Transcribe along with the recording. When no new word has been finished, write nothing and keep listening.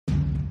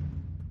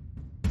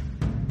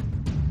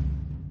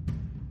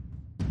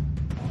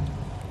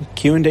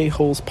Q&A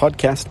Holes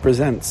podcast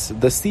presents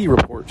the C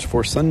Report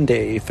for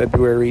Sunday,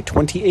 February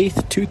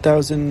 28th,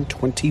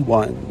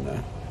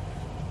 2021.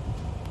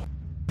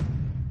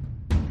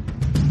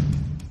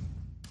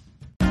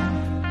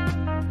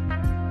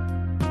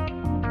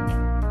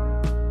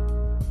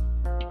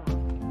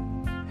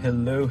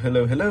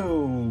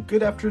 Hello.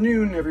 Good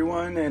afternoon,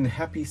 everyone, and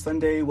happy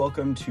Sunday.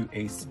 Welcome to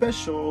a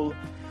special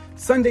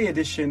Sunday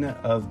edition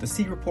of the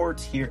C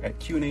Report here at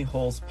Q&A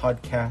Holes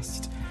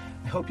podcast.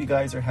 I hope you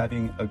guys are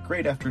having a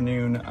great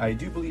afternoon. I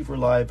do believe we're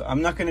live.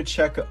 I'm not going to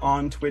check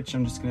on Twitch.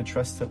 I'm just going to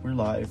trust that we're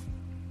live.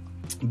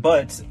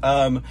 But,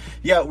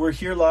 we're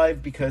here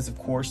live because, of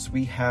course,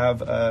 we have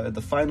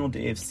the final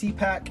day of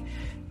CPAC,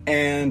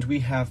 and we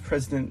have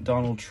President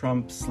Donald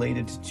Trump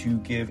slated to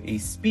give a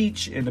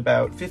speech in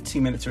about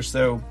 15 minutes or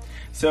so.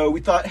 So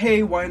we thought,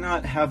 hey, why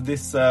not have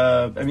this,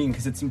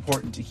 because it's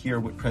important to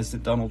hear what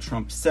President Donald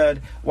Trump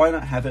said. Why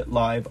not have it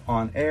live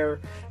on air?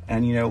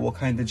 And, we'll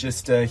kind of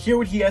just hear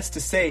what he has to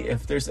say,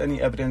 if there's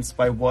any evidence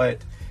by what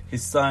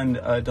his son,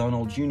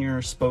 Donald Jr.,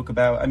 spoke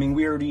about.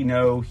 We already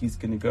know he's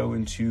going to go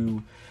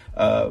into,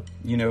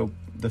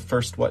 the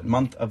first,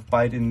 month of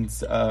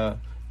Biden's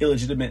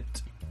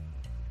illegitimate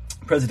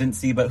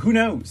presidency, but who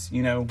knows?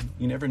 You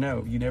never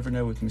know. You never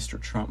know with Mr.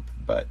 Trump,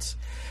 but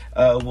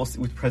we'll see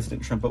with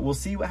President Trump, but we'll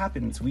see what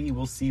happens. We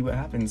will see what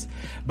happens.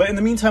 But in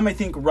the meantime, I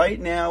think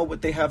right now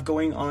what they have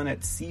going on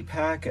at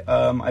CPAC,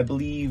 I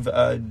believe,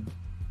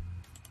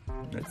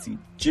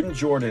 Jim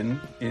Jordan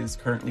is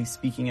currently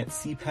speaking at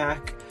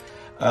CPAC.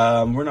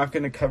 We're not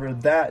going to cover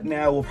that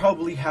now. We'll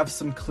probably have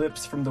some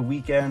clips from the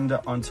weekend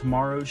on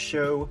tomorrow's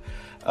show,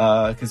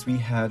 because we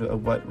had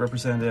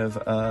Representative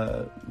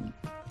I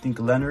think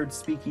Leonard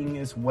speaking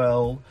as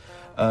well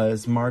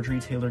as Marjorie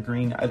Taylor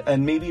Greene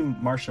and maybe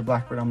Marsha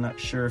Blackburn. I'm not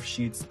sure if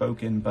she had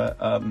spoken, but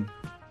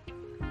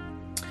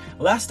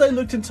last I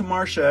looked into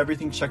Marsha,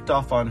 everything checked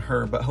off on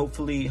her, but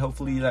hopefully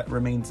that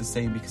remains the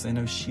same, because I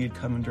know she had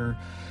come under,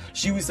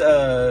 she was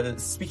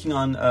speaking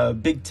on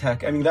big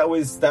tech. That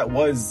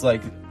was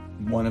like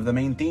one of the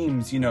main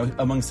themes,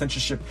 among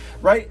censorship.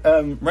 Right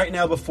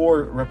now,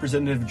 before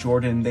Representative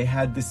Jordan, they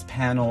had this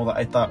panel that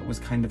I thought was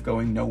kind of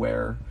going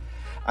nowhere.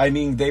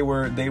 They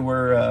were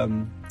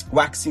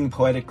waxing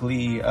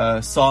poetically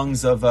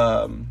songs of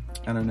A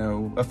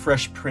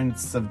Fresh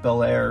Prince of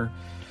Bel-Air,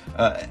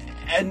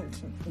 and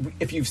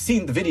if you've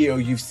seen the video,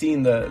 you've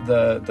seen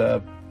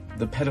the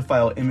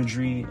pedophile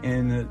imagery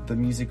in the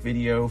music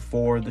video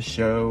for the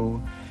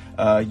show.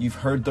 You've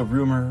heard the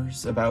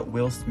rumors about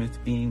Will Smith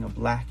being a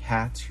black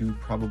hat who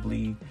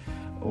probably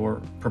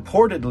or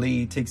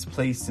purportedly takes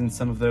place in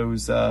some of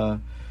those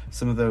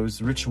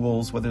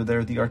rituals, whether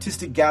they're the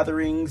artistic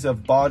gatherings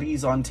of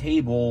bodies on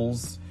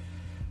tables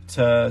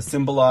to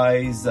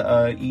symbolize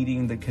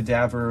eating the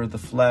cadaver, the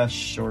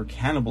flesh, or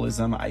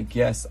cannibalism, I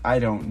guess. I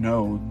don't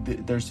know.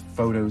 There's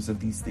photos of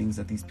these things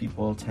that these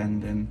people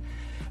attend, and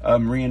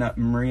Maria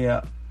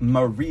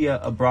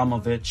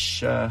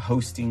Abramovich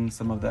hosting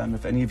some of them.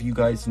 If any of you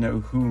guys know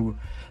who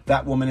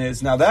that woman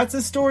is. Now, that's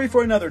a story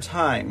for another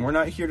time. We're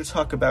not here to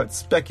talk about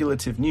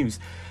speculative news.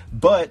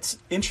 But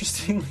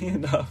interestingly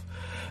enough,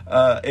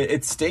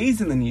 it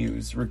stays in the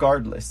news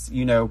regardless.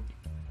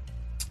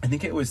 I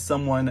think it was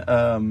someone,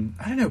 I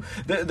don't know.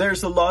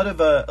 There's a lot of,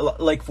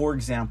 for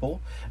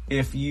example,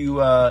 if you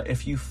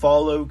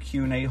follow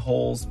Q&A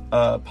Holes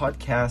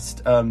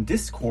podcast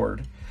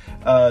Discord,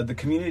 the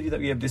community that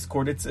we have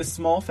Discord, it's a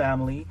small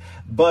family,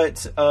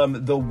 but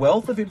the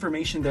wealth of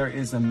information there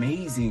is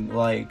amazing.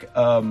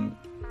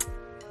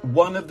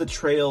 One of the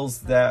trails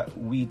that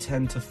we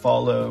tend to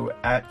follow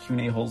at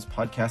Q&A Holes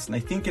podcast, and I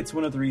think it's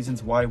one of the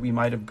reasons why we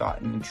might have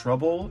gotten in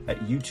trouble at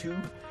YouTube.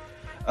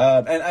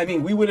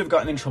 We would have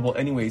gotten in trouble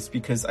anyways,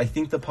 because I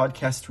think the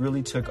podcast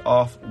really took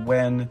off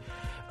when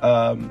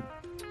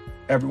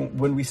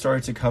when we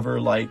started to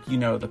cover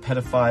the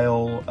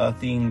pedophile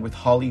thing with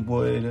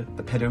Hollywood,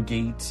 the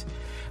pedogate,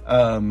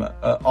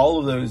 all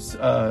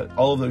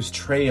of those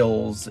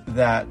trails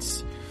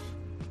that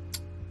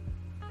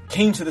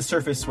came to the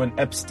surface when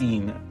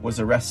Epstein was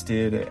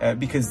arrested,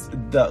 because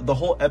the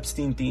whole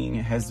Epstein thing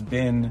has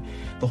been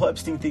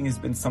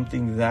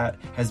something that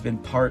has been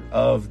part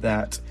of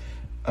that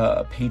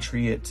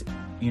patriot,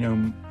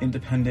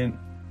 independent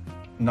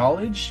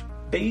knowledge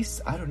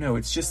base. I don't know.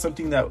 It's just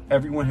something that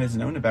everyone has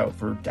known about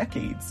for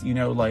decades, in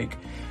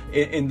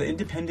the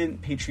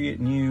independent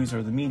patriot news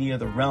or the media,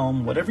 the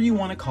realm, whatever you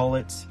want to call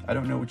it. I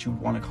don't know what you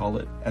want to call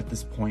it at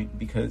this point,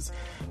 because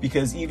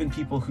even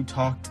people who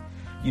talked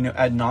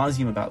ad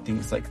nauseum about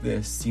things like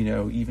this,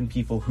 even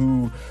people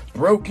who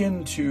broke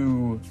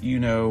into,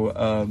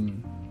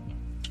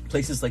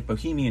 places like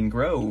Bohemian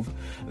Grove,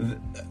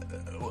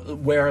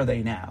 where are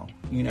they now?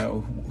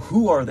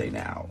 Who are they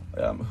now?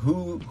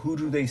 Who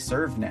do they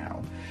serve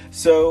now?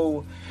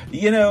 So,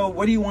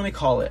 what do you want to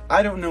call it?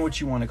 I don't know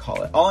what you want to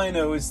call it. All I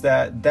know is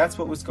that that's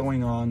what was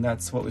going on.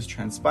 That's what was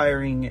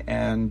transpiring.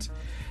 And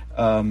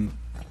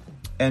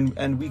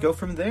we go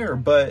from there.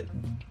 But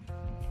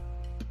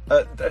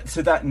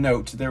to that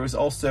note, there was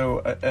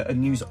also a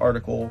news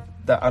article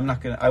I'm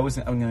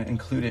gonna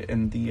include it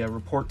in the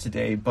report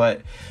today,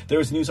 but there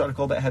was a news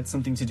article that had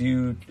something to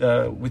do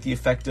with the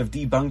effect of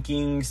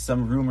debunking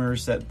some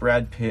rumors that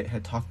Brad Pitt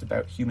had talked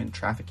about human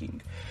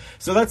trafficking.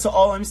 So that's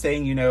all I'm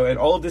saying, you know, and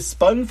all of this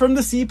spun from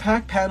the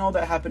CPAC panel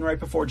that happened right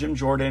before Jim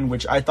Jordan,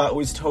 which I thought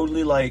was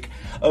totally like,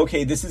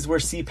 okay, this is where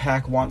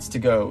CPAC wants to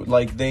go.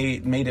 Like, they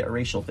made it a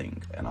racial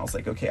thing. And I was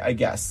like, okay, I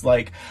guess.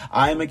 Like,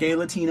 I'm a gay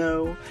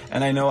Latino,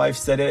 and I know I've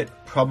said it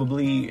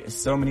probably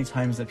so many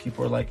times that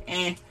people are like,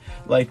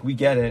 like, we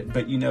get it.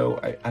 But, you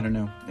know, I don't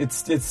know. It's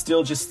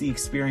still just the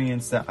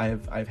experience that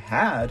I've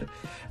had.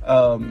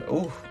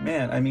 Oh,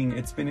 man, I mean,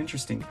 it's been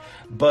interesting.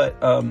 But,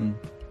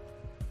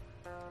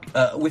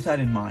 with that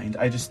in mind,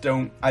 I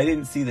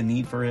didn't see the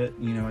need for it.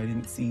 You know, I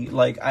didn't see,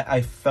 like,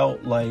 I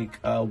felt like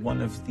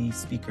one of the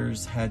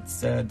speakers had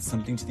said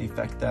something to the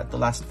effect that the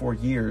last 4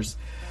 years,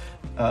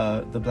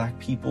 the black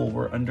people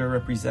were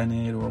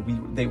underrepresented, or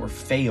they were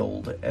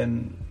failed.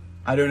 And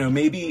I don't know,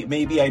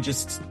 maybe I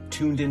just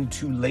tuned in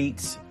too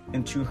late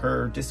into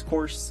her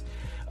discourse,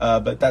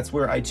 but that's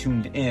where I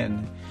tuned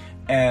in.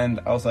 And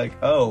I was like,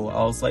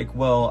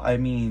 well, I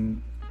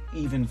mean,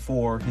 even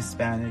for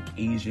Hispanic,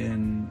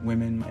 Asian,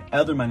 women,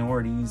 other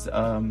minorities,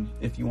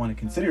 if you want to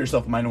consider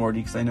yourself a minority,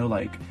 because I know,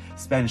 like,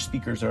 Spanish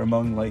speakers are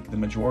among, like, the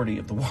majority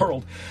of the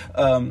world.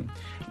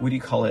 What do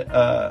you call it?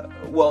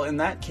 Well, in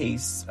that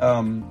case,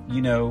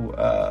 you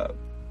know,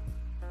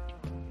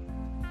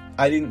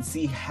 I didn't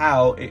see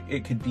how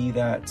it could be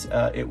that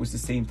it was the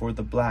same for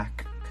the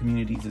black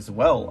communities as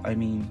well. I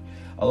mean,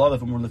 a lot of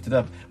them were lifted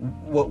up.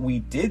 What we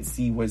did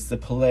see was the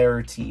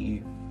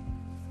polarity,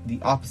 the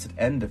opposite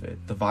end of it,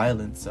 the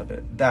violence of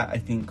it. That, I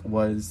think,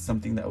 was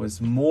something that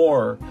was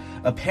more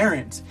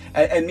apparent,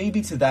 and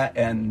maybe to that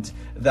end,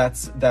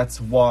 that's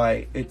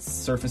why it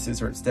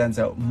surfaces, or it stands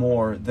out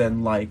more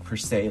than, like, per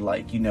se,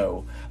 like, you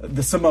know,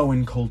 the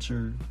Samoan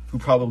culture, who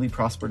probably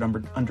prospered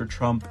under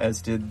Trump,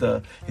 as did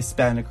the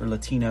Hispanic or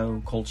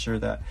Latino culture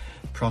that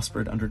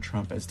prospered under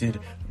Trump, as did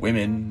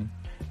women,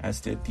 as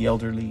did the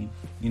elderly,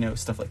 you know,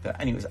 stuff like that.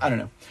 Anyways, I don't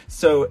know.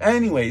 So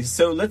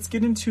let's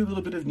get into a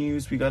little bit of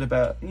news. We got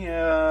about,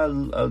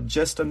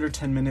 just under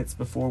 10 minutes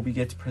before we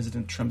get to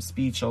President Trump's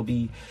speech. I'll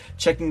be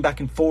checking back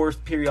and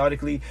forth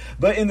periodically.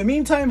 But in the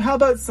meantime, how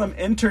about some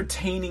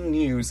entertaining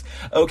news?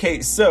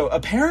 Okay, so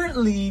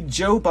apparently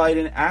Joe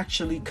Biden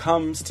actually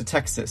comes to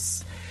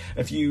Texas.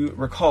 If you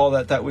recall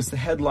that was the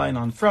headline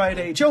on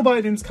Friday, Joe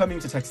Biden's coming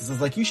to Texas. It's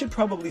like, you should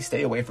probably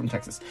stay away from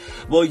Texas.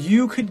 Well,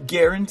 you could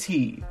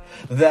guarantee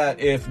that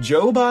if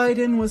Joe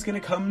Biden was going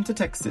to come to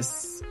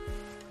Texas...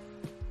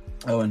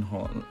 Oh, and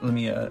hold on, let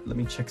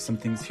me check some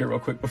things here real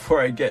quick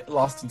before I get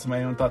lost into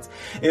my own thoughts.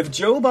 If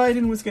Joe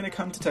Biden was going to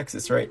come to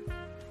Texas, right?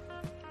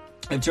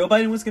 If Joe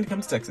Biden was going to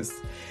come to Texas,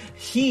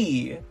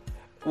 he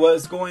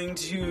was going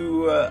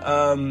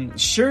to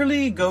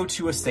surely go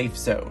to a safe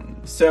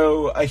zone.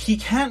 So he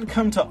can't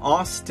come to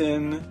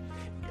Austin,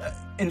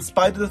 in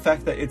spite of the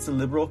fact that it's a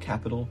liberal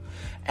capital.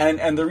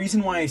 And the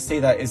reason why I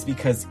say that is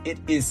because it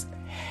is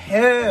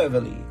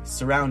heavily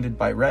surrounded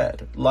by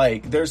red.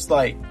 Like, there's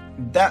like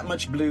that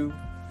much blue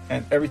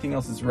and everything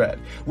else is red,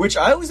 which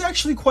I was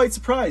actually quite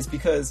surprised,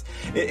 because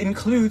it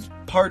includes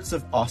parts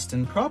of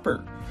Austin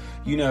proper,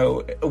 you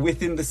know,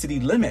 within the city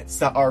limits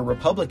that are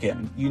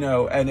Republican, you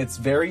know, and it's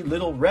very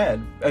little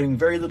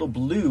very little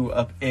blue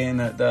up in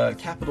the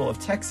capital of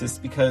Texas,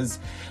 because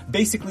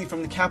basically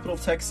from the capital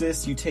of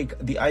Texas, you take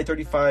the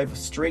I-35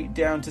 straight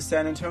down to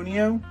San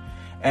Antonio,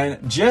 and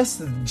just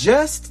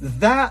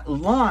that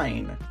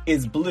line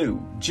is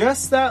blue.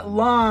 Just that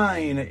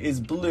line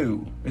is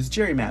blue. It's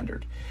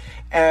gerrymandered.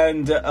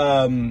 And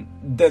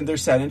then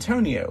there's San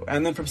Antonio.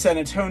 And then from San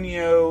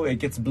Antonio, it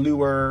gets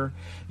bluer,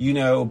 you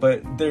know,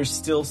 but there's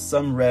still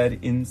some red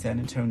in San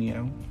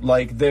Antonio.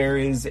 Like,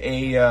 there's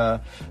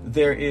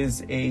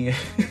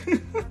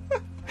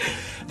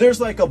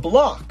like a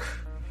block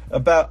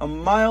about a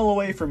mile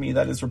away from me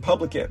that is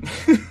Republican.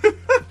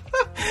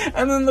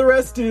 And then the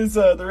rest is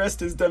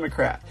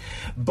Democrat.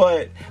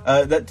 But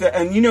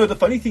and you know, the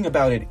funny thing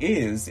about it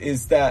is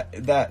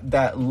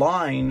that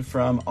line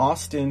from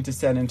Austin to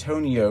San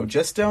Antonio,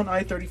 just down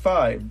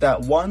I-35,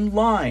 that one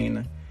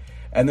line,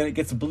 and then it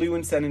gets blue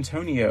in San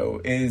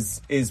Antonio,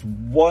 is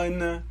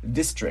one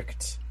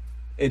district.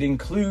 It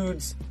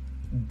includes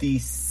the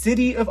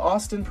city of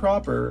Austin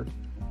proper,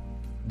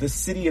 the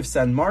city of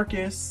San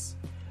Marcos,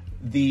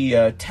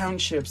 the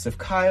townships of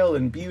Kyle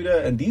and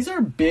Buda, and these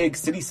are big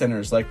city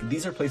centers. Like,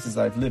 these are places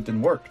I've lived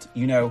and worked,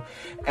 you know,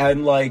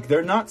 and like,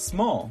 they're not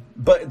small,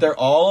 but they're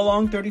all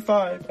along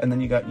 35. And then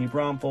you got New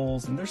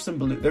Braunfels, and there's some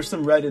blue, there's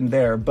some red in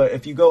there. But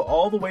if you go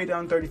all the way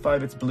down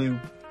 35, it's blue.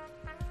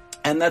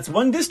 And that's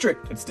one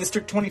district. It's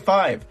District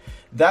 25.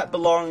 That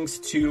belongs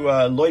to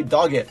Lloyd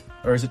Doggett,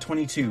 or is it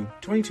 22?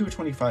 22 or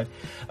 25?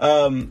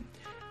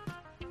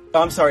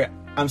 I'm sorry.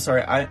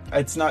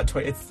 It's not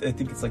 20. I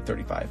think it's like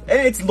 35.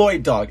 It's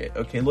Lloyd Doggett.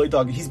 Okay, Lloyd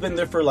Doggett. He's been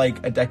there for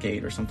like a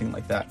decade or something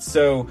like that.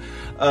 So,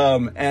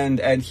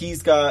 and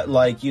he's got,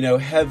 like, you know,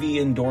 heavy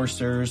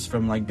endorsers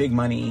from like big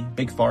money,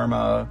 big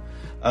pharma,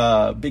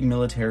 big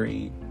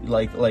military,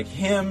 like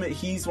him.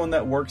 He's one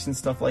that works and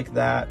stuff like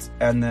that.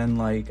 And then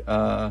like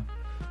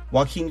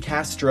Joaquin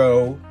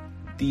Castro,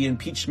 the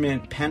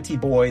impeachment panty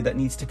boy that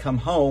needs to come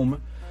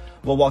home.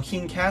 Well,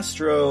 Joaquin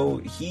Castro,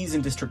 he's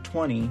in District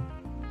 20,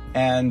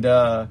 and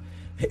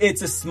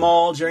it's a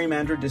small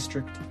gerrymandered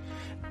district,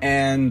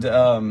 and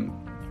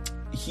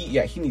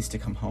he needs to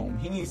come home.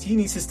 He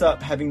needs to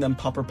stop having them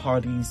pauper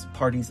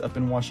parties up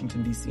in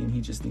Washington D.C. and he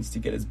just needs to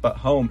get his butt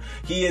home.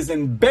 He has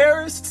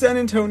embarrassed San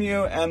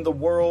Antonio and the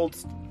world,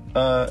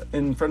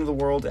 in front of the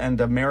world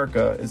and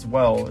America as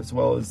well as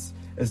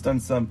done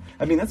some.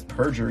 I mean, that's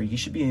perjury. He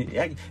should be.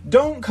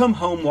 Don't come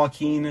home,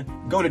 Joaquin.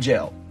 Go to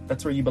jail.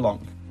 That's where you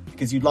belong,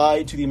 because you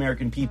lied to the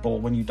American people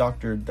when you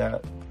doctored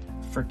that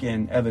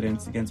freaking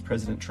evidence against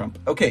President Trump.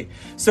 Okay,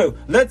 so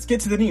let's get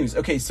to the news.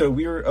 Okay, so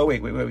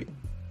wait.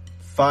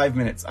 5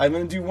 minutes. I'm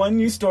going to do one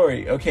news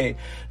story. Okay,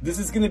 this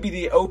is going to be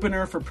the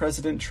opener for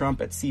President Trump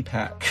at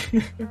CPAC.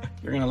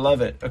 You're going to love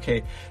it.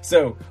 Okay,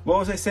 so what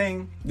was I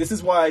saying? This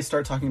is why I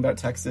start talking about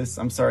Texas.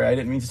 I'm sorry, I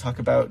didn't mean to talk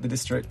about the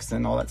districts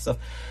and all that stuff.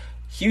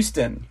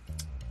 Houston.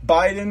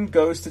 Biden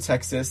goes to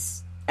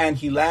Texas and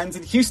he lands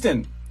in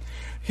Houston.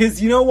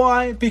 You know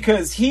why?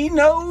 Because he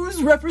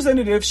knows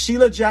Representative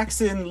Sheila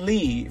Jackson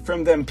Lee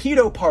from them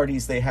pedo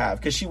parties they have,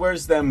 because she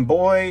wears them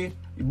boy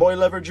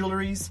lover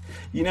jewelries.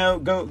 You know,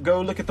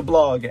 go look at the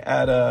blog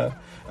at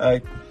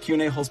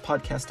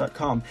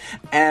Q&AHolesPodcast.com.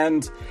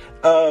 And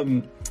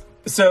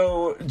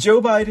so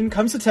Joe Biden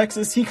comes to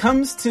Texas. He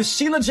comes to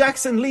Sheila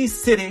Jackson Lee's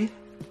city.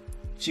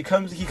 He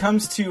comes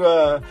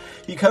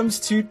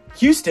to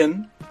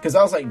Houston, because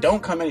I was like,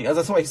 don't come any.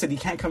 That's why he said he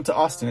can't come to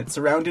Austin. It's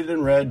surrounded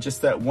in red.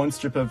 Just that one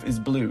strip is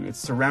blue. It's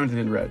surrounded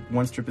in red.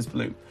 One strip is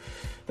blue.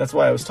 That's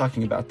why I was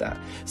talking about that.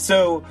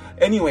 So,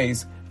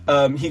 anyways,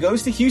 he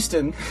goes to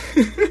Houston,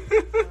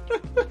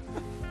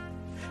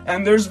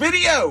 and there's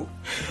video.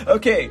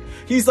 Okay,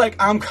 he's like,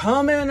 I'm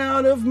coming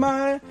out of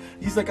my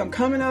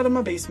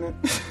basement.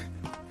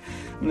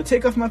 I'm gonna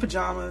take off my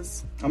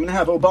pajamas. I'm gonna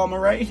have Obama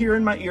right here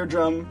in my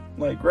eardrum,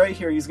 like right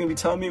here. He's gonna be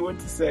telling me what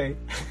to say.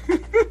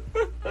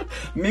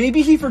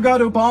 Maybe he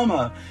forgot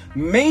Obama.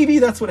 Maybe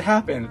that's what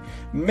happened.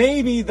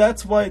 Maybe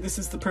that's why this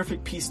is the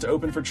perfect piece to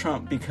open for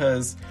Trump,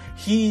 because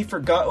he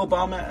forgot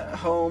Obama at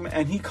home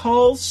and he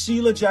calls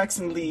Sheila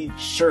Jackson Lee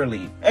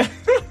Shirley.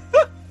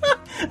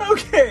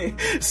 Okay,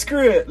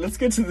 screw it. Let's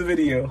get to the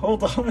video.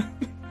 Hold on.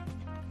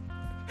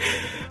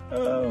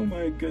 Oh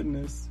my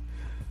goodness.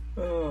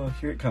 Oh,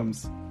 here it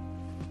comes.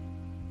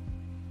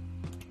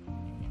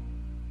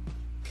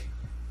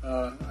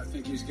 I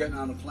think he was getting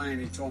on a plane.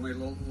 He told me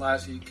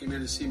he came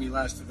in to see me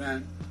last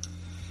event.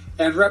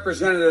 And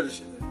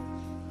Representatives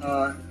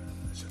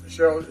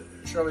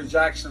Shirley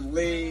Jackson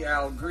Lee,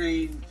 Al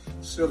Green,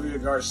 Sylvia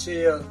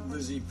Garcia,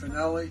 Lizzie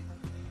Pinelli,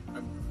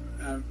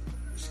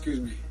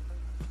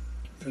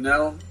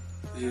 Pinell,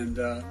 and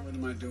what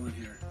am I doing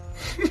here?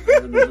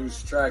 I'm going to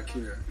lose track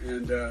here.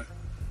 And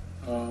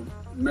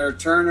Mayor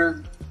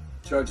Turner,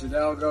 Judge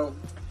Hidalgo,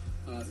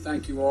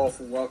 thank you all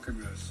for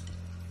welcoming us.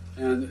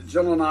 And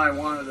Jill and I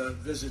wanted to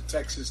visit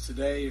Texas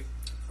today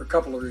for a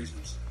couple of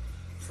reasons.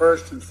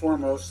 First and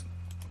foremost,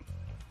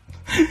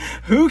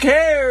 who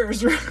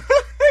cares?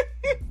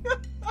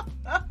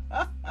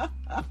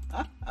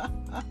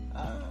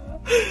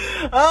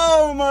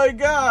 Oh my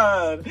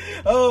God.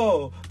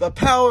 Oh, the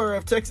power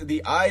of Texas.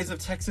 The eyes of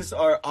Texas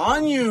are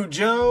on you,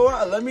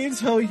 Joe. Let me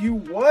tell you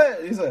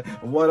what. He's like,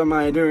 what am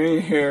I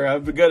doing here?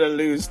 I'm gonna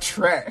lose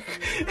track.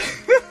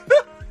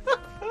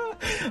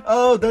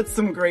 Oh, that's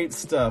some great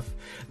stuff.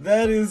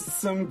 That is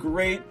some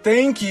great...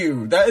 Thank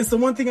you. That is the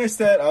one thing I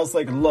said. I was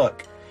like,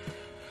 look,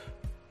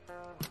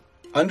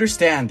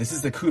 understand this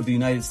is the coup of the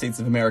United States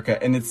of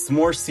America, and it's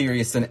more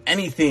serious than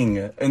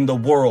anything in the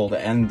world,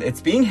 and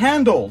it's being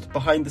handled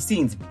behind the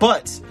scenes,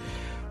 but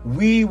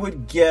we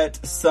would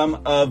get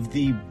some of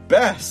the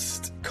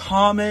best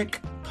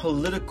comic,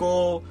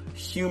 political,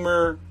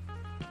 humor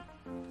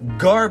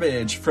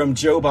garbage from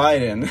Joe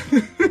Biden.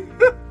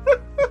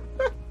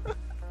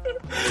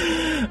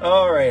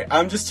 All right,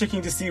 I'm just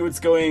checking to see what's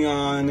going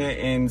on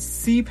in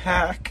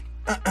CPAC.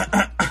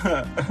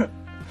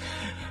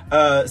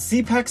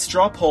 CPAC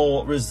straw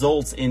poll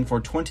results in for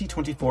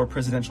 2024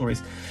 presidential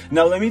race.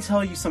 Now, let me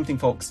tell you something,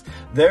 folks.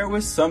 There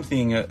was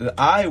something that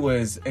I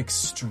was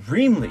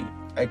extremely,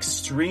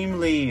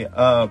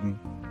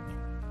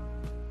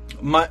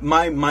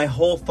 my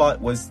whole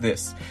thought was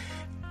this.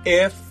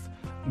 If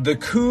the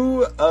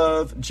coup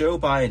of Joe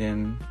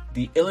Biden,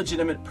 the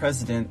illegitimate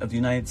president of the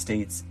United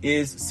States,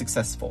 is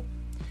successful,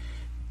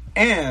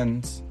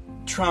 and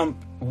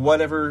Trump,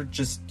 whatever,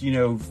 just,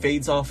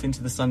 fades off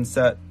into the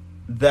sunset,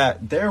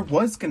 that there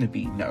was going to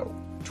be no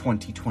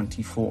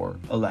 2024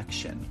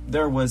 election.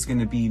 There was going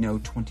to be no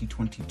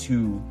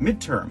 2022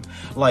 midterm.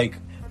 Like,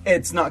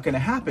 it's not going to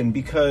happen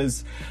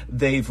because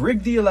they've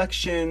rigged the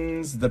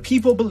elections, the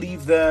people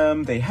believe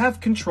them, they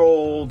have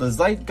control, the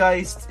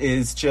zeitgeist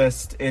is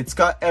just, it's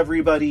got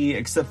everybody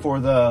except for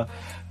the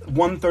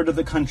 1/3 of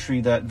the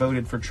country that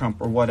voted for Trump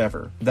or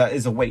whatever, that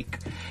is awake,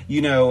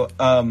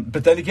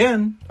 but then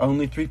again,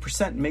 only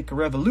 3% make a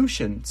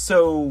revolution,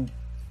 so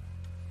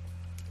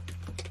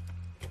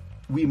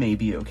we may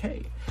be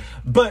okay.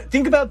 But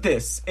think about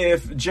this.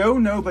 If Joe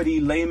Nobody,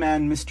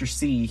 layman Mr.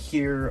 C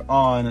here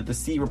on the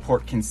C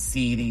Report can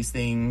see these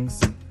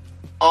things,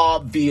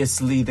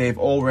 obviously they've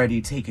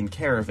already taken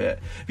care of it.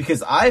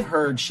 Because I've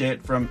heard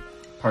shit from,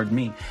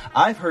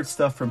 I've heard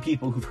stuff from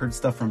people who've heard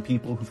stuff from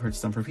people who've heard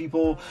stuff from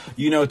people,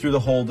 through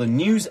the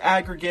news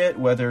aggregate,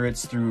 whether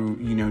it's through,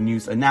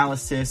 news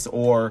analysis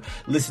or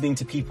listening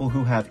to people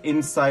who have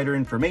insider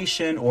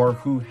information or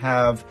who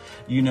have,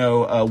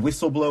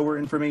 whistleblower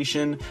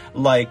information.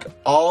 Like,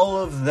 all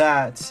of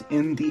that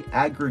in the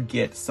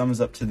aggregate sums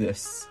up to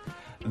this.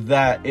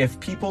 That if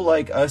people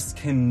like us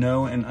can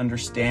know and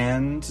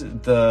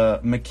understand the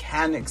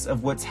mechanics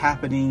of what's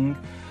happening,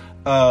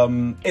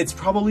 it's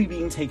probably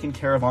being taken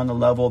care of on a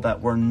level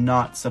that we're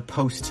not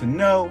supposed to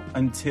know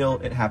until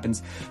it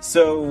happens.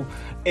 So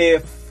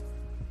if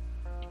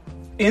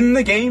in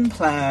the game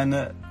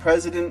plan,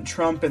 President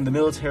Trump and the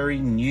military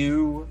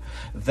knew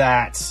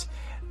that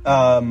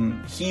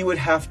he would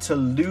have to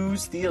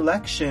lose the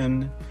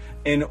election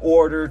in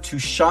order to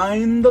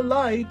shine the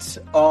light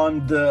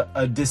on the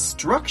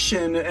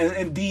destruction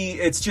and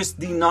it's just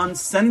the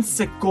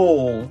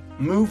nonsensical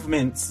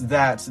movements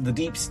that the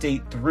deep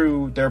state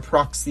through their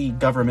proxy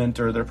government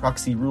or their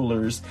proxy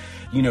rulers,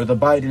 the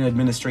Biden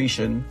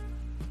administration.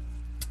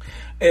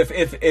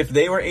 If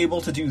they were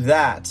able to do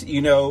that,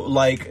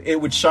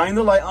 it would shine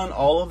the light on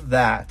all of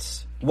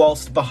that.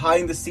 Whilst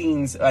behind the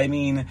scenes,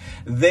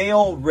 they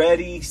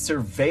already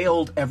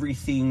surveilled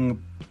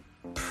everything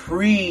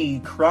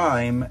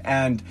pre-crime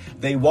and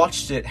they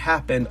watched it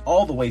happen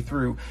all the way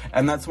through.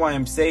 And that's why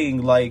I'm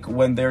saying,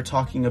 when they're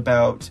talking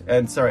about,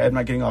 and sorry, I'm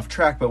not getting off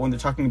track, but when they're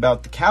talking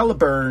about the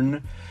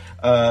Caliburn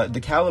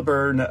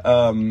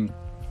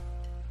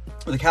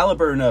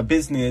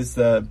business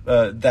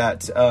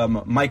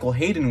that Michael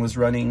Hayden was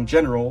running,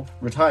 general,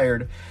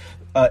 retired,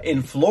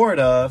 in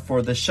Florida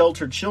for the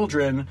sheltered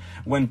children,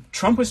 when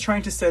Trump was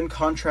trying to send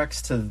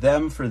contracts to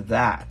them for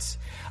that,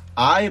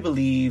 I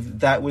believe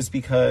that was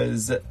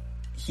because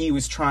he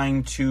was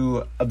trying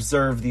to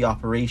observe the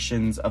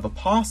operations of a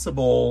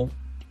possible...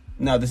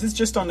 Now, this is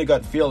just on the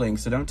gut feeling,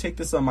 so don't take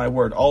this on my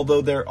word.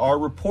 Although there are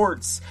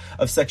reports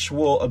of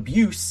sexual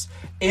abuse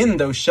in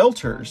those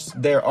shelters,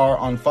 there are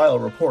on-file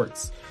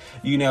reports,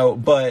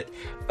 but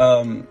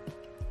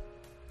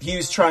he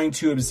was trying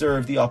to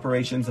observe the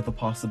operations of a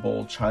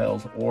possible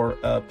child or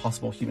a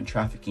possible human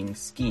trafficking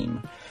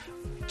scheme.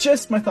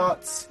 Just my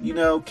thoughts,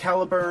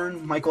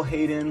 Caliburn, Michael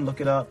Hayden,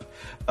 look it up.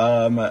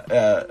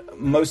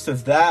 Most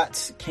of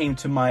that came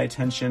to my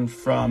attention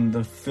from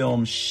the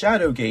film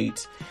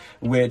Shadowgate,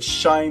 which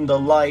shined the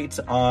light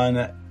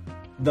on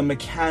the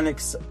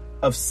mechanics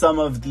of some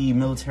of the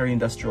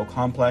military-industrial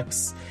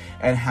complex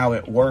and how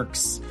it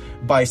works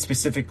by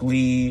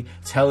specifically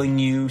telling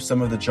you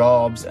some of the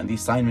jobs and the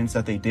assignments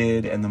that they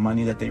did and the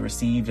money that they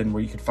received and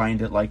where you could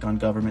find it, like on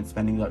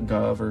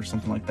governmentspending.gov or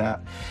something like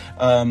that.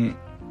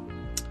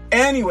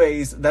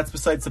 Anyways, that's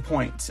besides the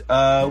point.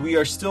 We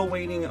are still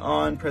waiting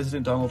on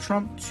President Donald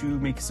Trump to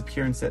make his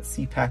appearance at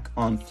CPAC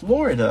on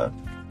Florida.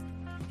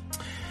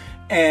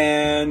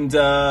 And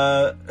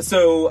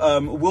so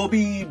we'll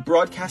be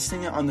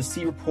broadcasting it on the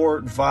C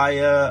Report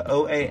via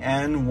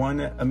OAN, One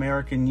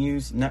American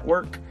News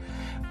Network.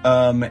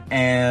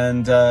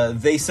 And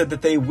they said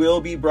that they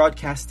will be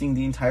broadcasting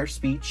the entire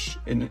speech,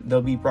 and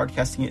they'll be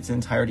broadcasting it in its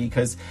entirety,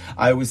 because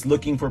I was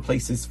looking for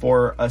places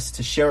for us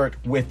to share it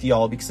with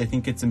y'all, because I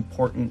think it's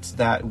important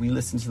that we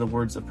listen to the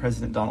words of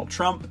President Donald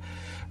Trump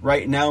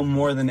right now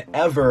more than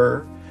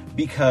ever,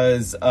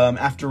 because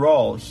after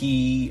all,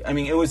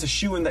 it was a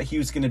shoo-in that he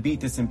was going to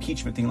beat this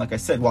impeachment thing. Like I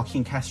said,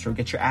 Joaquin Castro,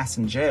 get your ass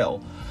in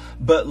jail.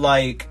 But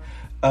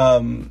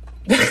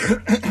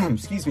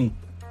excuse me.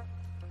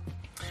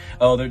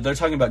 Oh, they're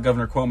talking about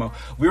Governor Cuomo.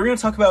 We were going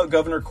to talk about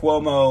Governor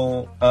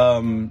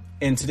Cuomo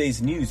in today's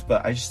news,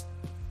 but I just,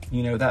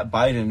 that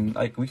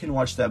Biden, we can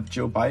watch that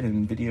Joe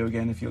Biden video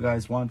again if you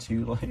guys want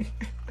to.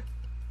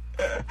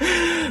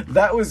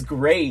 That was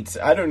great.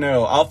 I don't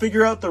know. I'll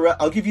figure out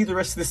I'll give you the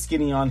rest of the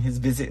skinny on his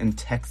visit in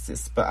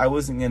Texas, but I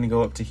wasn't going to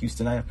go up to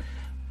Houston. That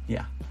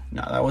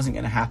wasn't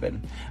going to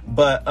happen.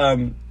 But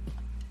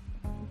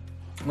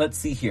let's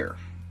see here.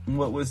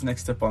 What was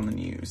next up on the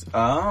news?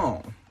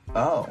 Oh.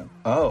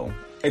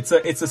 It's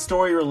a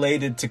story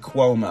related to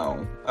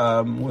Cuomo.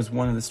 Was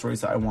one of the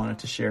stories that I wanted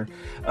to share.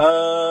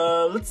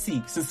 Let's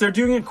see. Since they're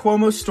doing a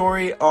Cuomo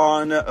story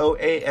on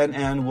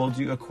OANN, we'll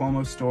do a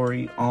Cuomo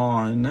story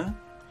on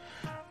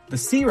the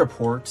C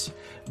Report,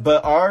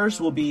 but ours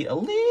will be a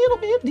little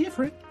bit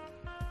different.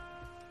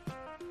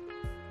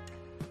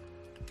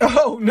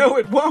 Oh no,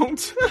 it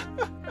won't.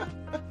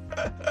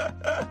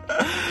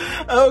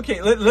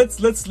 Okay,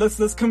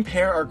 let's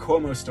compare our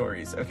Cuomo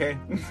stories. Okay.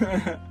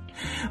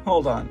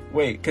 Hold on,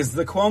 wait, because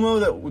the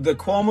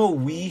Cuomo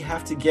we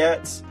have to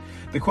get,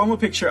 the Cuomo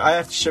picture I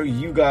have to show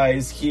you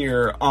guys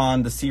here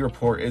on the C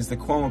Report is the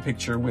Cuomo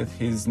picture with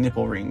his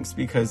nipple rings,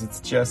 because it's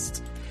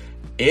just,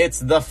 It's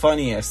the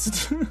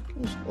funniest.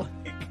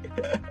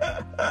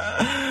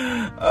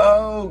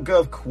 Oh,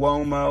 Gov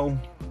Cuomo.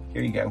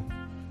 Here you go.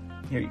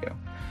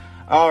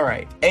 All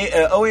right.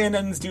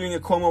 OANN's doing a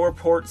Cuomo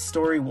report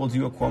story. We'll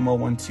do a Cuomo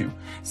one too.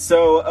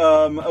 So,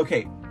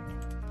 okay.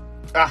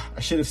 I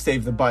should have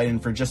saved the Biden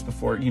for just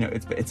before.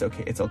 It's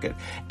okay. It's all good.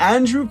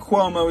 Andrew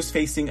Cuomo is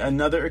facing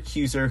another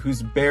accuser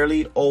who's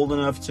barely old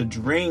enough to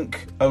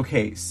drink.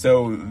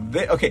 So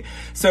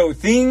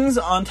things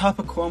on top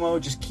of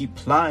Cuomo just keep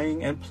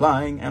plying and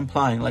plying and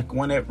plying. Like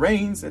when it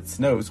rains, it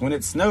snows. When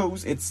it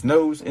snows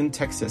in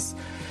Texas.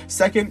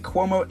 Second,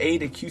 Cuomo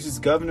aide accuses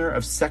governor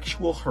of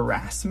sexual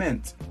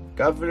harassment.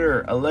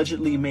 Governor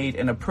allegedly made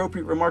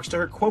inappropriate remarks to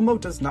her. Cuomo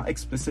does not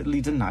explicitly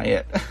deny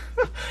it.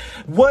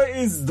 What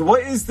is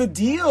the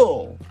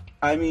deal?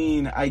 I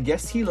mean, I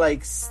guess he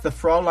likes the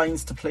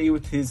Fraulines to play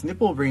with his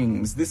nipple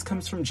rings. This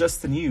comes from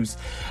Just the News.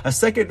 A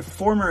second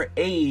former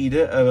aide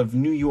of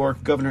New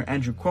York Governor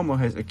Andrew Cuomo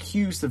has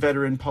accused the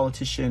veteran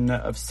politician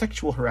of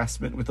sexual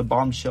harassment with a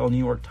bombshell New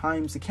York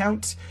Times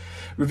account,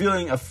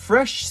 revealing a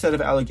fresh set of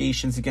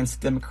allegations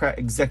against the Democrat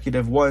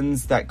executive,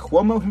 ones that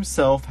Cuomo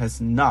himself has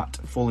not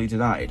fully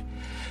denied.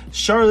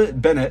 Charlotte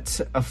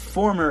Bennett, a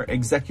former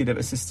executive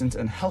assistant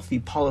and healthy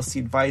policy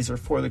advisor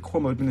for the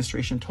Cuomo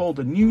administration, told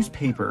the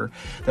newspaper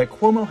that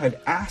Cuomo had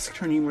asked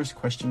her numerous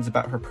questions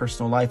about her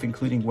personal life,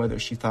 including whether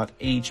she thought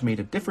age made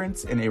a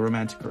difference in a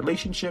romantic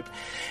relationship,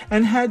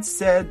 and had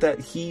said that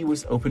he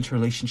was open to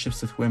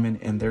relationships with women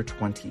in their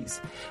 20s.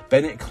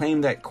 Bennett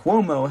claimed that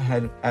Cuomo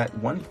had at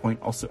one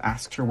point also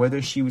asked her whether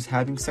she was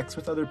having sex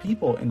with other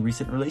people in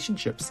recent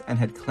relationships, and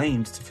had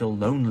claimed to feel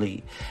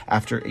lonely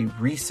after a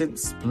recent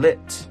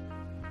split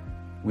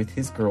with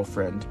his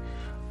girlfriend.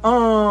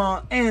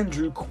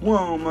 Andrew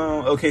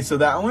Cuomo. Okay, so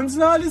that one's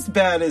not as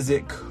bad as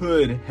it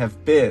could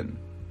have been.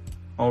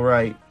 All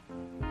right.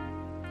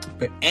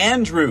 But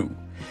Andrew,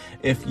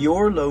 if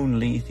you're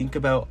lonely, think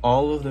about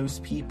all of those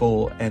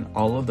people and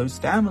all of those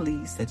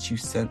families that you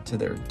sent to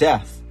their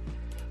death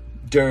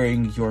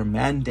during your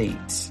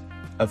mandate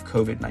of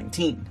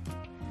COVID-19.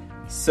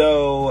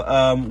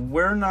 So,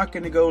 we're not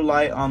going to go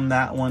light on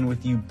that one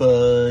with you,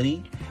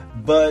 buddy.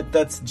 But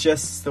that's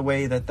just the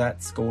way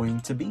that's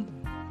going to be.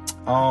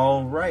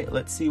 All right,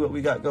 let's see what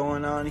we got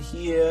going on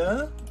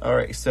here. All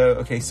right,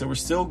 so we're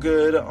still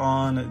good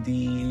on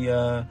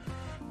the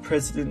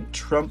President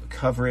Trump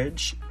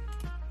coverage.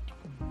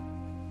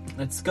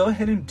 Let's go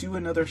ahead and do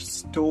another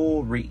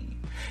story.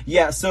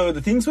 Yeah, so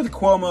the things with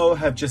Cuomo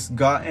have just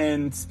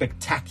gotten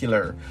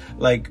spectacular.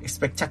 Like,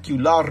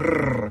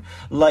 spectacular.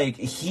 Like,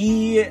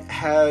 he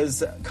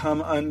has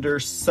come under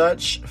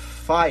such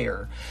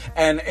fire.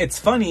 And it's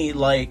funny,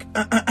 like,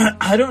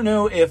 I don't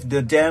know if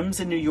the Dems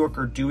in New York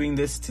are doing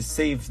this to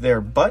save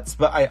their butts,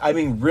 but I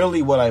mean,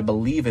 really what I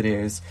believe it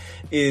is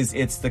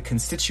it's the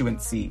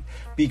constituency.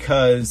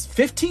 Because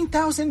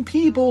 15,000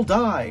 people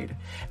died.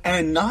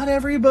 And not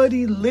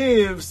everybody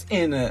lives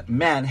in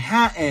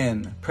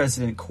Manhattan,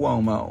 President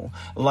Cuomo.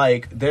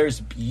 Like, there's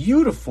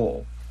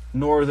beautiful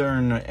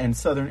northern and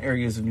southern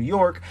areas of New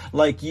York.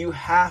 Like, you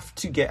have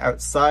to get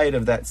outside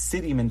of that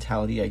city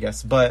mentality, I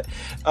guess. But,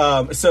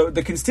 so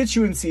the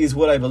constituency is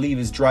what I believe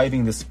is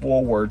driving this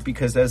forward,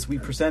 because as we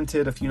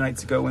presented a few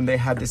nights ago when they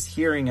had this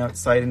hearing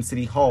outside in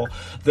City Hall,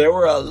 there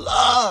were a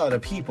lot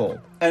of people.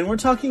 And we're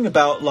talking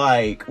about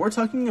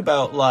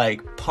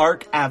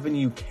Park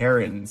Avenue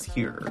Karens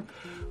here,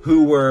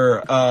 who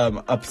were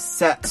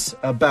upset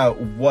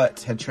about what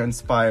had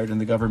transpired in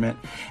the government.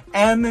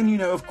 And then,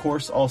 of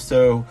course,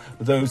 also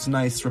those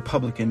nice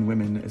Republican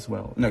women as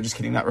well. No, just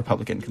kidding, not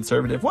Republican,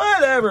 conservative,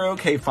 whatever.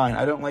 Okay, fine,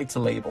 I don't like to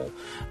label.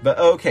 But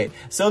okay,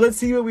 so let's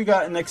see what we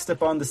got next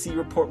up on the C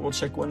report. We'll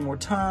check one more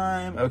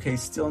time. Okay,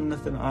 still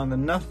nothing on the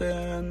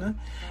nothing.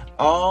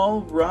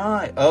 All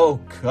right.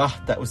 Oh, God,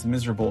 that was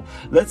miserable.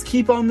 Let's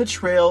keep on the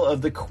trail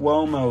of the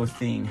Cuomo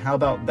thing. How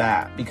about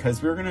that?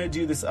 Because we're going to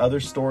do this other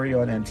story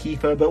on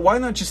Antifa, but why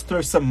not just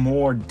throw some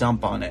more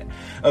dump on it?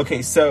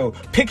 Okay, so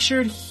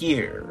pictured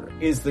here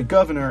is the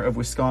governor of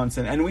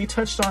Wisconsin, and we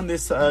touched on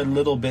this a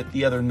little bit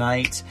the other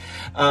night,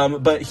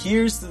 but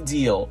here's the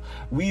deal.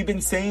 We've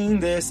been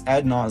saying this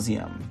ad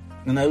nauseum,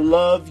 and I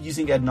love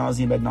using ad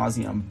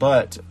nauseum,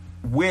 but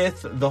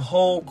with the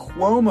whole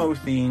Cuomo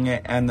thing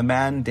and the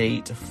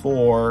mandate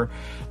for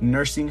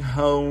nursing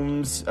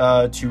homes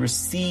to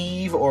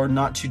receive or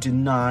not to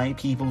deny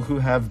people who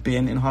have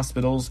been in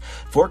hospitals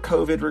for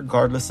COVID,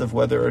 regardless of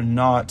whether or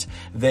not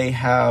they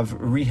have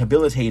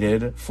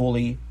rehabilitated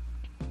fully.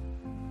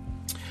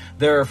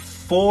 There are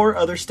 4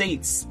 other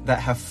states that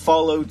have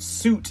followed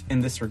suit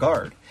in this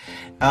regard.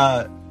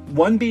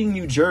 One being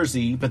New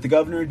Jersey, but the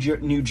governor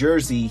of New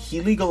Jersey,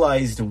 he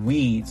legalized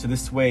weed, so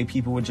this way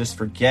people would just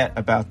forget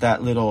about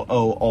that little,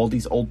 all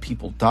these old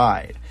people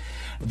died.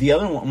 The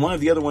other one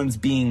of the other ones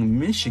being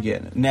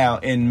Michigan. Now,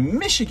 in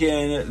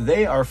Michigan,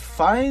 they are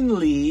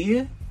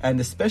finally and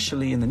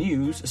especially in the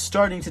news,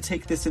 starting to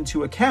take this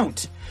into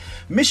account.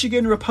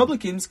 Michigan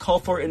Republicans call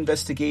for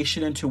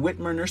investigation into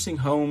Whitmer's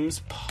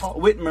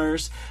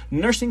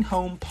nursing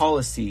home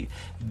policy.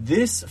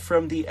 This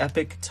from the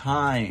Epic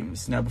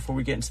Times. Now, before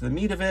we get into the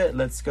meat of it,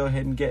 let's go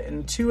ahead and get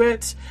into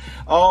it.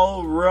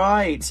 All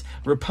right.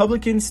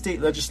 Republican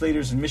state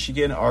legislators in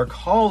Michigan are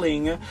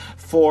calling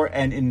for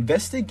an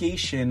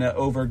investigation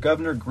over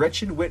Governor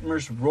Gretchen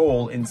Whitmer's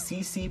role in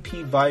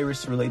CCP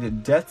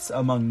virus-related deaths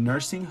among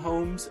nursing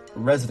homes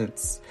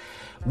residents.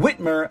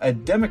 Whitmer, a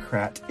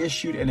Democrat,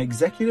 issued an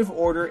executive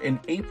order in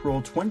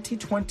April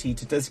 2020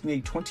 to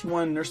designate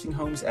 21 nursing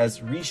homes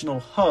as regional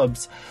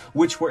hubs,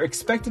 which were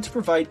expected to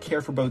provide care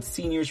for both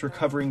seniors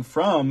recovering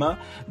from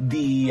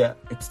the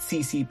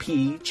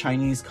CCP,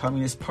 Chinese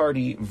Communist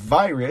Party,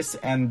 virus,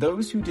 and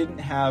those who didn't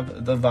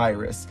have the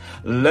virus.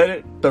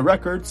 Let the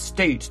record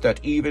state that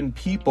even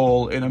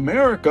people in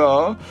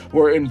America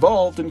were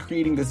involved in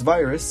creating this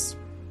virus.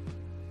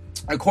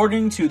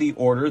 According to the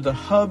order, the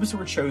hubs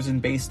were chosen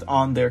based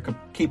on their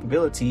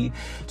capability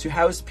to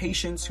house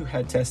patients who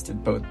had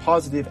tested both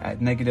positive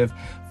and negative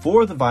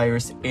for the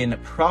virus in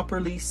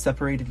properly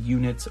separated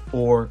units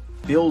or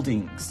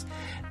buildings.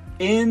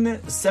 In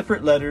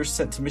separate letters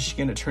sent to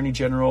Michigan Attorney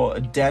General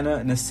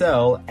Dana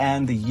Nessel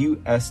and the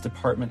U.S.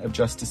 Department of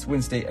Justice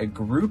Wednesday, a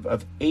group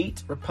of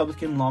 8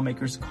 Republican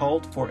lawmakers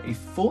called for a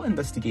full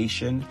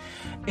investigation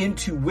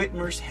into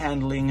Whitmer's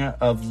handling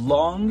of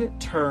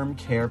long-term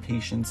care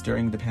patients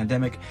during the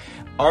pandemic,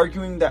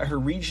 arguing that her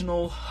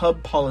regional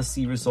hub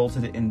policy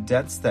resulted in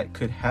deaths that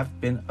could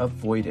have been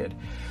avoided.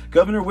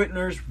 Governor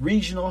Whitmer's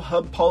regional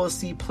hub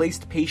policy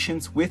placed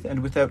patients with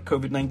and without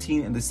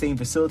COVID-19 in the same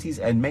facilities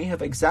and may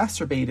have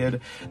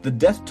exacerbated the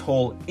death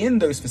toll in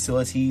those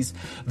facilities,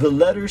 the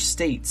letter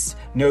states,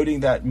 noting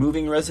that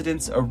moving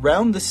residents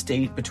around the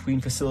state between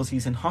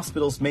facilities and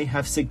hospitals may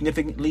have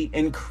significantly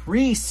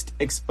increased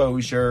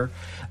exposure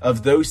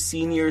of those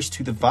seniors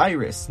to the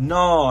virus.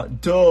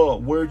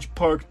 Where'd you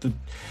park the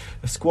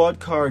squad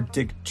car,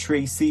 Dick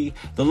Tracy?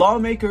 The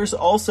lawmakers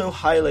also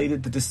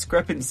highlighted the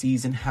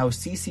discrepancies in how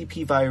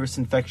CCP virus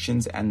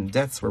infections and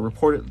deaths were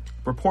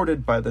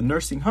reported by the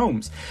nursing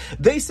homes.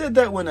 They said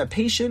that when a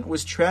patient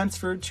was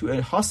transferred to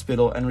a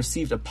hospital and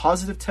received a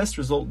positive test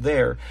result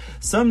there,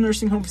 some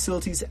nursing home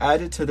facilities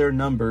added to their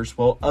numbers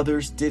while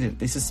others didn't.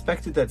 They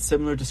suspected that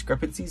similar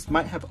discrepancies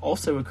might have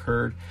also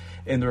occurred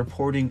in the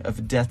reporting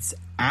of deaths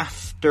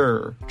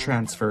after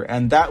transfer.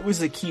 And that was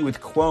the key with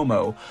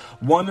Cuomo.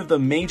 One of the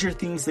major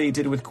things they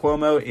did with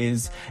Cuomo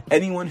is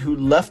anyone who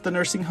left the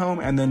nursing home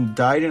and then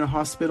died in a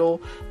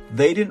hospital,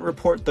 they didn't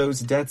report those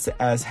deaths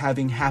as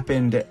having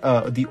happened,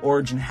 the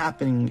origin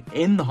happening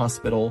in the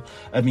hospital,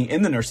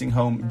 in the nursing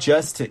home,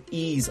 just to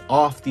ease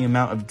off the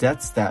amount of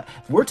deaths that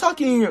we're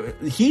talking.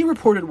 He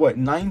reported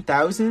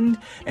 9,000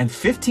 and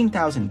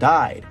 15,000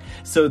 died.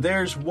 So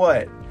there's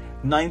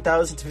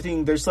 9,000 to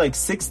 15, there's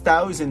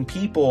 6,000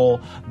 people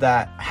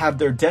that have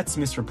their deaths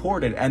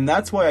misreported. And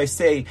that's why I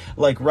say,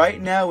 right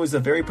now is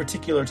a very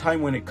particular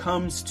time when it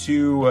comes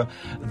to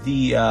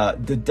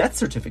the death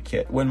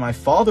certificate. When my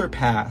father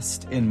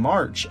passed in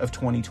March of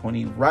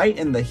 2020, right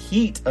in the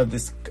heat of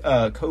this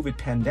COVID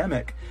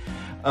pandemic,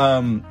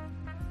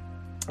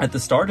 at the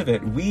start of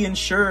it, we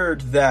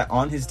ensured that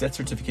on his death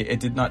certificate,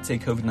 it did not say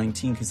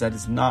COVID-19, because that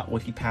is not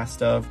what he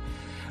passed of.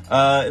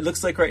 It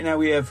looks like right now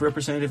we have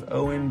Representative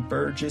Owen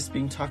Burgess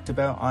being talked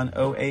about on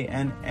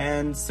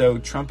OANN, so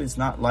Trump is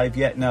not live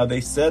yet. Now,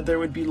 they said there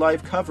would be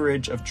live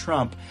coverage of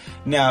Trump.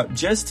 Now,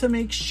 just to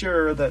make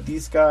sure that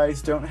these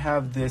guys don't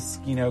have this,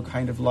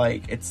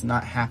 it's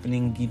not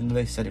happening, even though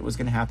they said it was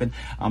going to happen,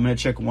 I'm going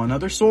to check one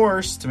other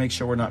source to make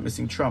sure we're not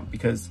missing Trump,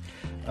 because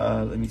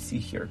let me see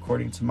here.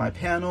 According to my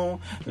panel,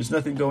 there's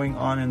nothing going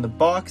on in the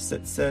box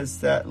that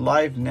says that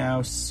live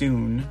now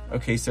soon.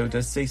 Okay, so it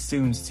does say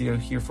soon still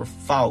here for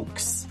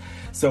folks.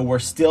 So we're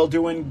still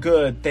doing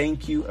good.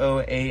 Thank you,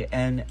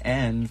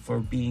 OANN, for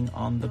being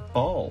on the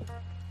ball.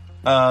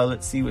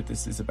 Let's see what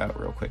this is about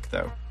real quick,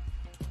 though.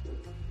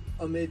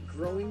 Amid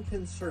growing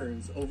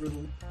concerns over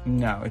the...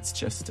 No, it's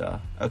just,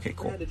 okay,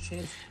 cool.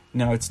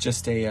 No, it's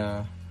just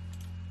a,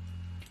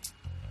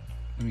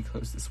 let me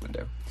close this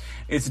window.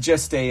 It's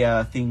just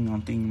a thing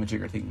on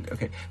thingamajigger thing.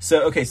 Okay,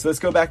 so let's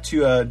go back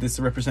to this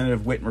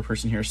Representative Whitmer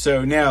person here.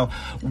 So now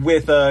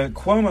with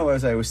Cuomo,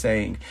 as I was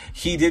saying,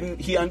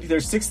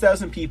 there's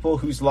 6,000 people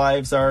whose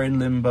lives are in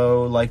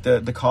limbo.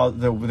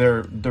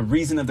 The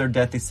reason of their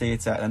death, they say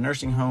it's at a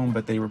nursing home,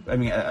 but at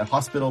a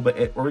hospital, but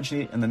it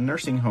originated in the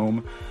nursing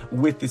home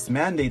with this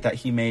mandate that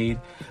he made.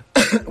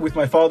 With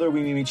my father,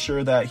 we made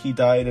sure that he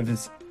died of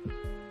his.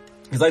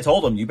 Because I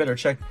told him, you better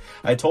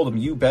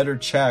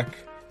check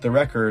the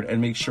record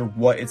and make sure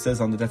what it says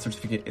on the death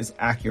certificate is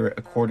accurate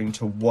according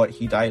to what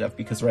he died of,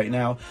 because right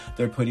now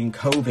they're putting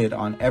COVID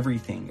on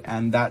everything,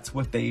 and that's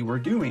what they were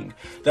doing.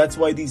 That's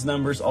why these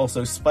numbers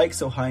also spike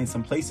so high in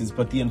some places.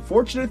 But the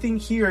unfortunate thing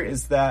here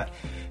is that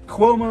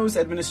Cuomo's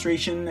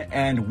administration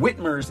and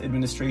Whitmer's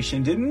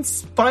administration didn't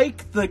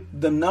spike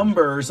the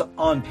numbers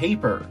on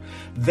paper.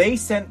 They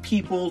sent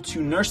people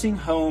to nursing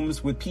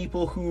homes with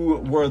people who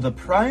were the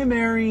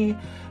primary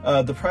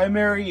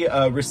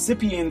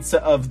recipients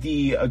of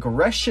the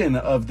aggression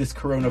of this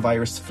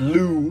coronavirus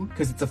flu,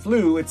 because it's a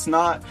flu. It's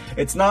not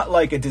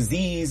like a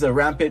disease, a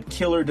rampant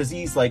killer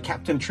disease like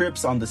Captain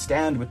Trips on The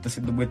Stand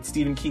with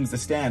Stephen King's The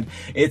Stand.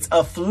 It's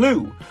a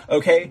flu.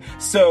 Okay,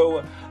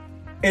 so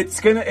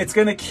it's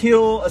gonna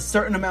kill a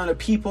certain amount of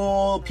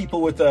people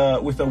with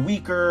a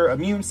weaker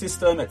immune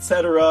system,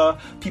 etc.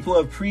 People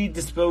have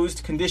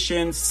predisposed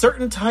conditions,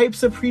 certain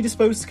types of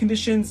predisposed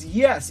conditions.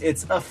 Yes,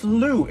 it's a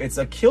flu. It's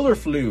a killer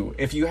flu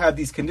if you have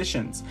these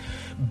conditions.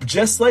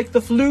 Just like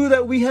the flu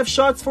that we have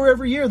shots for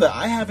every year that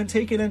I haven't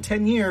taken in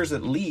 10 years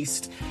at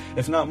least,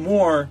 if not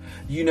more,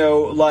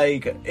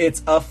 like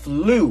it's a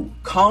flu.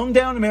 Calm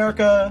down,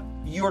 America.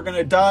 You are going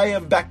to die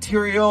of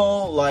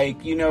bacterial,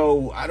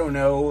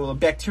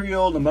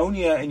 bacterial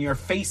pneumonia in your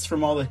face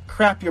from all the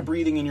crap you're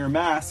breathing in your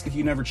mask if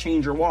you never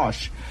change or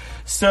wash.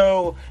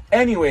 So,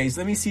 anyways,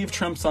 let me see if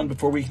Trump's on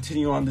before we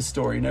continue on the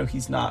story. No,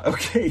 he's not.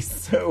 Okay,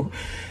 so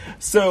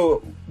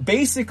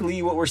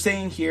basically what we're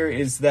saying here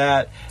is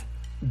that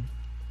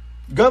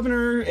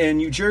Governor in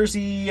New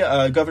Jersey,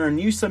 Governor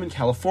Newsom in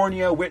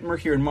California, Whitmer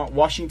here in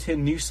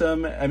Washington,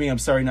 Cuomo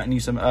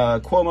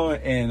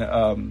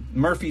and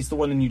Murphy's the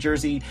one in New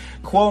Jersey,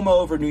 Cuomo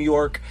over New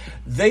York.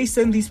 They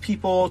send these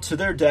people to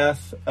their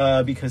death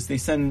because they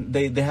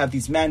have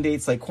these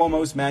mandates. Like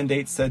Cuomo's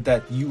mandate said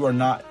that you are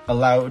not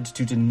allowed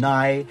to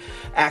deny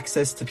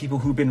access to people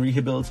who've been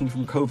rehabilitating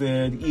from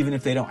COVID, even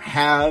if they don't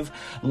have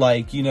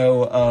a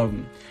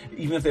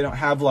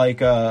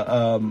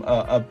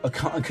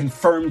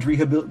confirmed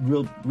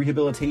rehabilitation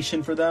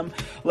for them.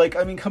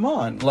 Come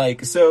on.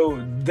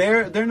 So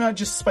they're not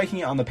just spiking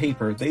it on the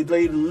paper.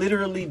 They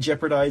literally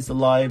jeopardize the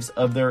lives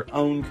of their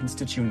own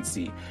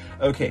constituency.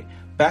 Okay,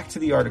 back to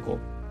the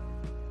article.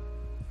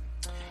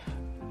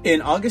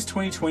 In August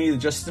 2020, the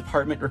Justice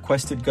Department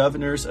requested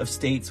governors of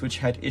states which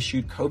had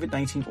issued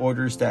COVID-19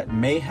 orders that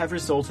may have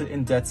resulted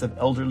in deaths of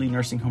elderly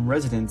nursing home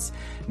residents,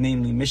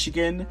 namely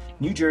Michigan,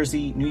 New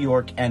Jersey, New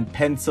York, and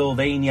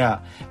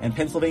Pennsylvania. And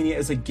Pennsylvania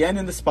is again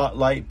in the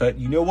spotlight, but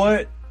you know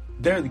what?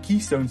 They're the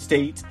Keystone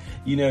State.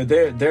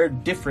 They're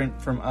different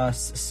from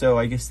us, so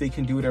I guess they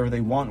can do whatever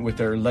they want with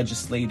their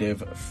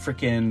legislative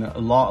frickin'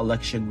 law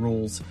election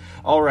rules.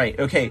 All right,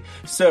 okay.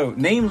 So,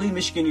 namely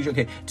Michigan, New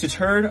Jersey. Okay, to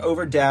turn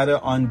over data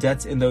on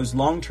deaths in those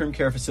long-term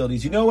care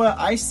facilities. You know what?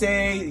 I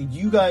say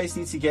you guys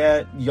need to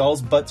get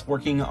y'all's butts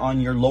working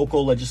on your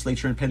local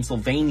legislature in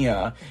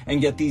Pennsylvania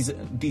and get these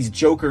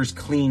jokers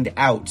cleaned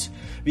out,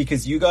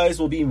 because you guys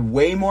will be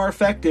way more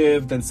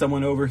effective than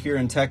someone over here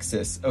in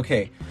Texas.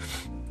 Okay.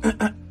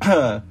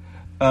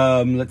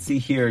 Let's see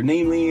here.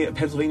 Namely,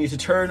 Pennsylvania to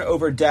turn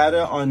over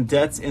data on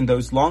deaths in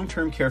those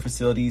long-term care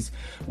facilities.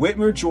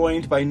 Whitmer,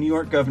 joined by New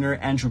York Governor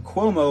Andrew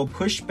Cuomo,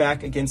 pushed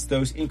back against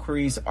those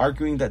inquiries,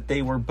 arguing that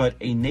they were but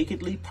a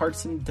nakedly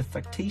partisan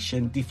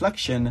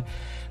deflection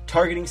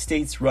targeting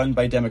states run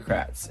by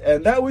Democrats.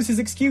 And that was his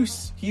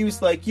excuse. He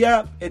was like,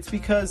 yeah, it's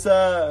because,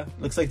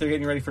 looks like they're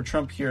getting ready for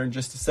Trump here in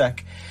just a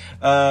sec.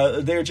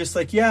 They're just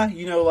like, yeah,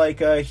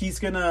 he's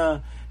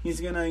gonna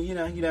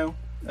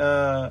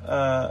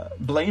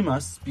blame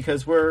us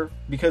because we're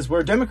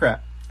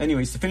Democrat.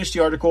 Anyways, to finish the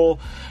article,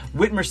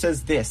 Whitmer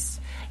says this: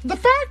 the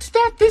fact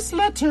that this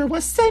letter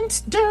was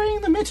sent during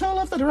the middle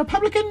of the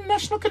Republican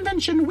National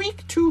Convention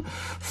week to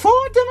 4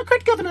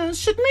 Democrat governors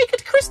should make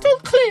it crystal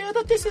clear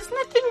that this is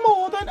nothing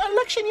more than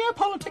election year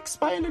politics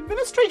by an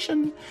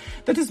administration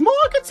that is more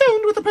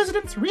concerned with the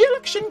president's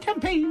re-election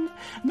campaign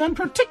than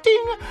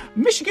protecting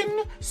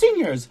Michigan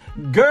seniors.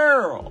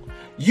 Girl,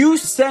 you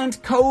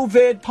sent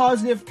COVID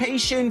positive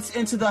patients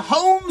into the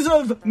homes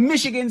of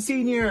Michigan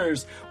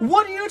seniors.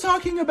 What are you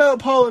talking about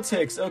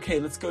politics? Okay,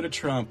 let's go to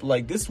Trump.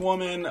 This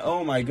woman,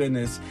 oh my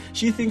goodness,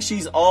 she thinks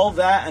she's all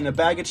that and a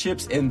bag of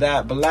chips in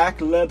that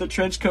black leather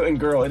trench coat. And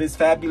girl, it is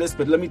fabulous,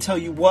 but let me tell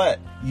you what,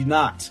 you're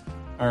not.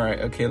 All right,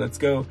 okay, let's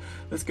go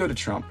to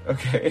Trump.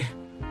 Okay.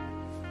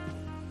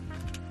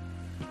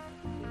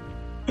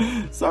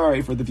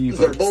 Sorry for the viewers.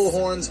 They're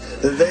bullhorns.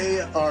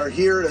 They are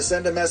here to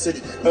send a message.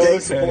 They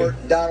support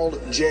Donald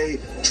J.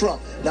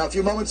 Trump. Now, a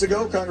few moments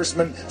ago,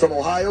 Congressman from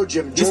Ohio,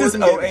 Jim Jordan,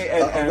 gave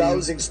a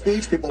rousing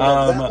speech. People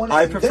love that one.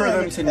 I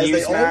prefer them to Newsmax,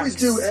 as they always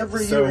do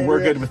every year. So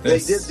we're good with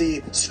this. They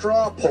did the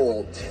straw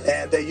poll,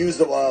 and they used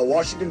the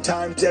Washington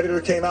Times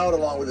editor came out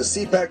along with the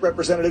CPAC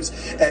representatives,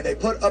 and they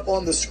put up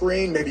on the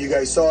screen, maybe you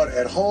guys saw it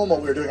at home while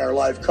we were doing our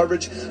live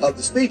coverage of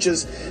the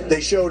speeches,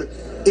 they showed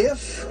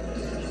if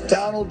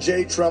Donald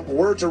J. Trump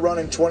were to run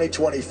in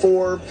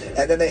 2024,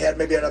 and then they had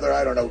maybe another,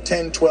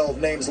 10,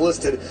 12 names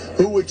listed,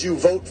 who would you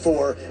vote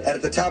for? And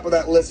at the top of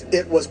that list,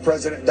 it was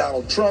President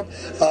Donald Trump.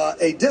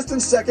 A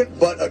distant second,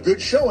 but a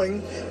good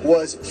showing,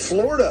 was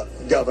Florida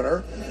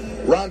Governor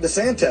Ron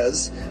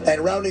DeSantis,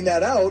 and rounding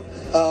that out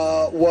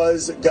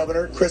was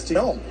Governor Kristi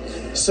Noem.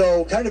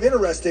 So kind of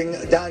interesting.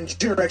 Don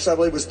Jr. actually, I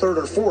believe, was third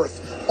or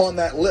fourth on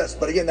that list.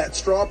 But again, that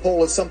straw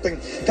poll is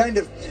something kind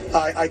of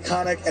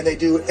iconic, and they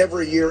do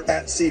every year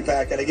at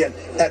CPAC. And again,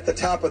 at the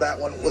top of that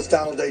one was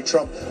Donald J.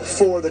 Trump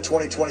for the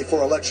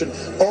 2024 election.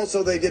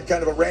 Also, they did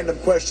kind of a random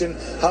question: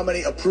 how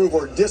many approve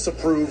or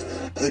disapprove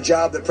the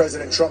job that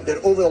President Trump did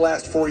over the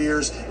last 4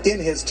 years in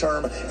his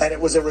term? And it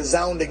was a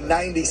resounding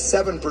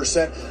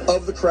 97%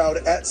 of the crowd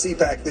at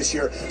CPAC this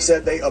year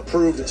said they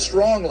approved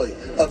strongly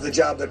of the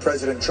job that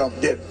President Trump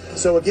did.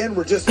 So again,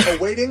 we're just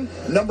awaiting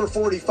number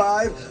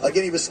 45.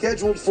 Again, he was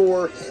scheduled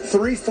for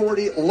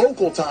 3:40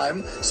 local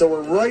time, so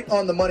we're right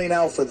on the money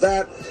now for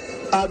that.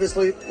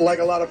 Obviously, like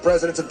a lot of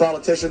presidents and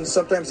politicians,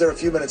 sometimes they're a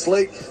few minutes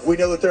late. We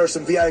know that there are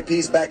some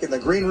VIPs back in the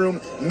green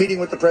room meeting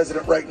with the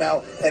president right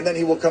now, and then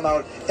he will come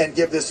out and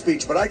give this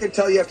speech. But I can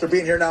tell you, after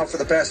being here now for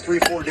the past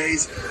 3-4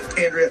 days,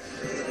 Andrea,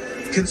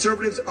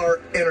 conservatives are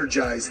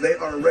energized. They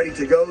are ready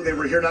to go. They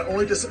were here not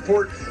only to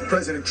support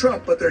President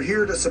Trump, but they're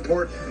here to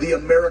support the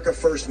America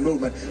First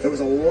movement. There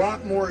was a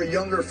lot more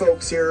younger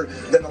folks here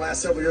than the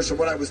last several years, from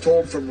what I was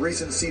told from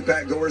recent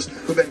CPAC goers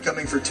who've been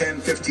coming for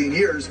 10, 15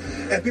 years.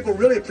 And people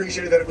really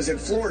appreciated that it was in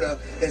Florida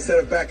instead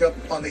of back up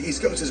on the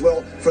East Coast as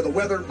well for the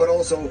weather, but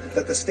also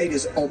that the state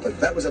is open.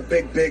 That was a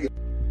big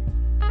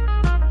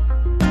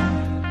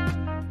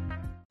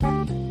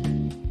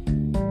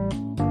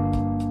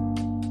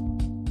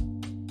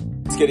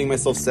getting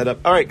myself set up.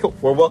 All right, cool.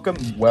 Well,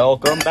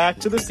 welcome back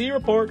to the C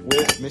Report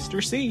with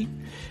Mr. C.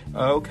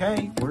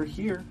 Okay, we're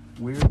here.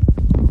 We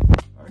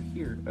are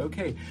here.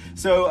 Okay,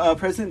 so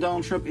President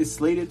Donald Trump is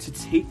slated to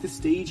take the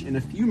stage in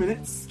a few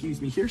minutes.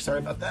 Excuse me here. Sorry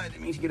about that. I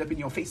didn't mean to get up in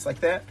your face like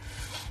that.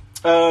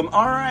 All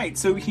right,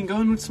 so we can go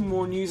in with some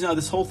more news now.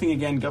 This whole thing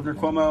again, Governor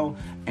Cuomo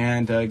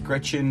and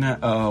Gretchen,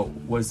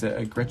 what's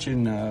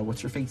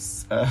her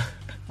face?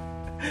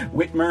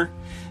 Whitmer.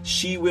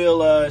 She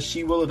will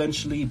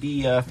eventually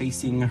be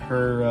facing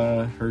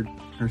her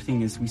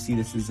thing. As we see,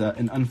 this is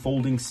an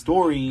unfolding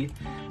story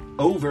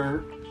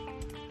over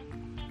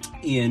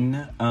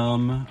in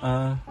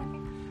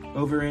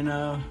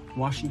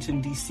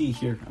Washington D.C.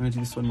 Here, I'm gonna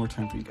do this one more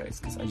time for you guys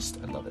because I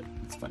love it.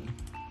 It's funny.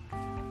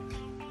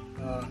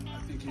 I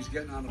think he's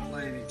getting on a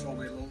plane. He told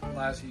me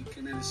he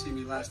came in to see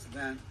me last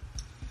event,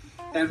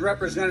 and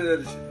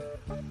representatives.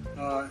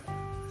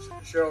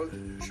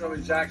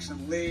 Shirley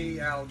Jackson Lee,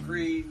 Al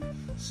Green,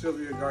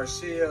 Sylvia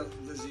Garcia,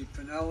 Lizzie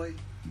Pinelli,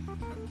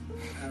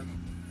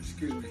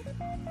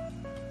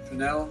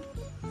 Pinell,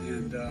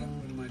 and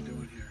what am I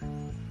doing here?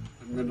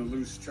 I'm going to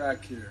lose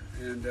track here.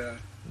 And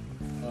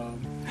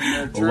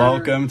Turner,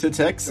 welcome to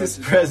Texas,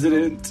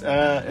 President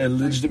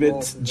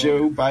illegitimate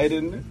Joe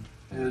Biden.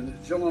 And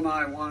Jill and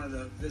I wanted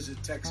to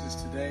visit Texas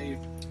today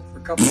for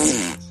a couple of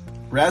reasons.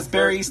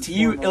 Raspberries to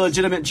you,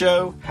 illegitimate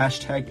Joe.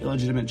 Hashtag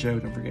illegitimate Joe.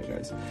 Don't forget,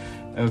 guys.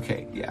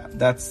 Okay, yeah,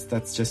 that's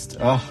just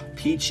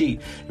peachy.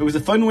 It was a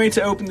fun way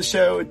to open the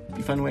show. It'd be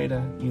a fun way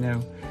to,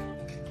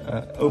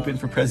 open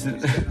for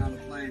President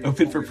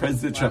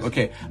Trump.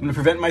 Okay, I'm gonna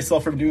prevent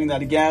myself from doing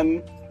that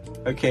again.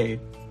 Okay,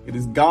 it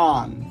is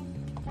gone.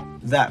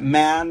 That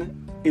man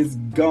is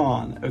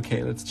gone.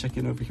 Okay, let's check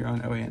in over here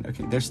on OAN.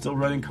 Okay, they're still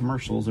running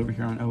commercials over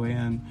here on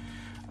OAN.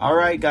 All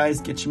right,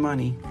 guys, get your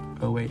money.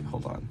 Oh wait,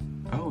 hold on.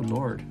 Oh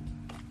Lord.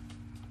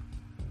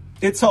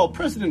 It's all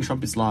President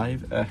Trump is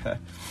live.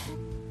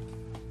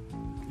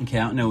 Okay,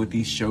 I don't know what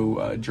these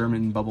show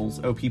German bubbles.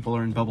 Oh, people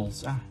are in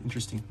bubbles.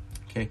 Interesting.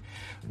 Okay.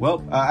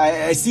 Well,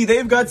 I see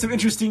they've got some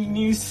interesting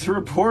news to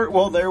report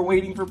while they're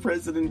waiting for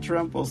President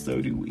Trump. Well, so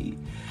do we.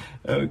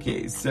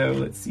 Okay, so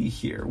let's see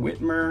here.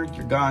 Whitmer,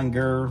 you're gone,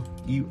 girl.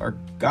 You are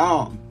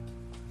gone.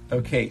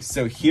 Okay,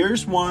 so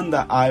here's one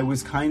that I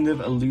was kind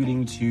of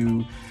alluding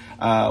to.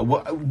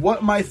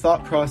 What my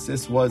thought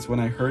process was when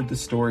I heard the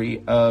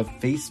story of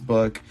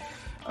Facebook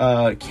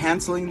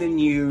canceling the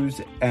news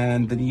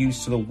and the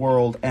news to the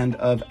world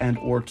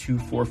or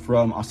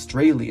from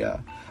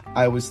Australia.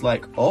 I was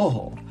like,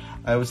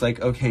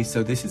 okay,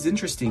 so this is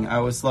interesting. I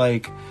was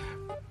like,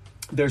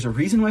 there's a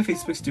reason why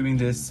Facebook's doing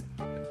this.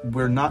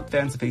 We're not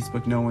fans of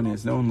Facebook. No one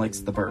is. No one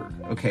likes the bird.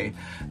 Okay.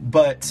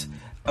 But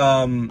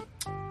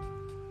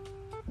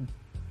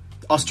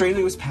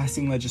Australia was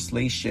passing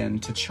legislation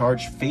to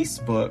charge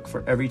Facebook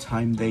for every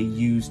time they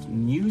used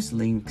news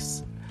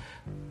links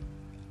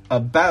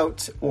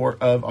about or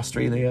of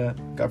Australia,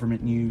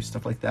 government news,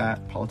 stuff like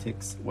that,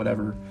 politics,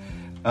 whatever.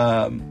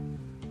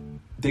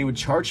 They would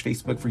charge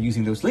Facebook for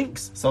using those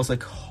links. So I was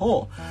like,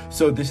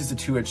 so this is a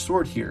two-edged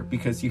sword here,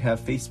 because you have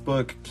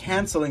Facebook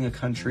canceling a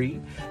country,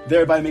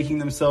 thereby making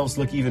themselves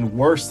look even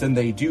worse than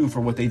they do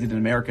for what they did in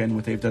America and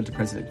what they've done to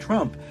President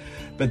Trump.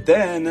 But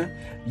then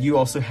you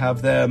also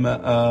have them,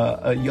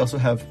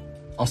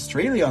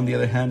 Australia, on the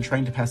other hand,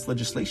 trying to pass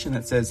legislation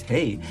that says,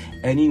 hey,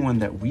 anyone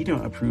that we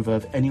don't approve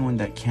of, anyone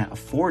that can't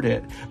afford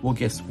it, well,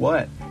 guess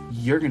what?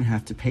 You're going to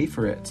have to pay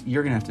for it.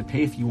 You're going to have to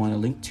pay if you want to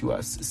link to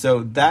us.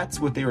 So that's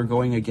what they were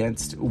going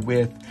against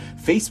with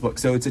Facebook.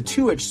 So it's a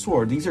two-edged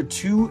sword. These are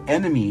two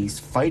enemies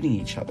fighting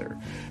each other.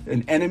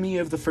 An enemy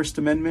of the First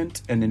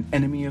Amendment and an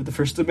enemy of the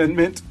First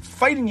Amendment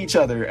fighting each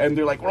other. And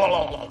they're like, la,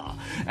 la, la, la.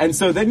 And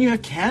so then you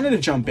have Canada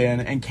jump in,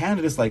 and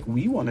Canada's like,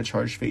 we want to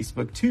charge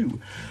Facebook too.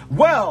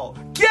 Well,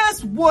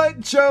 guess what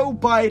Joe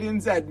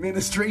Biden's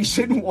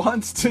administration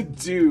wants to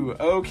do?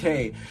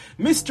 Okay,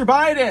 Mr.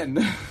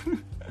 Biden.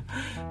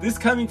 This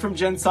coming from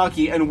Jen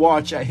Psaki, and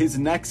watch at his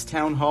next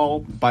town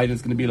hall,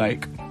 Biden's going to be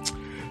like,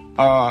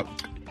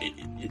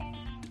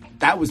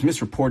 that was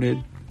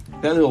misreported.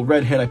 That little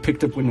redhead I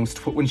picked up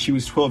when she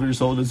was 12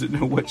 years old doesn't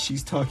know what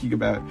she's talking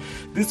about.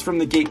 This from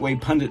the Gateway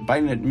pundit.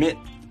 Biden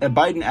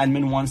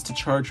admin wants to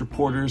charge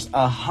reporters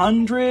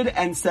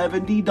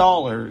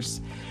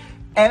 $170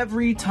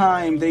 every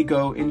time they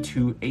go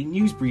into a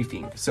news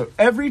briefing. So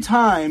every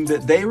time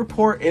that they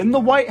report in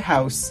the White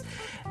House,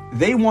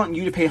 they want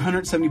you to pay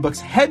 $170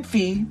 head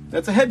fee.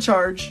 That's a head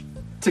charge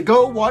to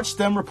go watch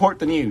them report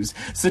the news.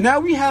 So now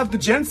we have the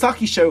Jen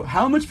Psaki show.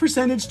 How much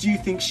percentage do you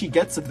think she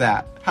gets of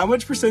that? How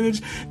much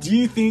percentage do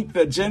you think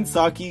that Jen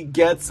Psaki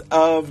gets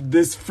of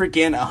this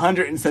freaking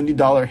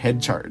 $170 head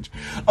charge?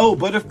 Oh,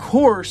 but of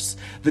course,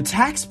 the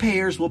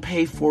taxpayers will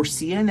pay for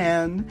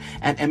CNN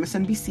and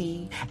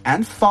MSNBC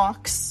and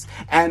Fox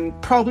and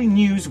probably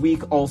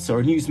Newsweek also,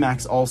 or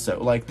Newsmax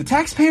also. Like, the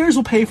taxpayers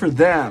will pay for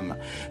them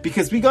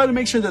because we got to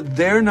make sure that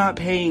they're not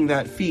paying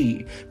that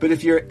fee. But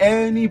if you're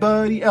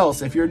anybody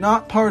else, if you're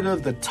not part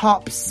of the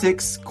top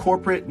 6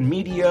 corporate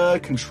media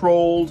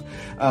controlled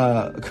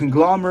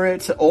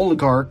conglomerate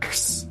oligarchies,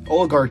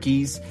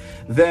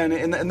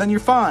 then you're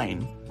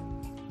fine.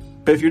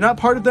 But if you're not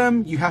part of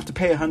them, you have to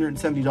pay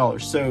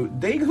 $170. So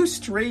they go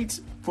straight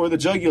for the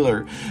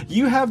jugular.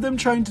 You have them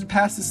trying to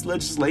pass this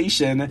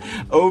legislation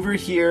over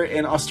here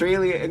in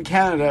Australia and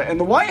Canada, and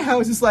the White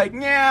House is like,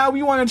 yeah,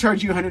 we want to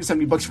charge you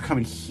 $170 for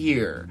coming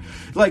here.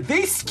 Like,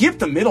 they skip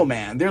the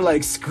middleman. They're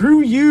like,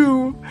 screw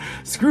you,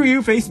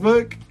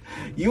 Facebook.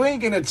 You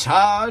ain't gonna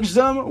charge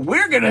them.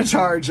 We're gonna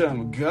charge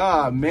them.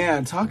 God,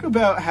 man, talk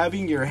about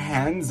having your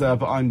hands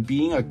up on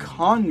being a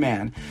con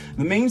man.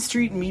 The Main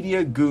Street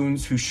media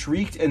goons who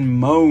shrieked and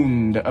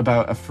moaned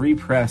about a free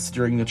press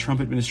during the Trump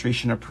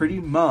administration are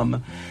pretty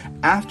mum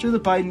after the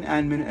Biden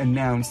admin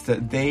announced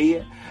that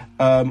they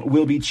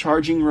will be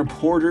charging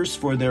reporters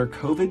for their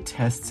COVID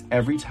tests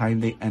every time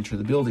they enter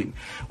the building.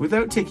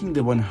 Without taking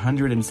the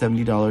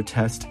 $170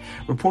 test,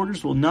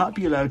 reporters will not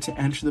be allowed to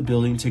enter the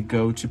building to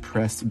go to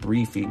press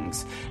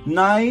briefings.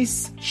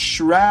 Nice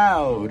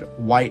shroud,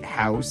 White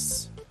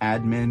House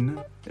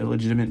admin.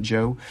 Illegitimate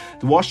Joe.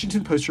 The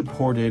Washington Post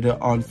reported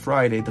on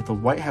Friday that the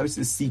White House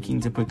is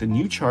seeking to put the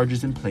new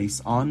charges in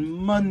place on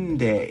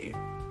Monday.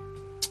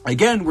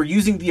 Again, we're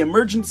using the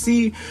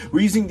emergency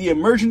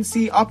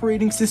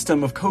operating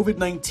system of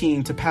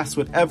COVID-19 to pass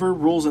whatever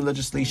rules and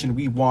legislation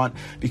we want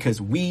because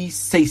we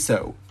say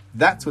so.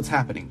 That's what's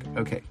happening.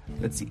 Okay,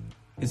 let's see.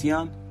 Is he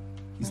on?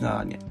 He's not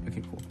on yet.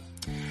 Okay, cool.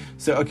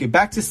 So, okay,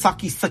 back to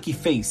sucky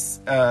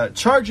face.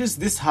 Charges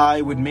this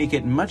high would make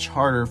it much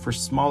harder for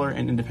smaller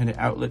and independent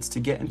outlets to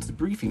get into the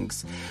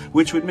briefings,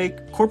 which would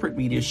make corporate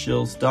media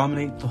shills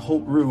dominate the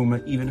whole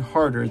room even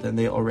harder than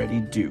they already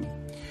do.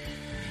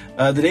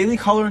 The Daily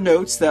Caller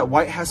notes that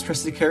White House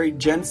Press Secretary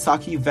Jen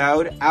Psaki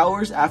vowed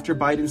hours after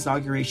Biden's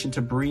inauguration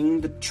to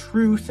bring the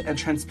truth and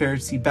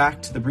transparency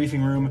back to the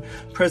briefing room.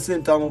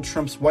 President Donald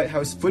Trump's White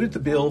House footed the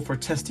bill for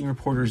testing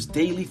reporters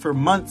daily for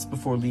months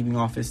before leaving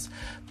office.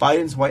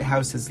 Biden's White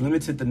House has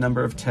limited the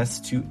number of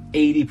tests to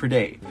 80 per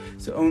day.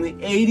 So only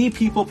 80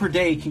 people per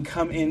day can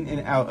come in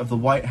and out of the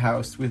White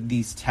House with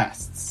these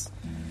tests.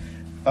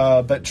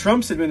 But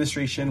Trump's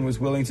administration was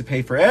willing to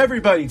pay for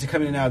everybody to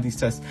come in and out of these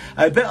tests.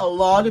 I bet a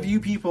lot of you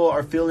people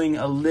are feeling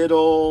a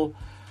little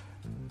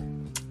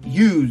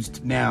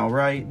used now,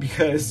 right?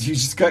 Because you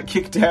just got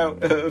kicked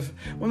out of,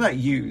 well, not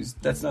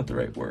used, that's not the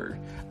right word,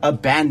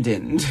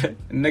 abandoned,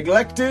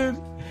 neglected.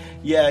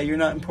 Yeah, you're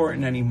not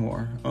important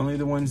anymore. Only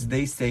the ones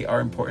they say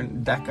are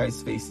important. That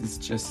guy's face is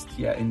just,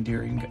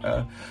 endearing.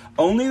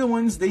 Only the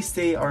ones they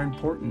say are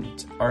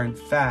important are in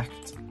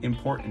fact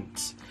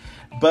important.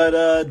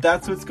 But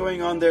that's what's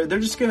going on there.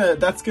 They're just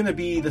that's gonna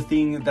be the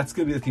thing. That's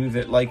gonna be the theme of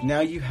it. Like, now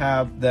you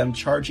have them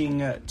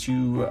charging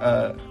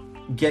to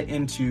get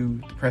into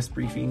the press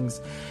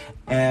briefings,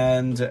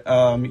 and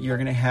you're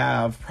gonna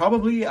have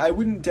probably, I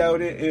wouldn't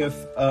doubt it if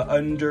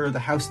under the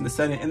House and the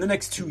Senate in the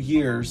next 2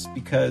 years,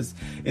 because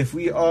if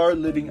we are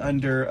living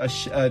under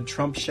a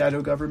Trump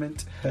shadow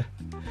government,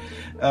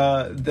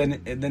 then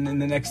in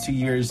the next 2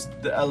 years,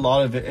 a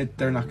lot of it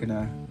they're not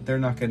gonna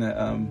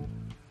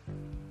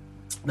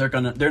they're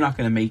not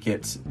gonna make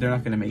it. They're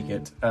not gonna make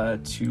it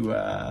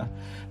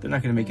they're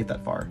not gonna make it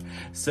that far.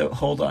 So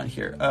hold on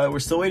here. We're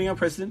still waiting on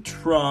President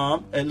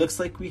Trump. It looks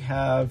like we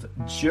have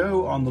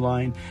Joe on the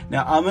line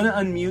now. I'm gonna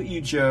unmute you,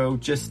 Joe,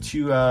 just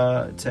to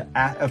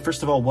ask,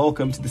 first of all,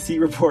 welcome to the C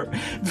Report.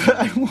 But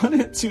I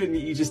wanted to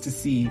unmute you just to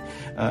see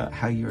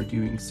how you are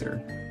doing, sir.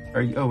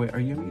 Are you? Oh wait, are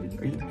you muted?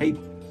 Are you? Hey,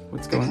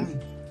 what's going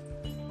on?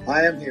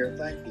 I am here.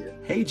 Thank you.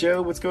 Hey,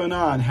 Joe, what's going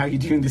on? How are you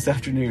doing this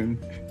afternoon?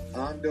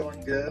 I'm doing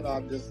good.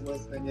 I'm just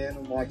listening in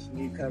and watching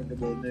you cover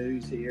the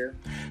news here.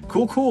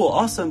 Cool.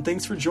 Awesome.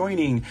 Thanks for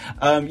joining.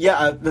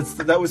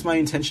 That was my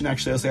intention,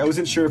 actually. I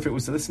wasn't sure if it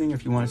was listening or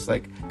if you wanted to,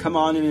 like, come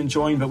on in and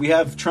join, but we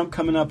have Trump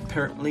coming up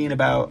apparently in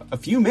about a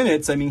few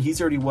minutes. I mean,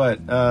 he's already,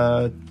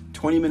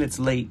 20 minutes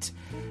late.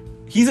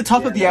 He's a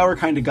top of the hour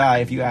kind of guy,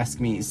 if you ask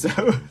me, so...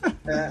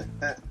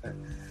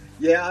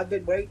 Yeah, I've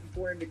been waiting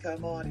for him to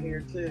come on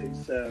here, too,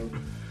 so...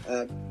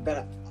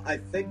 but I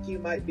think you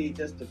might be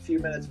just a few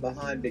minutes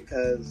behind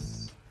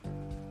because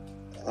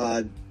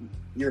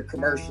your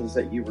commercials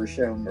that you were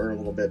showing were a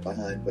little bit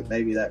behind, but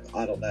maybe that,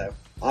 I don't know.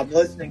 I'm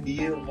listening to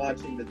you and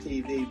watching the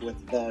TV with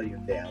the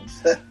volume down.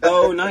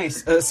 Oh,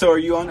 nice. So are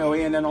you on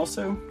OANN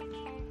also?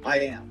 I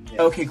am. Yes.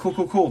 Okay,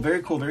 cool.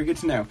 Very cool. Very good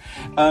to know.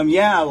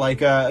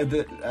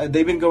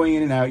 They've been going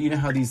in and out. You know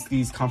how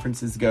these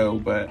conferences go,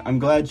 but I'm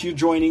glad you're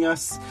joining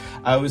us.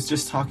 I was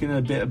just talking a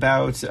bit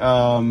about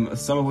some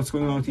of what's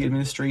going on with the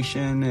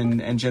administration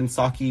and Jen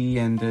Psaki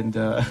and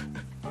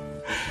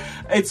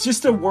it's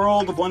just a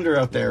world of wonder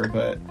out there.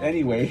 But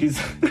anyways,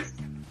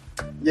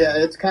 yeah,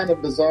 it's kind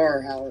of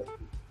bizarre how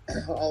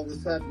all of a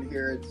sudden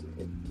here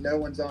no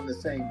one's on the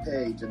same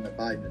page in the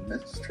Biden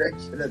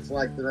administration. It's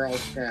like they're all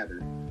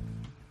scattered.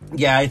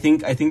 Yeah, I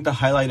think the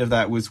highlight of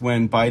that was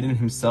when Biden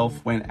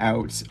himself went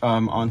out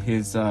on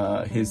his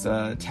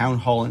town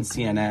hall in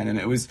CNN, and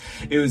it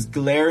was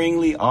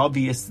glaringly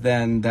obvious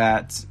then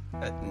that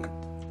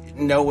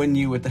no one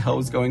knew what the hell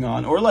was going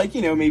on, or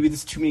maybe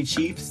there's too many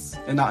Chiefs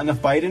and not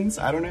enough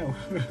Bidens. I don't know.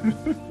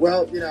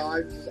 Well,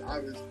 I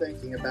was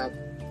thinking about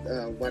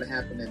what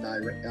happened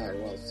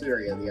in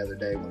Syria the other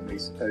day when we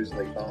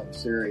supposedly bombed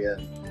Syria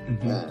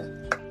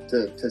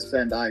to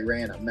send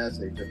Iran a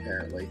message,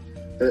 apparently.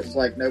 But it's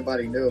like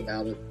nobody knew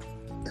about it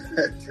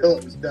until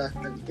it was done.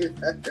 And,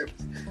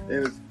 it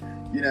was,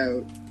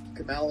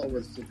 Kamala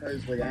was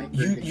supposedly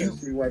angry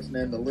because she wasn't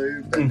in the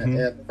loop. And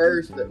at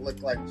first it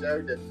looked like Joe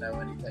didn't know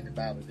anything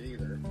about it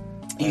either.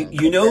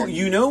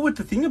 You know what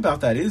the thing about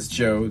that is,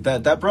 Joe,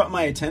 that brought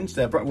my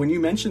attention, when you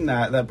mentioned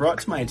that brought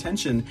to my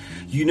attention,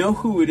 you know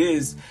who it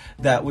is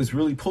that was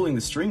really pulling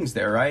the strings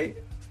there, right?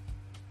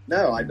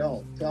 No, I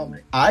don't. Tell me.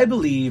 I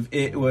believe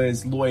it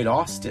was Lloyd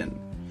Austin.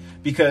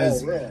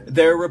 Because really?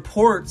 there are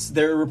reports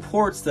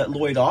that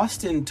Lloyd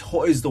Austin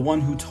is the one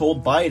who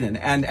told Biden.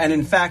 And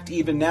in fact,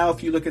 even now,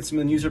 if you look at some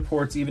of the news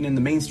reports, even in the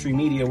mainstream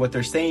media, what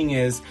they're saying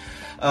is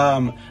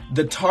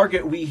the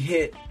target we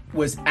hit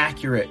was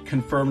accurate,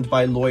 confirmed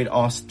by Lloyd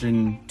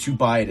Austin to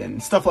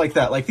Biden. Stuff like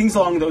that. Like things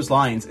along those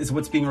lines is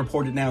what's being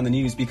reported now in the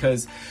news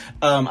because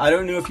I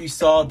don't know if you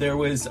saw there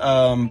was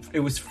I think it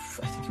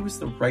was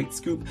the Right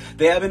Scoop.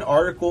 They have an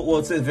article, well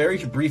it's a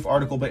very brief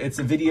article, but it's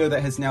a video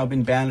that has now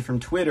been banned from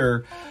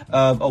Twitter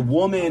of a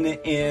woman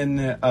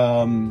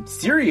in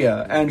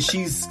Syria, and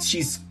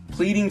she's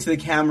pleading to the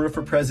camera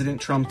for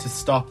President Trump to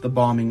stop the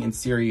bombing in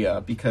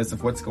Syria because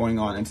of what's going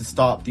on and to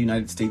stop the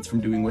United States from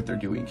doing what they're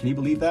doing. Can you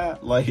believe that?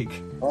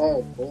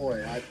 Oh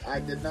boy, I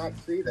did not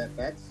see that.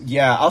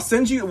 Yeah, I'll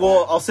send you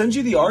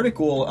the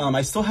article.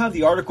 I still have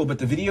the article, but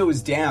the video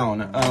is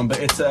down. But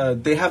it's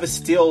they have a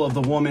still of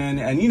the woman,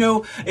 and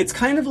it's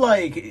kind of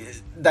like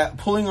that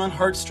pulling on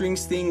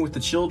heartstrings thing with the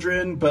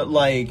children, but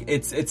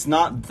it's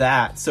not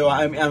that. So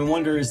I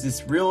wonder, is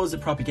this real? Is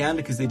it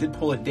propaganda? Because they did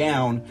pull it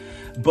down,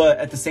 but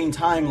at the same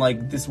time,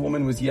 this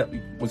woman was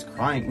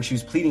crying when she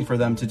was pleading for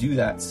them to do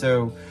that.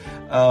 So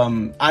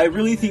I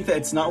really think that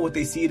it's not what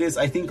they see it is.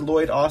 I think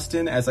Lloyd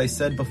Austin, as I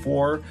said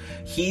before,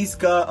 he's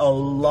got a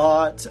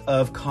lot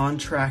of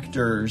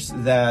contractors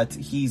that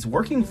he's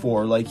working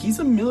for. He's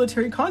a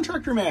military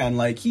contractor, man.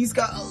 He's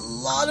got a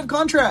lot of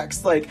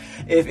contracts.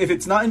 If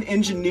it's not in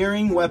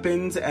engineering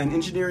weapons and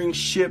engineering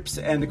ships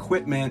and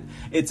equipment,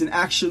 it's in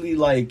actually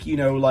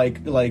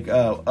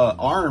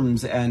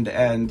arms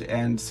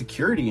and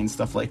security and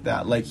stuff like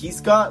that. He's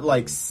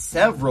got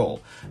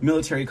several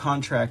military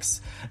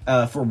contracts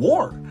for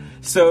war.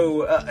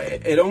 So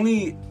it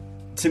only,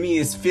 to me,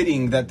 is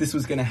fitting that this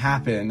was going to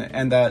happen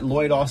and that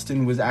Lloyd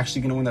Austin was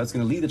actually going to one that was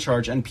going to lead the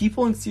charge. And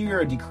people in Syria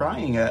are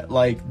decrying it.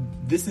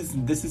 This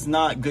is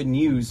not good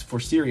news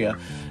for Syria.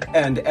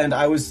 And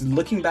I was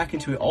looking back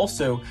into it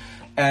also.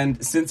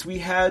 And since we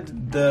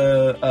had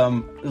the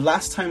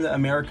last time that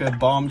America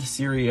bombed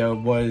Syria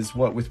was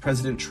with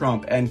President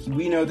Trump, and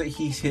we know that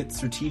he hit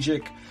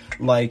strategic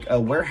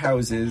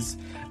warehouses.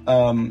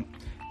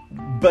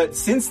 But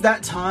since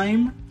that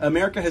time,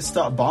 America has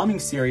stopped bombing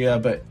Syria,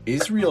 but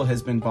Israel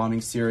has been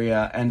bombing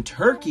Syria, and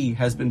Turkey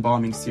has been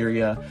bombing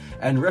Syria,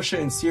 and Russia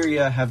and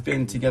Syria have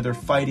been together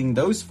fighting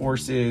those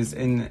forces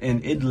in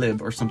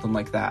Idlib or something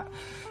like that.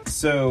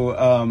 So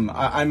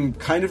I'm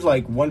kind of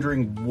like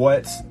wondering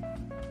what,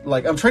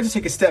 like, I'm trying to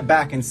take a step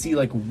back and see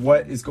like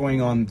what is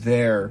going on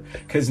there,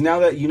 because now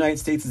that United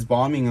States is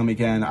bombing them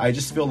again, I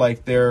just feel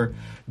like they're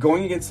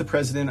going against the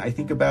president. I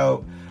think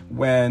about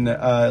when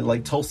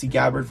like Tulsi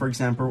Gabbard, for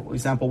example,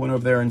 went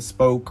over there and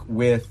spoke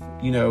with,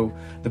 you know,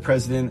 the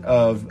president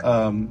of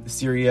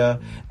Syria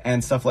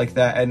and stuff like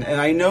that. And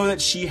I know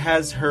that she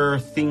has her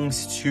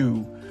things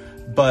too,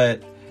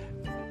 but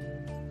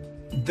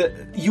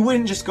you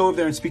wouldn't just go over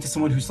there and speak to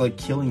someone who's like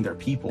killing their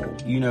people,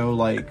 you know,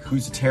 like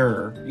who's a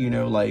terror, you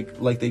know,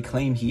 like they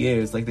claim he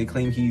is, like they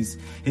claim his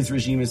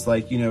regime is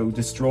like, you know,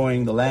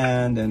 destroying the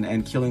land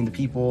and killing the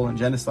people and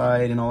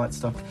genocide and all that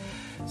stuff.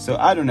 So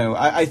I don't know.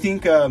 I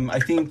think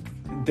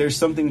there's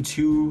something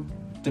to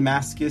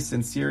Damascus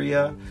and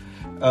Syria,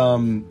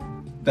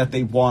 that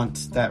they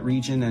want that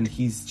region, and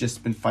he's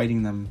just been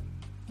fighting them.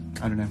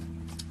 I don't know.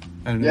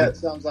 Yeah, it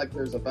sounds like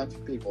there's a bunch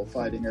of people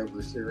fighting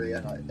over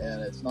Syria,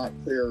 and it's not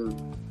clear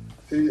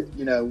who,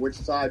 you know, which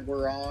side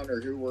we're on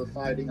or who we're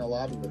fighting a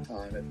lot of the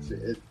time.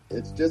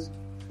 It's just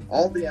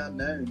all the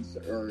unknowns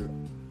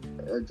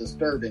are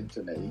disturbing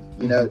to me.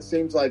 You know, it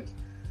seems like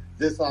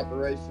this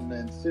operation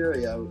in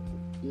Syria,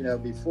 you know,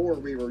 before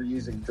we were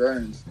using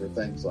drones for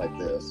things like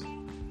this,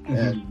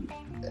 and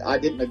I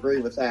didn't agree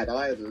with that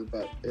either,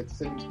 but it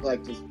seems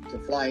like to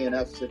fly in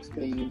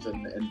F-16s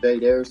and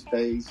invade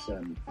airspace,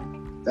 and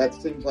that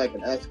seems like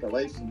an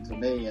escalation to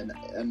me.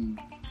 And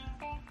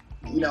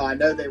you know, I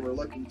know they were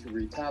looking to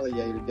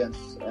retaliate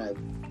against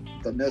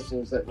the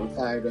missiles that were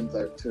fired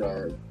into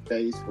our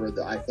base, where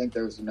I think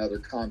there was another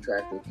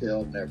contractor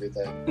killed and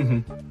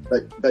everything.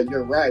 But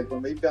you're right.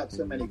 When we've got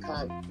so many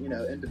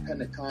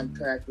independent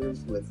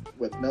contractors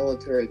with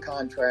military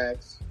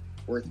contracts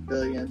worth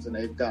billions, and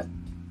they've got,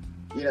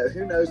 you know,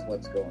 who knows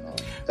what's going on?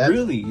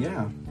 Really,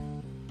 yeah.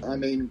 I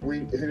mean,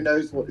 who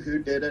knows who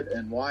did it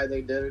and why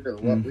they did it or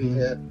what we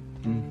hit.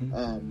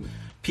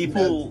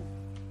 People.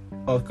 You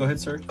know, oh, go ahead,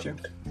 sir. Jim.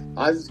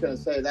 I was just going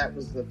to say that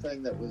was the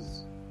thing that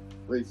was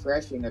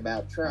refreshing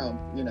about Trump,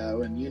 you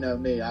know, and you know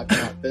me, I've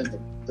not been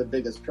the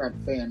biggest Trump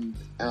fan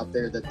out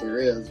there that there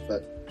is,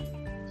 but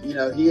you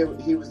know,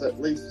 he was at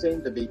least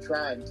seemed to be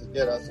trying to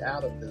get us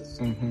out of this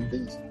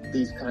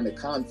these kind of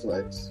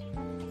conflicts.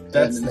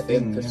 That's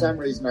and for some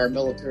reason, our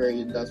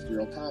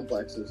military-industrial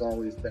complex has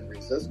always been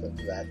resistant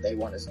to that. They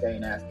want to stay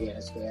in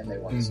Afghanistan. They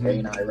want to stay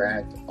in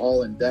Iraq,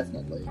 all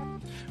indefinitely.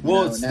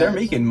 Well, they're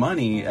making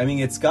money. I mean,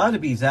 it's got to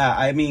be that.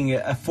 I mean,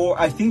 I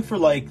think for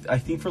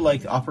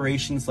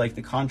operations like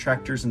the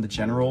contractors and the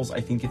generals,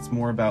 I think it's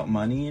more about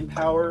money and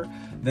power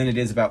than it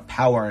is about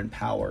power and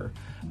power.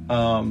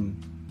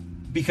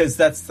 Because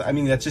that's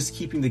just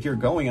keeping the gear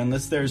going.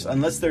 Unless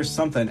there's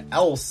something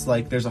else,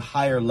 like there's a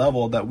higher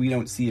level that we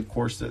don't see. Of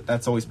course,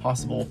 that's always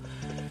possible.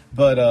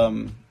 But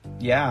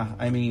yeah,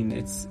 I mean,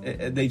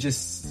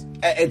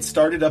 it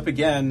started up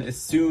again as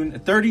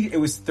soon. It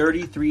was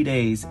 33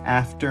 days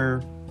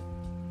after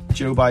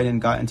Joe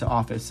Biden got into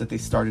office that they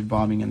started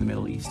bombing in the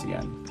Middle East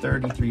again.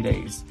 33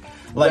 days.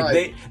 Like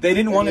right. they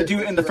didn't want to do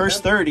it in the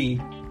first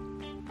 30.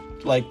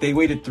 Like they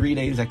waited 3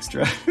 days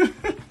extra.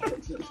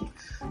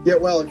 Yeah,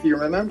 well, if you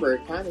remember,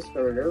 it kind of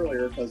started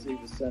earlier because he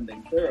was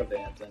sending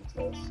caravans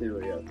into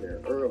Syria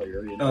there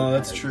earlier. You know,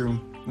 that's true.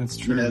 That's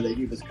true. You know, that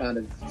he was kind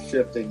of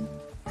shifting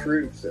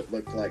troops, it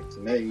looked like to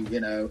me, you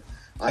know.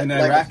 And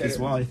Iraq as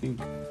well, I think.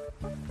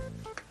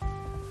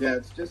 Yeah,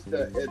 it's just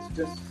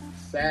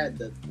sad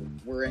that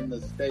we're in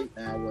the state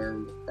now where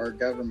our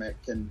government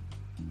can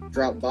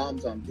drop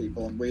bombs on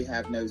people and we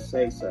have no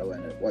say-so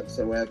in it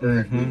whatsoever,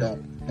 and we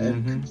don't,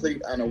 and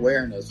complete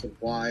unawareness of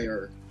why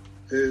or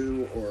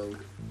who or...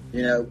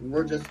 You know,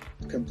 we're just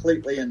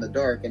completely in the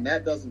dark, and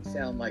that doesn't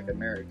sound like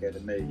America to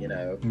me, you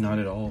know. Not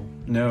at all.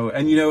 No.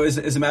 And, you know, as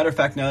a matter of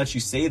fact, now that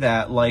you say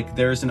that, like,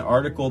 there's an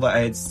article that I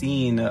had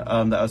seen that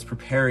I was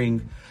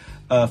preparing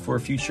for a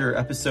future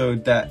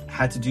episode that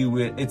had to do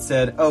with, it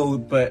said,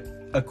 but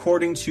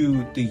according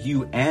to the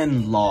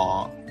UN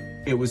law,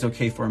 it was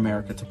okay for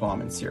America to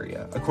bomb in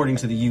Syria. According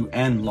to the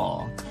UN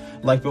law.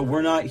 Like, but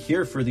we're not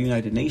here for the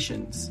United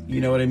Nations. You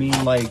know what I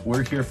mean? Like,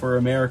 we're here for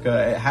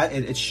America.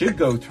 It should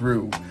go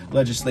through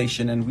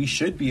legislation, and we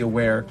should be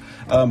aware.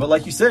 But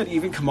like you said,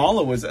 even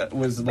Kamala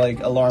was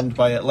like alarmed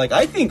by it. Like,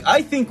 I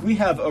think we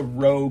have a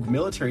rogue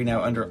military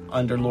now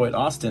under Lloyd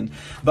Austin.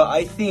 But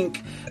I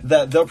think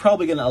that they're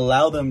probably going to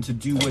allow them to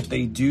do what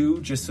they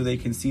do just so they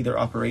can see their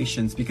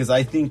operations. Because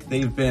I think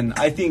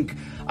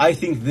I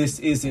think this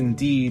is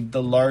indeed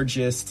the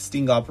largest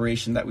sting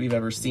operation that we've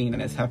ever seen,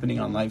 and it's happening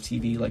on live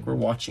TV. Like, we're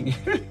watching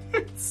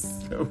it.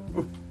 So...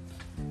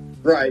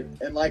 Right,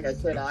 and like I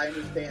said, I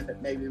understand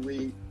that maybe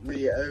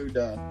we owed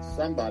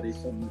somebody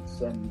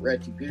some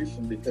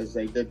retribution because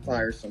they did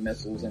fire some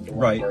missiles into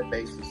one of our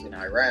bases in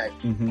Iraq.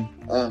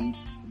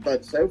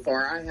 But so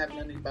far, I haven't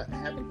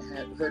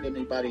heard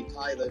anybody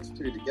tie those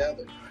two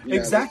together.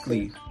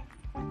 Exactly.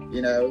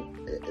 You know,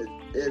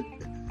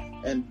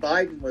 And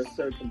Biden was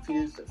so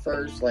confused at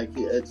first, like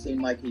it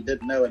seemed like he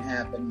didn't know it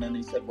happened. And then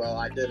he said, "Well,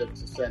 I did it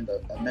to send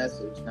a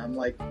message." And I'm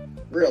like,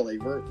 "Really?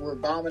 We're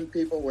bombing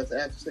people with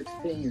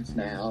F-16s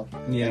now,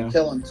 and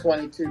killing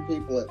 22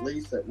 people at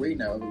least that we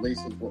know, at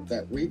least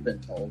that we've been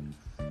told,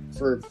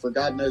 for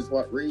God knows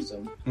what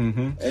reason."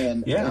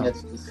 And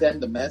it's to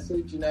send a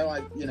message,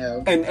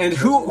 And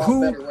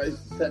who better ways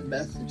to send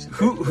messages.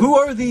 Who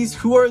are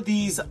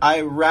these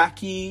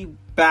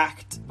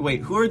Iran-backed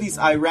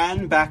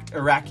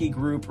Iraqi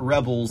group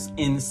rebels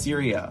in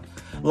Syria?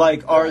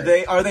 Like, are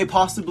they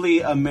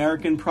possibly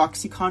American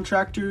proxy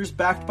contractors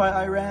backed by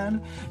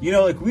Iran? We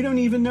don't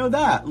even know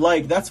that.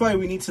 Like, that's why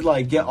we need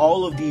to, get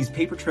all of these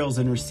paper trails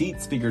and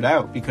receipts figured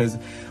out, because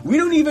we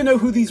don't even know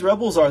who these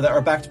rebels are that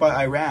are backed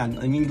by Iran.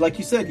 I mean, like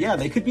you said,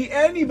 they could be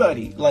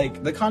anybody.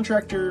 Like, the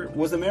contractor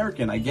was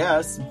American, I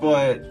guess,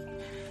 but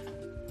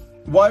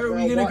why are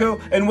we going to go?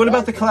 And what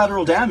about the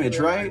collateral damage,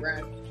 right?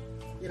 Iraq,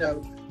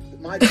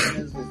 my thing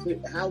is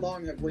how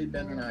long have we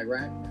been in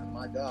Iraq now?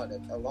 My God,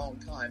 a long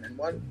time. And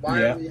why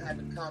are we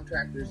having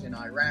contractors in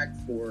Iraq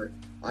for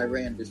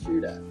Iran to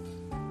shoot at?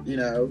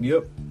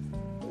 Yep.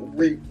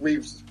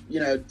 We've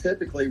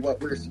typically what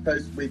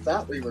we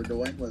thought we were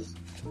doing was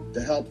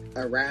to help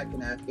Iraq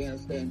and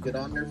Afghanistan get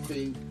on their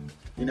feet,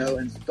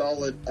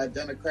 install a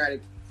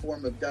democratic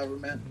form of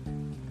government,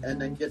 and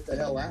then get the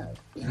hell out.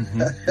 But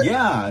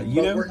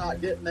we're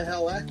not getting the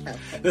hell out.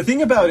 The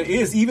thing about it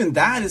is, even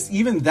that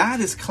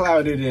is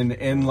clouded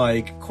in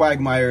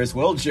quagmire as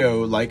well, Joe.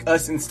 Like,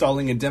 us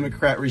installing a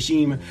Democrat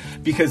regime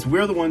because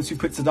we're the ones who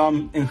put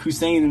Saddam and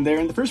Hussein in there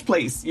in the first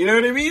place. You know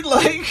what I mean?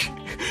 Like,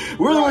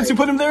 we're the ones who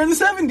put him there in the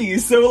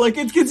 70s. So,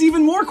 it gets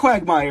even more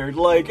quagmired.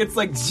 Like, it's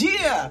like,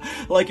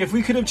 like, if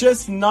we could have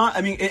just not,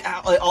 I mean, it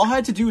all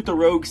had to do with the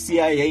rogue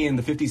CIA in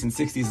the 50s and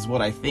 60s is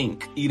what I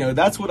think.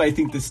 That's what I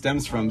think this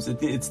stems from.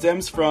 It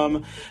stems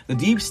from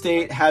the deep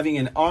state having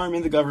an arm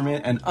in the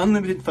government and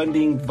unlimited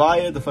funding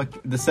via the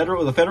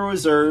Federal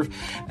Reserve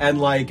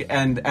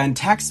and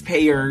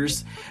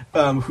taxpayers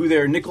who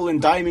they're nickel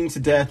and diming to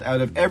death out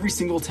of every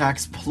single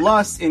tax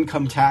plus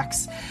income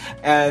tax.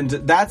 And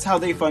that's how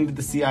they funded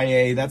the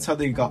CIA. That's how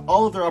they got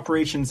all of their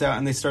operations out,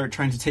 and they started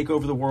trying to take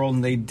over the world,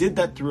 and they did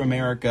that through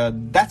America.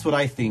 That's what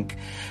I think.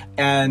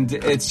 And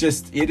it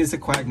is a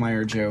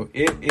quagmire, Joe.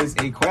 It is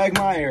a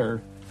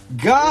quagmire.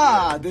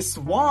 God, this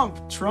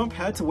swamp Trump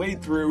had to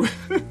wade through.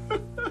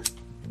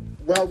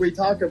 Well, we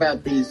talk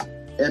about these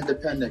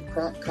independent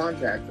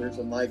contractors,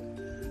 and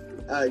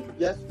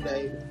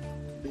yesterday,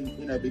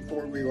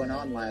 before we went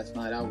on last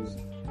night, I was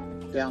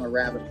down a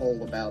rabbit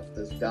hole about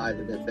this guy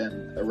that had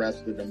been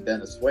arrested in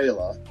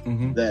Venezuela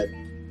that,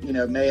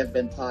 may have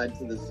been tied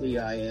to the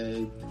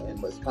CIA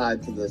and was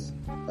tied to this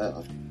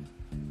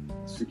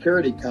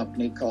security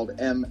company called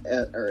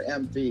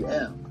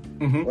MVM.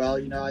 Well,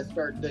 I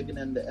started digging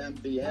into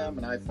MVM,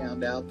 and I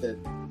found out that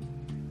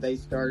they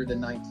started in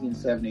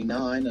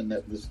 1979, and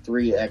it was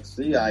 3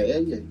 ex-CIA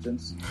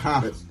agents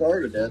that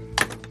started it.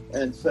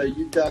 And so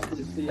you've got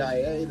the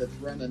CIA that's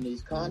running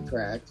these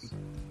contracts,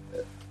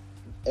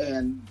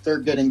 and they're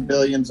getting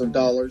billions of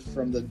dollars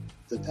from the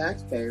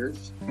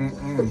taxpayers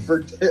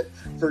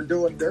for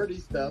doing dirty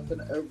stuff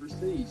and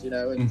overseas,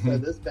 And so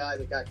this guy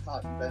that got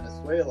caught in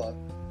Venezuela,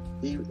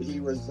 he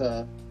was,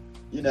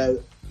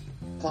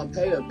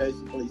 Pompeo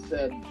basically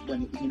said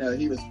when,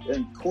 he was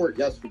in court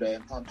yesterday,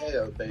 and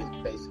Pompeo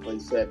basically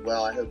said,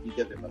 well, I hope you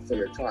give him a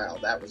fair trial.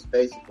 That was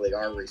basically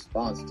our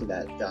response to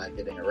that guy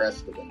getting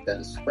arrested in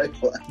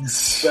Venezuela.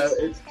 So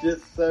it's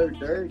just so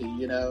dirty,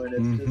 and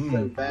it's just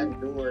so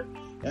backdoor.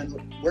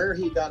 And where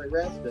he got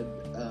arrested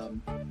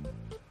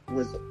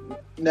was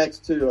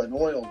next to an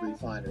oil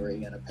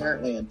refinery, and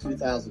apparently in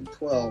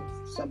 2012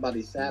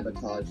 somebody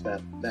sabotaged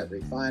that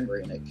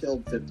refinery, and it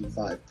killed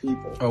 55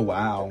 people. Oh,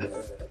 wow.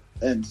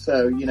 And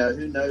so,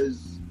 who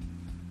knows,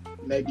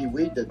 maybe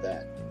we did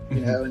that,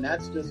 and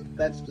that's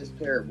just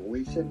terrible.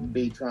 We shouldn't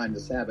be trying to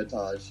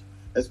sabotage,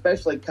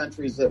 especially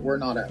countries that we're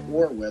not at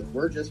war with.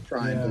 We're just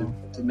trying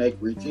to make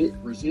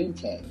regime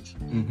change.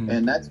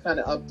 And that's kind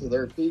of up to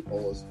their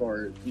people as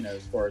far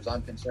as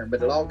I'm concerned.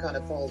 But it all kind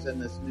of falls in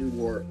this new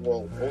world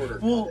order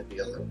kind of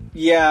deal.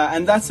 Yeah,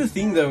 and that's the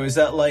thing, though, is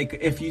that,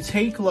 if you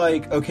take,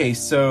 okay,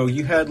 so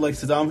you had,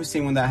 Saddam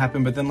Hussein when that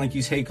happened, but then,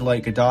 you take,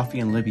 Gaddafi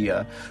in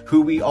Libya,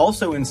 who we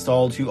also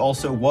installed, who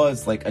also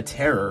was, a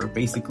terror,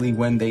 basically,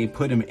 when they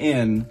put him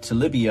in to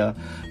Libya.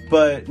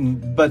 But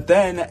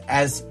then,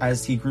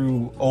 as he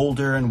grew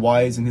older and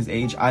wise in his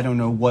age, I don't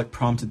know what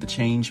prompted the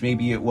change.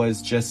 Maybe it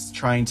was just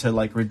trying to,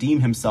 redeem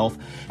himself.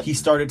 He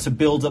started to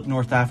build up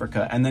North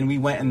Africa, and then we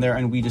went in there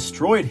and we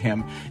destroyed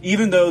him,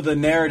 even though the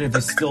narrative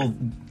is still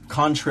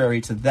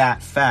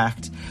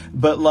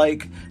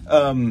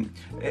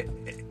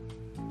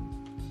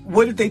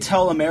what did they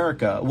tell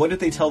America? What did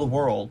they tell the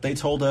world? They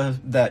told us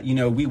that, you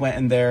know, we went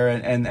in there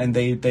and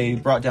they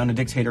brought down a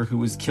dictator who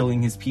was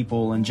killing his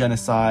people and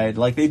genocide.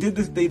 Like they did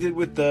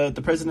with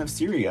the president of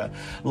Syria.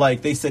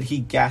 Like they said he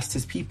gassed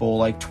his people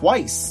like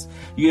twice,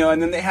 you know,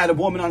 and then they had a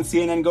woman on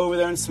CNN go over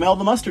there and smell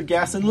the mustard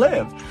gas and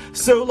live.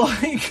 So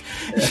like,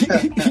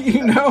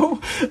 you know,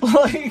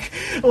 like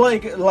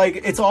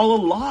it's all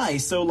a lie.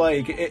 So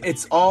like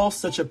it's all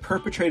such a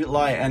perpetrated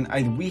lie,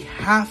 and we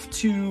have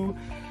to.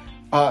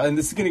 And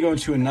this is going to go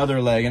into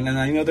another leg, and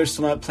I know they're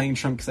still not playing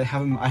Trump because I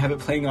have it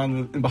playing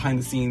on behind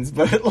the scenes,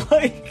 but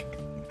like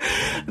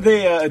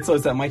so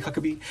it's that Mike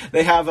Huckabee.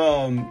 They have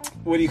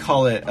what do you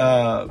call it?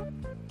 Oh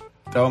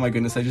my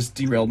goodness, I just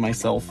derailed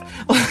myself.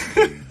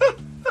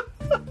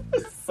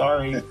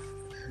 Sorry.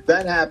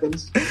 That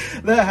happens.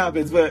 That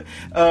happens, but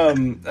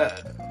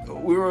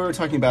we were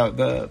talking about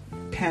the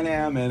Pan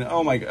Am, and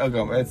I'm a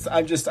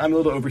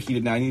little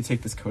overheated now. I need to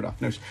take this coat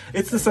off. No,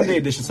 it's the Sunday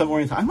edition, so I'm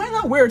wearing a tie. I might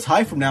not wear a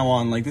tie from now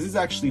on. Like, this is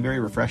actually very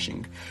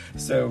refreshing.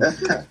 So,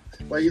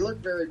 well, you look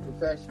very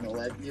professional,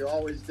 like you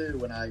always do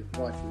when I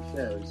watch your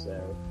show.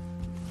 So,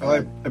 I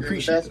you're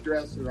appreciate the best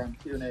dresser on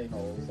Q&A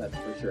holes, that's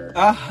for sure.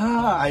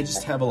 Aha! I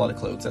just have a lot of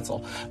clothes. That's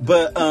all.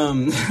 But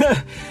and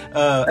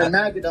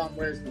Magadon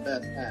wears the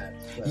best hats.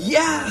 So.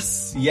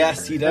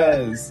 Yes, he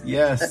does.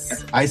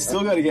 Yes, I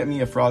still got to get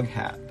me a frog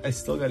hat.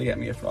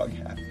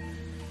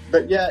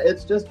 But yeah,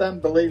 it's just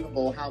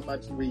unbelievable how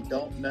much we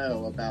don't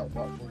know about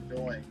what we're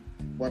doing,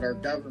 what our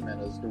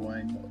government is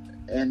doing,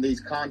 and these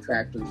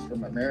contractors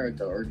from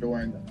America are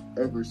doing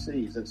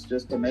overseas. It's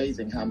just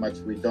amazing how much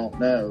we don't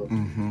know.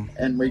 Mm-hmm.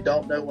 And we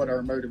don't know what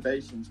our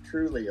motivations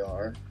truly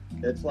are.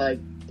 It's like,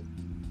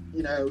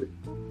 you know,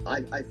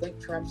 I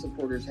think Trump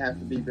supporters have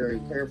to be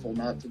very careful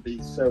not to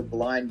be so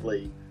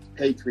blindly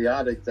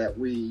patriotic that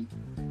we,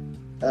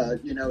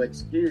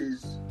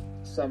 excuse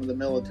some of the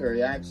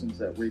military actions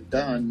that we've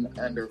done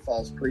under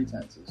false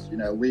pretenses. You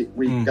know, we've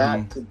mm-hmm.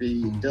 got to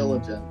be mm-hmm.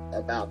 diligent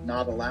about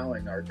not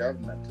allowing our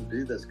government to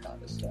do this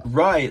kind of stuff.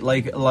 Right,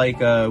 like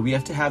we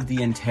have to have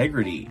the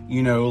integrity.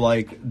 You know,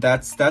 like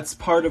that's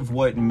part of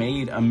what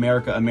made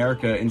America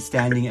America in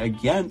standing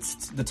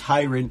against the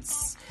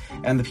tyrants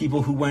and the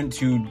people who went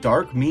to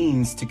dark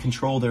means to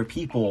control their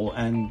people.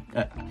 And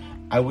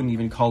I wouldn't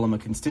even call them a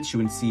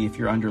constituency if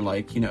you're under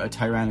like, you know, a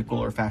tyrannical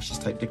or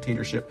fascist type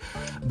dictatorship,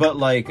 but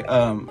like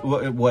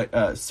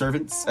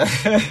servants,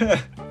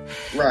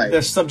 right?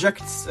 They're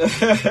subjects.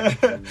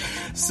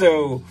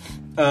 So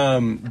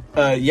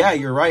yeah,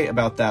 you're right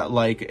about that.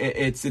 Like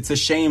it's a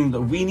shame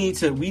that we need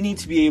to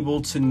be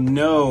able to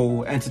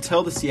know and to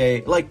tell the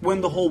CIA, like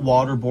when the whole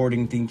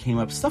waterboarding thing came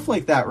up, stuff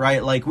like that,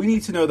 right? Like we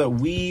need to know that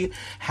we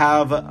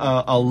have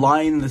a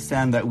line in the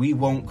sand that we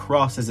won't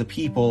cross as a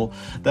people,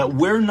 that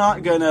we're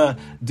not gonna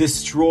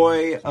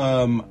destroy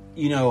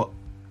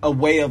a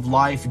way of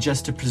life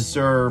just to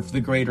preserve the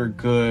greater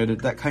good,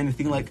 that kind of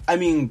thing. Like, I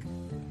mean,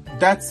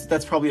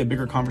 that's probably a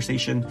bigger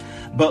conversation,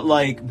 but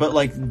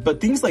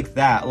things like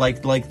that,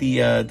 like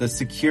the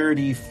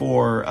security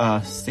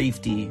for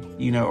safety,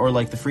 you know, or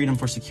like the freedom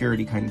for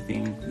security kind of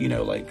thing, you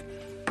know, like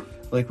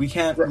we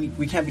can't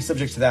be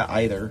subject to that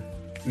either.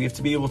 We have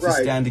to be able to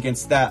stand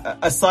against that,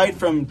 aside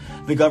from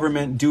the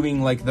government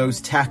doing like those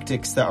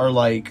tactics that are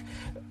like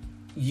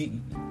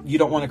you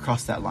don't want to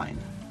cross that line.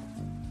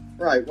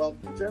 Right. Well,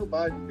 Joe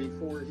Biden,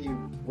 before he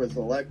was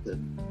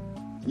elected,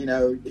 you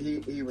know,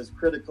 he was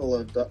critical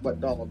of what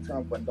Donald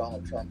Trump, when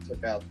Donald Trump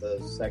took out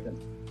the second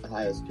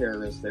highest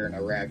terrorist there in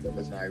Iraq, that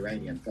was an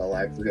Iranian fellow.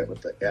 I forget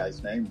what the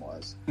guy's name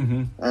was.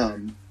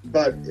 Mm-hmm.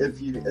 But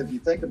if you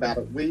think about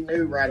it, we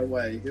knew right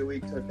away who he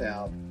took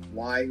out,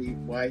 why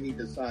he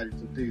decided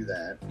to do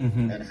that,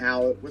 mm-hmm. and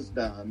how it was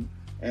done.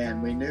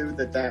 And we knew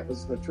that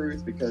was the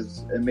truth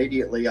because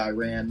immediately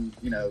Iran,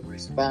 you know,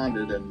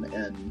 responded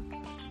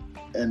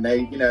and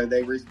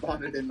they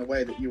responded in the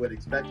way that you would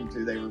expect them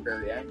to. They were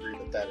very angry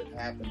that had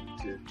happened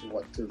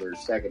to their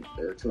second,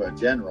 or to a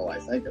general, I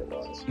think it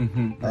was.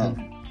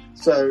 Mm-hmm.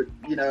 So,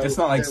 you know, it's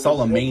not like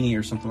Soleimani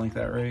or something like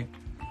that, right?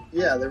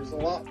 Yeah, there was a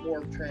lot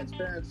more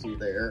transparency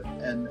there,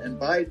 and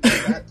Biden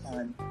at that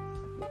time,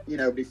 you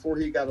know, before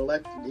he got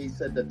elected, he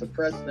said that the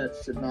president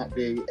should not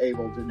be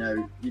able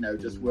to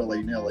just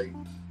willy-nilly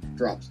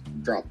drop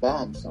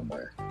bombs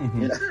somewhere.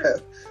 Mm-hmm. You know,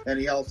 and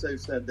he also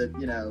said that,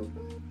 you know,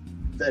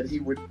 that he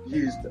would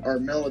use our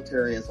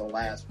military as a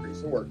last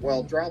resort.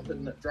 Well,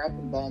 dropping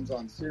bombs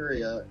on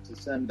Syria to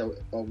send a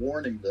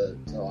warning to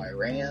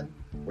Iran,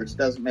 which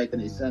doesn't make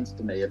any sense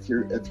to me. If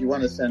you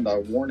want to send a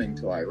warning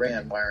to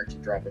Iran, why aren't you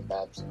dropping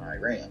bombs in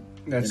Iran?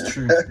 That's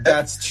true.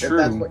 That's true.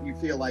 If that's what you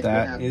feel like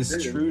that you have is to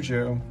do. True,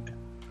 Joe.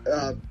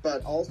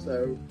 But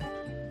also,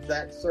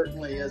 that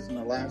certainly isn't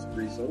a last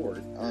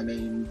resort. I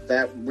mean,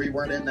 that we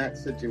weren't in that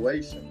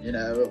situation. You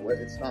know,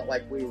 it's not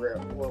like we were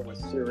at war with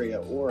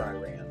Syria or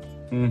Iran.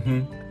 Mm-hmm.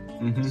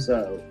 Mm-hmm.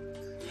 So,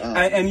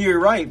 and you're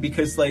right,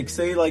 because say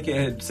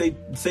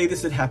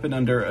this had happened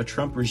under a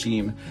Trump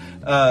regime,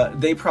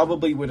 they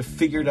probably would have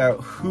figured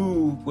out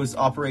who was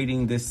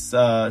operating this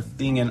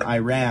thing in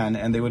Iran,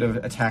 and they would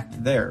have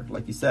attacked there,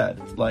 like you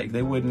said. Like,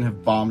 they wouldn't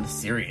have bombed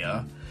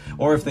Syria.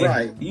 or if they,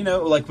 Right. you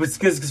know, like,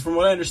 because from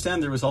what I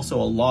understand, there was also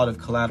a lot of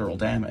collateral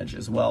damage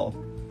as well.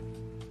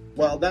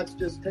 Well, that's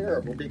just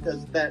terrible,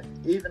 because that,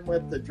 even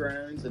with the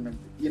drones, and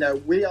you know,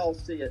 we all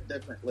see it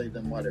differently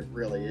than what it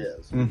really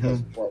is,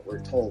 because of what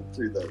we're told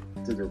through the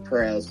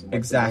press and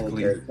what the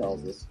military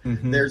tells us.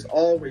 There's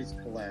always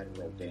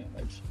collateral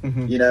damage.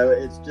 You know,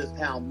 it's just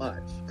how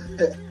much.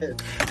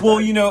 Well,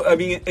 you know, I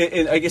mean,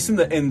 I guess in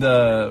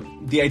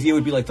the idea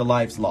would be like the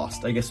lives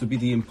lost, I guess, would be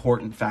the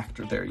important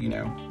factor there, you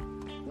know.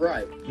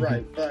 Right.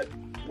 But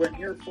when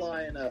you're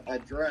flying a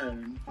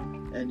drone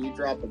and you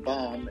drop a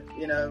bomb,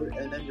 you know,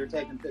 and then you're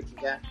taking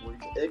pictures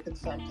afterwards, it can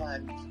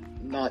sometimes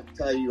not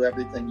tell you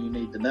everything you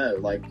need to know,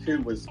 like who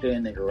was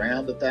standing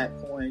around at that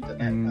point and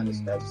that kind of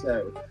stuff.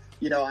 So,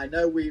 you know, I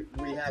know we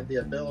have the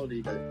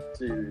ability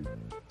to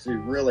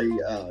really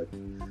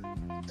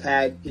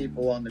tag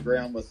people on the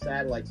ground with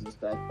satellites and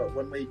stuff, but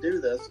when we do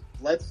this,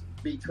 let's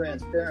be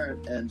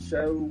transparent and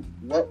show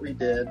what we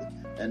did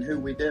and who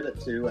we did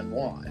it to and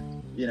why.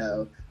 You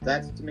know,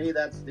 that's, to me,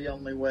 that's the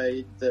only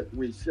way that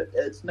we should.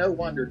 It's no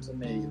wonder to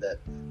me that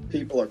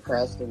people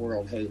across the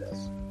world hate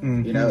us.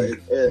 You know,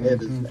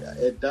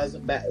 it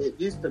doesn't. It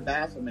used to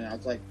baffle me. I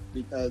was like,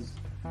 because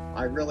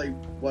I really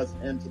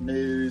wasn't into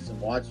news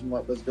and watching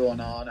what was going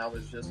on. I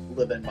was just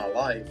living my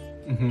life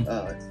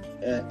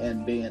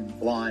and being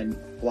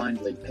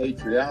blindly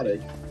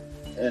patriotic.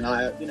 And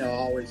I, you know, I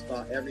always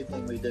thought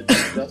everything we did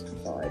was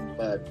justified,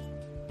 but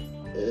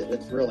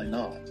it's really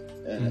not.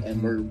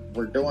 And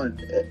we're doing,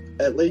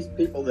 at least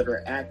people that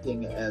are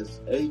acting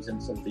as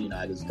agents of the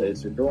United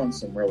States are doing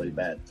some really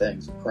bad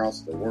things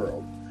across the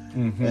world.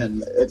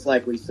 And it's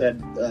like we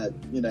said,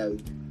 you know,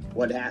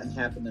 what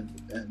happened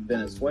in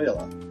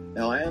Venezuela.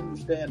 Now, I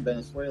understand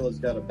Venezuela's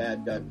got a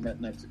bad government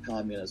and it's a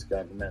communist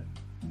government.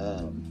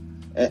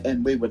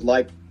 And we would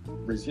like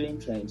regime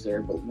change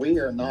there, but we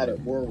are not at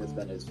war with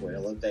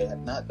Venezuela. They have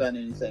not done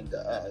anything to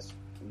us.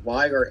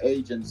 Why are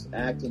agents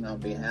acting on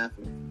behalf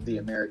of the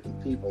American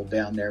people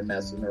down there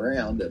messing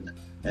around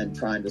and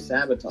trying to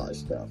sabotage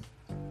stuff?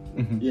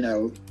 You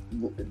know,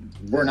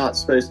 we're not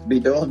supposed to be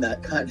doing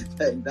that kind of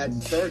thing.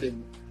 That's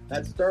starting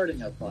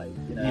a fight,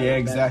 you know? Yeah,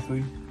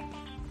 exactly.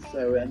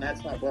 So, and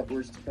that's not what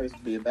we're supposed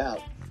to be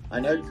about. I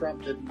know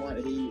Trump didn't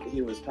want,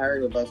 he was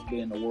tired of us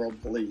being the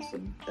world police,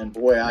 and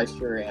boy, I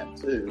sure am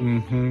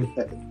too,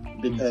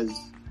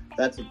 because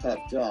that's a tough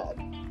job.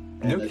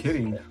 No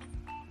kidding.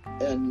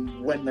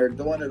 And when they're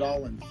doing it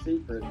all in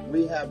secret,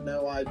 we have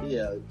no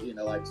idea, you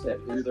know, like I said,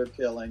 who they're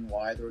killing,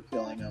 why they're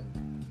killing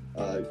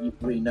them.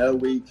 We know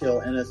we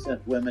kill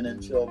innocent women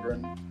and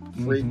children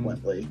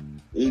frequently,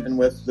 even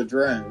with the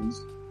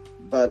drones.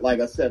 But like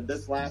I said,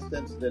 this last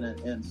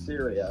incident in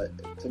Syria,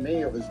 to me,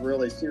 it was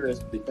really serious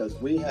because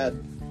we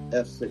had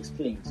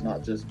F-16s,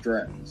 not just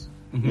drones,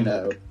 you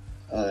know,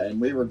 and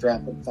we were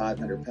dropping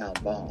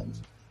 500-pound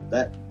bombs.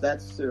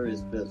 That's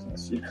serious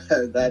business, you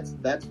know.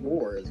 That's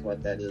war, is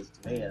what that is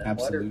to me. And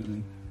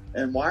absolutely.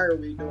 Why are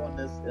we doing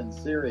this in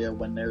Syria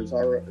when there's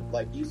already,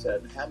 like you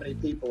said, how many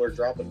people are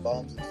dropping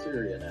bombs in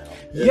Syria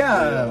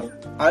now?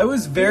 I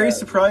was very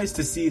surprised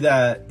to see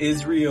that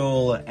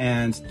Israel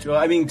and,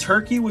 I mean,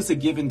 Turkey was a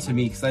given to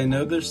me because I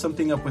know there's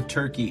something up with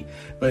Turkey,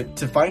 but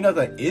to find out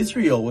that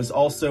Israel was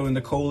also in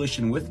the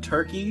coalition with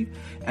Turkey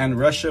and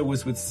Russia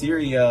was with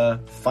Syria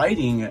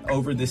fighting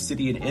over this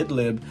city in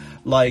Idlib,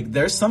 like,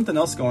 there's something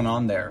else going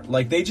on there.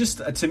 Like, they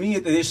just, to me,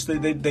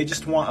 they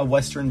just want a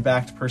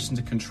Western-backed person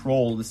to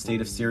control the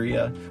state of Syria,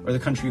 or the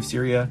country of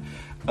Syria.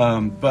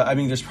 But I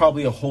mean, there's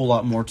probably a whole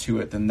lot more to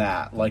it than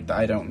that. Like,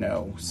 I don't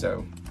know.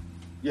 So,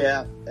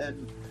 yeah,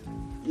 and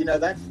you know,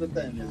 that's the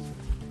thing is,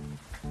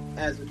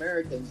 as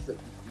Americans,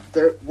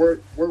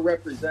 we're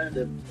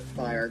represented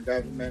by our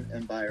government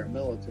and by our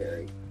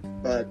military,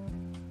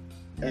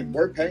 and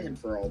we're paying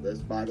for all this,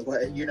 by the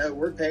way. You know,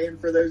 we're paying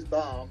for those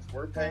bombs.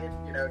 We're paying,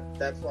 you know,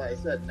 that's why I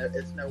said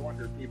it's no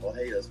wonder people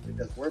hate us,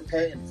 because we're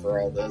paying for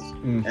all this,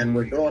 and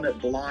we're doing it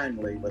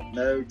blindly with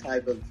no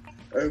type of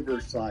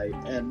oversight.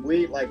 And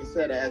we, like I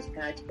said, as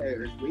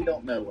taxpayers, we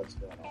don't know what's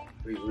going on.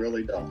 We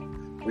really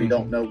don't. We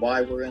don't know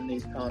why we're in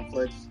these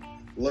conflicts.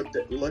 Look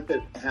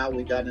at how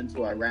we got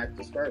into Iraq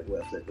to start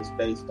with. It was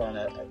based on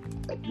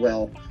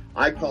well,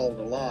 I call it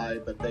a lie,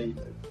 but they,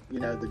 you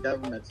know,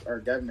 our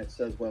government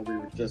says, well, we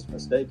were just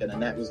mistaken,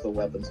 and that was the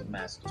weapons of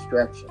mass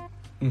destruction,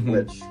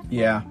 which,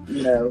 you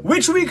know,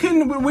 which we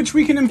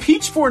can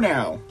impeach for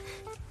now.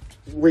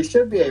 We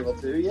should be able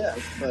to, yes.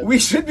 But, we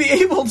should be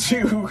able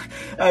to.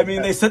 I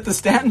mean, they set the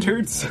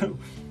standards. So.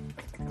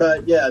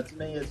 But yeah, to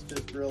me, it's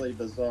just really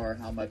bizarre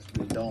how much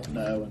we don't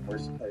know, and we're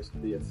supposed to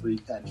be a free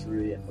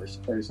country, and we're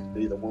supposed to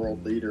be the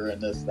world leader in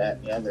this, that,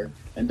 and the other.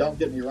 And don't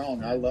get me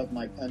wrong, I love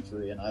my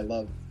country, and I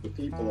love the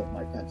people of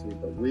my country,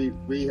 but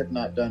we have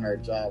not done our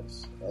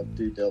jobs of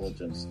due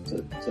diligence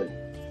to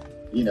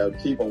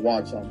keep a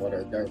watch on what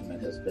our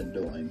government has been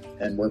doing,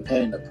 and we're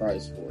paying the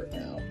price for it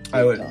now.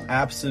 I would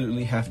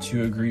absolutely have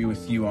to agree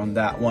with you on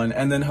that one.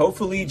 And then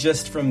hopefully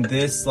just from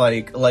this,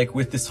 like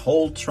with this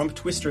whole Trump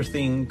twister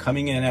thing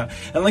coming in and out,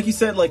 and like you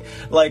said, like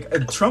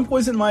Trump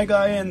wasn't my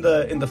guy in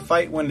the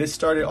fight when this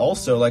started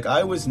also. Like,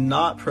 I was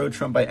not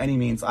pro-Trump by any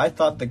means. I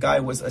thought the guy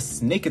was a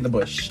snake in the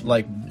bush,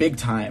 like, big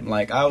time.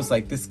 Like, I was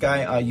like, this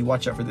guy, you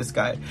watch out for this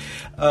guy.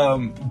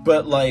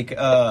 But like,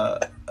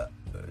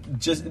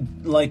 just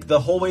like the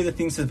whole way that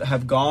things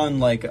have gone,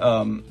 like,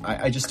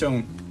 I just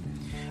don't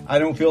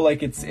feel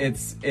like it's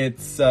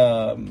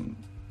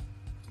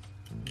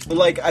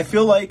like, I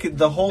feel like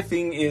the whole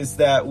thing is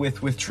that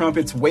with Trump,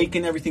 it's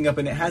waking everything up,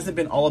 and it hasn't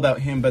been all about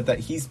him, but that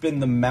he's been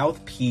the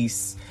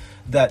mouthpiece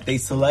that they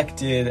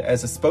selected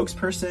as a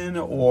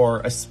spokesperson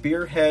or a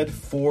spearhead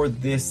for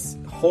this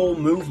whole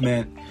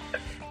movement.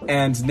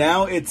 And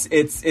now it's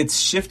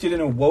shifted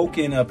and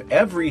awoken up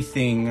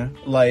everything.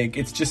 Like,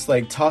 it's just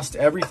like tossed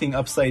everything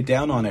upside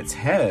down on its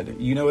head.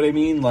 You know what I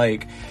mean?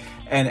 Like,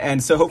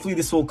 and so hopefully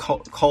this will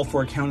call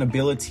for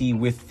accountability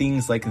with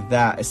things like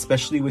that,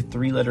 especially with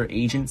 3-letter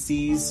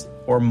agencies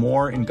or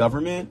more in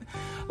government.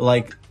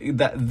 Like,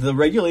 that the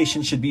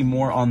regulation should be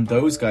more on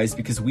those guys,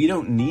 because we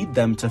don't need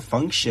them to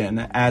function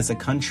as a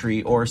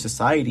country or a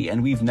society,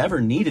 and we've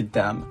never needed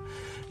them.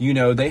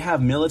 They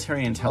have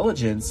military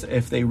intelligence.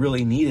 If they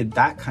really needed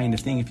that kind of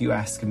thing, if you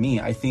ask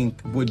me, I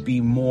think would be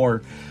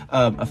more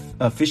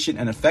efficient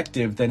and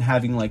effective than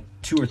having like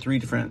 2 or 3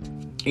 different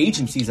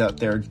agencies out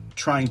there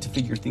trying to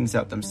figure things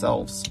out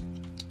themselves.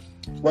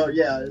 Well,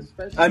 yeah,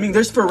 especially... I mean,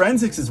 there's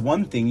forensics is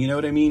one thing, you know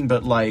what I mean?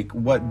 But like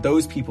what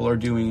those people are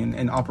doing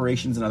in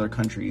operations in other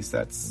countries,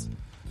 that's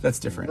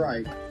different.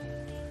 Right.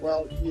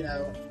 Well,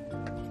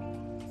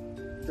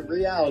 the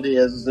reality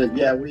is that,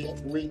 yeah, we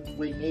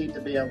need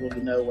to be able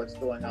to know what's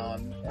going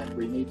on, and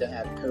we need to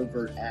have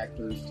covert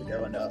actors to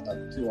go up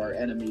to our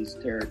enemies'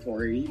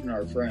 territory, even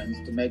our friends,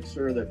 to make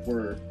sure that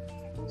we're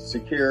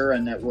secure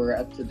and that we're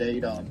up to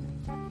date on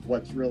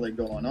what's really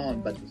going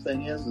on. But the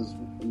thing is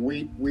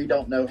we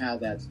don't know how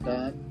that's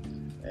done,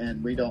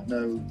 and we don't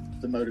know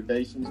the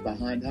motivations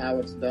behind how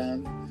it's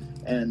done.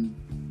 And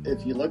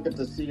if you look at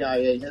the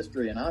CIA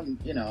history, and I'm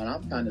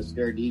kind of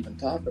scared to even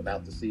talk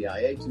about the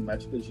CIA too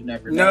much, because you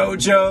never know. No,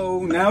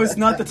 Joe, now is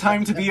not the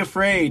time to be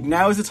afraid.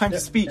 Now is the time to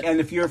speak. And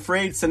if you're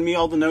afraid, send me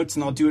all the notes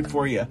and I'll do it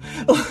for you.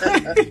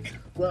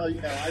 Well,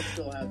 I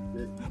still have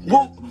kids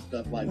and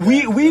stuff like that.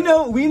 We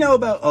know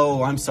about.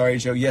 Oh, I'm sorry,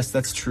 Joe. Yes,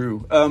 that's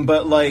true.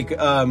 But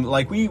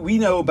we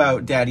know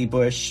about Daddy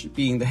Bush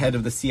being the head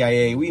of the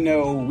CIA. We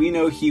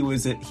know he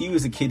was a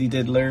kitty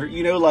diddler.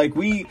 We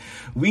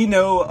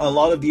know a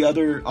lot of the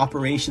other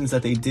operations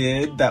that they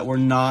did that were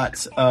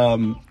not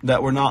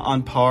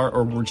on par,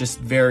 or were just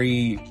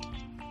very,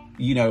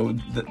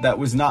 that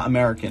was not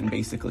American,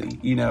 basically.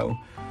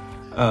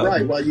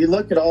 Right. Well, you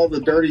look at all the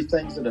dirty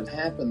things that have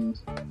happened,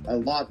 a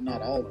lot,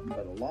 not all of them,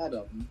 but a lot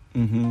of them,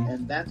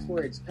 and that's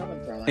where it's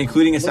coming from.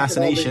 Including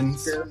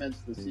assassinations. Look at all the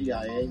experiments the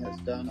CIA has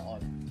done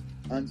on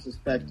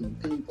unsuspecting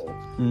people.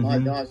 My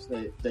gosh,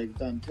 they've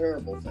done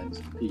terrible things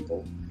to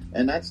people,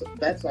 and that's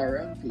our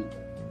own people.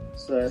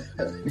 So,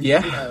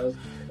 yeah.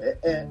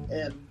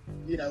 And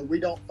we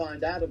don't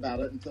find out about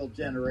it until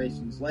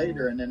generations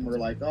later, and then we're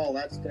like, oh,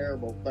 that's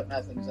terrible, but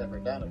nothing's ever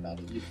done about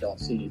it. You don't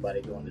see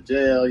anybody going to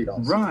jail. You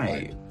don't see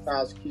anybody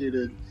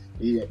prosecuted.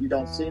 You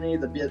don't see any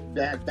of the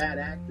bad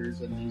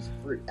actors in these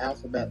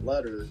alphabet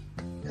letter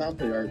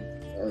company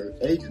or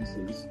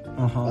agencies.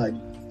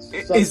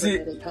 Is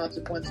it any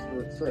consequence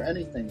for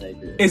anything they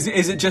do? Is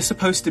it just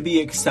supposed to be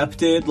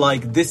accepted?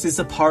 Like, this is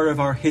a part of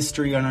our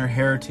history and our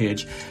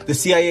heritage. The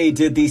CIA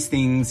did these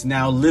things.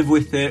 Now live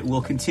with it.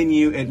 We'll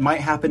continue. It might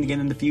happen again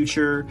in the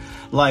future.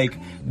 Like,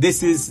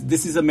 this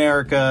is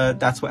America.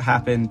 That's what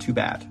happened. Too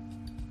bad.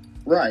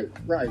 Right.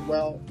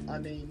 Well, I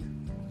mean,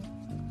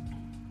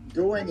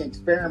 doing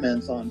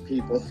experiments on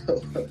people,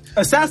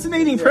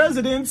 assassinating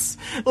presidents,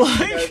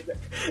 like,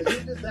 who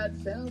does that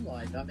sound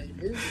like? I mean,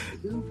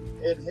 who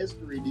in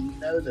history do you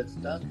know that's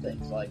done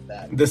things like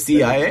that? The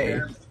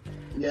CIA.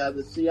 Yeah,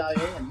 the CIA,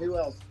 and who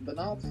else? The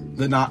Nazis.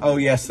 The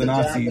Nazis. The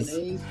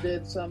Japanese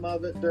did some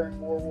of it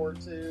during World War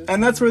II,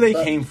 and that's where they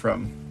came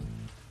from.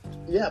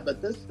 Yeah,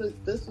 but this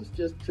is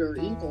just pure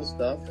evil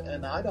stuff,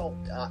 and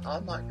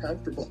I'm not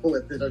comfortable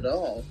with it at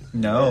all.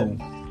 No.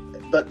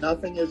 But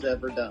nothing is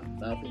ever done.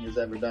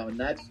 And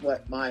that's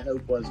what my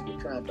hope was for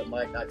Trump. And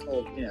like I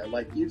told,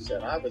 like you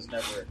said, I was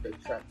never a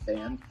big Trump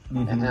fan.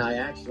 And I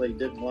actually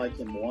didn't like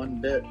him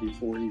one bit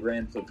before he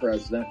ran for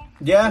president.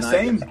 Yeah,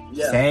 same.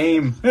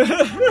 Same.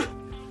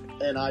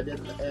 And I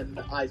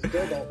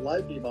still don't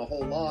like him a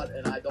whole lot,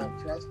 and I don't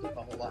trust him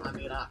a whole lot. I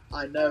mean,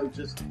 I know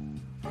just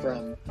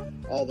from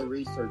all the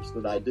research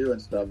that I do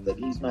and stuff that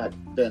he's not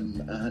been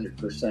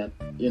 100%,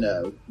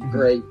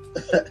 great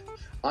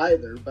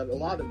either. But a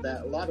lot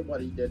of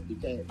what he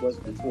did was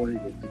before he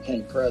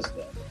became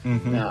president.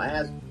 Now,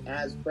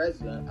 as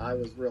president, I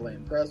was really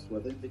impressed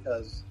with him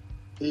because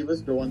he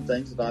was doing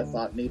things that I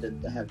thought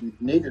needed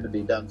to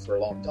be done for a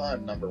long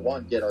time. Number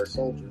one, get our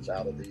soldiers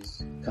out of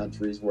these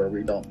countries where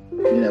we don't,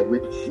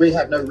 we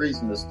have no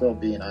reason to still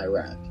be in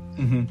Iraq.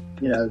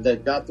 Mm-hmm.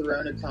 They've got their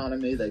own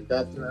economy, they've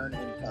got their own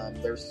income,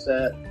 they're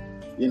set.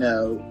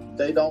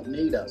 They don't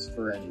need us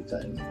for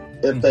anything.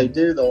 If they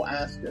do, they'll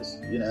ask us.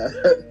 Yeah.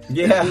 If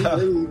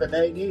we leave and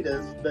they need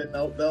us, then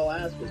they'll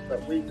ask us.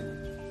 But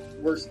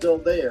we're still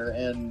there,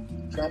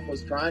 and Trump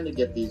was trying to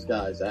get these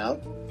guys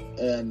out.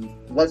 And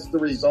what's the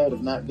result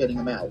of not getting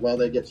them out? Well,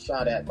 they get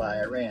shot at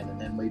by Iran, and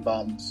then we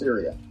bomb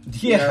Syria.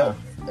 Yeah.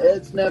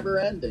 It's never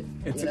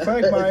ending. It's a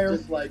quagmire.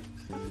 It's just like,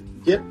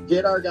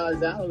 get our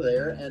guys out of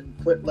there and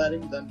quit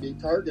letting them be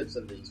targets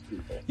of these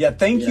people. Yeah,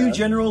 thank you,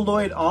 General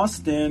Lloyd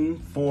Austin,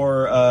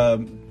 for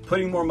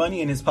putting more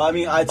money in his pot. I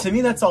mean, to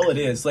me, that's all it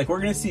is. Like, we're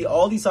going to see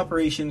all these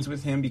operations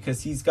with him because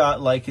he's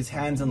got, like, his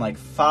hands in, like,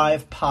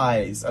 5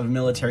 pies of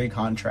military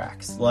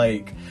contracts.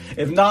 Like,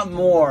 if not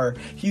more,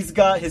 he's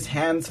got his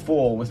hands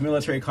full with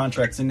military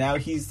contracts, and now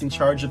he's in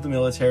charge of the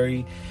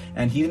military.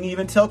 And he didn't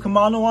even tell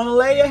Kamala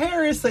Wanalea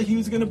Harris that he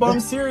was going to bomb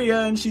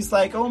Syria, and she's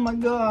like, oh my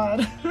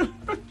God.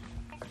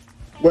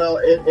 Well,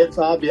 it's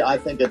obvious. I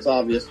think it's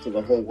obvious to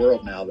the whole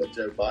world now that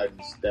Joe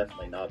Biden's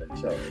definitely not in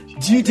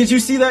charge. Did you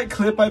see that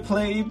clip I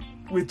played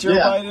with Joe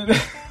Biden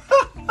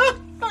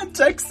in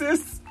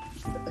Texas?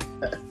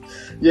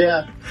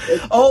 Yeah.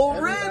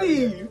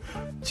 Already,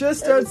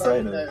 just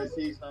outside of. Knows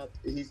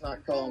he's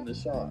not calling the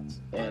shots,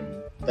 and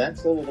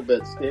that's a little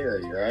bit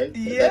scary, right?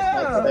 Yeah.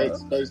 That's not the way it's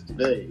supposed to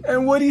be.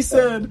 And what he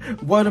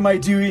said, "What am I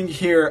doing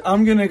here?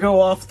 I'm gonna go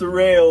off the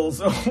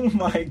rails." Oh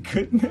my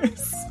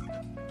goodness.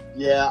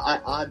 Yeah,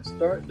 I'm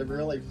starting to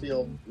really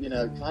feel,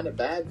 kind of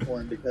bad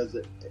for him because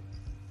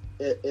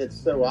it's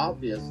so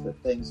obvious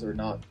that things are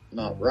not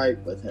right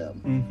with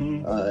him.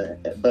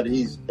 Mm-hmm. But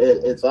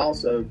it's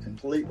also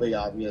completely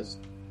obvious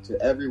to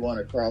everyone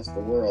across the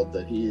world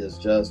that he is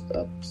just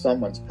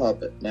someone's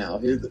puppet now.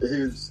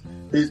 Who's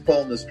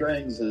pulling the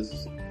strings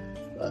is,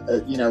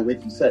 we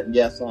can set and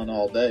guess on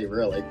all day,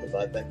 really, because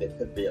I think it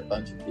could be a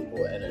bunch of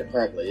people, and it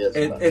probably is.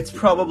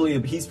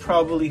 He's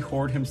probably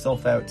whored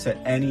himself out to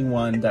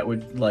anyone that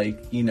would,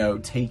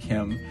 take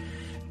him.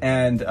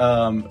 And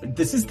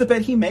this is the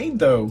bet he made,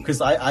 though,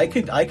 because I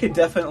could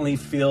definitely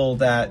feel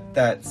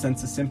that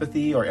sense of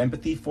sympathy or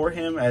empathy for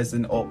him as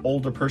an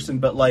older person.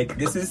 But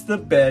this is the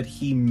bet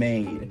he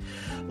made.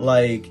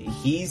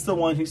 He's the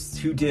one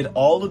who did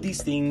all of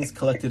these things,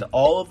 collected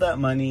all of that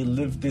money,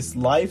 lived this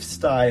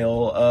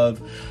lifestyle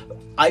of.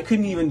 I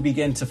couldn't even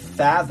begin to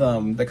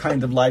fathom the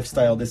kind of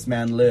lifestyle this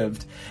man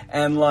lived.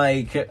 And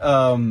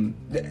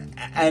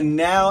and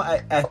now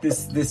at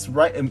this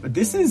right,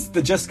 this is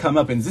the just come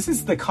up, and this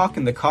is the cock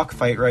and the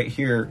cockfight right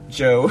here,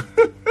 Joe.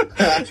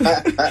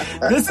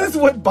 This is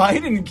what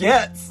Biden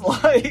gets.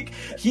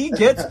 He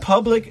gets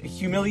public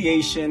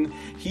humiliation.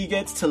 He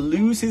gets to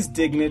lose his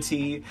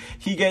dignity.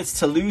 He gets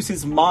to lose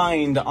his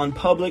mind on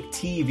public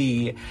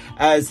TV.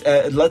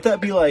 Let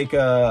that be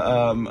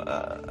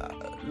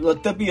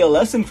let that be a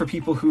lesson for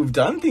people who've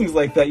done things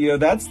like that.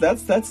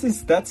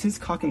 That's his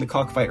cock and the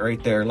cockfight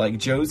right there.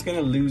 Joe's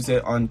gonna lose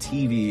it on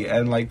TV,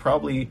 and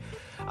probably,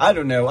 I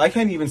don't know. I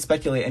can't even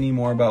speculate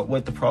anymore about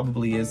what the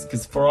probably is,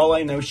 because for all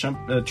I know,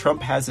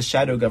 Trump has a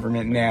shadow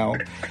government now,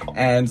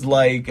 and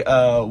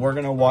we're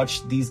gonna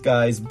watch these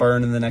guys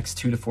burn in the next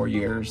 2 to 4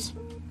 years.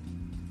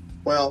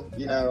 Well,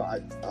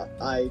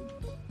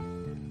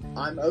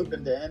 I'm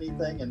open to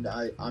anything, and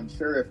I'm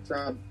sure if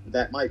Trump,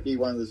 that might be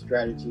one of the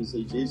strategies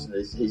he's using,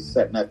 is he's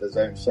setting up his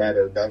own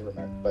shadow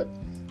government. But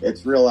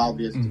it's real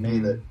obvious to me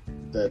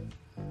that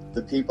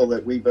the people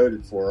that we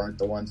voted for aren't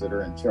the ones that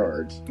are in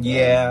charge.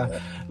 Yeah,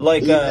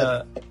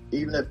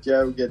 even if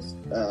Joe gets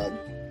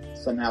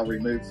somehow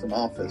removed from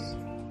office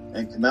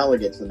and Kamala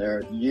gets in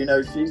there,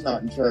 she's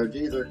not in charge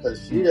either, because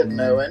she didn't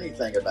know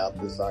anything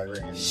about this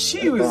Iran.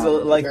 She was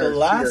the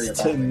last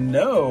to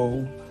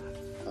know.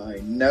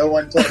 No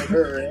one told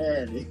her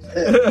anything.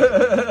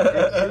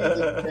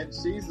 and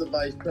she's the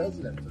vice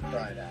president, for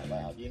crying out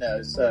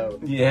loud, so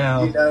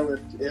yeah.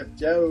 If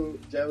Joe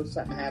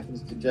something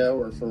happens to Joe,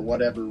 or for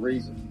whatever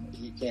reason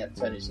he can't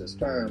finish his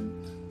term,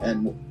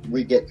 and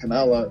we get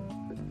Kamala,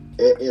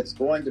 it's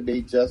going to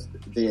be just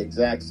the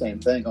exact same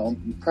thing,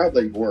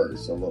 probably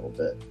worse a little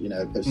bit,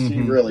 because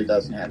she really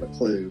doesn't have a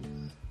clue,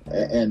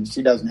 and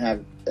she doesn't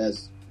have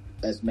as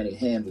many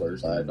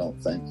handlers, I don't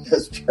think,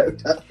 as Joe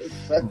does.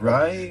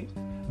 Right.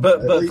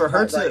 But for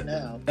her to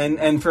right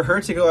and for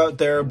her to go out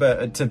there,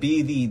 but to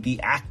be the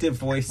active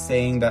voice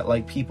saying that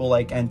people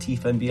like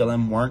Antifa and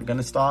BLM weren't going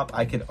to stop,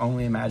 I could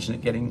only imagine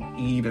it getting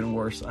even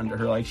worse under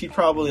her. She'd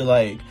probably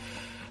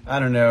I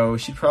don't know,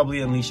 she'd probably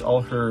unleash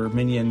all her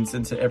minions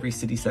into every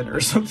city center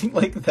or something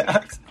like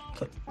that.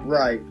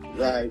 Right.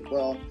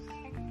 Well,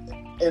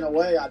 in a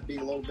way, I'd be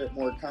a little bit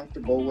more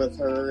comfortable with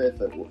her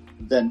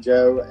than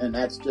Joe, and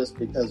that's just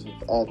because of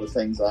all the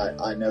things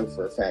I know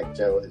for a fact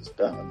Joe has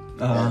done.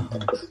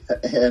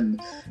 And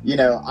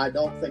I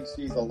don't think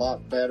she's a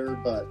lot better,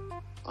 but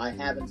I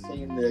haven't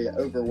seen the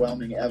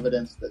overwhelming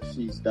evidence that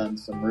she's done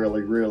some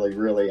really, really,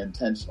 really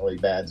intentionally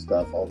bad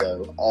stuff,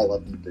 although all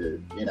of them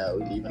do,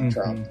 even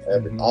Trump,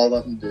 all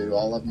of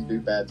them do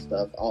bad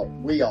stuff.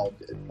 We all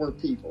do. We're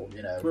people,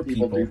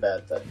 people do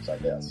bad things, I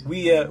guess.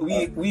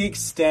 We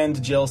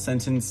extend jail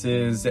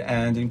sentences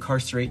and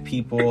incarcerate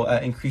people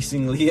at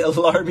increasingly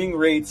alarming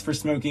rates for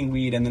smoking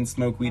weed, and then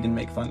smoke weed and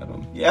make fun of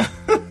them. Yeah.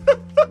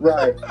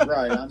 Right.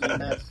 I mean,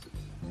 that's...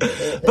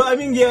 But I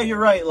mean, yeah, you're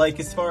right. Like,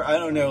 as far, I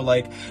don't know,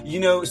 like,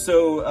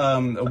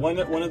 so one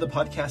of the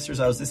podcasters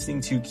I was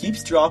listening to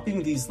keeps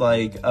dropping these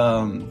like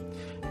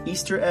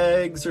Easter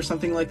eggs or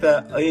something like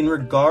that in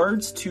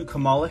regards to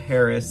Kamala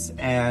Harris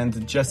and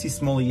Jussie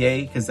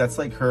Smollett, because that's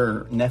like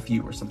her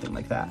nephew or something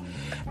like that.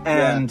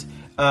 And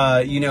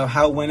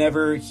how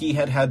whenever he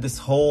had this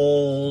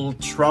whole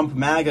Trump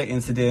MAGA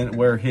incident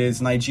where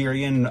his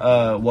Nigerian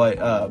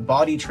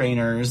body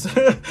trainers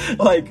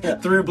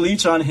threw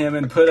bleach on him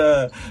and put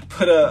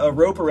a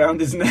rope around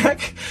his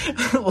neck,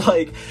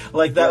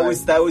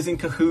 that was in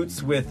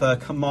cahoots with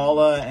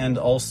Kamala and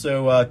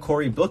also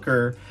Cory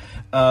Booker.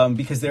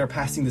 Because they were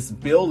passing this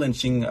bill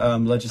lynching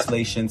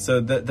legislation. So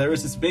there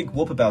was this big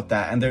whoop about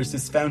that. And there's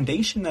this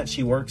foundation that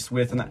she works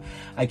with, and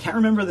I can't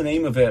remember the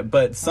name of it,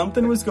 but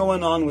something was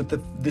going on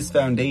with this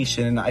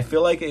foundation. And I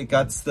feel like it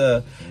got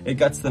the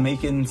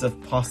makings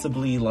of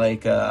possibly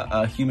like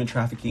a human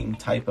trafficking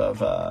type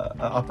of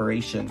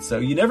operation. So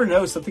you never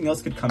know, something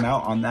else could come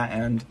out on that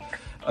end.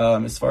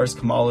 As far as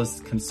Kamala's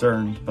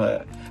concerned,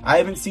 but I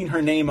haven't seen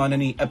her name on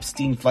any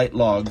Epstein flight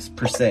logs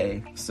per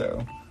se.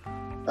 So,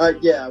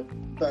 but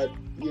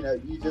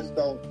you just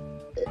don't.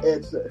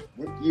 It's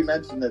you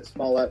mentioned that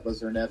Smollett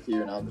was her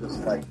nephew, and I'm just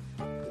like,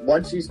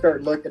 once you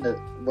start looking at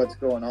what's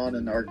going on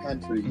in our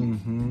country,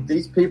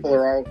 these people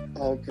are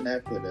all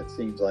connected. It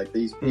seems like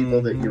these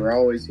people that you're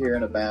always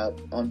hearing about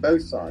on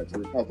both sides,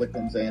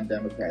 Republicans and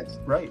Democrats,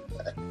 right?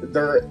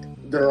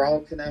 They're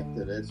all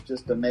connected. It's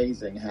just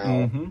amazing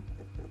how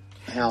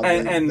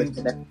the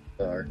connections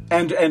are,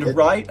 and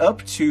right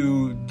up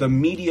to the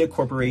media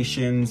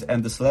corporations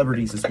and the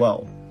celebrities as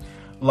well.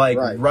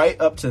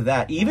 Right up to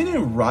that. Even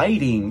in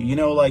writing,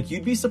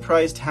 you'd be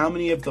surprised how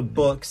many of the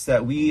books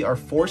that we are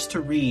forced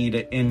to read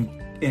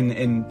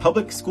in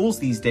public schools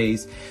these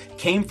days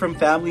came from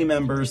family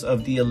members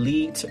of the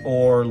elite,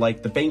 or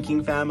like the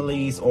banking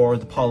families, or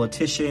the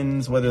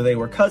politicians, whether they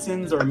were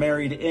cousins or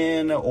married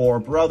in, or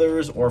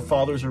brothers or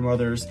fathers or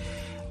mothers.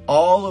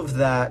 All of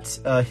that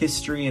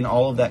history and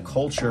all of that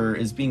culture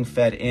is being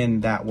fed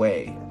in that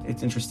way.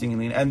 It's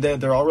interesting, and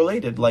they're all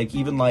related. Like,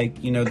 even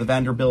the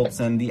Vanderbilts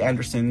and the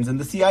Andersons and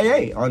the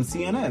CIA on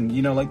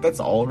CNN. That's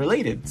all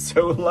related.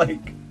 So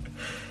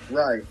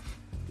right.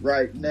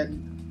 And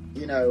then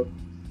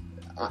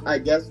I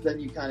guess then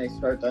you kind of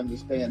start to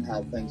understand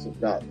how things have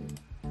gotten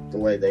the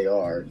way they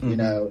are.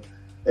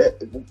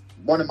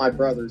 One of my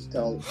brothers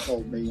told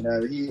me,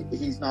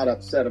 he's not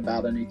upset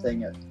about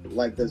anything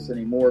like this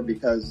anymore,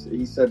 because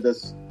he said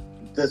this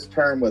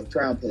term with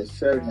Trump has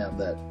showed him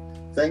that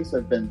things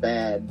have been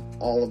bad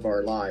all of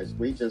our lives.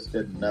 We just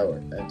didn't know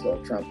it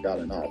until Trump got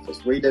in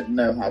office. We didn't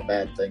know how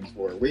bad things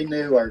were. We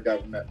knew our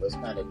government was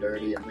kind of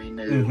dirty, and we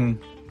knew,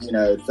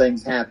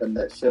 things happened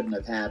that shouldn't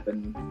have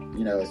happened,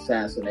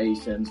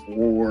 assassinations,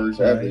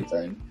 wars,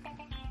 everything.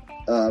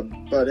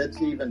 But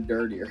it's even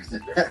dirtier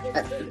than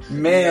that.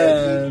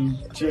 Man,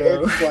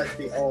 Joe. It's like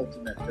the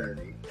ultimate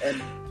dirty.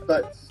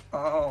 But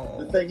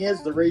the thing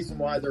is, the reason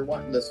why they're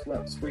wanting to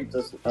sweep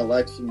this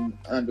election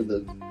under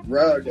the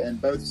rug, and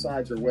both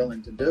sides are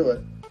willing to do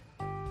it,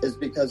 is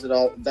because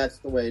that's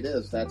the way it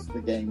is. That's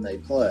the game they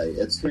play.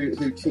 It's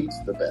who cheats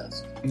the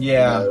best.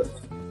 Yeah.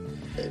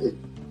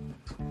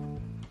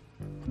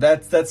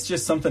 That's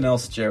just something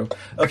else, Joe.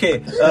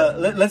 Okay,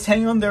 let's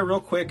hang on there real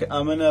quick.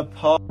 I'm gonna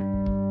pause.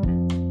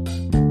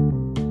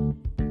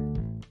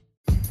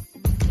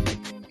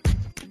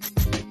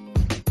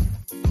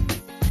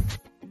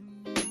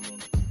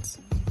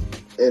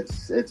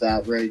 It's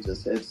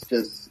outrageous. It's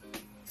just,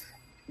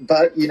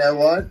 but you know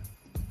what?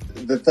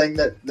 The thing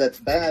that's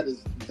bad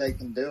is they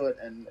can do it,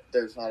 and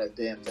there's not a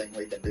damn thing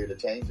we can do to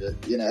change it.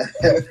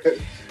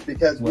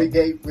 Because we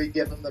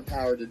give them the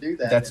power to do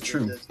that. That's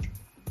true.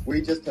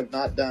 We just have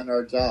not done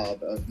our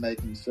job of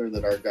making sure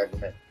that our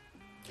government.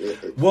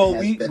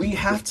 We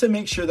have to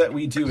make sure that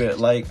we do it.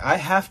 Like, I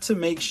have to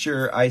make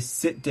sure I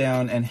sit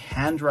down and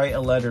handwrite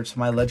a letter to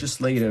my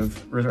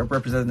legislative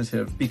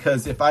representative,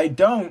 because if I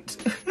don't.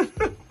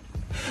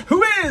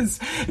 Who is?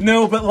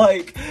 No, but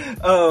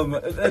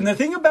and the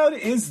thing about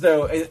it is,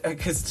 though,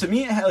 because to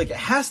me, it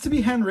has to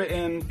be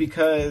handwritten,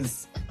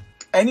 because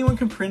anyone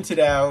can print it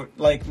out.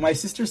 Like, my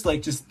sister's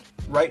like, just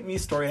write me a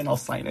story and I'll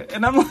sign it.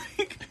 And I'm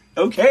like,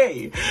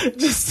 okay,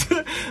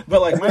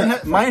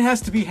 but mine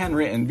has to be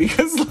handwritten,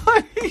 because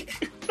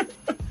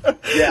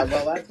yeah,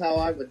 well, that's how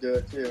I would do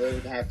it too. It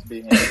would have to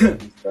be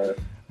handwritten. So.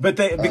 But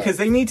because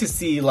they need to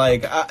see,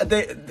 like,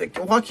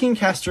 Joaquin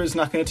Castro is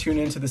not going to tune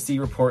into the C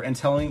Report and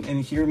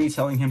hear me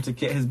telling him to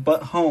get his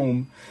butt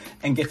home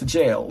and get to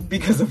jail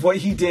because of what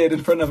he did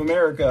in front of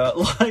America.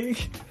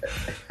 Like,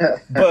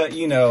 but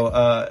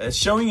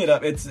showing it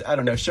up,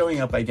 showing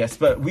up, I guess.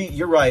 But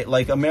you're right.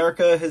 Like,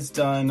 America has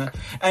done,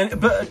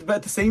 but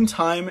at the same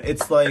time,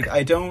 it's like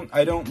I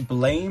don't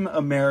blame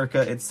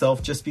America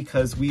itself just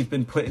because we've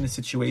been put in a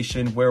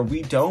situation where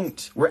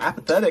we're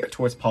apathetic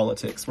towards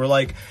politics. We're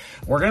like,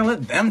 we're gonna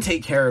let them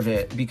take care of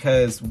it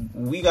because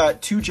we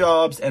got 2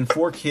 jobs and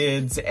 4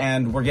 kids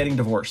and we're getting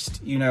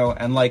divorced,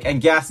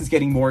 and gas is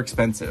getting more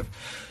expensive.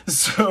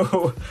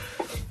 So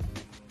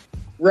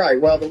right.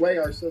 Well, the way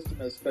our system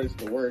is supposed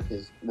to work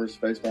is we're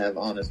supposed to have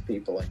honest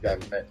people in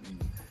government,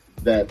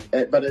 but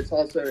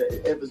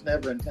it was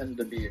never intended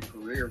to be a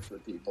career for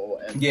people,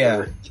 and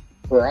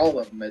for all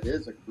of them, it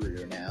is a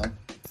career now.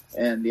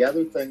 And the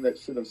other thing that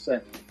should have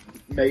sent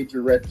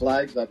major red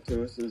flags up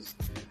to us is,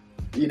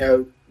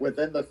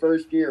 within the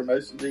first year,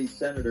 most of these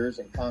senators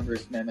and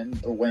congressmen,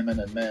 or women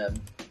and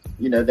men,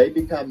 they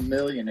become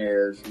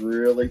millionaires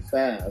really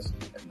fast,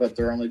 but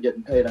they're only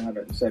getting paid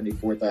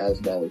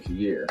 $174,000 a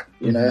year.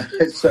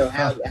 So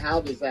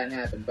how does that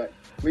happen? But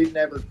we've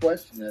never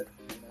questioned it,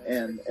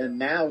 and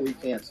now we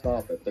can't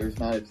stop it. There's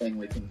not a thing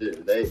we can do.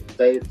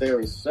 There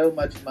is so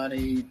much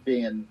money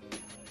being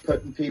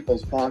put in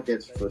people's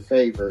pockets for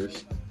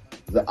favors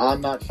that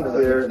I'm not sure that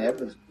we can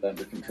ever get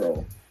under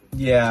control.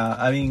 Yeah,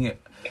 I mean,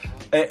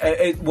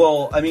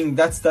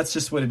 that's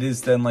just what it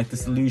is then. Like,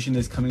 this illusion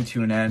is coming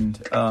to an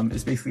end,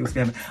 is basically what's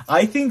going to happen.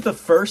 I think the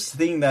first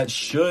thing that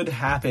should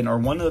happen, or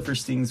one of the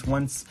first things,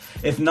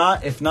 if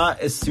not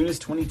as soon as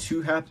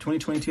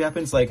 2022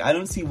 happens, like, I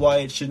don't see why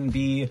it shouldn't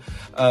be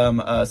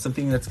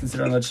something that's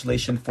considered on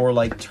legislation for,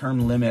 like,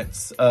 term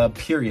limits,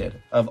 period,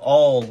 of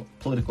all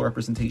political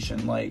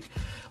representation.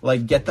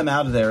 Like, get them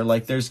out of there.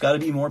 Like, there's got to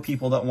be more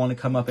people that want to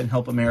come up and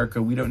help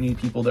America. We don't need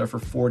people there for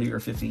 40 or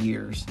 50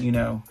 years,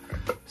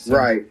 So.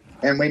 Right.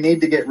 And we need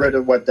to get rid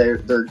of what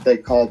they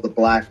call the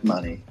black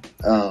money,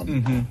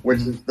 which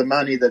is the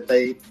money that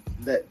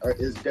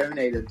is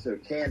donated to a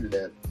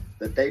candidate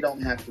that they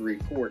don't have to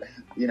report,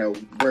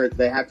 where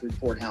they have to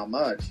report how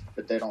much,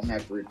 but they don't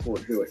have to report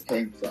who it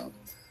came from.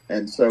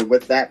 And so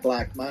with that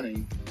black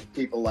money,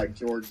 people like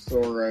George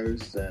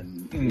Soros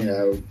and,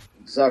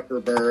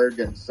 Zuckerberg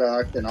and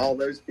Zuck and all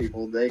those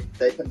people, they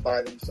can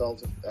buy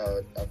themselves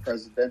a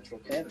presidential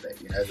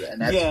candidate,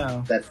 and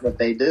that's what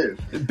they do.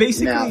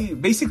 Basically,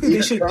 they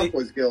should. Trump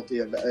was guilty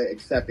of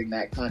accepting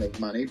that kind of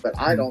money, but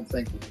I don't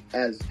think,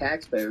 as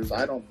taxpayers,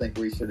 I don't think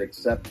we should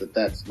accept that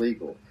that's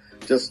legal.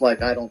 Just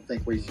like I don't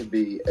think we should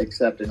be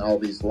accepting all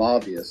these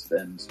lobbyists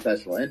and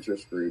special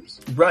interest groups,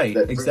 right?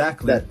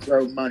 Exactly, that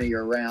throw money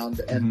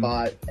around and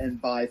buy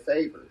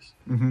favors.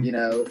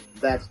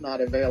 That's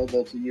not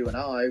available to you and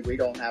I. We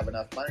don't have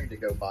enough money to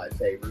go buy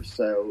favors.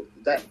 So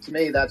that, to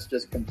me, that's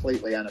just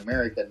completely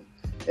un-American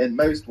in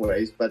most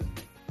ways. But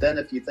then,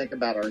 if you think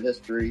about our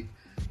history,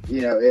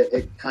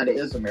 it kind of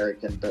is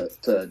American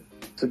to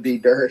be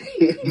dirty.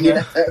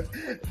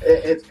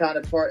 It's kind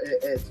of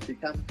it's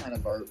become kind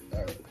of our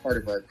part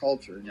of our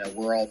culture.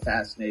 We're all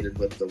fascinated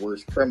with the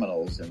worst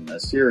criminals and the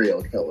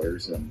serial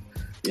killers and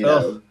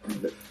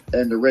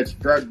and the rich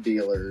drug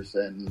dealers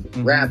and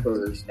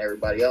rappers and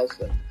everybody else.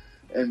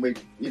 And we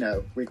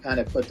kind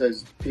of put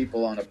those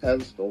people on a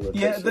pedestal.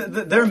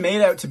 They're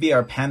made out to be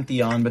our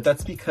pantheon, but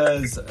that's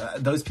because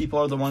those people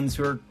are the ones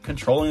who are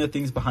controlling the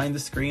things behind the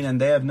screen, and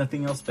they have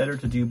nothing else better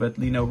to do but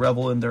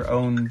revel in their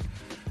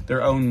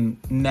own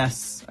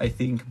nests, I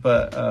think.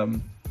 But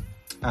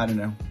I don't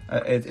know.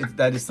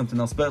 That is something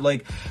else. But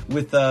like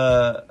with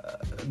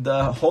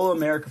the whole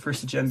America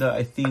First agenda,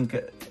 I think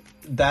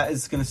that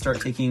is going to start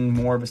taking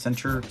more of a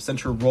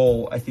center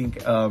role, I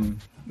think,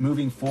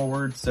 moving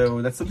forward.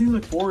 So that's something to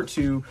look forward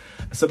to,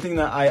 something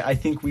that I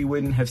think we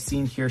wouldn't have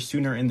seen here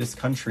sooner in this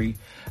country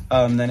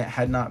than it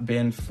had not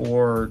been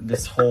for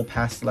this whole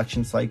past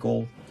election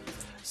cycle.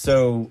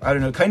 So I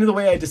don't know, kind of the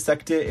way I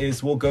dissect it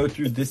is we'll go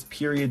through this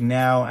period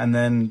now and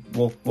then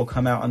we'll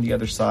come out on the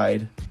other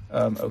side.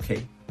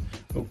 Okay.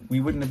 But we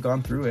wouldn't have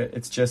gone through it.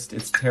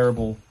 It's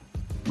terrible.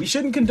 We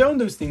shouldn't condone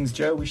those things,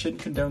 Joe. We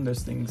shouldn't condone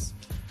those things.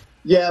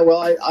 Yeah, well,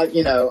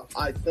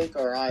 I think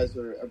our eyes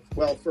are,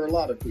 well, for a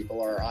lot of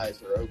people, our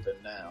eyes are open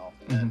now.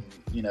 And,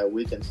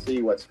 we can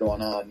see what's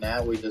going on.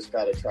 Now we just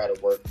got to try to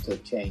work to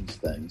change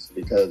things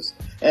because,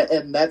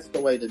 and that's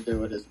the way to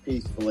do it, is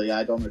peacefully.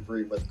 I don't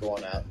agree with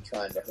going out and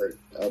trying to hurt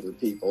other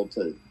people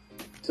to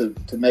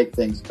make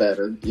things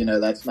better.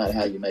 That's not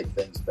how you make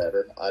things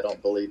better. I don't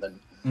believe in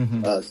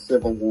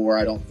civil war.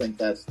 I don't think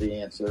that's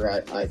the answer.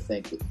 I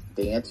think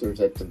the answer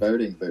is at the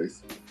voting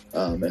booth.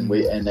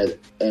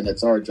 And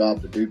it's our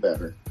job to do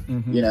better.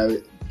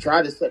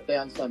 Try to sit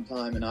down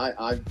sometime, and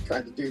I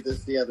tried to do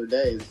this the other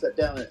day, is sit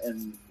down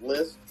and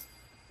list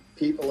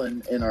people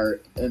in our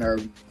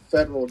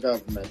federal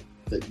government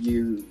that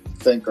you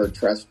think are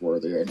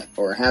trustworthy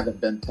or haven't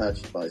been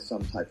touched by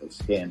some type of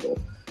scandal.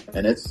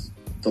 And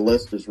the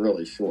list is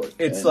really short.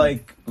 It's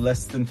like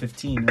less than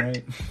 15,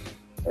 right?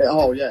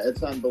 Oh yeah,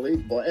 it's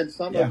unbelievable. And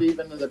some Yeah. of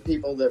even the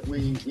people that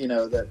we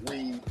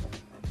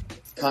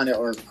kind of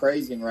are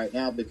praising right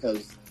now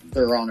because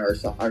they're on our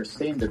side, or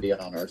seem to be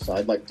on our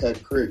side, like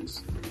Ted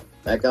Cruz.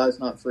 That guy's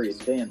not free of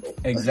scandal.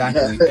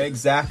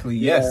 Exactly.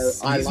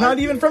 Yes, he's not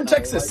even from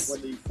Texas. I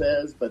like what he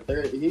says, but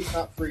he's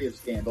not free of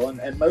scandal,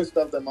 and most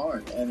of them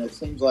aren't. And it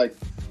seems like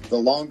the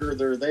longer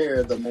they're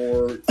there, the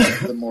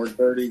more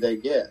dirty they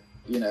get.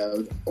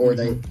 Or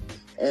they.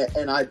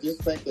 And I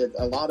just think that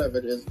a lot of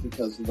it is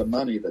because of the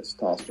money that's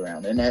tossed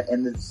around, and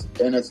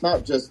it's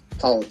not just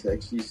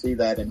politics. You see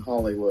that in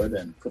Hollywood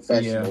and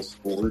professional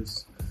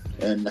sports,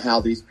 and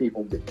how these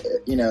people,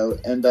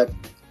 end up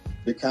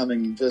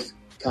becoming just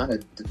kind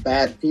of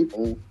bad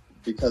people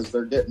because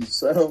they're getting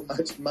so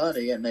much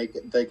money and they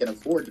can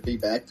afford to be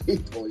bad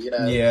people,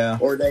 Yeah.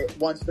 Or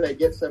once they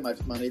get so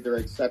much money, they're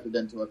accepted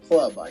into a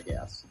club, I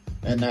guess,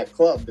 and that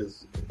club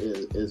is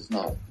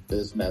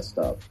messed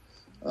up.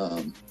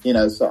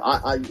 So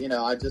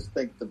I just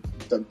think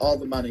all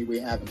the money we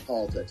have in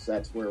politics,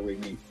 that's where we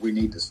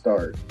need to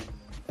start.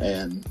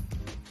 And,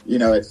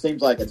 it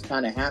seems like it's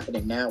kind of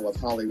happening now with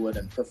Hollywood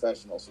and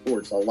professional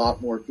sports. A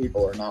lot more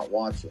people are not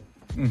watching.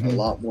 Mm-hmm. A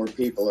lot more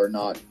people are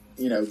not,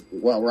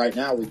 right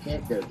now we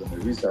can't go to the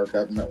movies. Our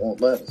government won't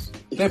let us.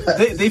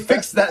 They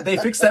fixed that. They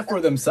fixed that for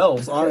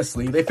themselves,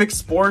 honestly. They fixed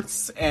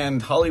sports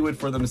and Hollywood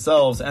for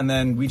themselves, and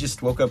then we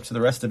just woke up to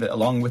the rest of it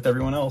along with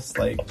everyone else,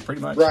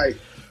 pretty much. Right.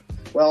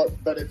 Well,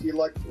 but if you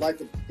look like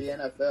the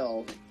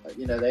NFL,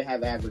 they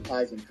have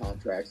advertising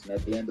contracts, and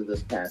at the end of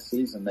this past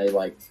season,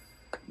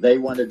 they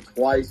wanted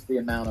twice the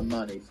amount of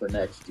money for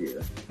next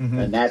year,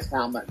 and that's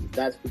how much.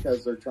 That's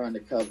because they're trying to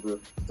cover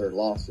their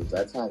losses.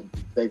 That's how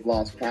they've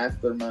lost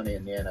half their money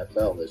in the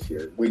NFL this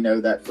year. We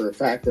know that for a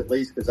fact, at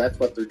least, because that's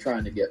what they're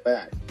trying to get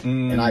back.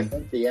 And I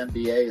think the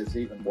NBA is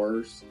even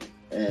worse.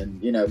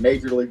 And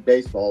Major League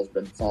Baseball has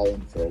been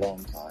falling for a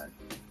long time.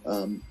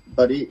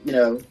 But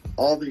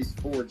all these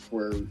sports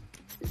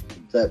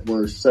that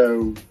were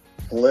so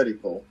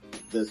political,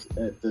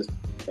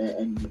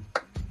 and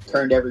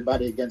turned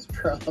everybody against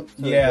Trump for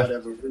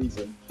whatever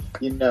reason.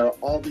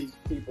 All these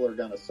people are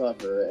going to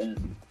suffer,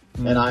 and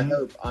I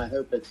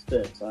hope it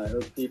sticks. I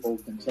hope people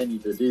continue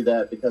to do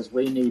that because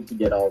we need to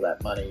get all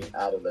that money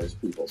out of those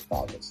people's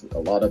pockets. A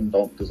lot of them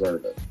don't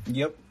deserve it.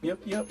 Yep.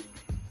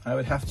 I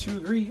would have to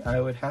agree.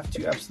 I would have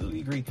to absolutely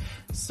agree.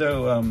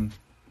 So,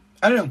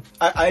 I don't know.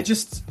 I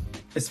just,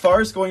 as far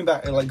as going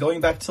back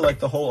to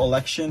the whole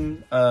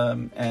election,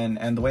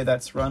 and the way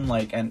that's run,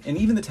 and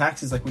even the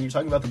taxes, when you're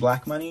talking about the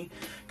black money,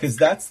 because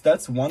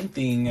that's one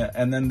thing,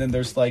 and then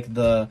there's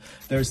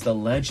there's the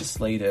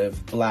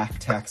legislative black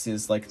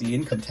taxes, like the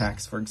income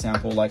tax, for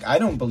example. I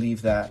don't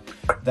believe that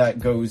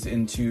goes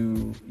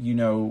into,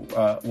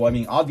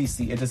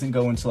 obviously it doesn't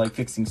go into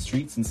fixing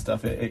streets and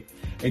stuff.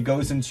 It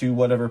goes into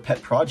whatever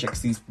pet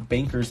projects these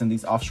bankers and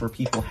these offshore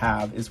people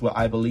have, is what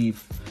I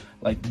believe.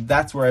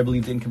 That's where I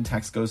believe the income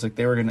tax goes.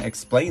 They were going to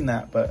explain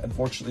that, but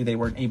unfortunately they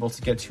weren't able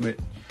to get to it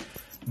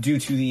due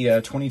to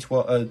the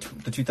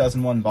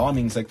 2001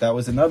 bombings. That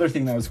was another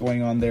thing that was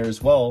going on there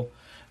as well,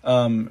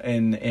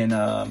 in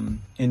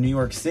New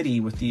York City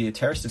with the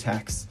terrorist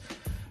attacks.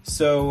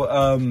 So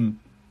I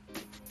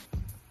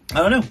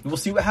don't know. We'll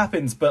see what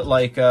happens, but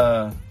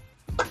I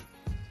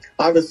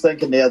was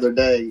thinking the other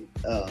day,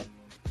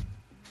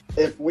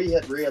 if we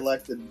had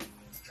reelected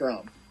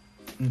Trump,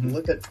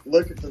 look at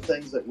the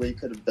things that we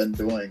could have been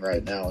doing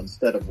right now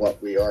instead of what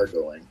we are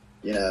doing.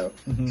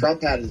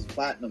 Trump had his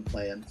platinum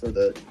plan for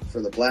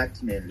the black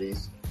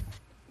communities,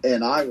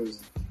 and I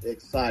was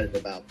excited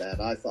about that.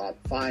 I thought,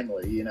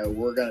 finally,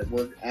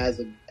 we're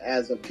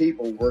as a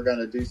people, we're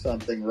gonna do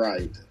something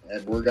right,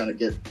 and we're gonna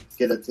get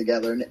it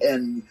together.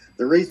 And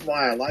the reason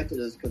why I liked it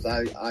is because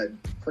I'm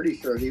pretty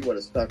sure he would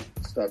have stuck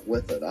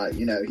with it.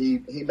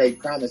 He made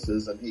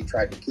promises and he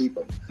tried to keep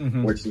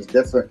them, which is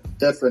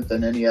different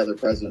than any other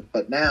president.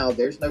 But now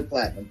there's no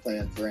platinum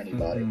plan for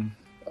anybody.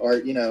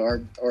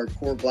 Our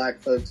poor black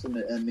folks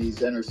in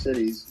these inner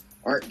cities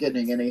aren't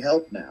getting any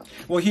help now.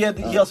 Well, he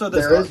also had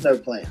there is no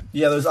plan.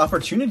 Yeah, those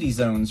opportunity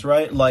zones,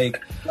 right? Right.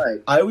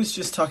 I was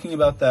just talking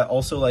about that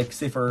also,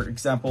 say, for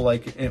example,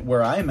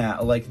 where I'm at,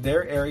 there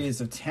are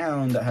areas of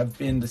town that have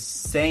been the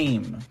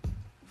same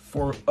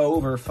for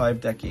over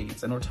 5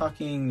 decades, and we're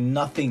talking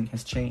nothing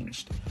has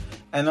changed.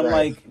 And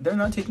I'm they're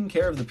not taking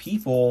care of the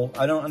people.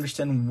 I don't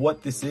understand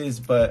what this is,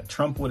 but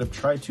Trump would have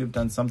tried to have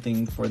done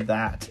something for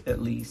that,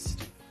 at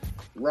least.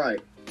 Right.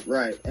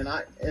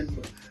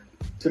 And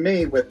to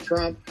me, with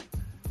Trump,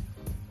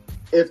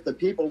 if the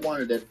people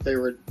wanted it,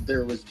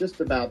 there was just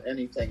about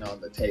anything on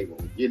the table.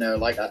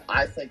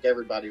 I think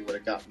everybody would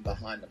have gotten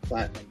behind the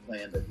platinum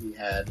plan that he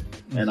had,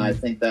 and I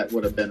think that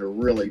would have been a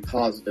really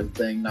positive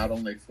thing, not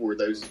only for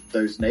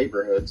those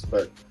neighborhoods,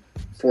 but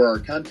for our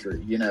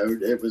country.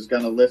 It was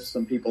going to lift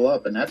some people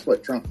up, and that's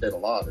what Trump did a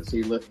lot, is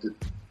he lifted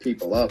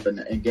people up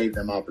and gave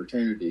them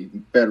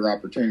better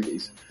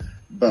opportunities.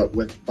 But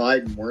with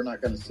Biden, we're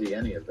not going to see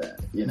any of that.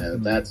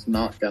 That's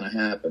not going to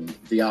happen.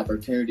 The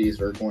opportunities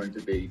are going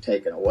to be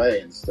taken away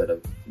instead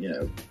of,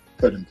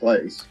 put in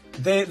place.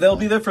 They'll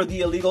be there for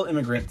the illegal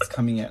immigrants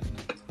coming in.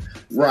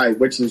 Right,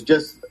 which is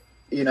just,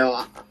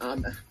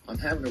 I'm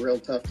having a real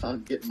tough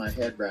time getting my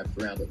head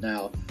wrapped around it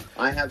now.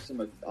 I have some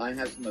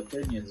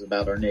opinions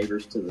about our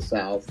neighbors to the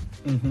south,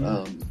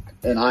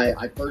 and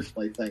I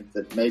personally think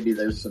that maybe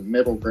there's some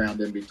middle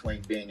ground in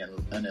between being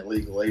an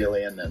illegal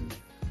alien and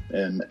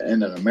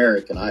an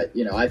American.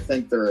 I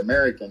think they're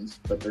Americans,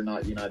 but they're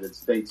not United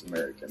States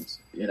Americans.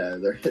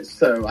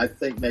 So I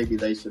think maybe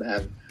they should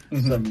have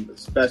some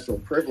special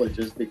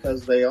privileges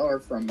because they are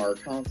from our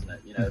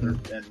continent.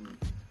 And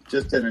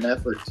just in an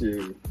effort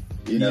to,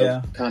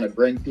 kind of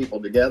bring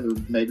people together,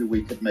 maybe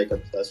we could make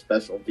a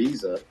special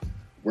visa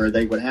where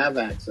they would have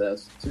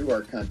access to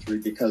our country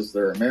because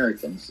they're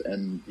Americans.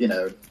 And,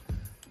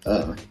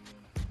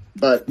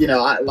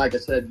 like I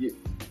said,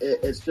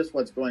 it's just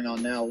what's going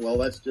on now. Well,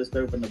 let's just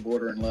open the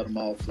border and let them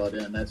all flood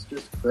in. That's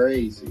just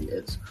crazy.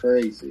 It's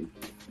crazy.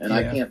 And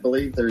I can't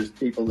believe there's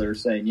people that are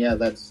saying, yeah,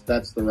 that's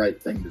the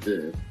right thing to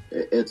do.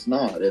 It's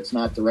not. It's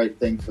not the right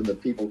thing for the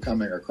people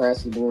coming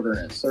across the border,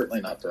 and it's certainly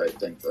not the right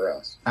thing for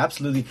us.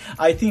 Absolutely.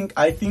 I think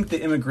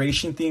the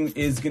immigration thing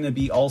is going to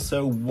be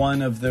also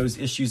one of those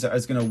issues that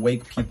is going to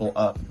wake people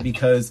up,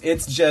 because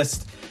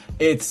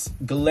it's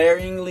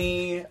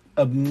glaringly,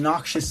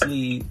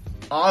 obnoxiously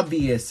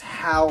obvious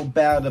how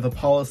bad of a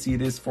policy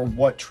it is for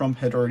what Trump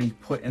had already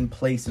put in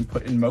place and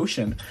put in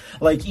motion.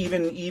 Like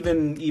even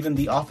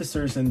the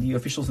officers and the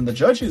officials and the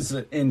judges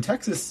in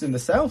Texas in the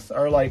South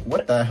are like,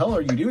 what the hell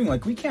are you doing?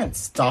 Like, we can't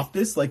stop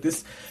this. Like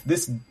this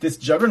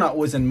juggernaut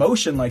was in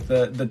motion. Like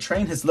the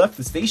train has left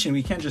the station.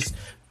 We can't just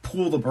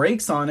pull the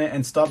brakes on it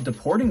and stop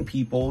deporting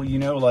people.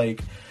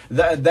 Like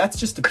that's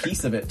just a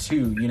piece of it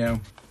too.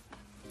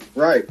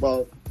 Right.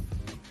 Well,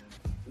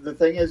 the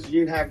thing is,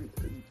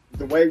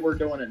 the way we're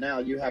doing it now,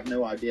 you have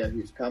no idea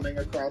who's coming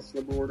across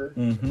the border,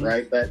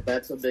 right?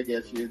 That's a big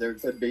issue. There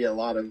could be a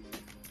lot of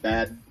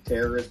bad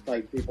terrorist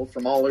type people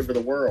from all over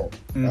the world,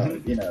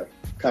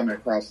 coming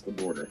across the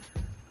border.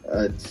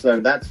 So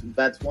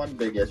that's one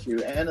big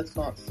issue, and it's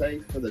not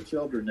safe for the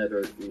children that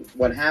are.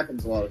 What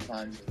happens a lot of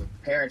times is the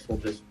parents will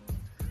just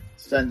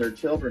send their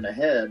children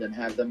ahead and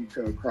have them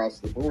go across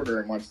the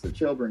border, and once the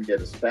children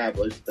get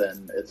established,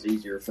 then it's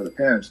easier for the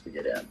parents to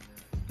get in.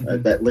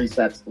 At least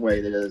that's the way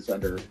it is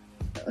under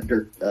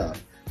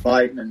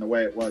Biden, and the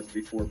way it was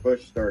before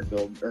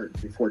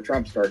before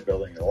Trump started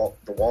building the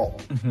wall.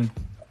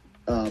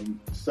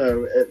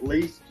 So at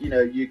least,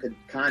 you could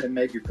kind of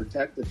maybe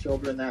protect the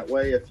children that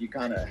way if you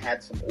kind of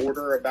had some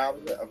order about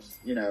it,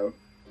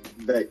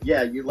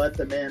 that, you let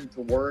them in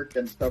to work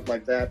and stuff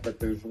like that, but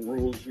there's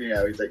rules,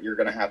 that you're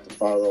going to have to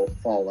follow.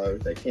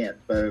 They can't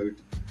vote.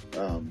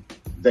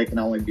 They can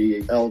only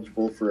be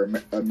eligible for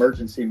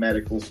emergency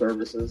medical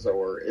services,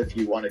 or if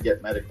you want to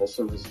get medical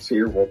services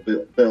here, we'll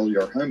bill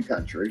your home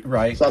country.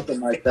 Right.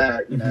 Something like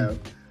that,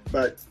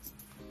 But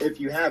if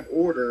you have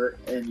order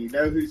and you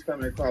know who's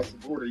coming across the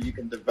border, you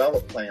can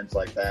develop plans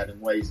like that and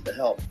ways to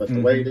help. But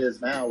the way it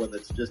is now, with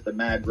it's just a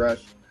mad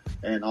rush,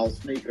 and I'll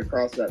sneak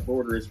across that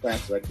border as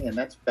fast as I can,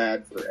 that's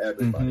bad for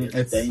everybody.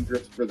 It's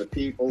dangerous for the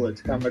people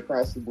that's coming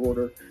across the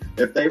border.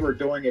 If they were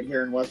doing it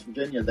here in West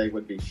Virginia, they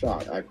would be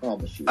shot. I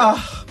promise you.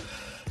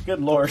 Good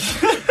Lord.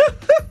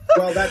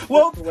 Well, that's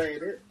just the way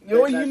it is.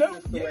 That's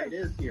just the way it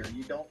is here.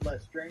 You don't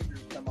let strangers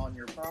come on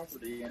your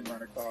property and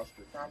run across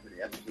your property.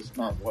 That's just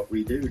not what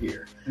we do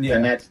here. Yeah.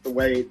 And that's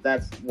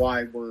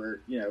why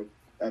we're,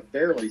 a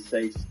fairly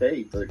safe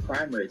state. The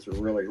crime rates are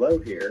really low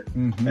here,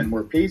 and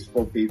we're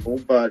peaceful people,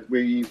 but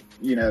you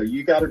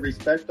got to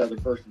respect other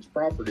person's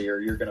property, or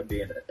you're going to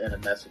be in a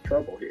mess of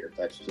trouble here.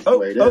 That's just the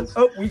way it is.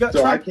 We got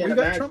so Trump. I can't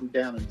imagine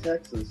down in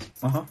Texas,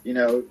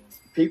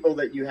 people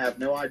that you have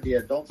no idea,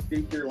 don't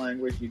speak your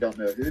language, you don't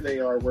know who they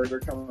are, where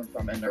they're coming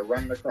from, and they're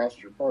running across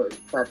your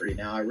property.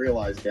 Now, I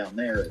realize down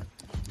there,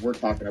 we're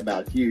talking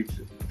about huge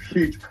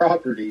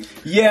properties.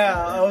 Yeah,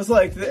 I was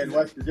like... In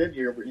West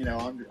Virginia,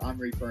 I'm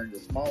referring to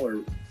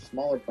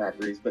smaller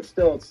properties, but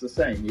still it's the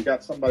same. You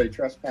got somebody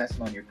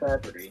trespassing on your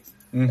property,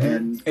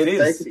 and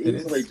they could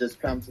easily just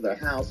come to the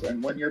house,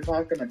 and when you're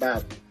talking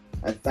about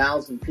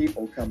 1,000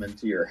 people coming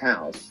to your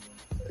house,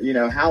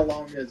 how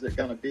long is it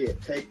going to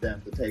take them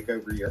to take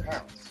over your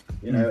house?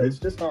 It's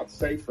just not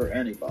safe for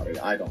anybody,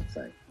 I don't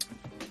think.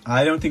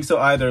 I don't think so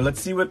either. Let's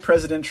see what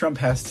President Trump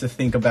has to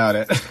think about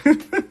it.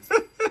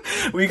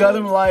 We got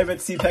him live at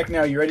CPAC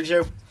now. You ready,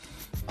 Joe?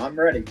 I'm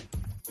ready.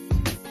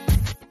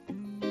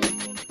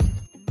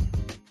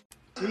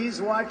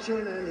 He's watching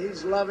and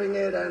he's loving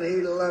it, and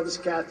he loves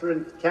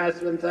Catherine.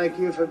 Catherine, thank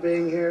you for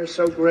being here.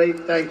 So great.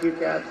 Thank you,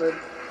 Catherine.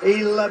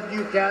 He loved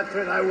you,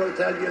 Catherine. I will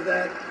tell you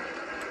that.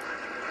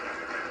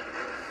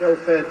 So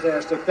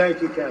fantastic.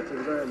 Thank you,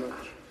 Catherine, very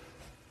much.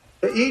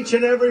 To each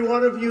and every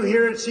one of you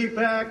here at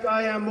CPAC,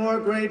 I am more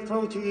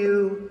grateful to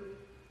you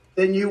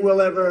than you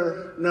will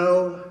ever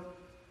know.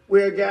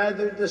 We are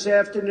gathered this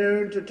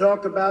afternoon to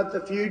talk about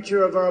the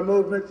future of our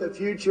movement, the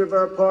future of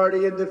our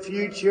party, and the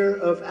future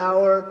of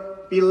our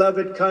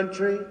beloved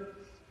country.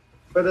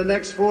 For the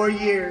next 4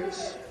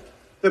 years,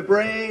 the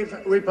brave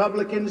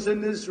Republicans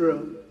in this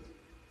room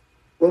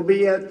will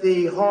be at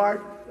the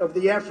heart of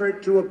the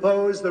effort to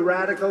oppose the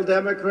radical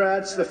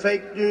Democrats, the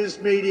fake news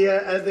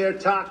media, and their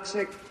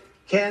toxic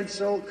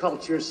cancel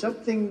culture.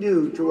 Something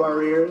new to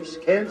our ears,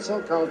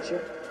 cancel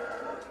culture.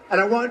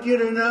 And I want you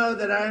to know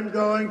that I'm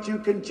going to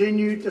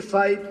continue to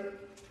fight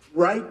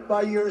right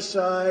by your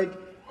side.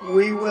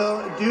 We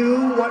will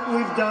do what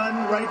we've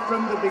done right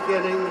from the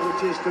beginning,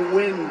 which is to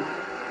win.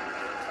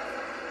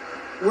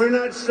 We're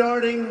not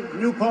starting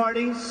new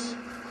parties.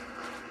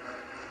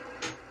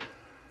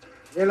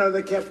 You know,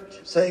 they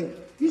kept saying,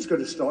 he's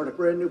going to start a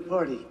brand new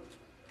party.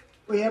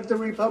 We have the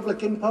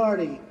Republican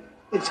Party.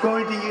 It's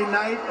going to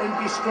unite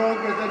and be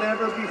stronger than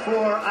ever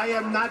before. I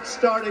am not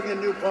starting a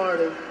new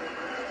party.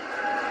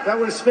 That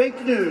was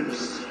fake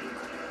news.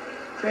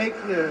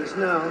 Fake news,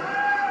 no.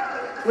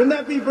 Wouldn't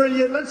that be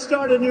brilliant? Let's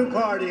start a new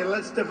party and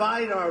let's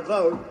divide our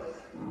vote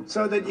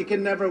so that you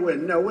can never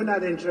win. No, we're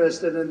not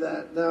interested in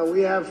that. No,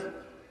 we have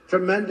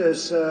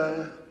tremendous...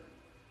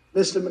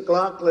 Mr.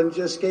 McLaughlin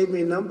just gave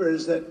me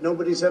numbers that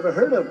nobody's ever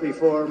heard of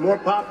before. More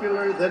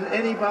popular than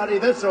anybody.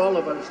 That's all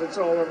of us. That's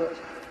all of us.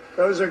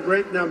 Those are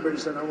great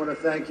numbers, and I want to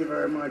thank you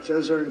very much.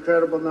 Those are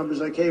incredible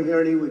numbers. I came here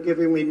and he was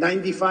giving me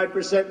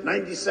 95%,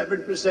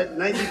 97%,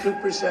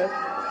 92%.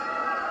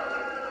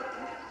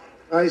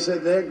 I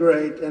said, they're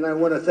great, and I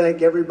want to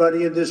thank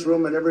everybody in this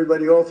room and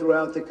everybody all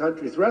throughout the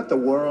country, throughout the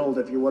world,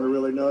 if you want to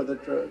really know the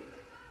truth.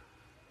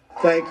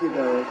 Thank you,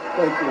 Derek.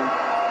 Thank you.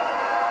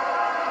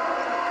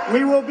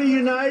 We will be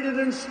united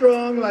and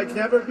strong like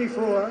never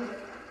before.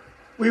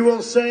 We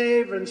will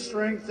save and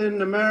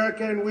strengthen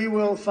America, and we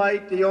will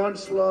fight the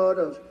onslaught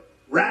of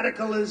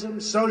radicalism,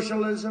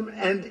 socialism,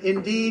 and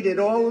indeed it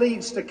all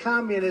leads to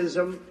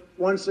communism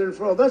once and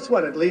for all. That's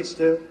what it leads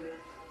to.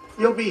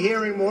 You'll be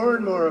hearing more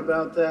and more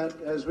about that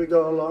as we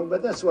go along,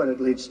 but that's what it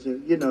leads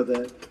to. You know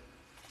that.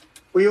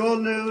 We all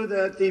knew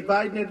that the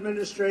Biden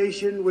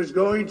administration was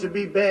going to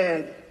be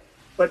bad,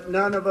 but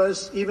none of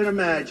us even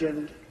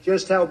imagined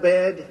just how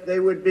bad they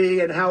would be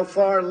and how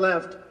far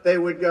left they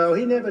would go.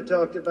 He never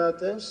talked about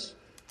this.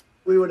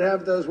 We would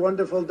have those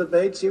wonderful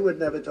debates. He would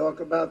never talk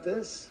about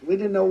this. We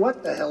didn't know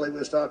what the hell he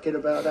was talking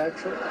about,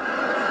 actually.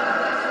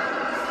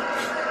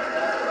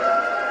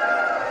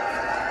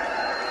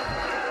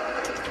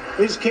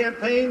 His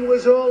campaign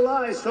was all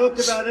lies. Talked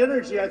about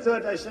energy. I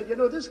said, you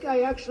know, this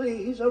guy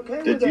actually, he's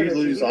okay with energy. Did you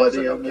lose he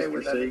wasn't audio, okay Mr.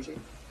 with C? energy.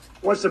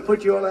 Wants to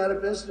put you all out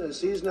of business.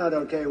 He's not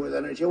okay with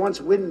energy. He wants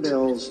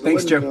windmills.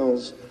 Thanks, Joe.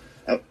 Windmills.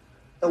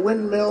 The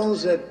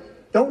windmills that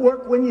don't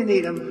work when you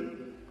need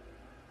them.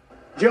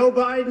 Joe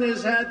Biden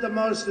has had the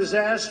most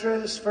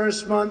disastrous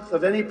first month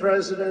of any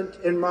president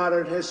in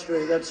modern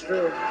history. That's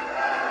true.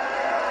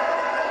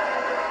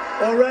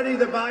 Already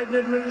the Biden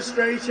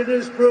administration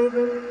has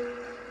proven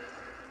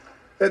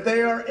that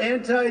they are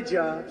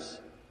anti-jobs,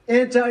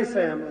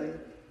 anti-family,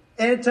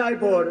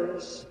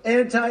 anti-borders,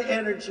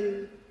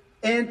 anti-energy,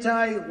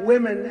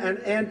 anti-women, and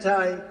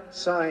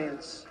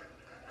anti-science.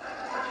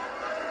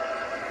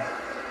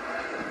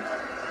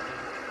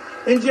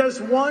 In just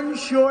one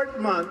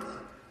short month,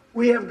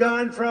 we have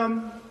gone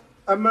from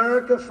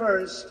America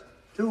first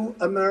to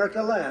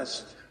America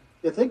last.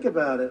 You think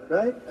about it,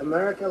 right?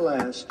 America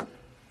last.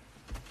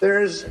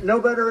 There's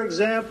no better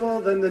example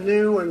than the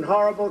new and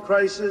horrible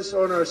crisis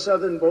on our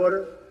southern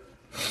border.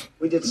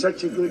 We did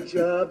such a good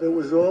job. It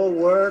was all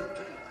worked.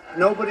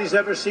 Nobody's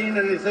ever seen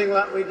anything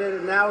like we did,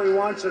 and now he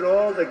wants it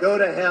all to go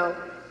to hell.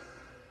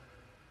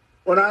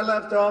 When I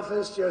left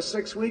office just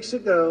 6 weeks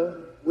ago,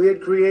 we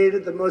had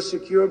created the most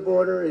secure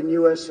border in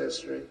U.S.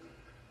 history.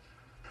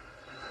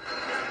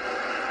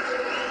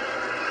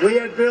 We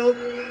had built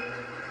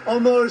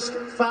almost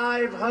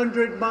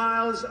 500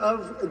 miles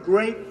of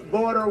great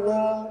border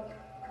wall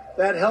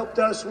that helped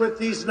us with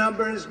these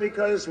numbers,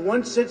 because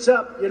once it's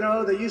up, you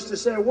know, they used to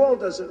say a wall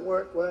doesn't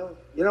work. Well,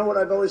 you know what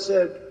I've always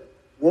said?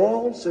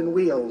 Walls and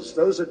wheels,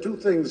 those are two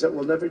things that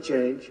will never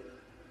change.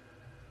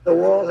 The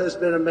wall has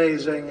been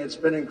amazing. It's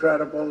been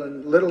incredible,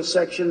 and little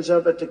sections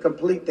of it to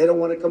complete. They don't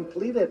want to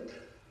complete it.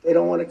 They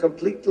don't want to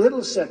complete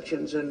little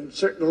sections in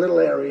certain little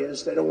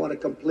areas. They don't want to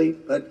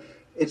complete, but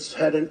it's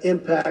had an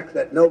impact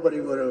that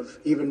nobody would have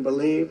even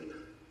believed.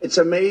 It's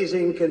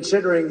amazing,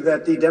 considering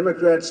that the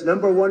Democrats'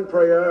 number one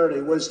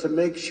priority was to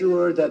make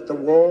sure that the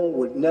wall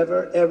would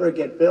never, ever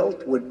get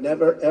built, would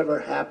never, ever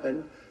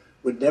happen,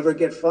 would never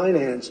get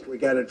financed. We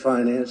got it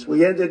financed.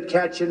 We ended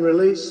catch and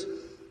release,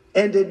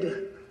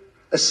 ended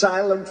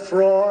asylum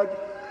fraud,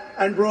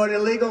 and brought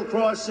illegal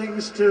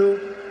crossings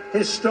to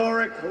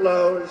historic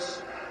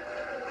lows.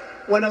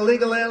 When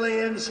illegal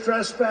aliens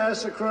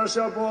trespass across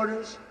our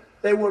borders,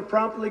 they were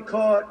promptly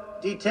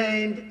caught,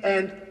 detained,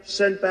 and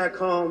sent back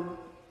home.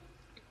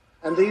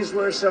 And these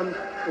were some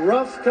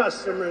rough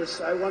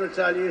customers. I want to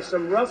tell you,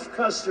 some rough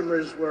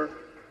customers were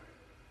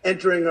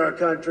entering our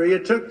country.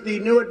 It took the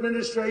new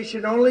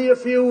administration only a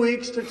few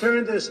weeks to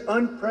turn this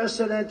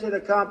unprecedented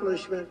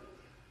accomplishment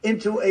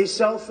into a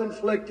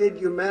self-inflicted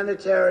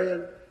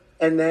humanitarian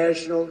and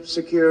national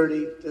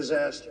security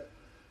disaster.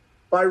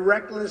 By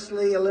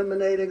recklessly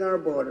eliminating our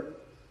border,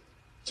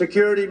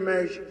 security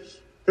measures,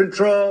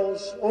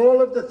 controls, all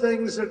of the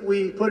things that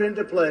we put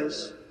into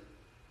place,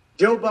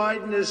 Joe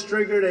Biden has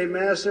triggered a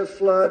massive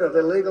flood of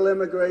illegal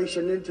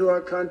immigration into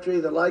our country,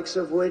 the likes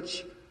of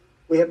which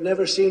we have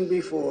never seen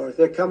before.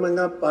 They're coming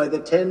up by the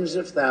tens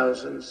of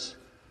thousands.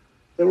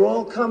 They're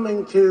all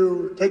coming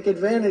to take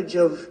advantage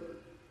of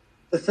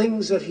the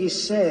things that he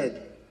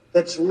said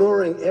that's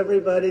luring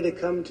everybody to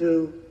come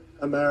to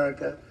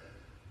America.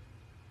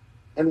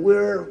 And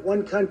we're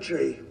one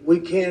country. We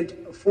can't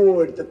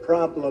afford the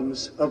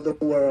problems of the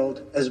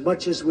world as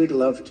much as we'd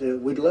love to.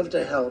 We'd love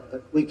to help,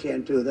 but we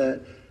can't do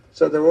that.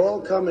 So they're all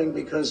coming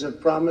because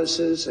of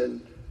promises and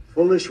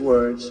foolish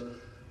words.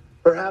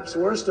 Perhaps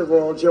worst of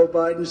all, Joe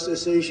Biden's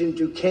decision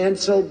to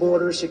cancel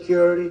border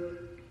security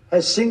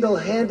has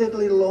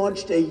single-handedly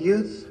launched a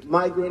youth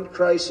migrant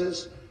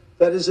crisis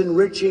that is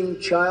enriching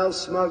child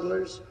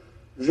smugglers,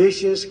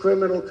 vicious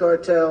criminal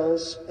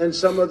cartels, and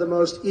some of the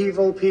most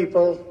evil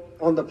people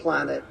on the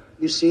planet.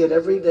 You see it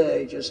every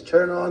day. Just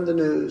turn on the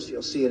news.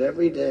 You'll see it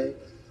every day.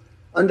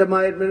 Under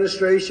my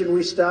administration,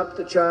 we stopped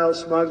the child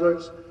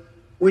smugglers.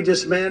 We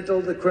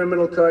dismantled the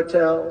criminal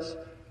cartels.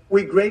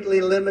 We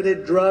greatly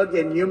limited drug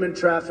and human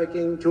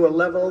trafficking to a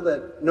level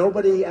that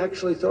nobody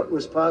actually thought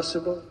was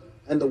possible,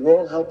 and the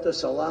wall helped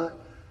us a lot.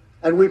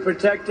 And we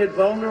protected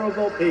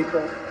vulnerable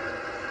people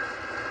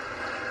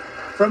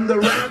from the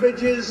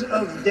ravages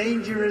of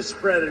dangerous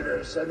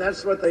predators, and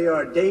that's what they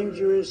are,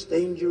 dangerous,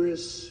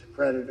 dangerous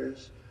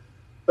predators.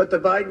 But the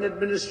Biden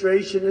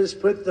administration has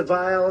put the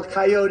vile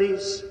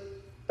coyotes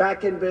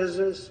back in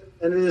business,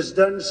 and it has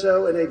done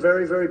so in a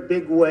very, very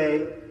big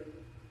way.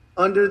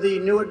 Under the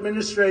new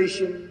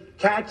administration,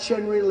 catch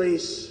and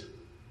release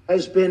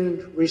has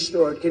been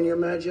restored. Can you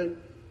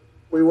imagine?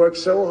 We work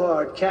so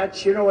hard.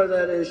 Catch, you know what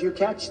that is. You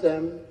catch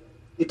them.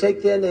 You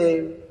take their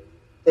name.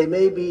 They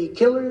may be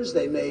killers.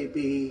 They may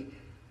be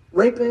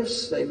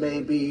rapists. They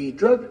may be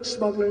drug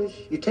smugglers.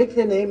 You take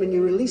their name and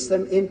you release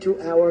them into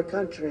our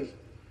country.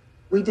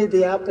 We did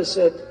the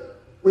opposite.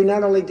 We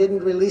not only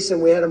didn't release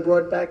them, we had them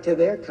brought back to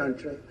their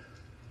country.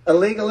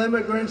 Illegal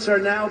immigrants are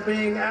now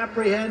being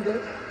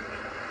apprehended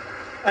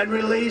and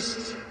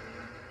released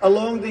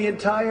along the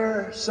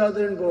entire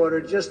southern border,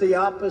 just the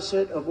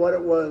opposite of what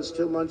it was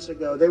 2 months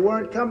ago. They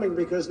weren't coming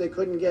because they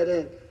couldn't get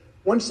in.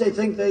 Once they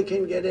think they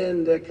can get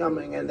in, they're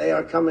coming, and they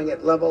are coming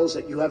at levels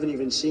that you haven't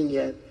even seen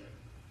yet.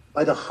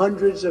 By the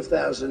hundreds of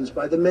thousands,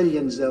 by the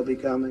millions they'll be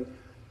coming.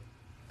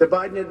 The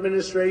Biden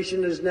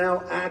administration is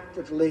now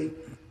actively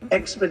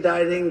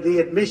expediting the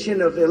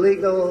admission of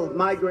illegal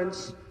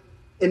migrants,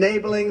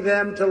 enabling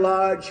them to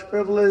lodge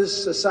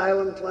frivolous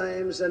asylum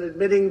claims and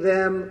admitting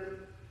them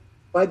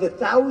by the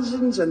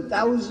thousands and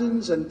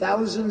thousands and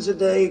thousands a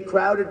day,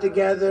 crowded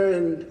together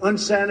in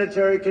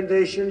unsanitary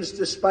conditions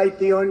despite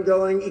the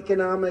ongoing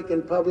economic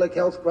and public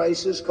health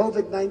crisis,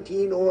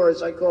 COVID-19, or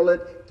as I call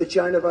it, the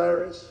China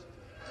virus.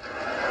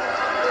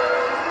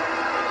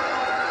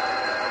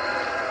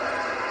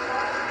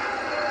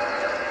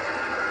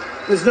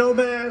 There's no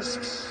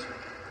masks.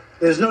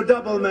 There's no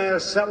double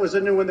masks. That was a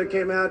new one that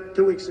came out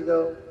 2 weeks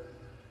ago.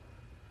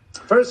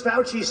 First,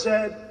 Fauci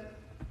said,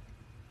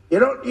 you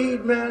don't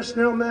need masks,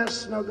 no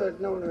good,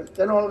 no.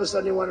 Then all of a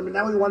sudden he wanted me.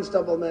 Now he wants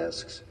double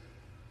masks.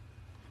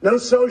 No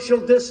social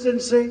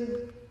distancing,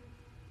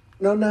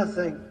 no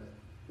nothing.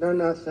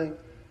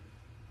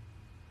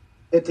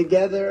 They're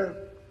together,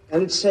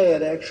 and it's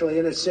sad, actually,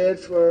 and it's sad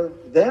for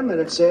them, and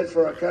it's sad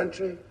for our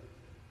country.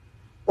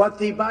 What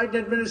the Biden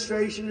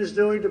administration is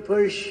doing to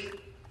push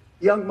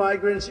young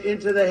migrants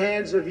into the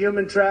hands of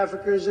human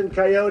traffickers and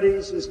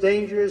coyotes is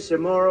dangerous,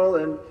 immoral,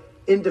 and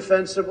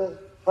indefensible.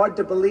 Hard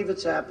to believe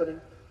it's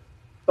happening.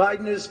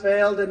 Biden has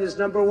failed in his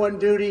number one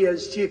duty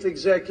as chief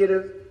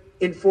executive,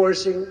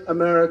 enforcing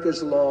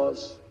America's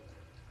laws.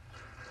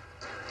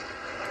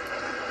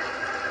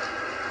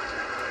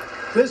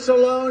 This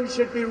alone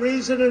should be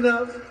reason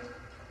enough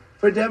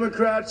for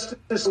Democrats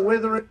to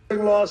withering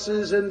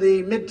losses in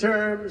the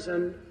midterms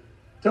and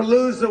to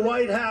lose the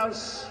White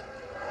House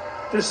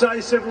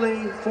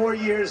decisively 4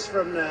 years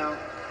from now.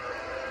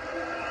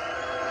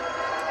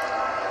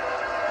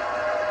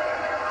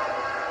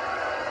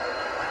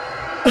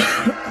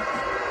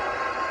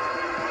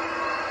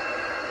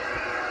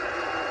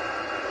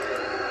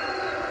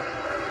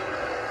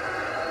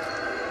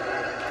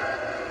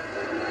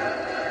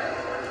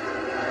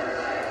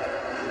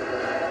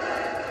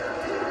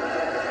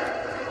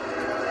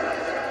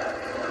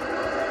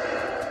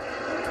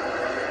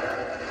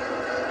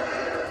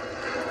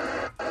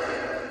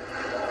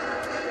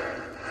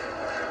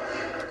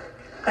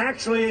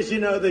 Actually, as you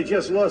know, they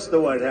just lost the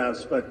White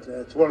House, but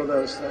it's one of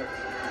those things.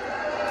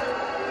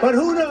 But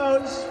who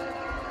knows?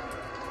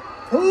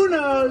 Who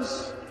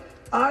knows?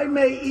 I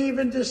may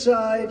even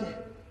decide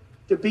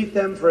to beat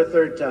them for a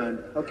third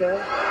time, okay?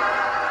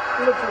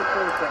 Beat them for a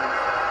third time.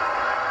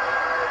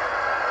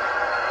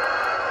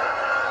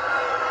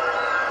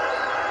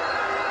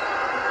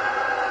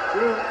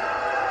 True.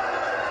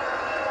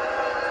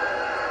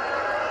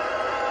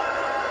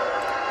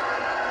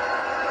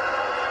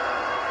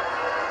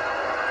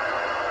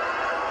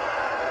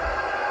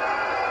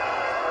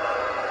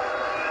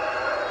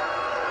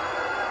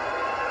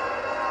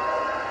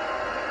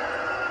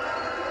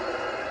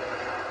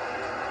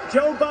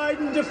 Joe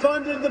Biden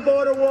defunded the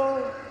border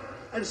wall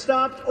and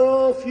stopped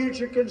all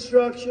future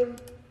construction,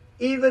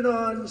 even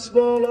on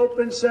small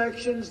open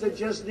sections that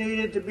just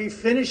needed to be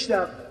finished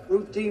up.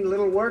 Routine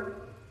little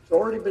work, it's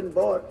already been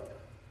bought.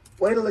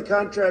 Wait till the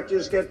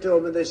contractors get to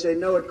them and they say,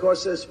 no, it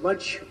costs us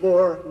much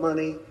more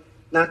money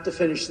not to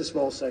finish the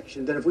small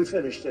section than if we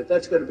finished it.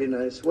 That's going to be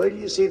nice. Wait till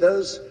you see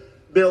those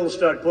bills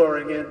start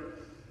pouring in.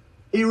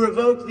 He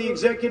revoked the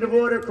executive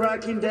order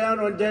cracking down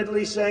on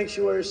deadly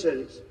sanctuary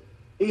cities.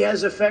 He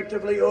has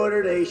effectively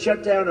ordered a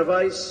shutdown of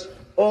ICE,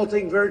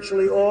 halting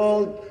virtually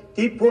all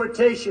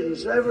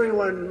deportations.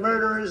 Everyone,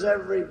 murderers,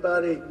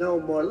 everybody, no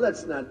more.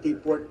 Let's not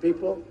deport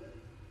people.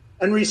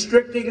 And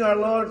restricting our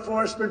law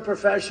enforcement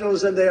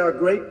professionals, and they are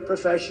great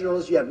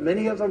professionals. You have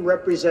many of them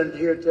represented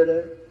here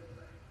today,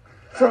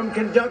 from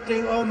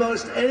conducting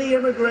almost any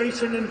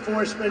immigration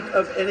enforcement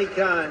of any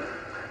kind.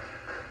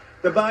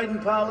 The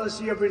Biden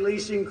policy of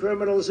releasing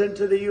criminals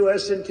into the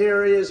U.S.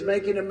 interior is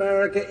making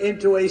America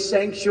into a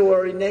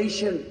sanctuary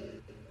nation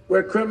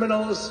where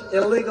criminals,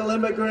 illegal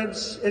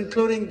immigrants,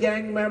 including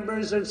gang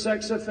members and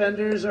sex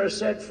offenders, are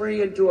set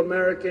free into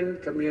American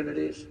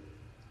communities.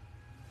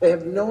 They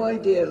have no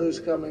idea who's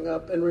coming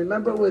up. And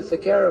remember, with the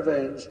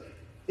caravans,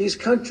 these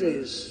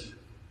countries,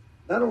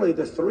 not only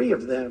the three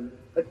of them,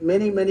 but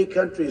many, many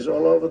countries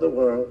all over the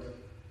world,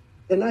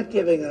 they're not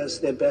giving us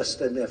their best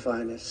and their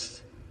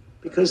finest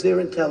because they're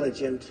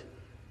intelligent.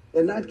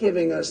 They're not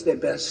giving us their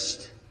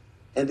best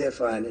and their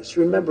finest.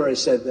 Remember, I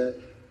said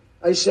that.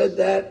 I said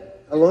that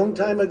a long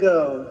time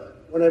ago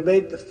when I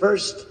made the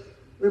first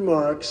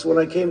remarks when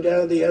I came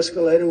down the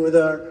escalator with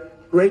our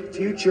great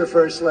future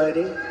First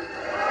Lady,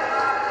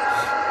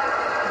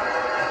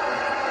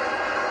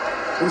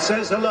 who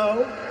says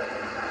hello,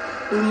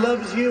 who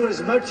loves you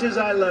as much as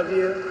I love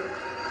you.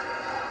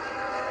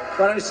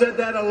 But I said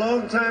that a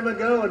long time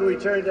ago, and we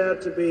turned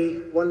out to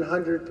be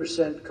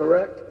 100%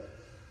 correct.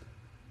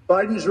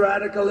 Biden's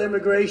radical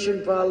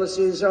immigration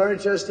policies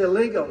aren't just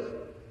illegal.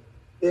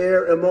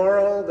 They're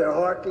immoral, they're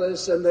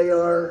heartless, and they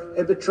are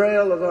a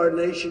betrayal of our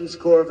nation's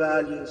core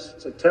values.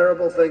 It's a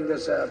terrible thing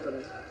that's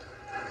happening.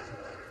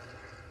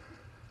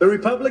 The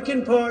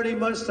Republican Party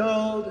must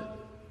hold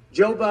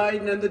Joe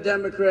Biden and the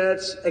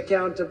Democrats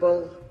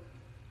accountable.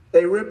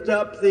 They ripped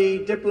up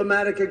the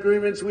diplomatic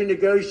agreements we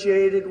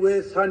negotiated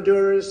with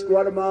Honduras,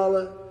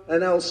 Guatemala,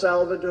 and El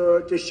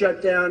Salvador to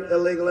shut down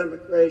illegal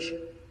immigration.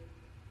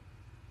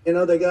 You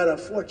know, they got a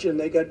fortune.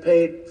 They got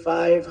paid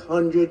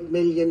 $500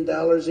 million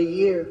a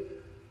year.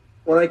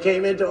 When I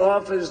came into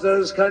office,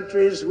 those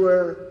countries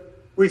were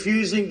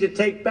refusing to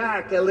take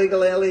back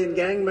illegal alien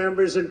gang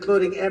members,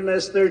 including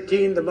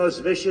MS-13, the most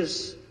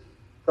vicious,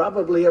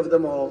 probably of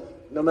them all.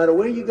 No matter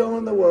where you go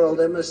in the world,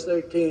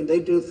 MS-13, they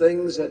do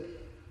things that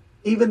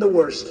even the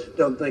worst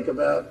don't think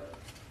about.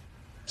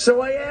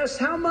 So I asked,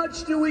 how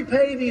much do we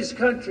pay these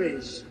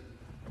countries?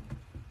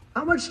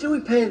 How much do we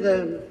pay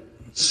them?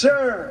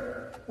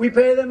 Sir, we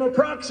pay them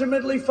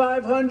approximately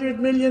 $500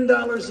 million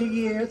a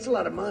year. It's a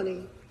lot of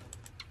money.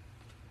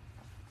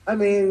 I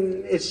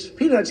mean, it's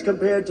peanuts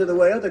compared to the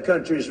way other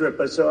countries rip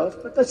us off,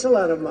 but that's a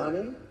lot of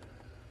money.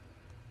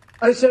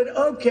 I said,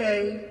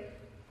 okay,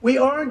 we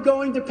aren't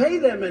going to pay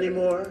them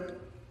anymore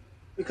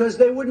because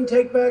they wouldn't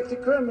take back the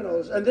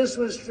criminals. And this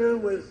was true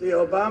with the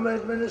Obama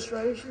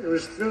administration. It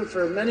was true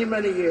for many,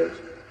 many years.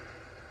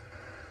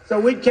 So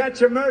we'd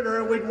catch a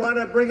murderer, we'd want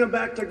to bring him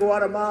back to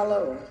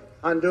Guatemala or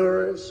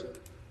Honduras,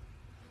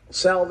 El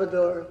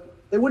Salvador.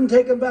 They wouldn't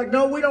take him back.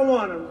 No, we don't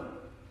want him.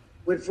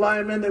 We'd fly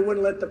him in, they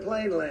wouldn't let the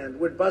plane land.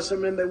 We'd bus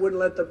him in, they wouldn't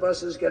let the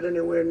buses get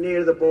anywhere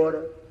near the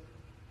border.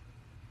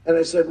 And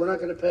I said, we're not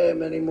going to pay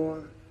him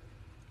anymore.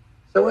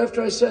 So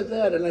after I said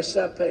that, and I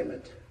stopped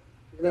payment,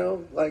 you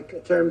know, like a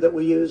term that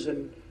we use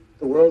in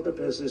the world of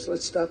business,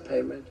 let's stop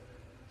payment.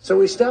 So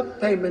we stopped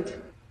payment.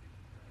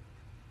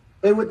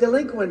 They were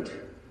delinquent.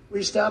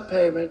 We stopped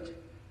payment.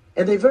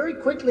 And they very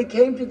quickly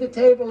came to the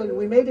table and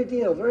we made a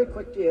deal, very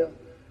quick deal.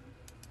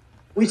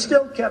 We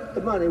still kept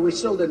the money. We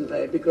still didn't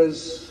pay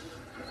because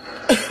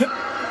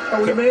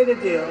but we made a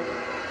deal.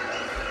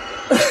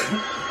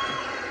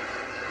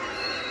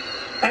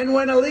 And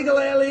when illegal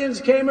aliens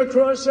came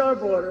across our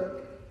border,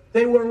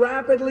 they were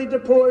rapidly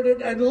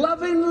deported and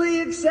lovingly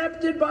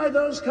accepted by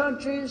those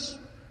countries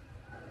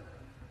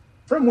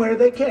from where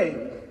they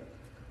came.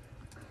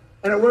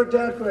 And it worked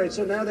out great.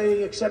 So now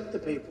they accept the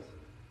people.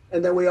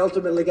 And then we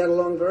ultimately got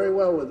along very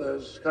well with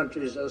those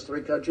countries, those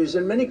three countries,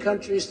 and many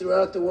countries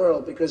throughout the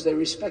world because they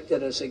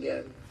respected us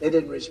again. They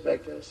didn't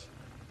respect us.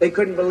 They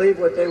couldn't believe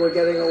what they were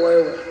getting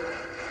away with.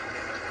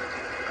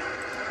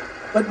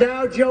 But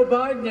now Joe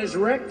Biden has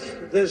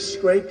wrecked this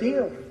great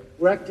deal,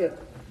 wrecked it.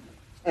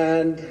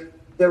 And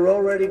they're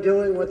already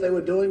doing what they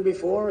were doing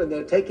before, and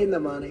they're taking the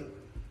money.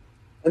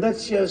 And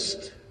that's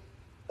just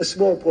a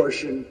small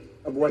portion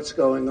of what's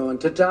going on.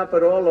 To top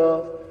it all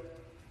off,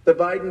 the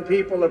Biden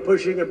people are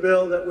pushing a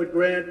bill that would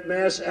grant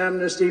mass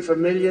amnesty for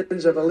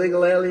millions of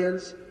illegal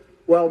aliens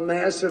while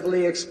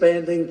massively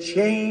expanding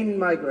chain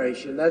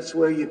migration. That's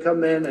where you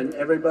come in and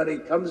everybody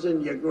comes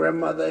in, your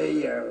grandmother,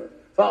 your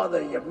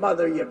father, your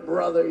mother, your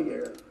brother,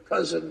 your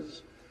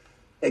cousins.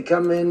 They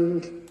come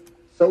in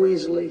so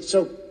easily,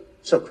 so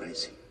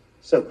crazy,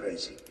 so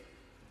crazy.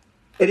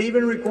 It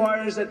even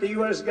requires that the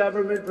U.S.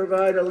 government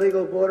provide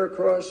illegal border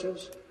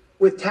crossers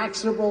with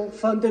taxable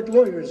funded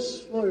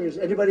lawyers.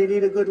 Anybody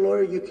need a good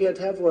lawyer? You can't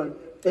have one.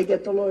 They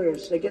get the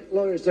lawyers. They get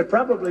lawyers. They're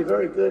probably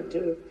very good,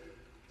 too.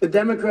 The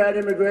Democrat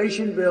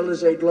immigration bill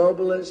is a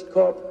globalist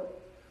corporate.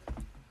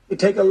 You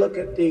take a look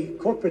at the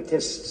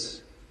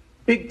corporatists.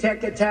 Big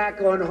tech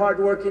attack on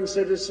hardworking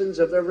citizens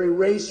of every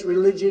race,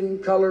 religion,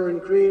 color,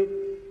 and creed.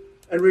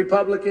 And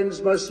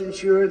Republicans must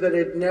ensure that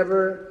it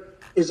never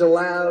is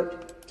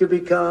allowed to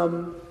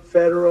become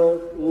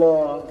federal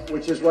law,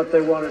 which is what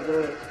they want to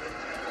do.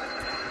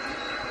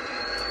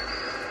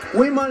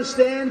 We must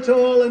stand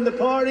tall in the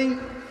party.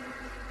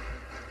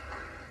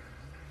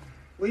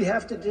 We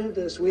have to do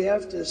this. We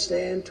have to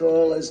stand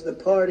tall as the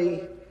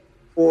party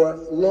for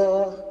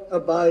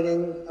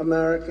law-abiding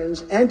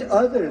Americans and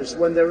others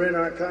when they're in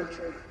our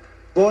country.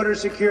 Border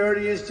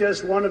security is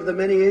just one of the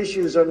many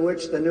issues on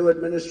which the new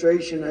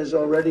administration has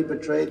already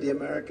betrayed the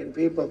American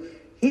people.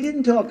 He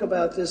didn't talk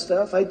about this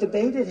stuff. I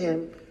debated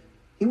him.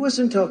 He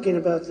wasn't talking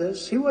about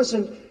this.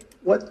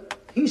 What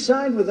he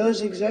signed with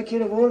those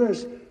executive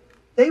orders,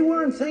 they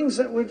weren't things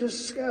that were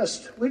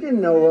discussed. We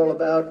didn't know all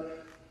about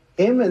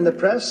him and the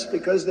press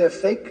because they're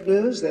fake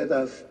news. They're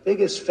the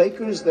biggest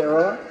fakers there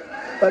are.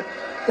 But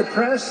the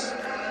press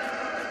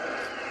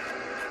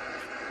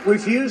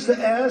refused to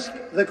ask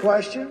the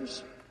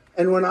questions.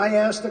 And when I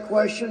asked the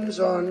questions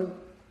on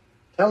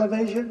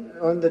television,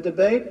 on the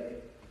debate,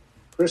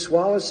 Chris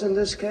Wallace in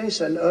this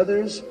case and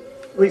others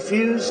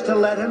refused to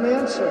let him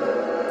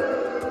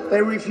answer.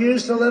 They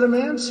refused to let him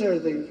answer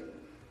the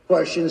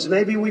questions.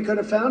 Maybe we could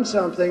have found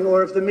something,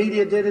 or if the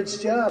media did its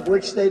job,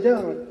 which they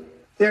don't.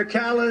 Their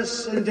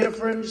callous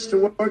indifference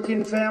to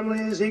working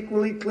families is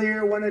equally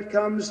clear when it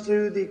comes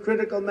to the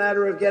critical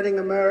matter of getting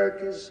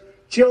America's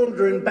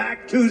children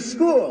back to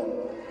school.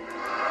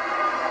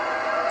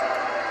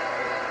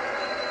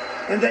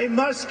 And they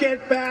must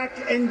get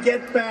back and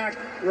get back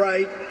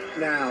right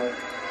now.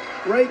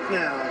 Right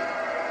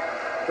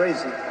now.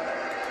 Crazy.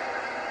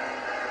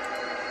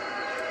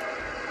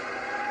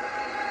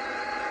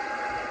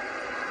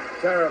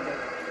 Terrible.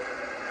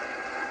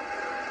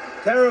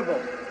 Terrible.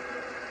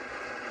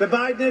 The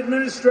Biden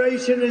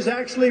administration is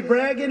actually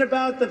bragging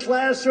about the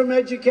classroom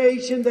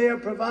education they are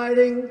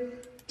providing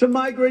to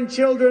migrant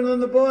children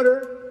on the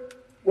border,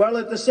 while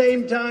at the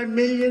same time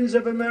millions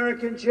of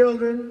American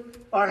children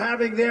are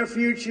having their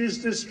futures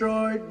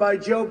destroyed by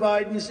Joe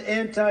Biden's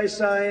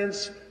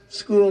anti-science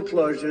school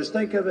closures.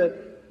 Think of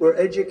it. We're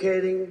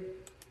educating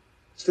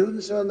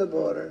students on the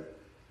border,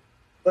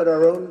 but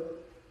our own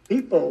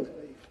people,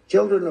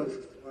 children of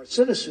our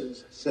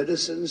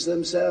citizens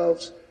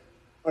themselves,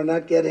 are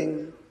not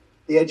getting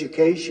the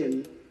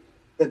education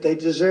that they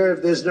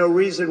deserve. There's no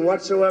reason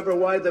whatsoever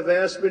why the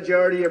vast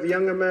majority of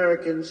young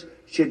Americans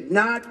should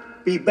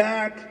not be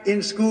back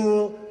in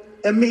school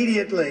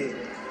immediately.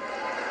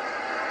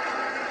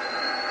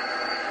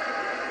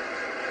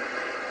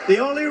 The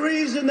only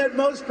reason that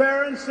most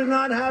parents do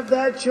not have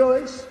that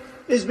choice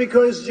is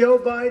because Joe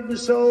Biden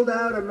sold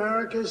out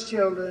America's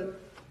children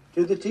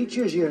to the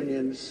teachers'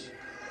 unions.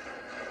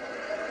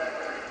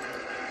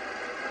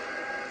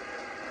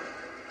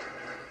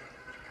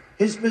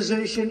 His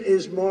position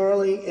is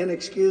morally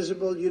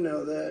inexcusable, you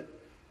know that.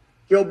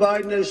 Joe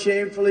Biden has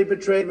shamefully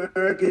betrayed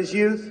America's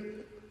youth,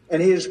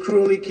 and he is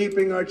cruelly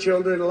keeping our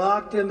children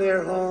locked in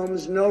their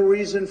homes. No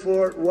reason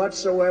for it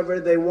whatsoever.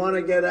 They want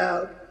to get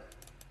out.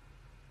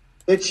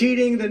 They're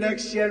cheating the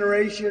next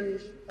generation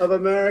of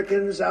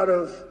Americans out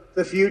of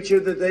the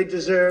future that they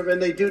deserve,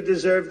 and they do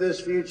deserve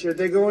this future.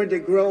 They're going to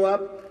grow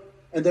up,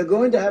 and they're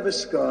going to have a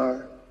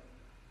scar.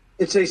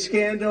 It's a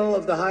scandal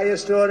of the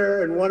highest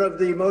order and one of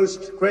the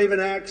most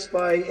craven acts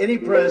by any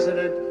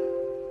president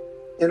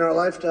in our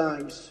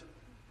lifetimes.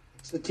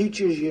 It's the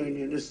teachers'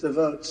 union. It's the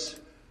votes.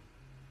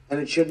 And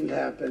it shouldn't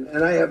happen.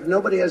 And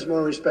nobody has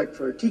more respect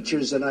for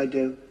teachers than I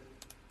do.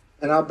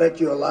 And I'll bet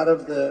you a lot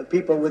of the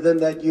people within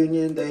that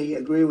union, they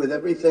agree with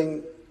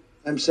everything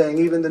I'm saying.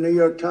 Even the New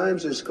York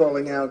Times is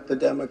calling out the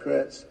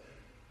Democrats.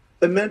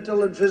 The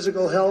mental and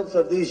physical health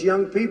of these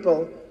young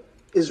people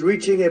is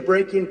reaching a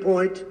breaking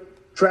point.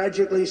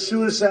 Tragically,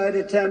 suicide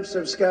attempts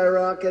have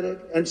skyrocketed,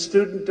 and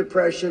student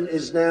depression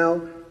is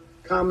now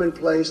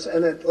commonplace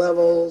and at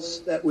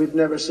levels that we've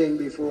never seen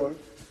before.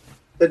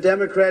 The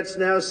Democrats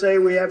now say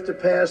we have to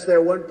pass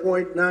their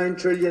 $1.9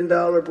 trillion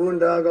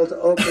boondoggle to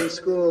open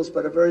schools,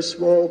 but a very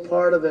small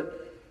part of it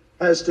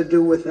has to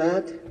do with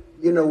that.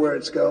 You know where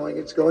it's going.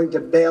 It's going to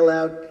bail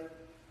out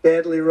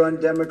badly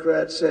run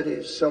Democrat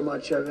cities, so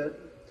much of it.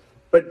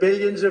 But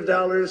billions of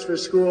dollars for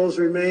schools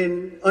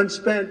remain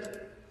unspent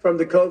from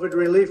the COVID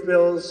relief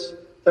bills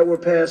that were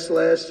passed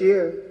last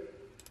year.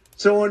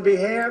 So on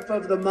behalf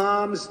of the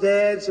moms,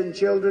 dads, and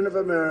children of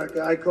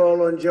America, I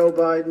call on Joe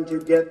Biden to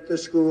get the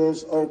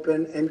schools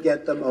open and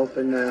get them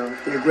open now.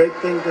 It'd be a great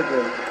thing to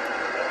do.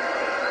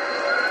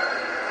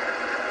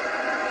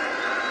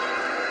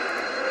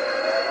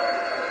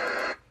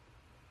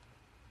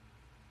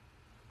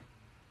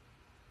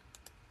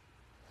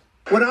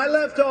 When I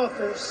left left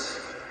office,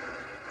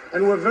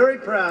 and we're very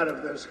proud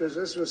of this because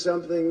this was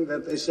something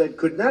that they said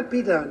could not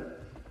be done.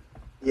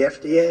 The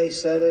FDA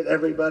said it,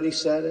 everybody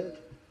said it.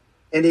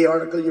 Any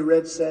article you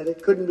read said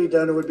it couldn't be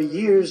done. It would be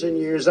years and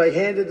years. I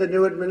handed the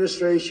new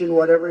administration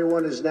what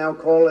everyone is now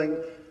calling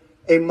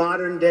a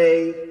modern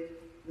day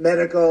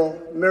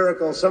medical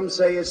miracle. Some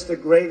say it's the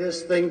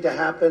greatest thing to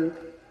happen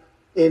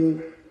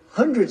in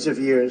hundreds of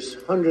years.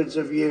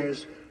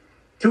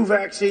 2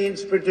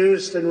 vaccines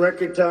produced in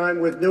record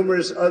time with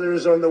numerous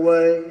others on the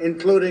way,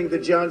 including the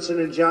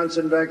Johnson &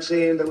 Johnson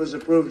vaccine that was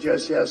approved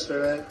just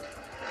yesterday.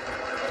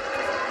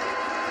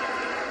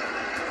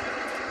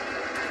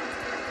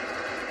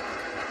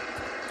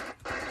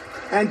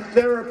 And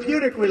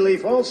therapeutic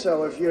relief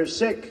also, if you're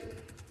sick.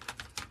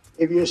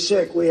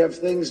 We have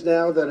things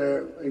now that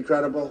are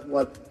incredible.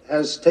 What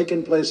has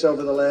taken place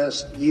over the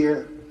last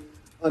year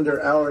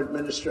under our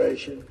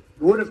administration.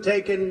 It would have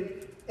taken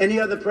any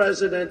other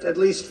president at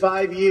least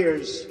 5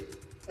 years,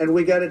 and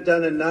we got it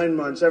done in 9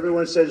 months.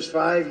 Everyone says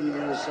 5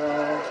 years.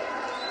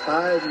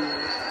 5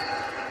 years.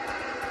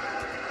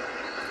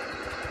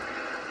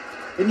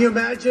 Can you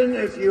imagine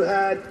if you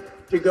had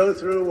to go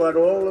through what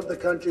all of the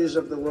countries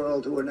of the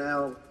world who are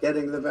now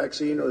getting the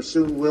vaccine or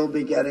soon will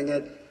be getting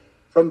it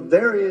from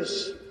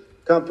various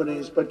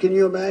companies? But can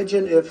you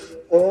imagine if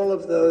all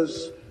of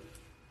those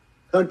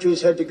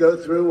countries had to go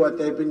through what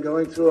they've been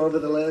going through over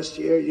the last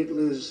year? You'd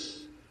lose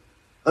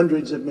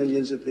hundreds of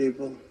millions of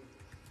people.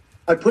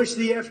 I pushed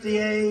the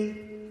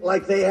FDA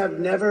like they have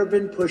never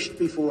been pushed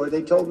before.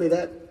 They told me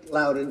that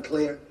loud and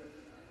clear.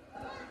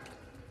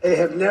 They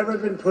have never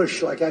been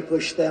pushed like I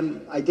pushed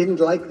them. I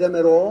didn't like them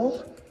at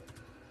all.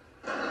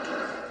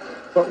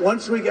 But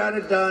once we got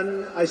it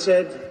done, I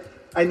said,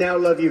 I now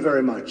love you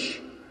very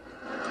much.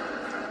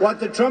 What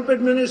the Trump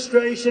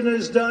administration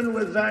has done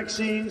with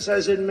vaccines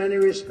has, in many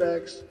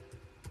respects,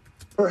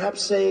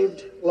 perhaps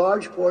saved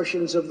large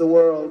portions of the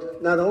world,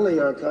 not only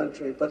our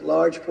country, but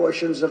large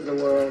portions of the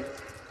world.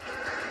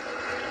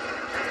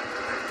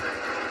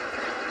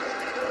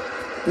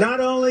 Not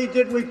only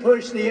did we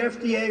push the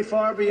FDA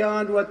far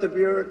beyond what the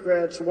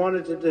bureaucrats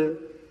wanted to do,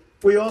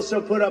 we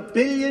also put up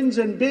billions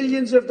and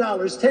billions of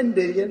dollars, $10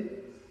 billion,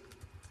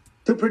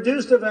 to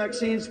produce the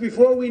vaccines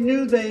before we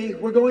knew they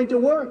were going to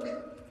work.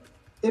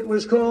 It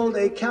was called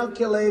a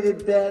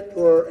calculated bet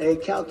or a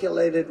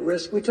calculated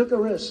risk. We took a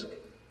risk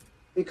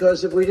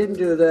because if we didn't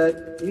do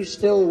that, you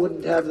still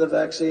wouldn't have the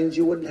vaccines.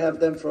 You wouldn't have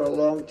them for a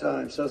long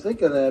time. So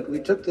think of that. We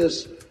took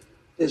this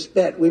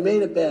bet. We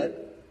made a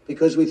bet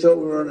because we thought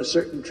we were on a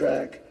certain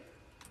track.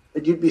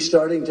 That you'd be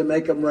starting to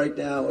make them right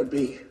now. It would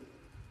be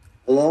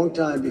a long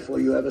time before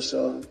you ever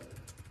saw them.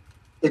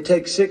 It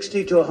takes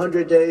 60 to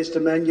 100 days to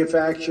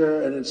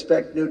manufacture and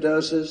inspect new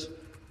doses,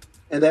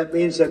 and that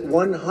means that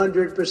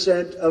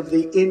 100% of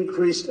the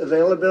increased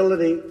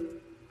availability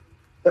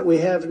that we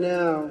have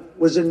now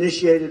was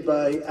initiated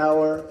by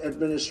our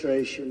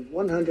administration.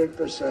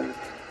 100%.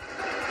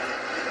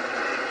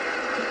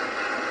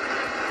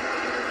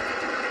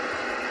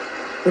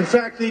 In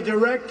fact, the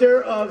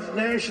director of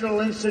National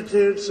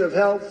Institutes of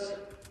Health,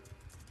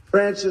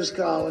 Francis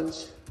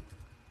Collins,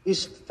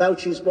 he's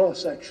Fauci's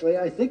boss, actually.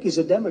 I think he's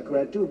a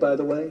Democrat, too, by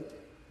the way.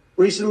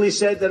 Recently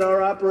said that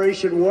our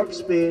Operation Warp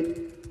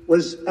Speed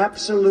was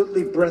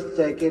absolutely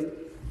breathtaking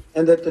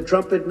and that the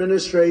Trump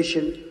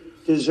administration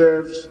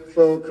deserves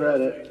full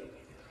credit,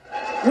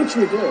 which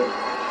we do.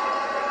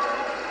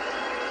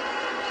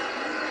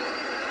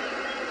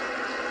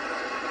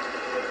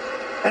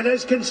 And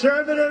as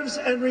conservatives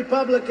and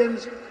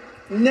Republicans,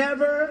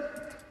 never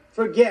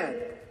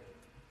forget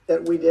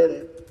that we did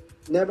it.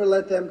 Never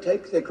let them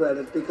take the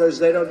credit because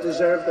they don't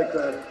deserve the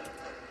credit.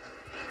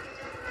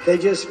 They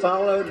just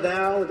followed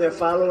now. They're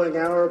following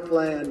our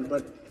plan.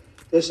 But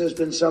this has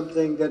been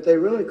something that they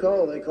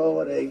call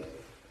it an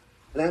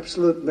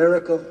absolute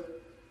miracle.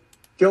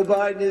 Joe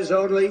Biden is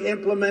only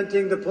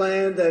implementing the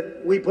plan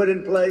that we put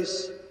in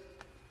place.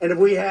 And if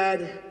we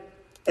had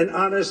an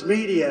honest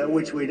media,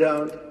 which we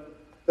don't,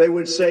 they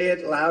would say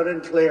it loud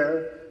and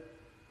clear.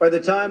 By the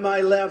time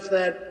I left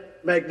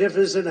that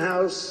magnificent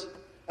house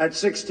at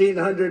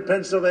 1600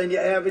 Pennsylvania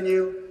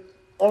Avenue,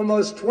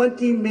 almost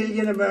 20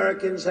 million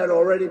Americans had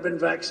already been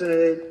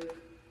vaccinated.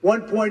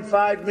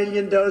 1.5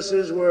 million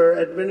doses were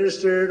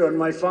administered on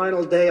my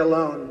final day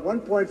alone.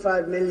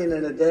 1.5 million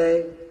in a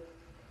day.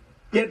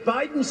 Yet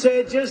Biden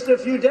said just a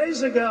few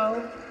days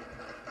ago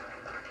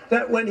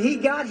that when he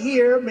got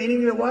here,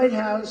 meaning the White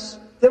House,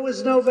 there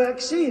was no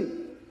vaccine.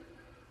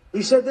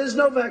 He said, there's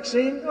no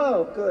vaccine?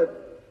 Oh, good.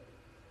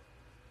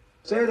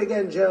 Say it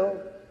again, Joe.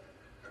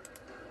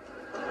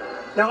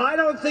 Now, I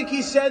don't think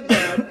he said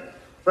that,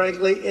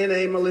 frankly, in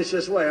a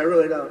malicious way. I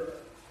really don't.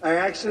 I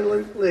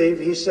actually believe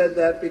he said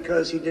that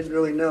because he didn't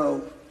really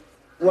know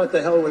what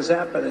the hell was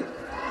happening.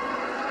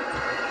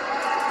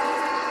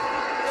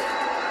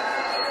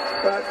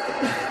 But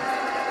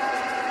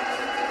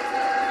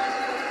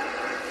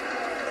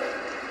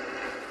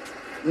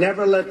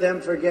never let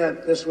them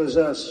forget this was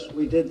us.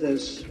 We did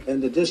this.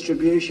 And the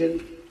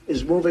distribution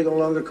is moving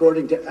along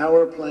according to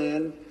our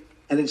plan.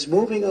 And it's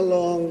moving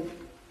along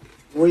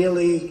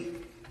really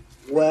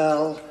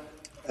well,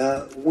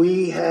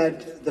 we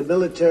had the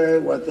military,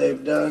 what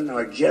they've done,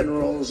 our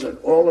generals and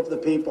all of the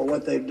people,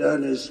 what they've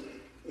done is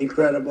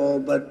incredible.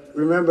 But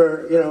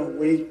remember,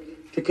 we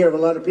took care of a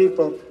lot of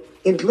people,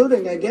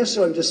 including, I guess,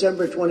 on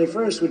December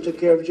 21st, we took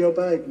care of Joe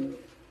Biden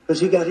because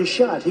he got his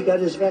shot. He got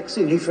his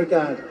vaccine. He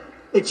forgot.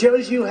 It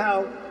shows you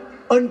how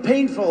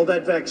unpainful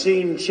that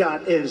vaccine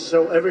shot is.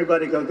 So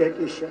everybody go get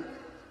your shot.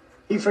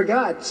 He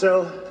forgot.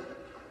 So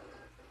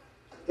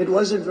it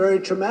wasn't very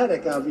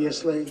traumatic,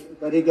 obviously,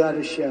 but he got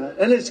his shot.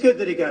 And it's good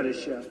that he got his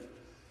shot.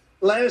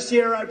 Last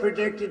year, I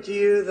predicted to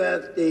you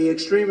that the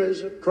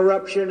extremism,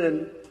 corruption,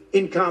 and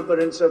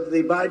incompetence of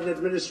the Biden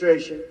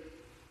administration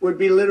would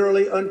be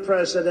literally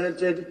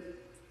unprecedented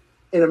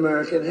in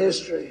American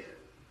history.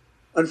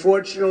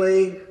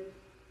 Unfortunately,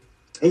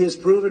 he has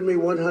proven me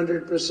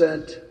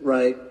 100%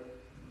 right.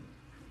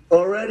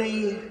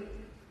 Already,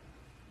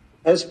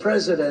 as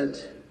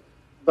president,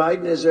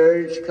 Biden has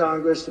urged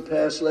Congress to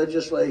pass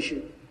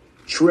legislation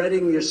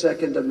shredding your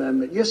Second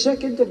Amendment. Your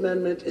Second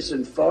Amendment is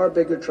in far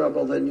bigger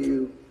trouble than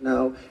you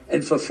know.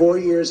 And for 4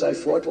 years, I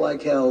fought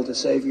like hell to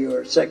save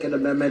your Second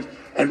Amendment,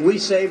 and we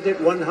saved it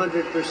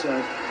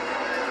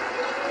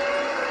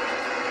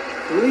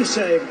 100%. We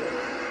saved it.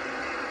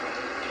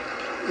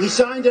 He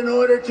signed an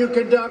order to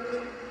conduct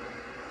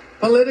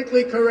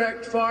politically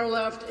correct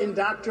far-left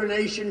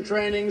indoctrination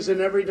trainings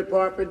in every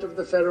department of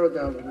the federal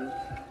government,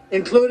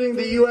 including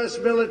the U.S.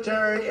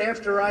 military,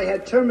 after I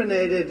had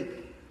terminated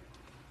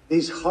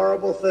these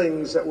horrible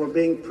things that were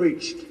being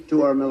preached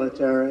to our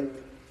military.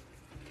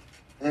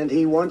 And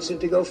he wants it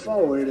to go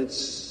forward.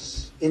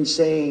 It's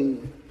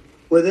insane.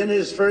 Within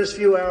his first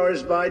few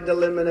hours, Biden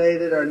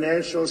eliminated our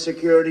national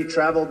security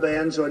travel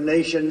bans on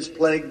nations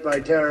plagued by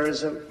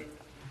terrorism.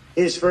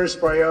 His first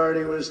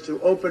priority was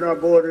to open our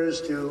borders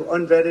to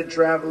unvetted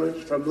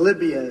travelers from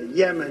Libya,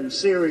 Yemen,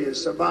 Syria,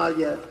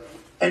 Somalia,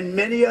 and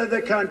many other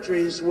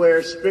countries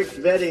where strict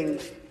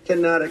vetting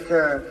cannot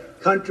occur.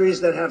 Countries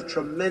that have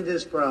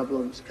tremendous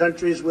problems,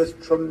 countries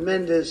with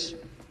tremendous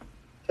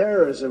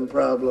terrorism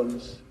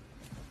problems.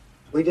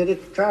 We did a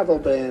travel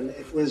ban.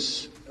 It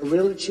was a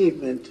real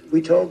achievement.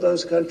 We told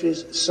those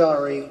countries,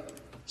 sorry,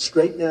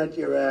 straighten out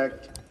your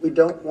act. We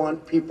don't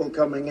want people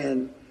coming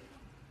in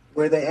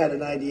where they had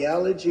an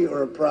ideology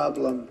or a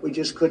problem. We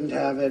just couldn't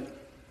have it.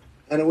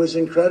 And it was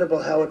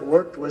incredible. How it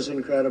worked was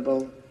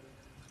incredible.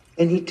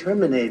 And he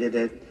terminated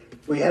it.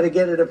 We had to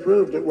get it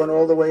approved. It went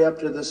all the way up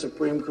to the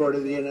Supreme Court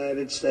of the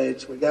United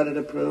States. We got it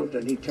approved,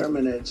 and he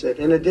terminates it.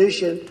 In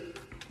addition,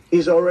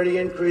 he's already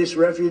increased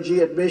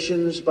refugee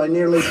admissions by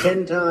nearly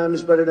 10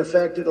 times, but in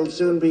effect, it'll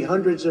soon be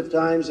hundreds of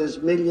times as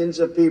millions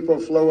of people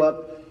flow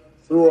up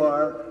through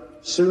our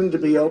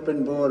soon-to-be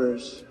open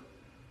borders.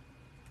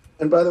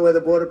 And by the way,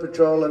 the Border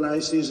Patrol and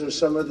ICE, these are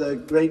some of the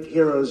great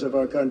heroes of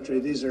our country.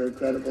 These are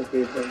incredible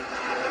people.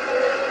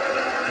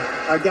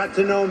 I got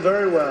to know them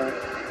very well.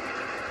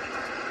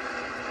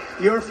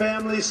 Your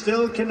family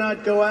still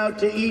cannot go out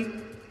to eat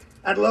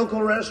at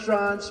local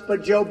restaurants,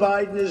 but Joe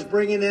Biden is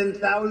bringing in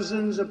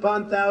thousands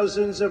upon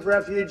thousands of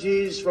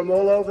refugees from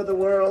all over the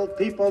world,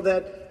 people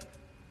that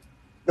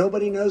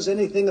nobody knows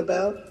anything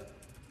about.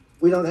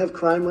 We don't have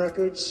crime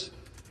records.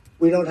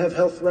 We don't have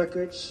health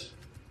records.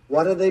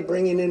 What are they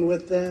bringing in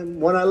with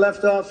them? When I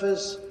left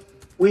office,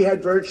 we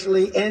had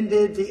virtually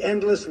ended the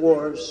endless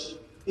wars.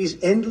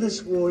 These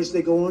endless wars,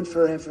 they go on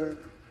forever.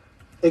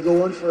 They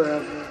go on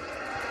forever.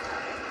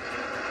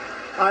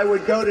 I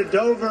would go to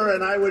Dover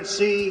and I would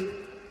see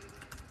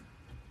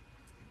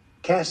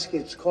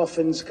caskets,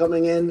 coffins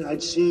coming in.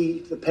 I'd see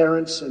the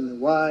parents and the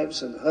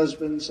wives and the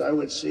husbands. I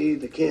would see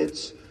the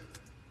kids.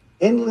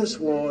 Endless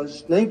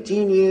wars,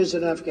 19 years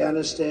in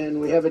Afghanistan.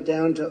 We have it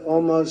down to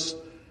almost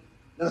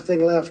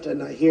nothing left,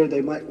 and I hear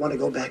they might want to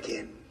go back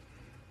in.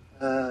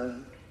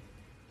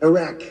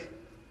 Iraq.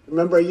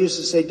 Remember, I used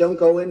to say, don't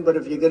go in, but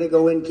if you're going to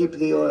go in, keep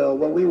the oil.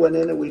 Well, we went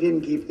in and we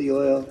didn't keep the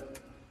oil.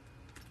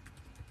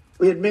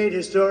 We had made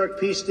historic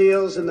peace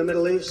deals in the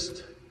Middle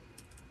East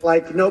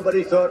like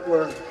nobody thought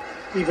were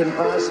even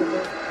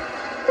possible.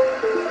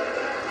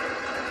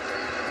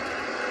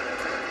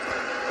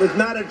 With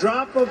not a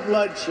drop of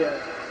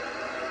bloodshed.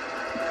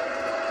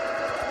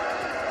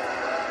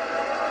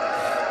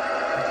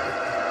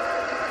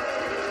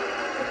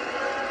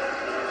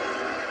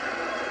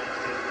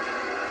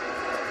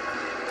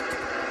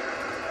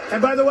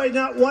 And by the way,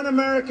 not one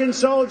American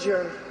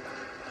soldier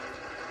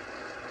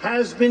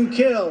has been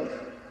killed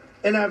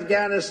in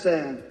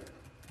Afghanistan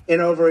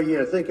in over a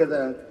year. Think of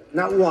that.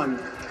 Not one.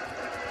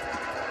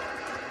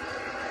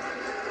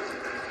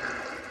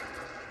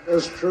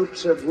 Those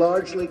troops have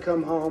largely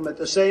come home. At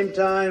the same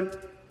time,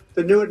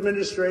 the new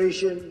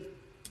administration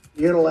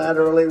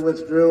unilaterally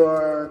withdrew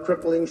our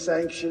crippling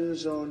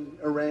sanctions on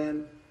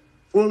Iran,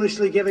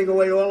 foolishly giving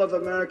away all of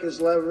America's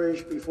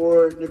leverage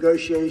before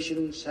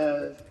negotiations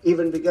have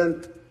even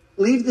begun.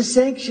 Leave the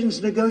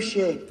sanctions,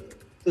 negotiate.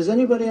 Does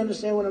anybody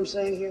understand what I'm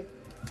saying here?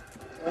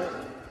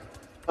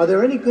 Are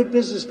there any good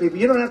business people?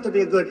 You don't have to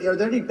be a good. Are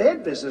there any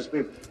bad business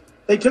people?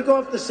 They took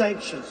off the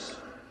sanctions.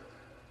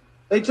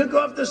 They took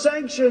off the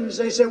sanctions.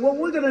 They said, well,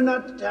 we're going to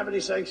not have any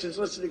sanctions.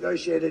 Let's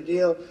negotiate a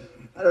deal.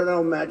 I don't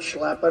know, Matt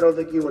Schlapp. I don't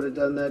think you would have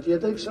done that. Do you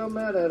think so,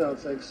 Matt? I don't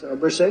think so.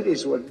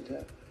 Mercedes wouldn't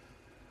have.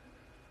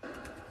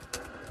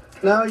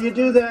 No, you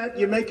do that,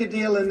 you make a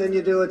deal, and then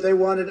you do it. They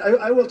wanted,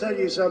 I will tell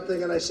you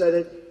something, and I said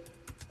it.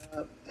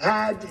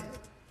 Had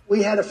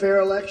we had a fair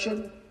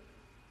election,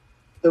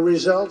 the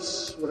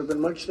results would have been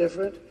much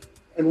different,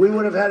 and we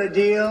would have had a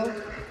deal.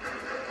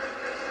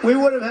 We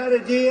would have had a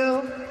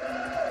deal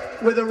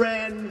with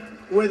Iran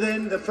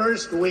within the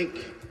first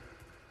week.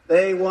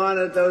 They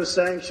wanted those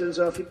sanctions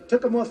off. He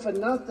took them off for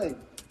nothing,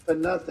 for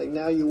nothing.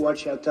 Now you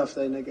watch how tough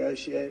they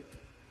negotiate.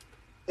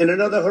 In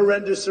another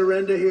horrendous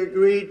surrender, he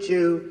agreed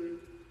to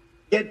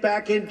get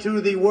back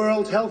into the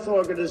World Health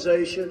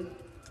Organization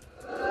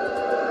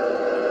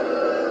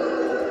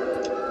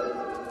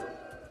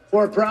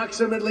for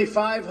approximately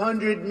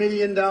 $500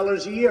 million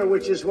a year,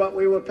 which is what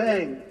we were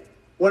paying.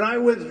 When I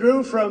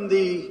withdrew from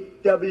the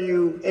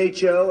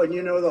WHO, and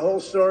you know the whole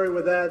story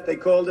with that, they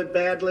called it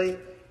badly.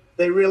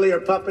 They really are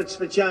puppets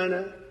for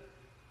China.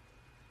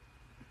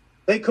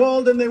 They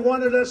called and they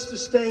wanted us to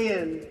stay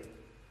in.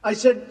 I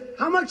said,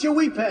 how much are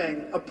we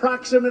paying?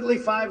 Approximately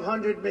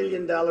 $500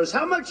 million.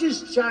 How much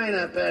is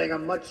China paying? A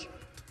much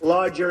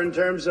larger in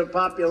terms of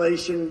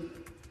population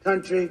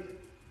country.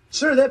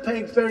 Sir, they're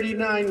paying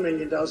 $39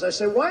 million. I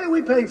said, why are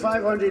we paying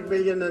 $500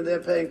 million and they're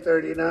paying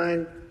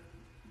 $39?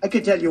 I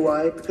could tell you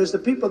why. Because the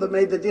people that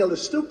made the deal are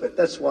stupid.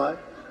 That's why.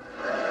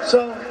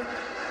 So,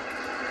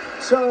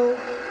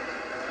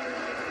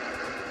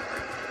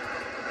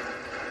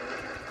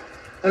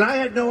 and I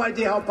had no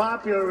idea how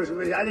popular it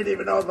was. I didn't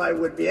even know if I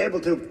would be able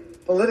to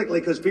politically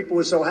because people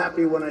were so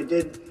happy when I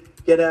did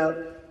get out.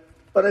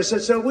 But I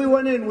said, so we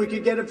went in, we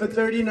could get it for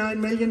 $39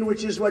 million,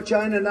 which is what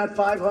China, not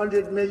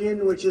 $500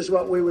 million, which is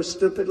what we were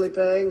stupidly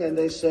paying. And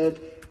they said,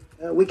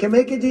 we can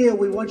make a deal.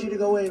 We want you to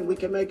go in. We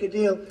can make a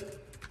deal.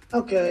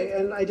 Okay,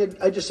 and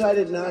I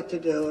decided not to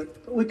do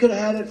it. But we could have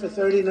had it for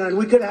 $39.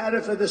 We could have had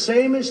it for the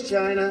same as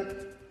China.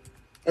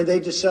 And they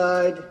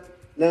decide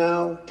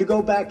now to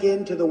go back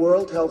into the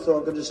World Health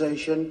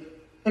Organization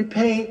and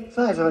pay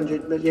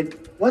 $500 million.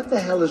 What the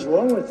hell is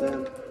wrong with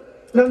them?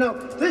 No,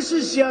 this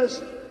is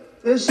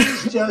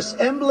just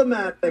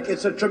emblematic.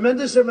 It's a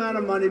tremendous amount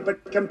of money,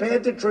 but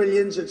compared to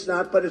trillions, it's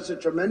not, but it's a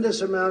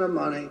tremendous amount of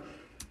money.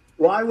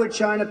 Why would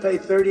China pay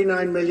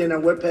 $39 million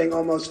and we're paying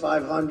almost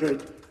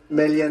 $500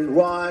 million?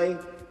 Why?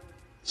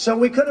 So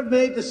we could have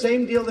made the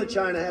same deal that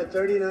China had,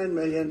 $39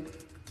 million,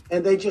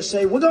 and they just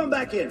say, we're going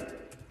back in.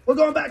 We're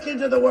going back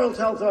into the World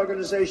Health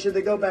Organization.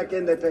 They go back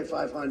in, they pay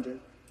 $500.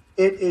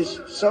 It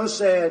is so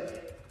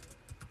sad.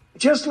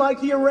 Just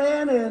like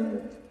Iran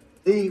and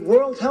the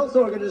World Health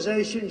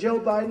Organization, Joe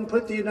Biden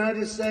put the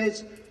United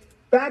States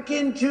back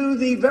into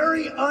the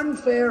very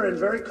unfair and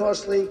very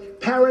costly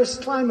Paris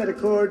Climate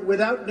Accord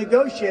without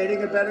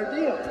negotiating a better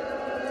deal.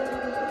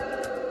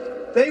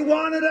 They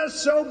wanted us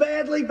so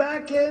badly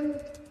back in.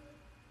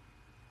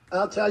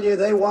 I'll tell you,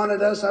 they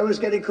wanted us. I was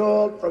getting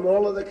called from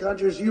all of the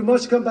countries. You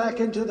must come back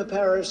into the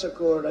Paris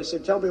Accord. I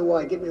said, tell me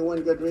why. Give me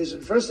one good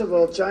reason. First of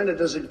all, China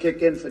doesn't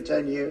kick in for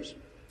 10 years.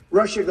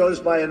 Russia goes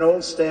by an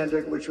old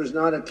standard, which was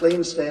not a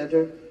clean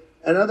standard,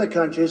 and other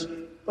countries.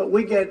 But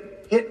we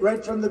get hit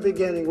right from the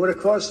beginning. It would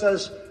have cost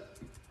us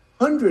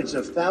hundreds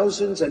of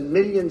thousands and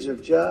millions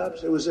of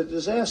jobs. It was a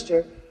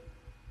disaster.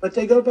 But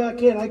they go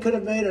back in. I could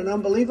have made an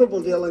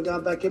unbelievable deal and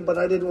gone back in, but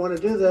I didn't want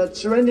to do that.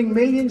 Surrendering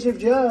millions of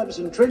jobs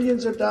and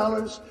trillions of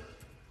dollars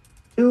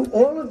to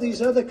all of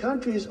these other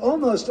countries,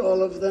 almost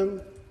all of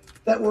them,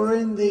 that were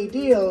in the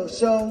deal.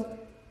 So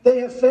they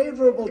have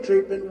favorable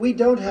treatment. We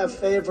don't have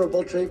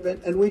favorable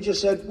treatment, and we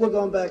just said, we're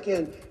going back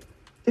in.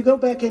 To go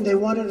back in, they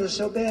wanted us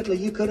so badly.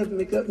 You could have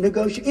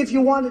negotiated. If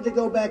you wanted to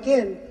go back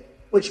in,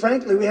 which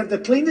frankly, we have the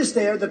cleanest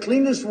air, the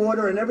cleanest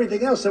water, and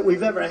everything else that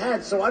we've ever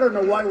had, so I don't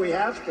know why we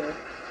have to.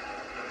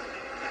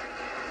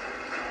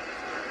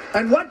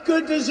 And what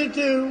good does it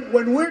do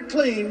when we're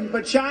clean,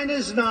 but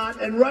China's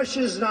not, and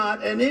Russia's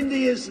not, and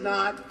India's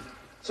not?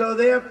 So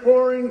they're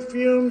pouring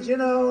fumes. You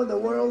know, the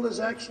world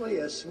is actually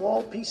a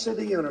small piece of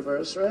the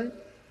universe, right?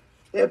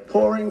 They're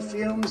pouring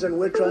fumes, and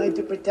we're trying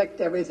to protect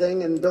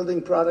everything and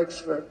building products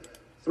for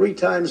 3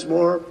 times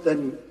more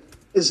than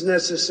is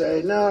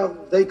necessary.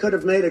 No, they could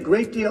have made a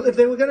great deal. If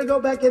they were going to go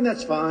back in,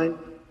 that's fine.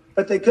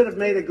 But they could have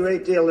made a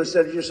great deal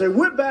instead of just say,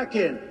 we're back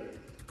in.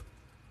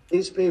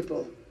 These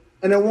people.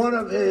 And in one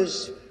of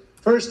his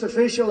first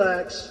official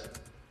acts,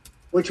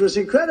 which was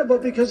incredible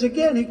because,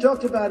 again, he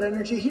talked about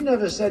energy. He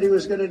never said he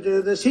was going to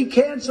do this. He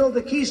canceled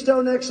the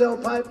Keystone XL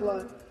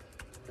pipeline,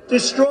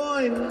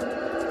 destroying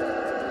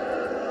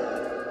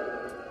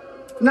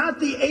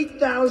not the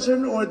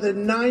 8,000 or the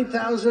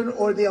 9,000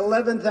 or the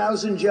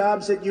 11,000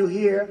 jobs that you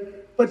hear,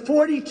 but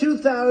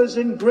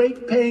 42,000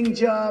 great-paying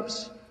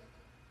jobs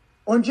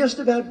on just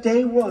about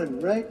day one,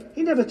 right?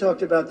 He never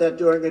talked about that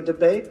during a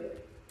debate.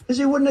 Because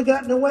he wouldn't have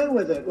gotten away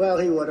with it. Well,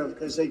 he would have,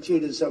 because they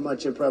cheated so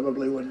much it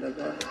probably wouldn't have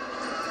done.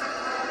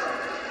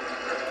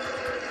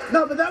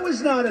 No, but that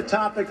was not a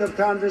topic of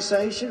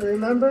conversation,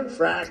 remember?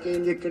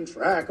 Fracking, you can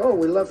frack. Oh,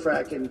 we love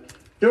fracking.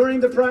 During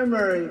the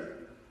primary,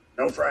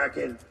 no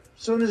fracking.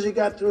 As soon as he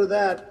got through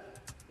that,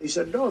 he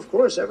said, no, of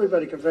course,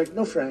 everybody can frack,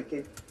 no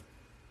fracking.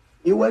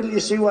 You wait till you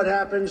see what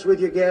happens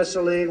with your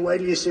gasoline, wait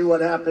till you see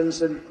what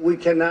happens, and we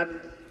cannot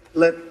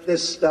let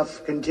this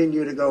stuff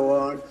continue to go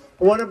on.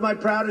 One of my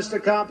proudest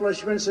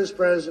accomplishments as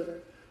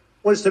president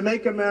was to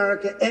make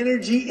America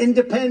energy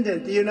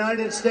independent. The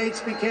United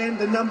States became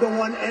the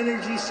 #1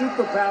 energy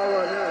superpower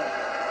on earth.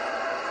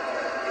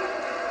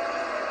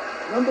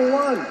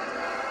 #1.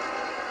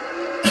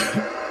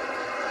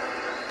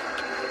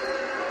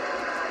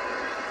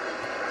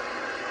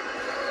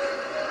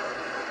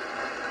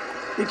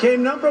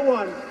 Became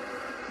 #1.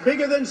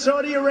 Bigger than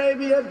Saudi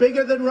Arabia,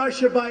 bigger than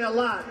Russia by a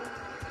lot.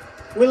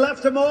 We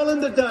left them all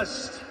in the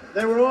dust.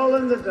 They were all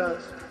in the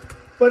dust.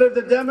 But if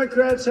the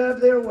Democrats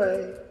have their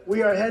way,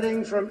 we are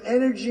heading from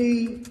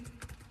energy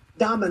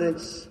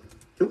dominance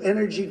to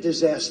energy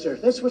disaster.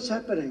 That's what's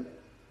happening.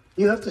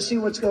 You have to see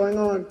what's going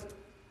on.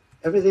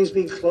 Everything's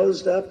being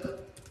closed up.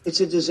 It's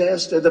a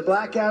disaster. The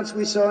blackouts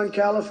we saw in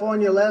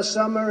California last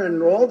summer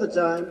and all the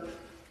time,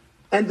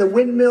 and the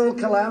windmill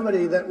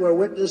calamity that we're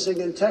witnessing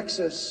in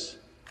Texas.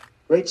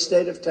 Great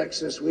state of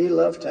Texas. We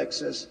love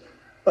Texas.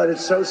 But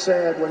it's so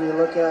sad when you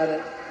look at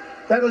it.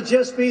 That'll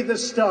just be the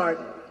start.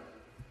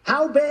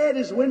 How bad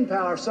is wind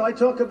power? So I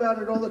talk about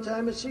it all the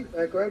time at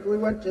CPAC, right? We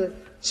went to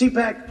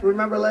CPAC,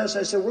 remember last,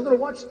 I said, we're going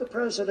to watch the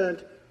president.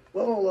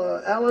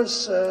 Well,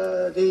 Alice,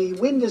 the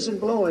wind isn't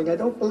blowing. I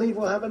don't believe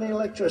we'll have any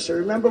electricity.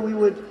 Remember, we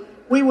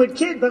would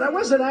kid, but I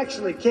wasn't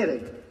actually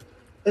kidding.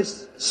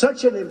 It's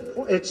such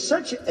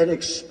an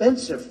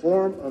expensive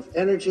form of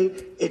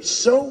energy. It's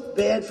so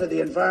bad for the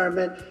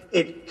environment.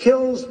 It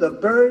kills the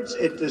birds.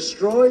 It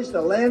destroys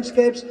the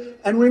landscapes.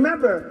 And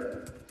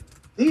remember,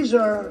 these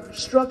are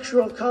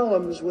structural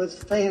columns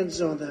with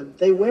fans on them.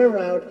 They wear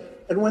out,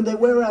 and when they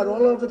wear out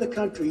all over the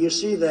country, you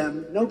see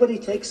them. Nobody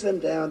takes them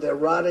down. They're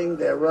rotting.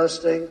 They're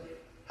rusting.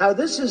 How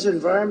this is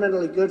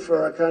environmentally good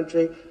for our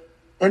country,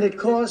 and it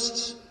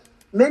costs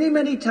many,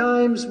 many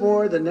times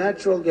more than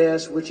natural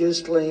gas, which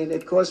is clean.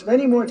 It costs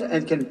many more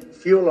and can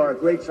fuel our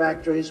great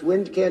factories.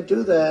 Wind can't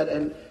do that.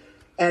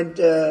 And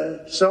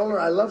solar,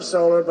 I love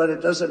solar, but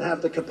it doesn't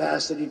have the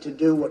capacity to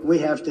do what we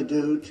have to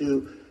do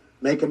to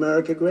make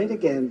America great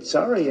again.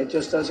 Sorry, it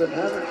just doesn't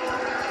have it.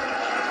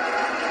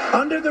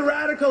 Under the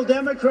radical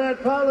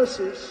Democrat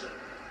policies,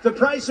 the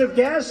price of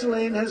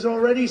gasoline has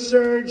already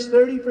surged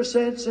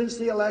 30% since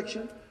the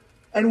election.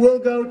 And we'll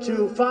go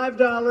to $5,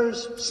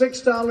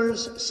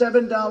 $6,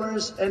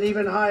 $7, and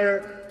even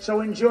higher.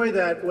 So enjoy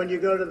that when you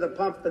go to the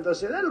pump, and they'll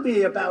say, that'll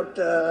be about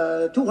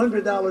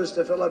 $200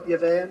 to fill up your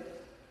van.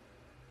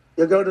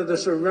 You go to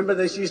remember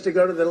they used to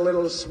go to the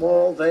little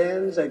small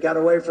vans? They got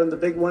away from the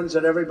big ones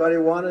that everybody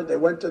wanted. They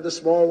went to the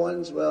small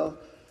ones. Well,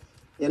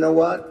 you know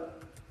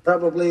what?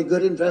 Probably a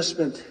good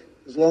investment,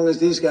 as long as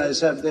these guys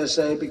have their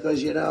say,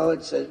 because, you know,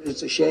 it's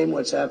a shame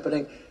what's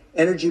happening.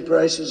 Energy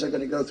prices are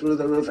going to go through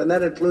the roof, and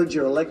that includes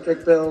your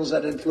electric bills.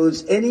 That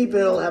includes any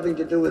bill having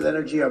to do with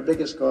energy, our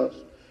biggest cost.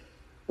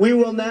 We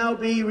will now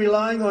be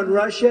relying on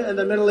Russia and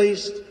the Middle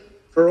East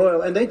for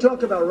oil. And they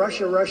talk about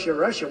Russia, Russia,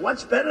 Russia.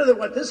 What's better than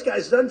what this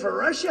guy's done for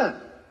Russia?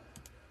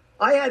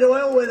 I had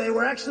oil where they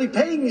were actually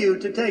paying you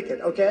to take it,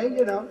 okay?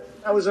 You know,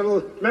 that was a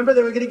little... Remember,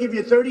 they were going to give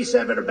you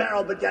 $37 a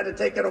barrel, but you had to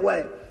take it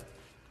away.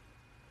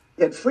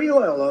 You had free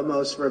oil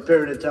almost for a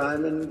period of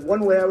time, and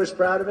one way I was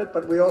proud of it,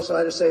 but we also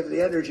had to save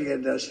the energy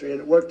industry,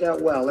 and it worked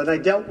out well. And I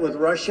dealt with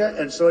Russia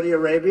and Saudi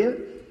Arabia,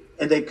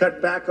 and they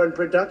cut back on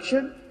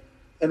production,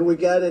 and we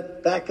got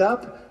it back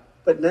up.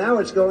 But now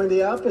it's going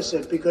the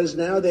opposite, because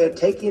now they're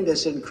taking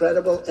this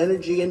incredible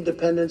energy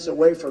independence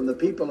away from the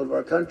people of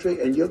our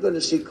country, and you're going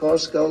to see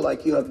costs go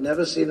like you have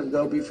never seen them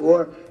go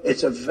before.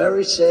 It's a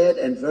very sad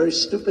and very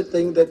stupid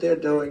thing that they're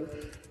doing.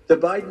 The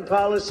Biden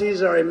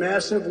policies are a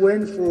massive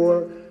win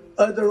for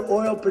other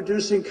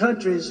oil-producing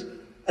countries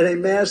and a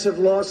massive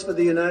loss for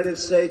the United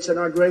States and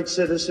our great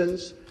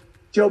citizens.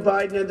 Joe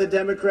Biden and the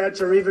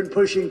Democrats are even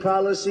pushing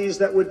policies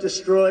that would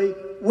destroy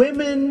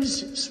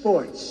women's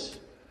sports.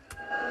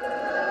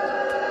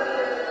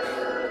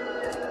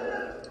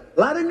 A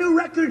lot of new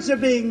records are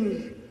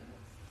being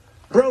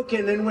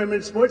broken in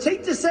women's sports.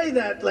 Hate to say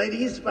that,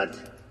 ladies, but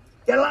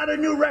got a lot of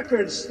new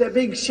records. They're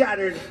being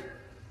shattered.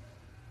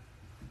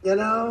 You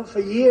know, for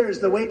years,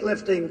 the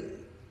weightlifting,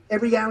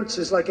 every ounce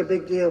is like a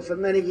big deal for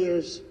many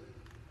years.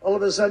 All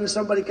of a sudden,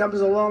 somebody comes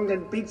along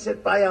and beats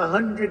it by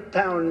 100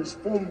 pounds.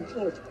 Boom,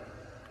 boom.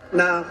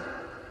 Now,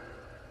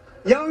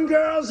 young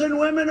girls and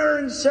women are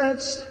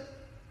incensed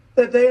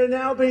that they are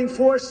now being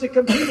forced to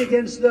compete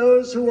against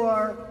those who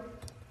are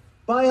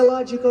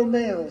biological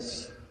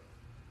males.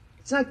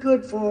 It's not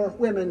good for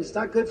women. It's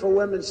not good for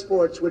women's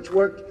sports, which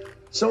worked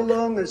so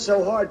long and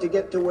so hard to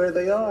get to where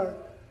they are.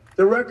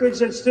 The records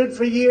that stood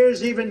for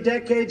years, even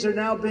decades, are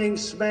now being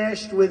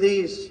smashed with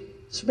ease.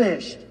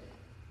 Smashed.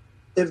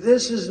 If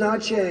this is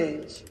not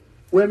changed,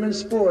 women's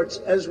sports,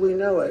 as we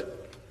know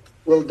it,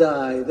 will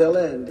die. They'll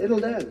end.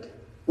 It'll end.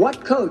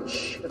 What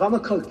coach, if I'm a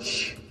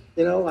coach,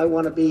 you know, I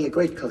want to be a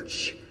great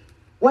coach.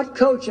 What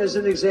coach, as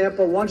an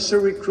example, wants to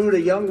recruit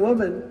a young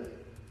woman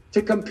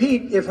to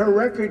compete if her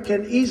record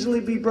can easily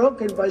be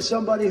broken by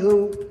somebody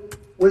who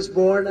was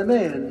born a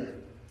man.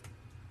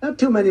 Not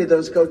too many of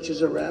those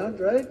coaches around,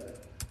 right?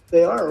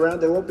 They are around.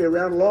 They won't be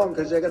around long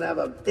because they're going to have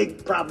a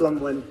big problem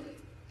when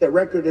their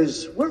record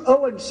is, we're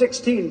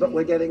 0-16, but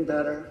we're getting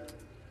better.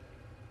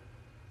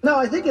 No,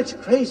 I think it's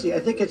crazy. I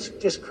think it's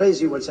just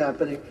crazy what's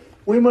happening.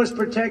 We must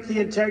protect the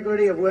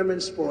integrity of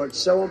women's sports.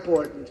 So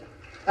important.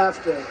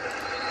 After.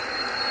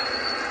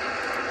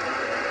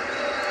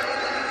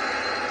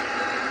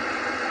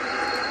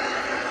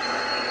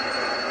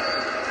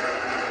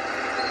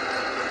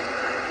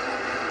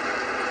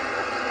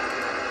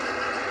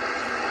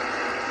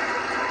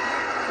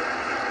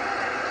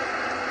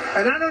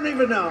 And I don't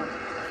even know.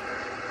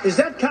 Is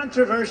that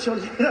controversial?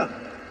 You know,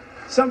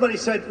 somebody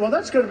said, well,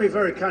 that's going to be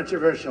very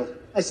controversial.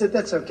 I said,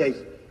 that's okay.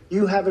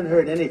 You haven't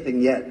heard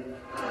anything yet.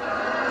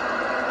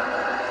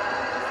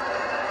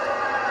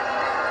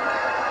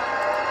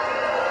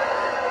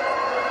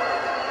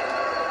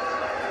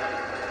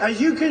 As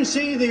you can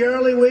see, the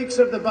early weeks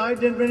of the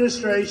Biden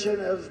administration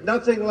have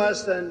nothing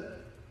less than,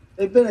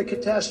 they've been a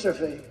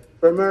catastrophe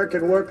for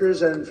American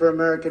workers and for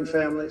American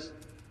families.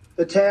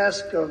 The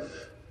task of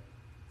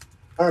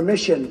our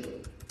mission,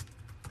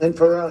 and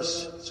for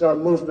us, it's our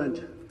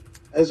movement.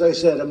 As I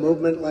said, a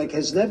movement like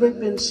has never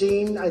been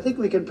seen, I think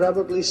we can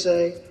probably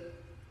say,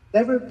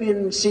 never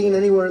been seen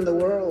anywhere in the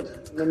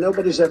world. I mean,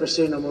 nobody's ever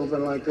seen a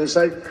movement like this.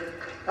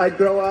 I'd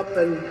grow up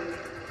and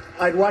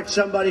I'd watch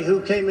somebody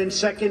who came in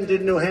second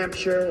in New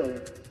Hampshire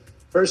or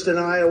first in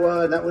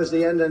Iowa, and that was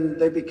the end, and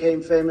they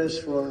became famous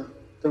for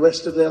the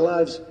rest of their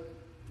lives.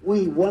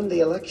 We won the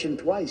election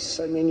twice.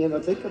 I mean, you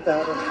know, think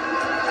about it.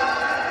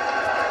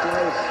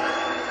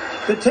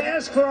 Twice. The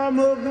task for our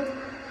movement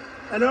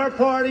and our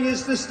party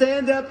is to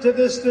stand up to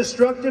this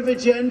destructive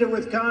agenda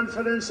with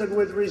confidence and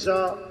with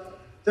resolve.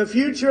 The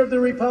future of the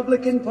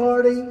Republican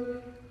Party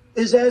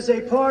is as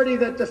a party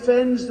that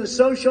defends the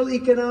social,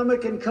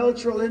 economic, and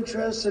cultural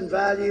interests and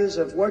values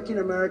of working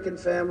American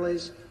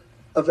families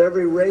of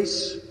every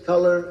race,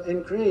 color,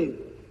 and creed.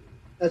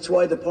 That's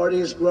why the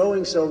party is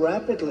growing so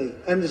rapidly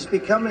and is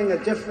becoming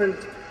a different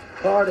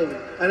party.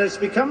 And it's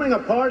becoming a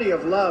party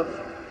of love.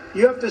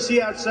 You have to see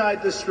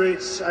outside the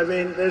streets. I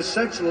mean, there's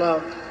such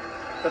love.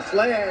 The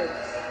flags.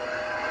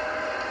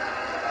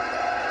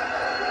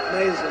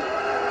 Amazing.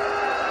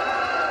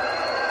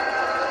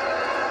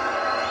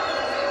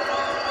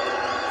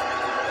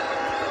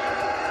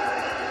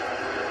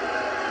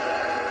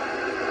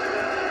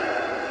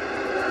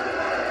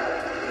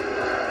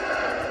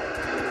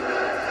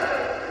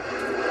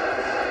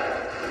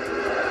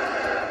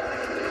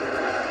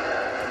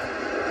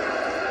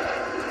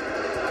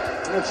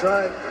 That's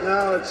right.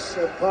 No, it's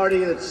a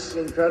party that's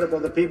incredible.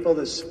 The people,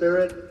 the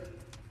spirit.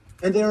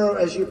 And there are,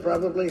 as you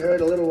probably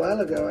heard a little while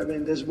ago, I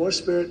mean, there's more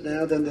spirit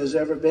now than there's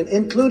ever been,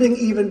 including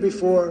even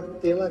before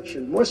the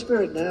election. More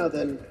spirit now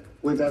than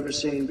we've ever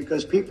seen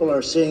because people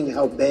are seeing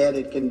how bad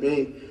it can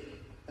be.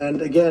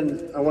 And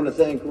again, I want to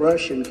thank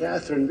Rush and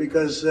Catherine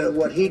because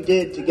what he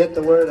did to get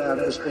the word out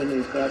has been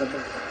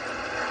incredible.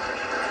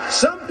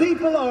 Some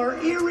people are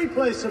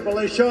irreplaceable,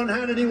 as Sean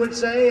Hannity would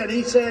say, and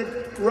he said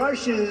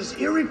Rush is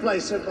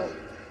irreplaceable.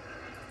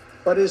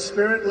 But his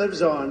spirit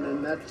lives on,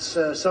 and that's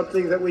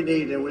something that we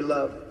need and we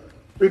love.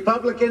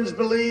 Republicans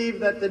believe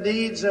that the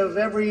needs of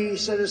every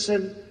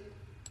citizen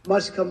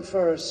must come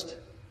first.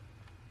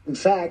 In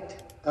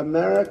fact,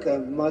 America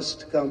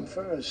must come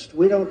first.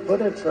 We don't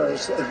put it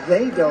first.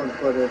 They don't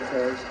put it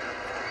first.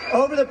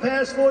 Over the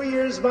past 4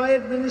 years, my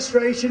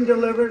administration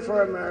delivered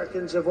for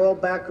Americans of all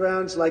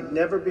backgrounds like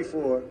never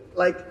before.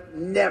 Like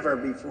never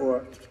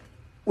before.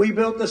 We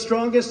built the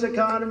strongest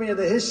economy in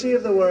the history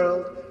of the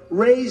world,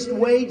 raised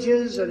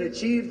wages, and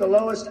achieved the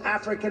lowest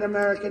African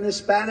American,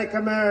 Hispanic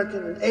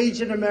American, and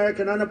Asian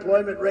American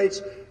unemployment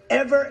rates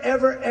ever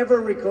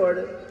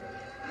recorded.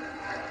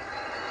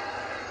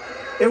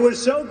 It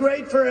was so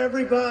great for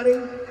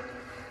everybody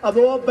of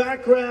all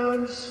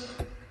backgrounds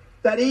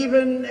that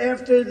even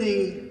after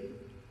the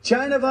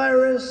China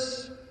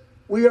virus,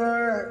 we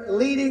are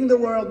leading the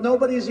world.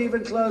 Nobody's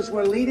even close.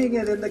 We're leading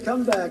it in the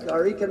comeback.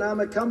 Our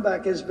economic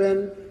comeback has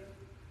been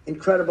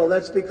incredible.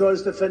 That's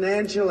because the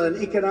financial and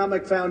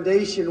economic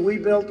foundation we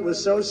built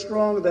was so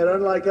strong that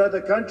unlike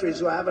other countries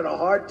who are having a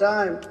hard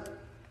time,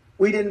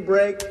 we didn't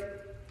break.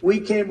 We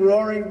came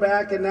roaring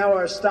back, and now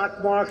our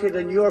stock market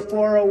and your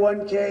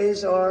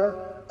 401ks are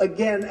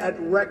again at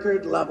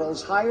record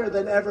levels, higher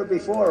than ever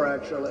before,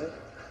 actually.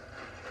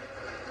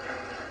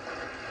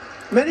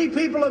 Many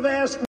people have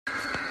asked,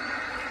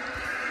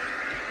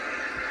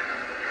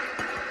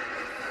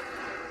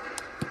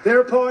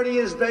 their party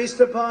is based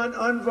upon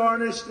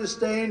unvarnished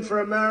disdain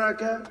for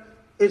America,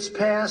 its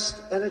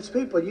past, and its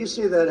people. You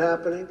see that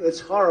happening. It's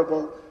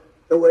horrible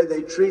the way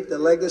they treat the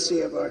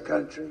legacy of our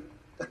country,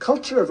 the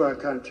culture of our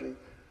country.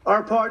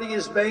 Our party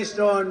is based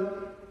on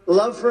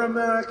love for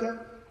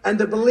America and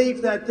the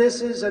belief that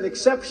this is an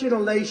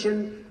exceptional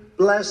nation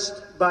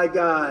blessed by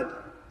God.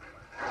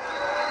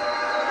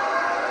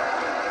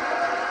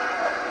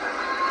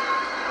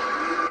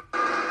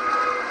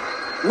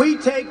 We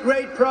take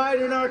great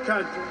pride in our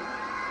country.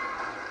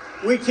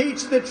 We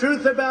teach the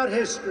truth about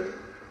history.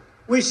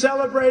 We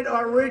celebrate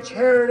our rich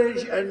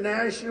heritage and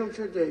national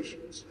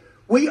traditions.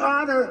 We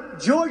honor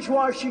George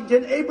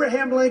Washington,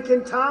 Abraham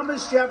Lincoln,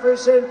 Thomas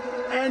Jefferson,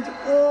 and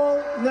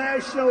all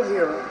national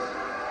heroes.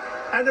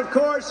 And of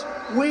course,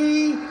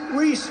 we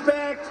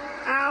respect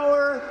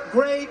our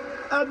great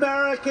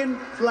American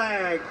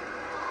flag.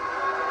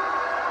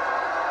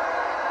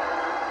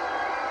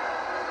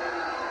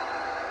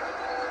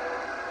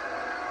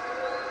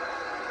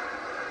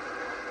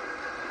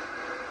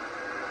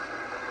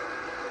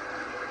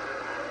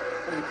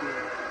 Thank you.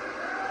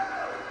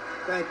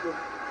 Thank you.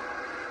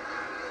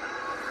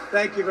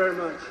 Thank you very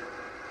much.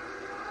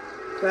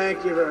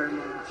 Thank you very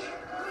much.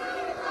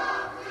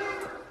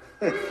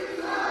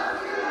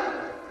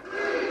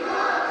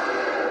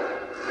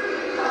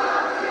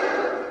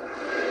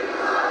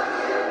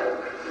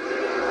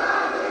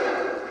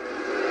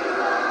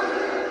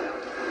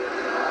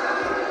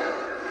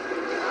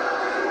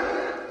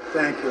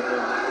 Thank you very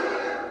much.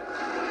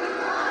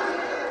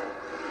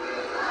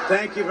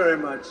 Thank you very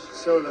much.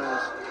 So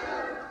nice.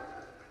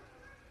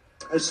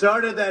 I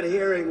started that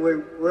hearing. We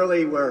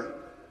really were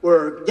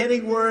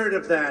getting word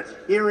of that,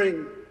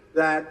 hearing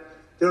that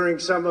during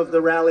some of the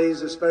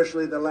rallies,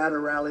 especially the latter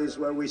rallies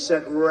where we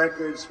set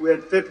records. We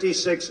had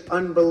 56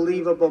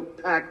 unbelievable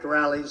packed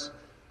rallies,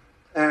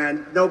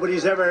 and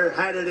nobody's ever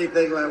had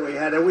anything like we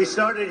had. And we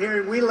started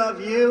hearing, "We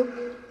love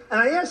you." And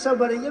I asked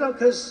somebody,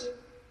 because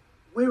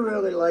we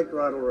really liked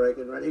Ronald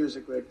Reagan, right? He was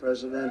a great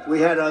president.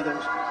 We had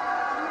others.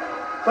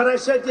 But I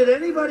said, did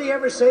anybody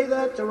ever say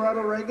that to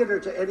Ronald Reagan or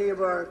to any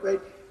of our great...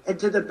 And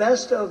to the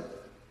best of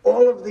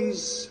all of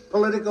these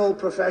political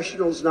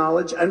professionals'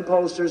 knowledge and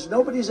pollsters,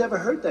 nobody's ever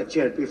heard that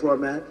chant before,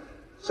 man.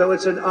 So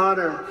it's an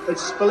honor.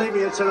 Believe me,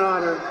 it's an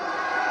honor.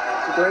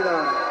 It's a great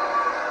honor.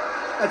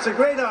 It's a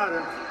great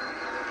honor.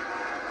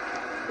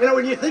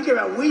 When you think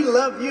about "we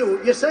love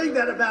you," you're saying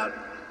that about,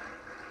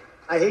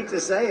 I hate to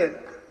say it,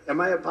 am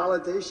I a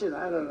politician?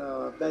 I don't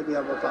know. Maybe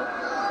I'm a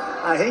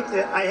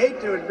politician. I hate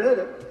to admit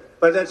it,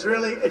 but it's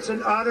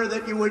an honor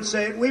that you would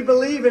say it. We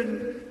believe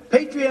in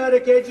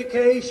patriotic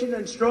education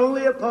and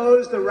strongly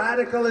oppose the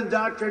radical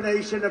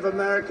indoctrination of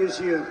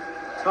America's youth.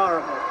 It's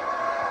horrible.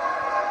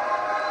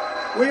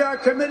 We are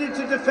committed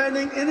to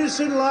defending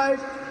innocent life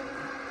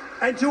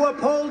and to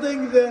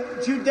upholding the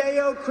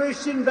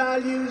Judeo-Christian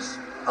values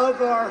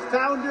of our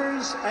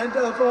founders and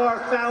of our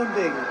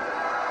founding.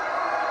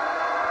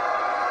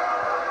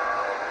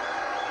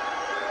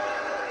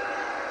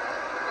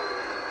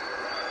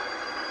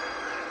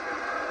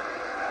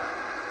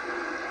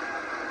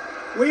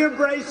 We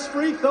embrace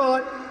free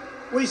thought,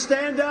 we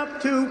stand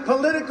up to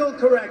political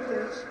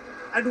correctness,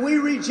 and we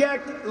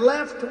reject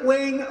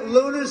left-wing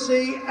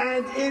lunacy,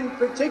 and in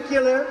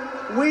particular,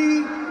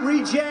 we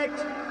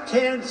reject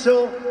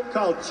cancel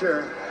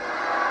culture.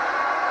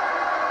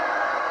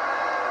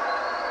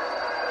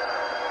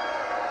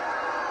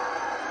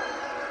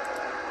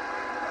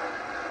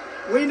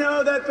 We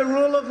know that the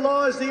rule of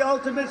law is the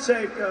ultimate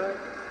safeguard,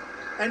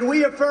 and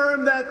we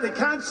affirm that the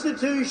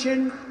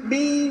Constitution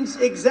means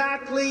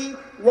exactly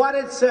what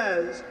it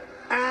says,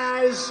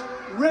 as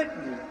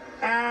written,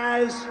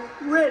 as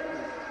written.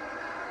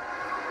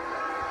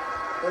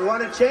 They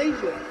want to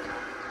change it.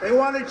 They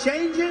want to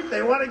change it.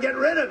 They want to get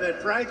rid of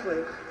it,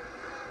 frankly.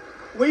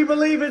 We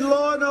believe in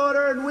law and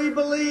order, and we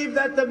believe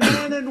that the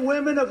men and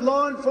women of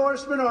law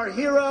enforcement are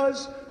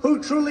heroes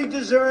who truly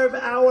deserve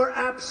our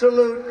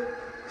absolute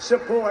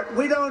support.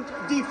 We don't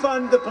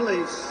defund the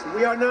police.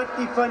 We are not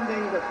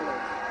defunding the police.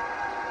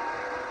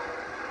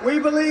 We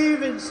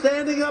believe in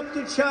standing up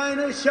to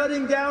China,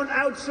 shutting down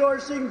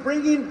outsourcing,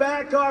 bringing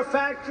back our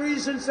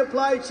factories and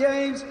supply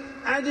chains,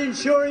 and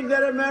ensuring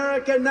that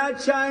America, not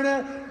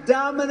China,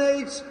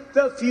 dominates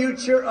the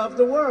future of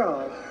the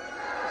world.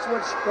 That's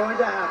what's going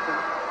to happen.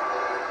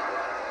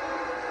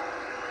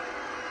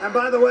 And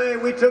by the way,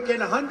 we took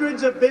in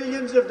hundreds of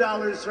billions of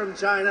dollars from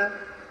China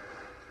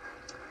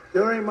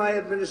during my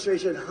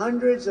administration.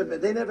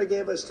 They never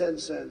gave us 10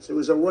 cents. It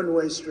was a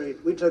one-way street.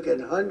 We took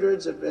in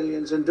hundreds of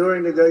billions, and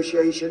during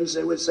negotiations,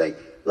 they would say,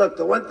 look,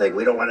 the one thing,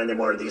 we don't want any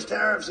more of these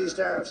tariffs.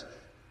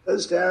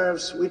 Those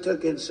tariffs, we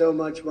took in so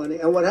much money.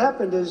 And what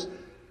happened is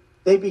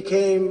they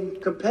became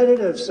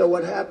competitive. So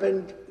what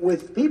happened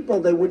with people,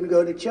 they wouldn't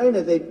go to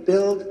China. They'd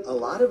build a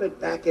lot of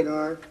it back in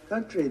our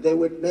country. They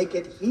would make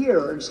it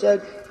here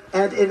instead.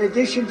 And in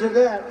addition to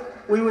that,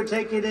 we were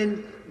taking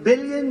in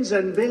billions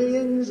and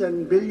billions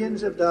and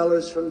billions of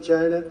dollars from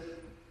China.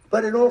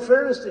 But in all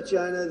fairness to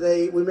China,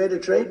 we made a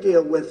trade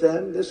deal with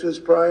them. This was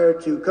prior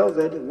to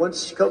COVID.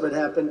 Once COVID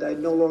happened, I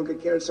no longer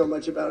cared so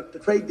much about the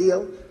trade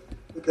deal,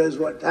 because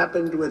what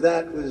happened with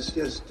that was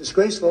just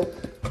disgraceful.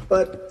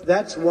 But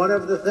that's one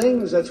of the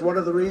things, that's one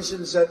of the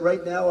reasons that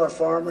right now our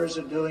farmers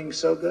are doing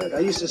so good. I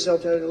used to tell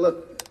China,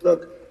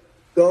 look,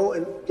 go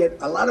and get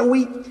a lot of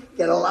wheat,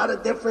 get a lot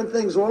of different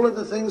things, all of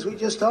the things we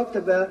just talked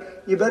about.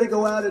 You better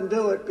go out and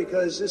do it,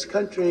 because this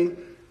country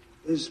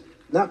has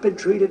not been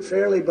treated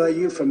fairly by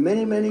you for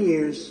many, many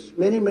years.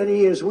 Many, many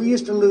years. We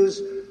used to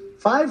lose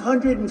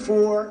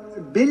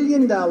 $504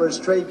 billion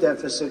trade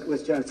deficit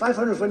with China.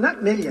 504,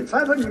 not million,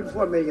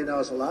 $504 million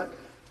a lot,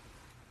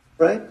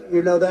 right?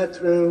 You know that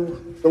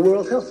through the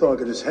World Health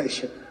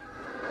Organization.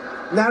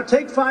 Now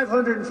take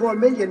 504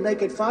 million,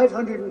 make it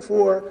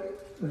 $504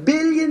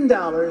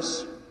 billion.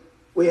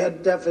 We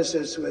had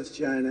deficits with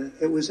China.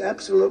 It was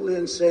absolutely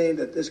insane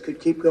that this could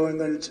keep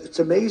going on. It's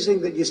amazing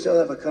that you still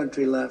have a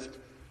country left.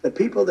 The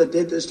people that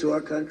did this to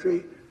our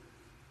country,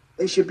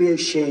 they should be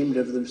ashamed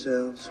of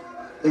themselves.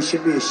 They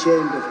should be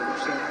ashamed of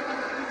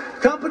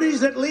themselves. Companies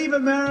that leave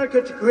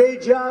America to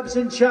create jobs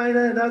in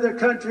China and other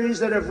countries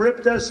that have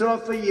ripped us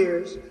off for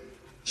years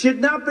should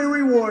not be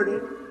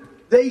rewarded.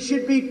 They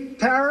should be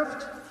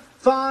tariffed,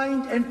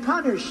 fined, and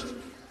punished.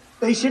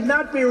 They should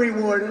not be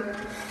rewarded.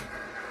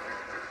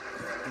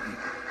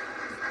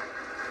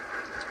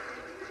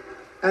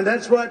 And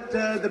that's what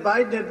the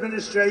Biden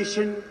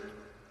administration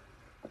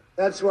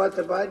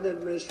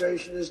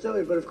is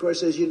doing. But of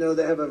course, as you know,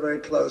 they have a very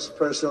close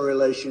personal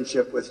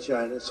relationship with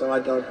China. So I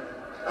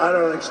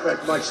don't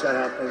expect much to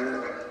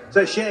happen. It's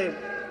a shame,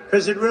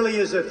 because it really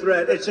is a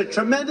threat. It's a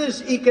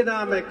tremendous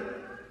economic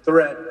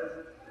threat.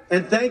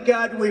 And thank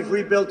God we've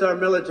rebuilt our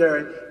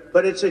military.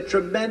 But it's a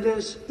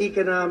tremendous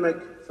economic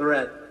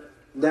threat.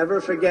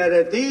 Never forget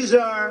it. These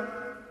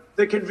are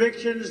the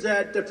convictions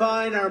that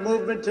define our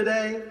movement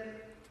today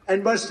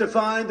and must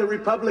define the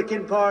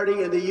Republican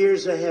Party in the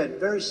years ahead.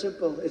 Very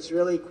simple. It's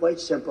really quite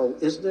simple,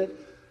 isn't it?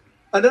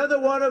 Another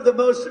one of the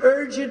most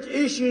urgent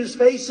issues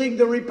facing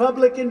the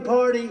Republican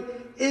Party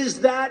is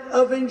that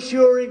of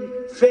ensuring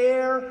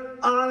fair,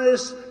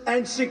 honest,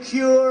 and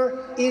secure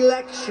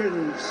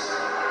elections.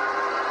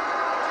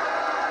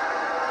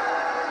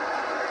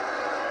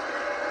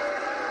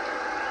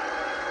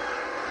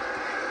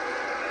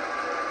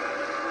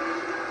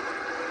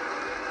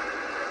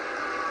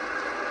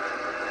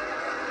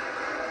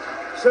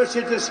 Such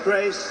a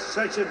disgrace,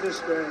 such a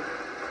disgrace.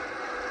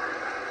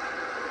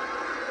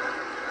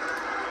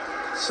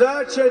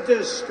 Such a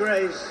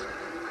disgrace.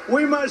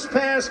 We must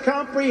pass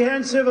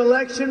comprehensive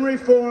election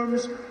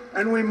reforms,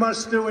 and we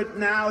must do it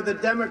now. The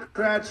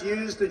Democrats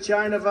used the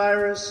China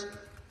virus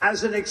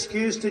as an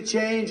excuse to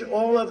change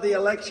all of the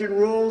election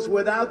rules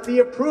without the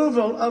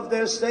approval of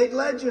their state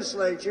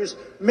legislatures,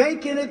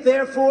 making it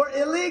therefore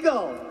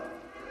illegal.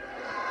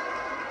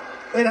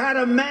 It had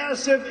a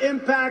massive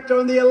impact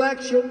on the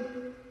election.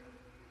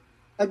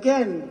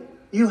 Again,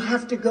 you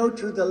have to go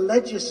to the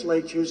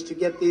legislatures to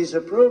get these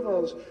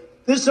approvals.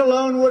 This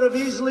alone would have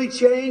easily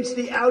changed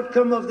the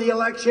outcome of the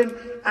election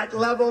at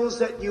levels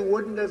that you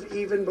wouldn't have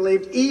even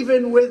believed.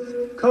 Even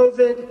with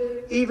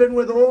COVID, even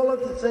with all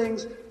of the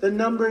things, the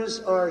numbers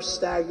are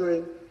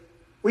staggering.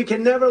 We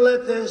can never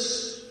let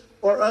this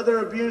or other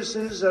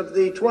abuses of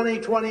the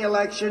 2020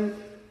 election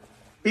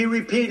be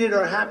repeated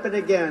or happen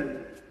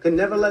again. Can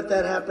never let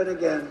that happen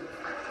again.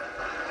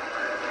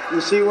 You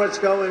see what's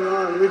going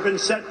on. We've been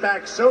set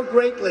back so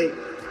greatly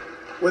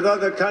with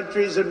other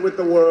countries and with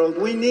the world.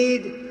 We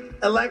need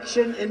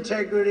election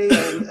integrity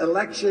and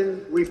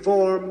election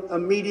reform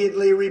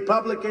immediately.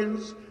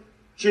 Republicans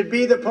should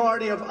be the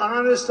party of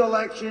honest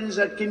elections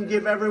that can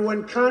give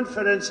everyone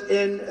confidence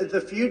in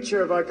the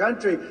future of our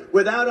country.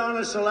 Without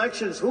honest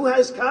elections, who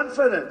has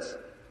confidence?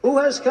 Who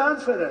has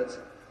confidence?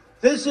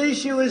 This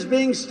issue is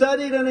being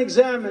studied and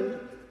examined.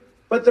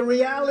 But the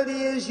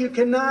reality is you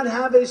cannot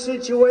have a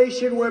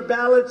situation where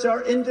ballots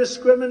are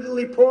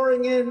indiscriminately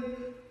pouring in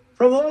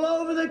from all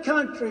over the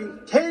country.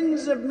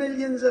 Tens of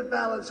millions of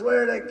ballots.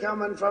 Where are they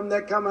coming from?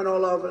 They're coming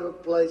all over the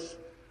place.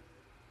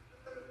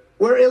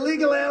 Where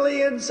illegal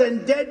aliens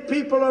and dead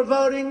people are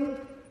voting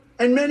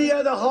and many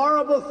other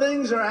horrible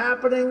things are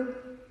happening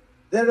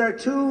that are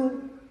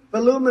too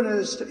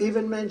voluminous to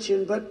even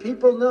mention. But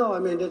people know. I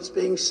mean, it's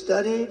being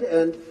studied,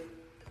 and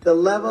the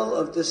level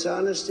of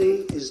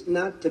dishonesty is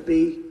not to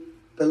be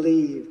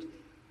believed.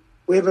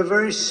 We have a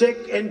very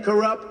sick and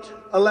corrupt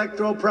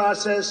electoral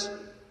process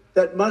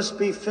that must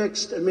be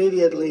fixed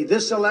immediately.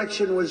 This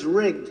election was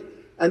rigged,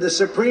 and the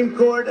Supreme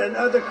Court and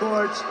other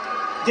courts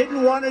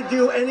didn't want to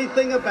do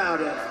anything about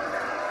it.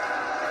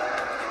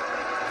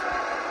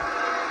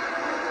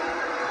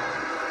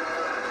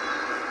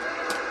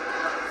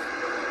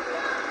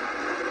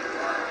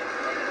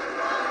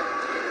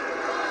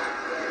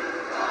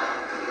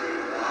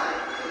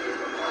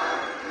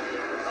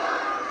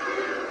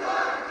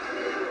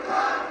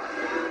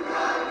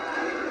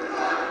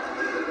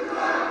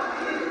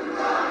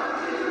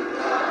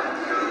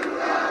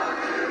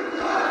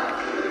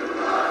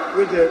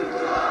 We did.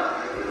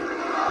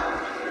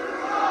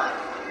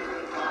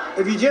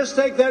 If you just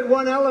take that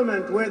one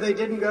element where they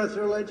didn't go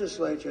through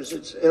legislatures,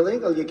 it's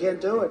illegal. You can't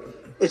do it.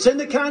 It's in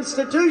the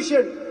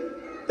Constitution.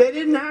 They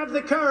didn't have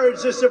the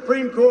courage, the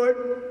Supreme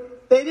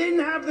Court. They didn't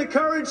have the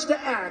courage to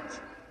act,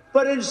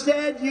 but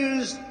instead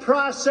used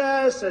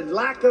process and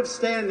lack of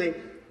standing.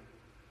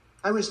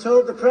 I was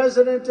told the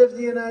President of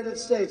the United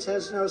States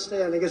has no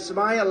standing. It's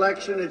my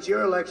election. It's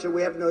your election.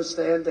 We have no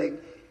standing.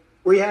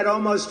 We had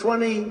almost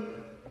 20...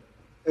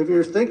 If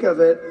you think of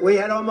it, we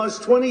had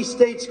almost 20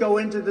 states go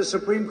into the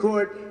Supreme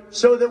Court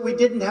so that we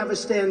didn't have a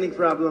standing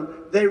problem.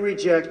 They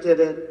rejected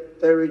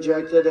it. They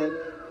rejected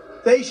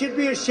it. They should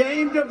be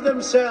ashamed of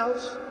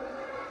themselves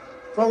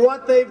for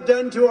what they've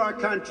done to our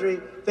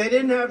country. They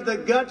didn't have the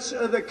guts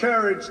or the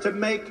courage to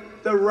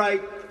make the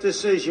right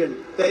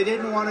decision. They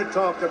didn't want to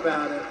talk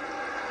about it.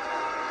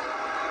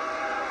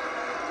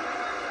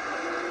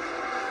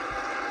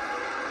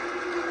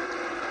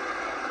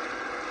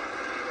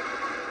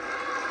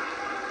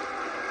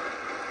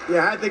 You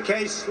had the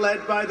case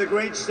led by the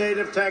great state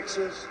of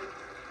Texas.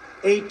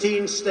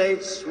 18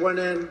 states went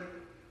in.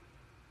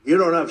 You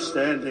don't have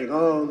standing.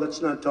 Oh,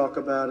 let's not talk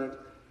about it.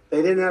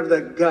 They didn't have the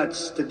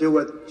guts to do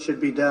what should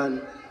be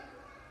done.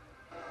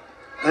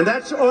 And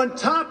that's on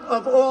top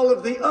of all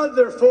of the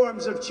other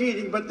forms of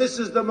cheating, but this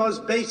is the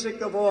most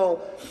basic of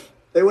all.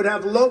 They would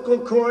have local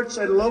courts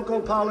and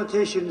local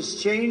politicians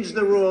change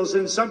the rules,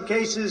 in some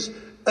cases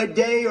a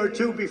day or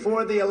two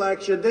before the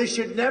election. This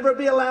should never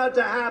be allowed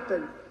to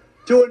happen.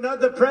 To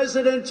another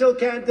presidential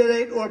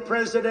candidate or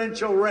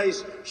presidential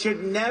race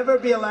should never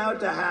be allowed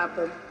to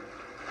happen.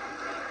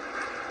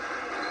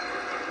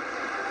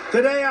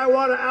 Today I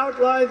want to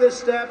outline the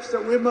steps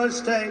that we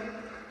must take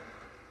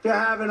to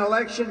have an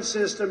election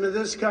system in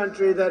this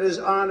country that is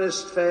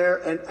honest, fair,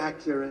 and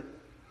accurate.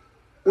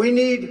 We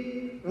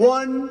need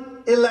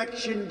one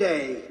election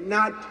day,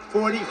 not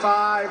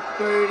 45,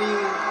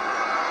 30.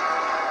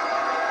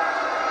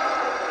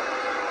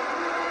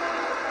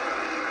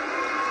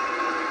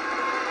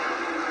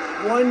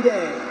 One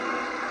day,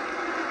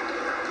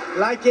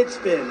 like it's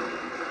been.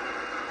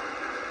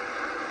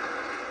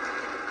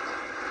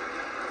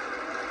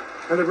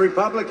 And if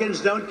Republicans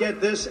don't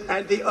get this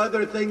and the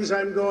other things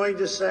I'm going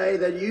to say,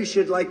 then you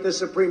should, like the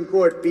Supreme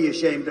Court, be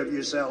ashamed of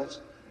yourselves.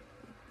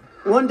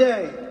 One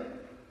day.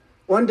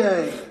 And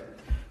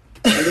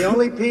the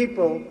only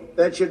people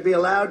that should be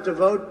allowed to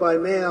vote by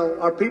mail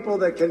are people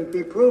that can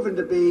be proven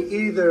to be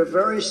either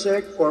very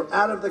sick or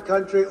out of the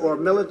country or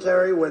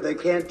military where they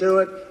can't do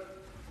it.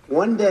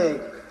 One day.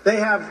 They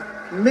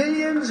have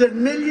millions and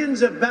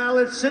millions of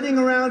ballots sitting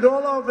around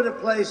all over the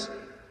place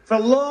for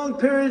long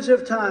periods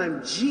of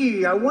time.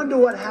 Gee, I wonder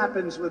what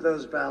happens with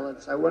those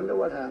ballots. I wonder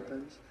what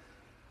happens.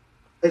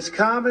 It's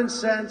common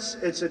sense.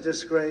 It's a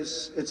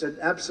disgrace. It's an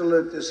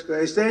absolute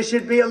disgrace. There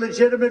should be a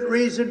legitimate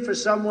reason for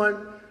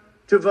someone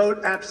to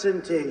vote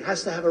absentee. It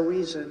has to have a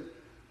reason.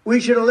 We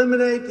should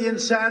eliminate the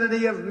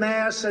insanity of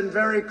mass and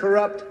very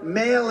corrupt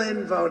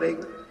mail-in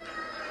voting.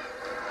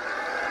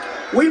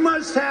 We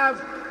must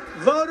have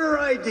voter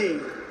ID.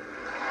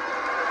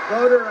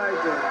 Voter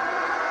ID.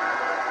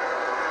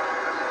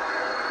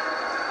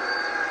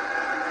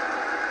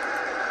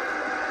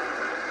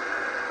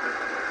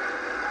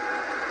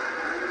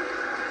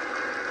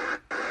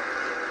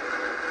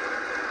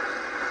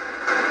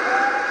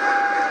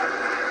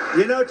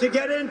 You know, to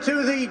get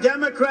into the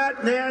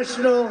Democrat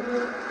National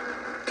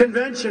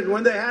Convention,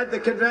 when they had the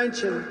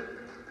convention,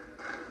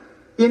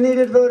 you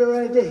needed voter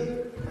ID.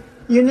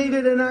 You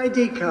needed an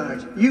ID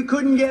card. You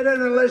couldn't get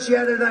in unless you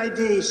had an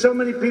ID. So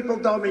many people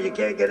told me you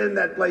can't get in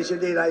that place, you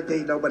need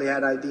ID. Nobody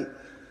had ID.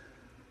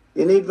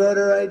 You need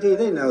voter ID.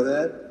 They know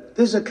that.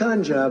 This is a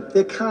con job.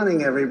 They're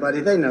conning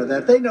everybody. They know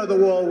that. They know the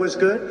wall was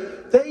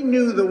good. They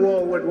knew the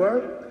wall would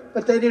work,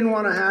 but they didn't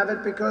want to have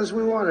it because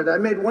we wanted it. I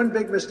made one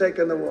big mistake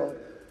on the wall.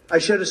 I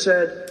should have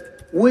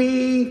said,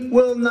 we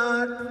will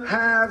not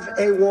have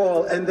a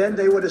wall. And then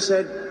they would have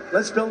said,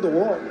 let's build a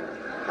wall.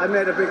 I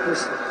made a big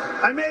mistake.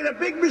 I made a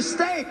big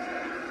mistake.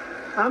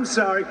 I'm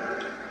sorry.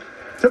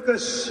 Took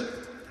us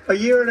a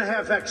year and a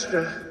half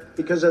extra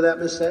because of that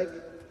mistake.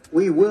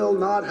 We will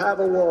not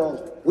have a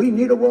wall. We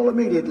need a wall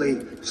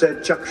immediately,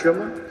 said Chuck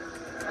Schumer.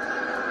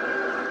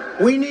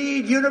 We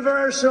need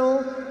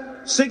universal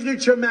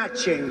signature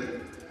matching.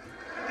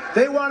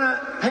 They want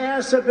to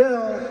pass a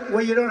bill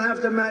where you don't have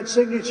to match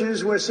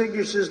signatures, where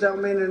signatures don't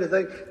mean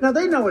anything. Now,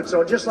 they know it's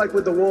all, just like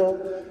with the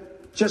wall,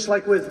 just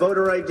like with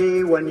voter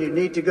ID, when you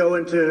need to go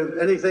into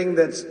anything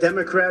that's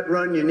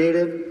Democrat-run, you need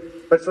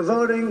it. But for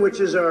voting, which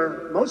is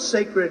our most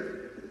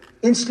sacred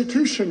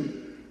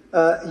institution,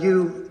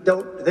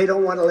 they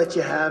don't want to let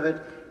you have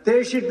it.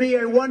 There should be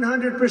a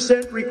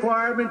 100%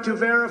 requirement to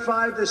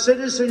verify the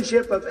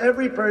citizenship of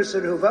every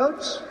person who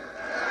votes.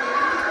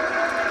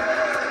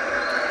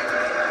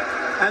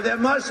 And there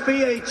must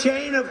be a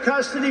chain of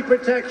custody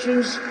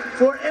protections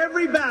for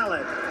every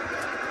ballot.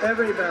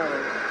 Every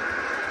ballot.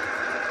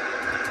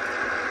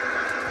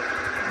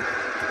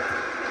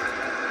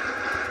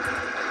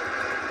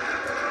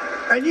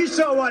 And you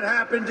saw what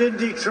happened in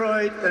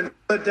Detroit and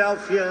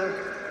Philadelphia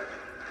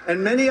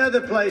and many other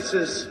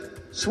places,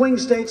 swing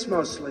states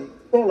mostly,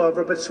 all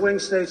over, but swing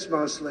states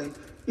mostly.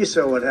 You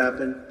saw what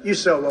happened. You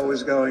saw what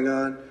was going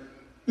on.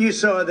 You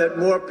saw that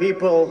more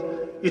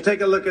people, you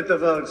take a look at the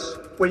votes.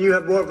 When you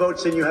have more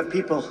votes than you have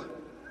people,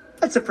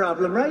 that's a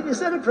problem, right? Is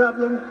that a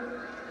problem?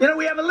 You know,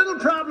 we have a little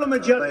problem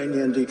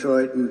in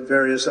Detroit and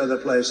various other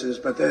places,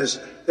 but there's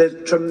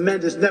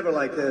tremendous, never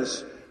like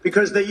this,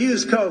 because they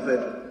use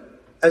COVID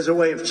as a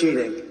way of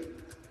cheating.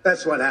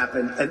 That's what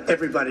happened, and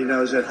everybody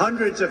knows it.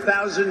 Hundreds of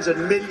thousands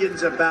and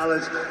millions of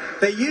ballots.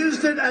 They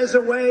used it as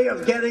a way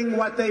of getting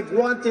what they've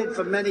wanted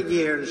for many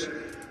years,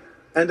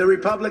 and the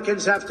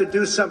Republicans have to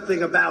do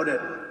something about it.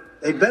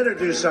 They better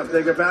do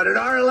something about it.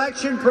 Our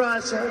election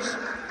process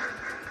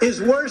is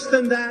worse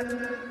than that,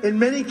 in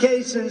many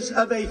cases,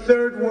 of a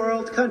third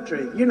world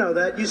country. You know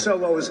that. You saw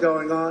what was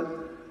going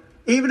on.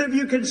 Even if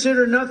you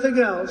consider nothing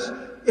else,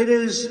 it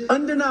is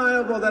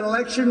undeniable that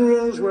election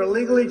rules were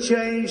illegally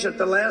changed at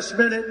the last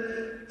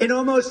minute in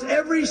almost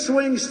every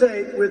swing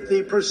state, with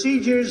the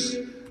procedures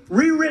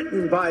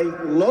rewritten by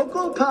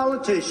local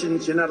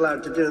politicians. You're not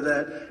allowed to do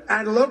that.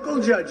 And local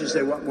judges.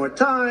 They want more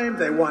time.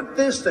 They want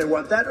this. They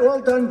want that.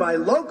 All done by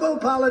local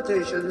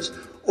politicians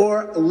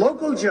or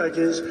local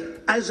judges,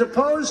 as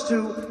opposed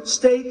to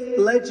state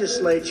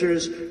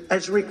legislatures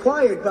as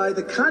required by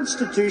the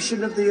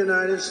Constitution of the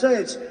United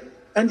States.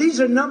 And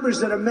these are numbers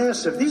that are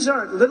massive. These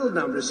aren't little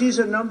numbers. These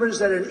are numbers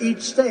that in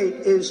each state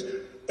is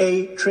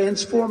a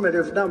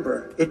transformative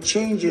number. It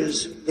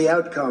changes the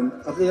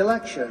outcome of the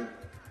election.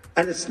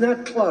 And it's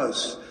not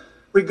close.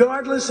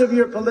 Regardless of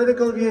your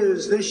political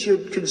views, this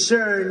should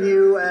concern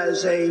you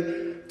as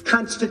a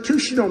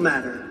constitutional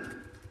matter.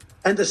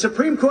 And the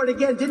Supreme Court,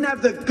 again, didn't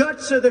have the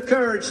guts or the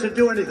courage to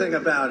do anything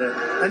about it.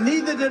 And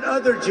neither did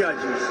other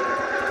judges.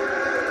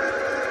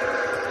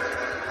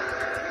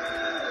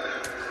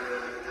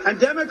 And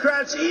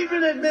Democrats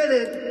even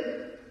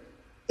admitted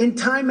in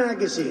Time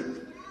magazine,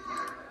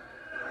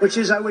 which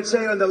is, I would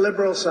say, on the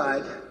liberal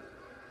side,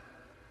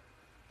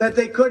 that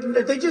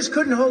they just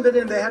couldn't hold it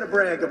in. They had to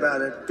brag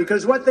about it.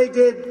 Because what they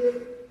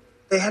did,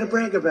 they had to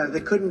brag about it. They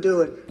couldn't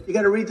do it. You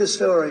got to read the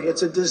story.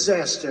 It's a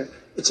disaster.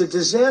 It's a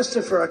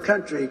disaster for our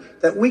country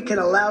that we can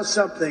allow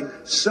something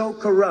so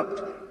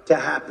corrupt to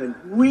happen.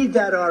 Read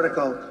that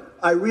article.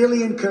 I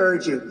really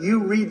encourage you. You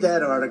read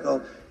that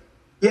article.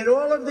 Yet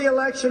all of the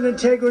election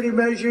integrity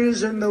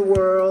measures in the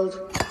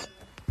world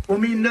will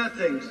mean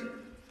nothing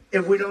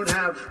if we don't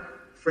have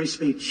free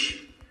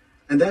speech.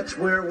 And that's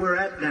where we're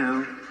at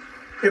now.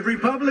 If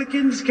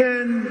Republicans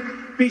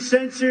can be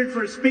censored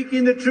for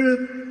speaking the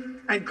truth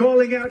and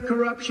calling out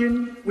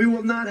corruption, we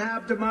will not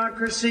have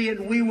democracy,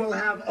 and we will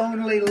have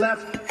only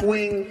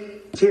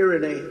left-wing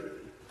tyranny.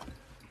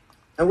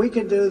 And we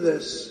can do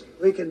this.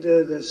 We can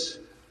do this.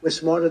 We're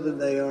smarter than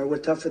they are. We're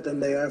tougher than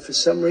they are. For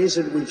some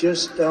reason, we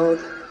just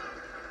don't.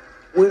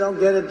 We don't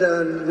get it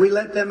done. We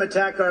let them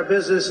attack our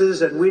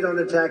businesses, and we don't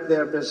attack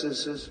their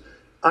businesses.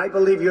 I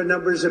believe your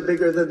numbers are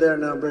bigger than their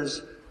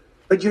numbers,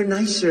 but you're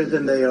nicer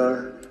than they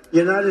are.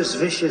 You're not as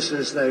vicious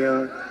as they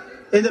are.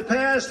 In the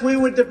past, we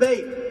would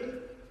debate.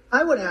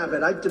 I would have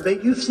it. I'd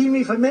debate. You've seen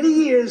me for many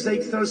years.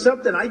 They throw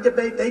something. I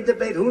debate. They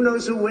debate. Who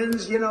knows who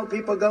wins? You know,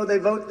 people go, they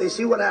vote, they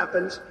see what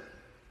happens.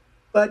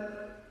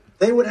 But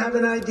they would have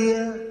an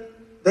idea.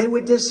 They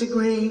would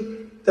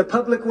disagree. The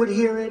public would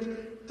hear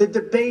it. The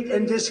debate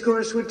and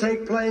discourse would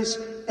take place.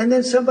 And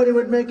then somebody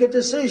would make a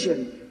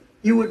decision.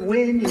 You would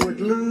win. You would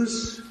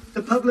lose.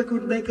 The public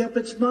would make up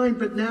its mind,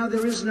 but now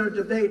there is no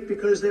debate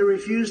because they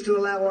refuse to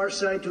allow our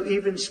side to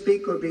even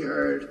speak or be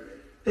heard.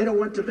 They don't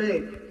want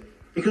debate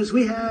because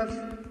we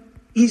have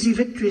easy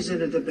victories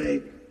in a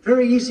debate.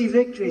 Very easy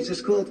victories.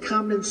 It's called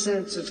common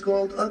sense. It's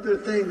called other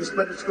things,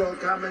 but it's called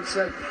common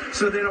sense.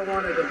 So they don't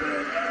want a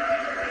debate.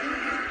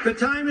 The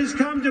time has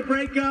come to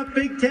break up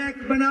big tech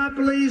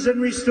monopolies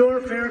and restore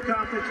fair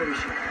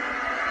competition.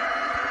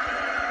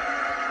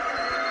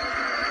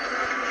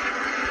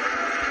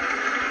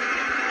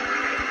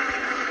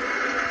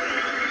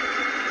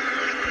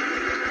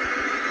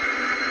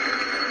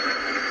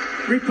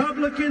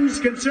 Republicans,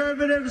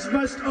 conservatives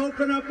must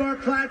open up our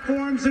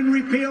platforms and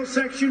repeal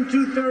Section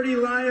 230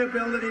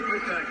 liability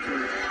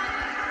protection.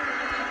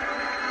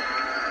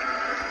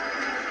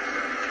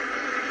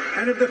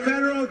 And if the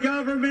federal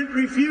government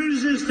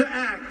refuses to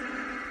act,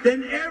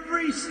 then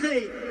every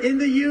state in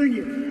the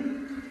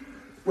union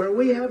where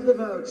we have the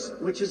votes,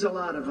 which is a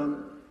lot of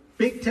them,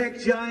 big tech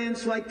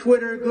giants like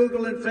Twitter,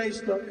 Google, and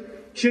Facebook,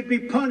 should be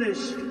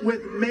punished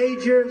with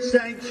major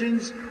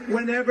sanctions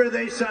whenever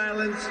they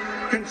silence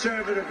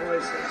conservative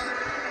voices.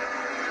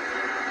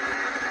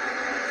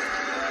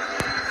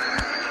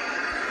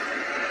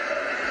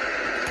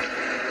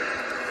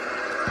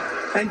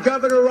 And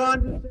Governor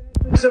Ron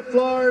DeSantis of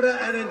Florida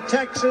and in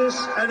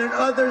Texas and in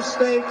other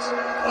states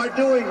are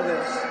doing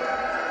this.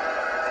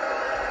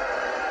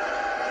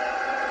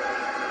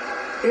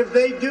 If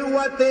they do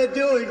what they're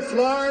doing,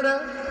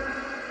 Florida,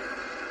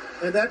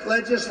 and that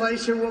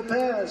legislation will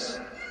pass.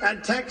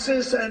 And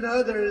Texas and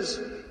others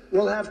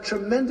will have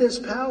tremendous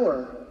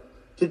power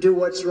to do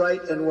what's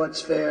right and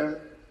what's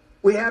fair.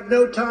 We have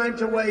no time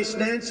to waste.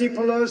 Nancy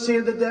Pelosi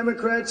and the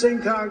Democrats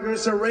in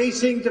Congress are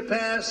racing to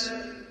pass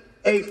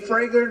a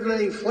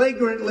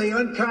flagrantly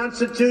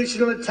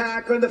unconstitutional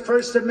attack on the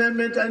First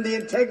Amendment and the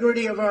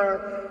integrity of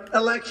our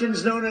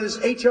elections, known as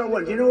H.R.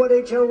 1. Do you know what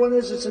H.R. 1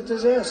 is? It's a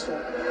disaster.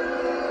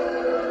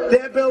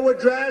 Their bill would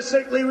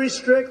drastically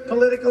restrict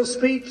political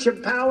speech,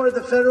 empower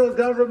the federal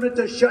government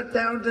to shut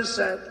down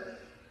dissent,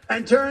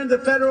 and turn the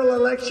Federal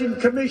Election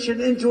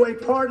Commission into a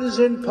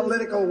partisan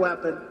political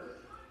weapon.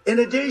 In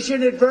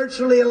addition, it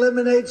virtually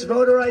eliminates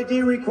voter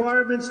ID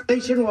requirements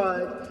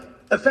nationwide,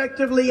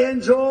 effectively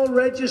ends all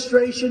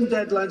registration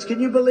deadlines. Can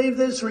you believe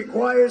this?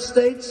 Requires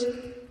states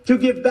to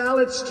give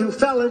ballots to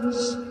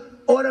felons,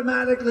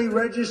 automatically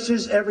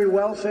registers every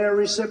welfare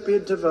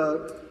recipient to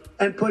vote,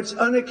 and puts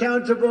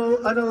unaccountable,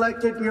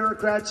 unelected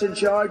bureaucrats in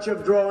charge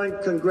of drawing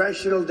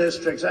congressional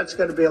districts. That's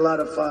going to be a lot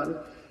of fun.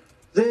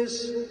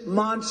 This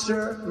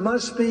monster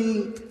must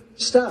be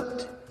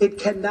stopped. It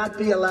cannot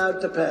be allowed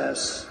to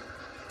pass.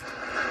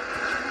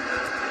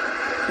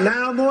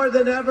 Now more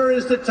than ever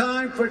is the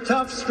time for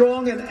tough,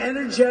 strong, and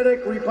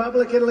energetic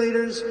Republican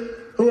leaders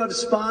who have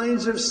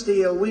spines of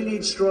steel. We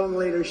need strong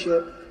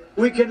leadership.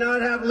 We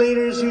cannot have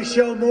leaders who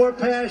show more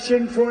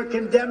passion for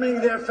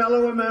condemning their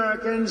fellow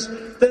Americans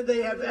than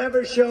they have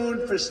ever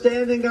shown for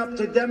standing up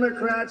to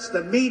Democrats,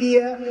 the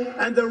media,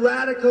 and the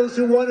radicals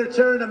who want to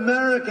turn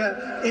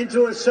America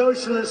into a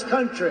socialist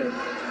country.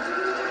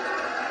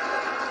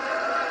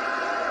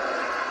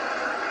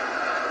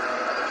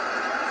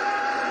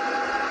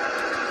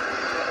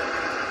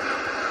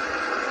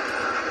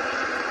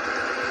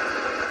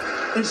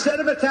 Instead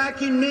of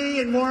attacking me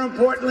and, more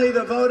importantly,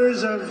 the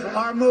voters of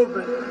our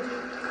movement,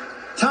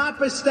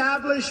 top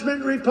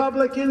establishment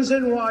Republicans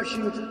in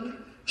Washington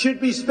should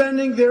be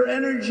spending their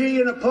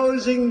energy in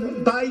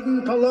opposing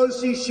Biden,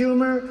 Pelosi,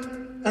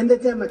 Schumer, and the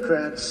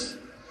Democrats.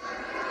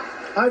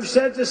 I've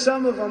said to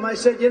some of them, I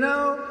said, you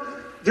know,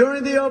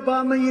 during the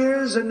Obama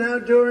years and now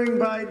during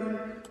Biden,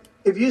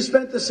 if you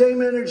spent the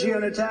same energy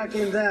on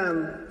attacking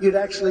them, you'd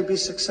actually be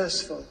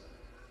successful,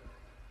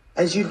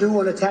 as you do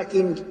on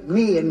attacking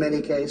me in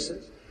many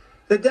cases.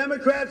 The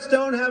Democrats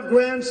don't have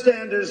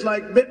grandstanders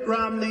like Mitt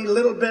Romney,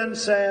 Little Ben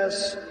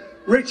Sass,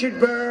 Richard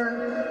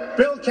Burr,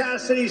 Bill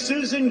Cassidy,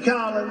 Susan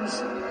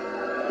Collins,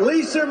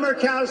 Lisa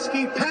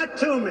Murkowski, Pat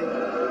Toomey.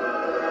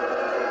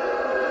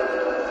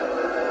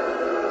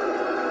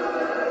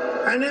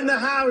 And in the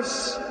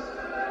House,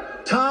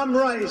 Tom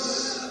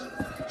Rice,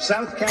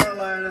 South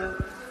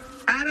Carolina,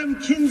 Adam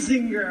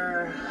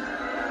Kinzinger,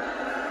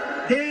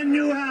 Dan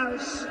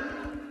Newhouse,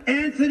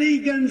 Anthony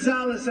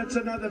Gonzalez, that's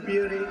another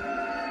beauty,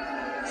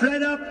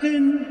 Fred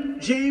Upton,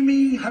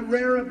 Jamie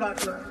Herrera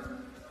Butler,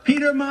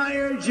 Peter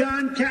Meyer,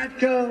 John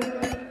Katko,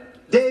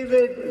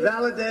 David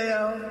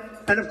Valadao,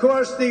 and of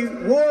course the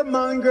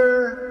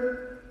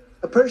warmonger,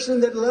 a person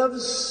that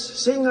loves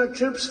seeing our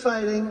troops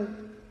fighting,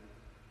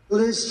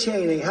 Liz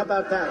Cheney. How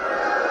about that?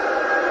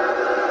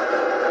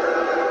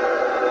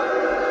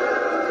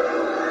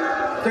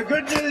 The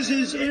good news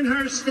is in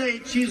her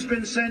state, she's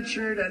been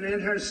censured, and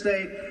in her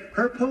state,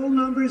 her poll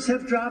numbers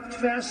have dropped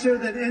faster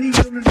than any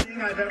human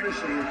being I've ever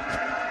seen.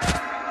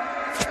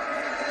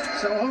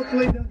 So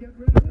hopefully they'll get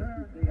rid of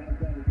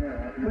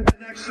her with the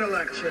next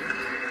election.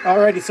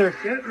 Alrighty, sir.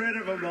 Get rid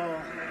of them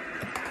all.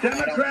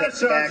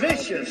 Democrats are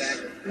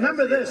vicious.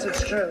 Remember this,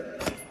 it's true.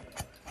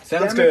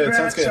 Sounds good.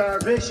 Sounds Democrats good. are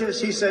vicious,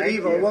 he said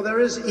evil. Well, there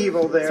is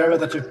evil there. Sorry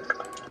about that, too.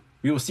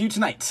 We will see you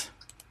tonight.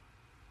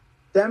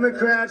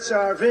 Democrats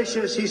are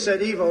vicious, he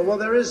said evil. Well,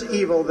 there is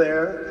evil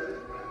there.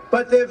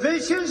 But they're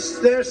vicious,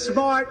 they're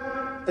smart,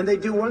 and they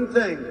do one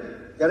thing.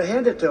 Gotta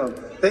hand it to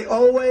them. They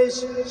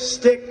always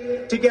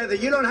stick together.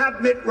 You don't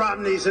have Mitt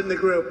Romneys in the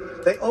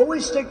group. They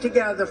always stick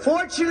together.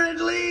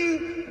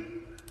 Fortunately,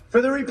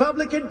 for the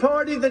Republican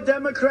Party, the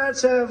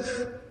Democrats have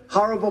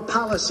horrible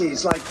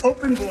policies like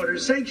open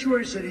borders,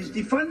 sanctuary cities,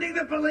 defunding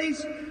the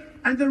police,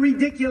 and the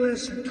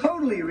ridiculous,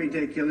 totally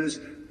ridiculous,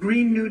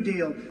 Green New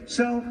Deal.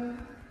 So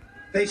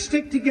they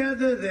stick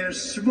together, they're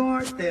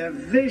smart, they're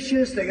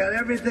vicious, they got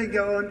everything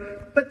going,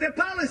 but their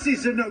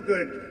policies are no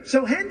good.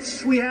 So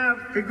hence we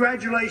have,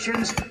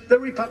 congratulations, the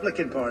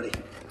Republican Party.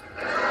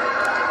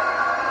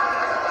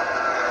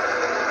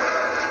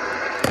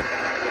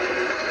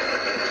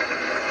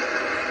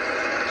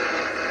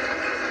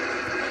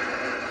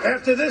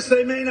 After this,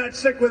 they may not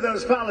stick with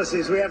those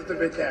policies. We have to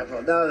be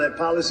careful. No, their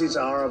policies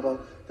are horrible.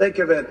 Think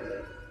of it.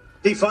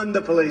 Defund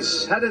the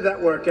police. How did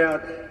that work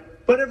out?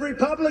 But if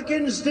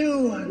Republicans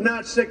do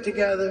not stick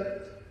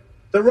together,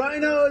 the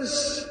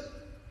rhinos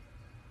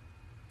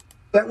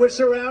that we're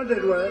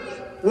surrounded with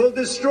will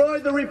destroy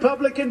the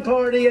Republican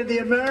Party and the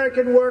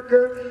American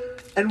worker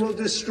and will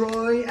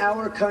destroy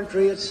our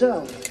country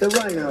itself. The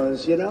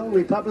rhinos, you know,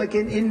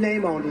 Republican in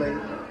name only.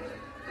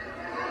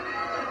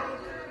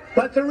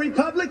 But the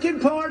Republican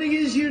Party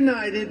is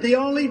united. The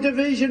only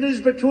division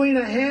is between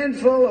a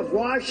handful of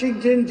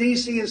Washington,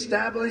 D.C.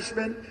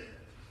 establishment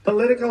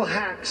political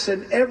hacks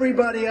and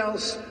everybody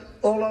else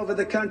all over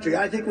the country.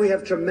 I think we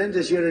have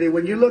tremendous unity.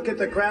 When you look at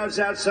the crowds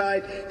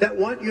outside that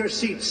want your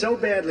seat so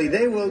badly,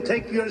 they will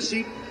take your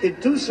seat in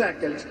 2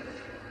 seconds.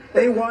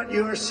 They want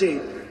your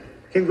seat.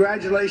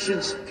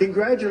 Congratulations.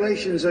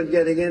 Congratulations on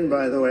getting in,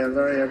 by the way. I'm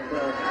very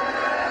impressed.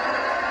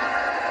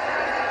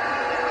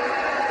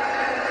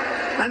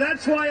 And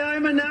that's why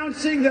I'm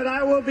announcing that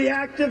I will be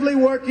actively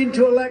working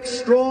to elect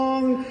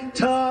strong,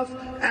 tough,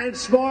 and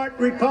smart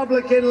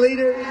Republican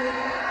leaders.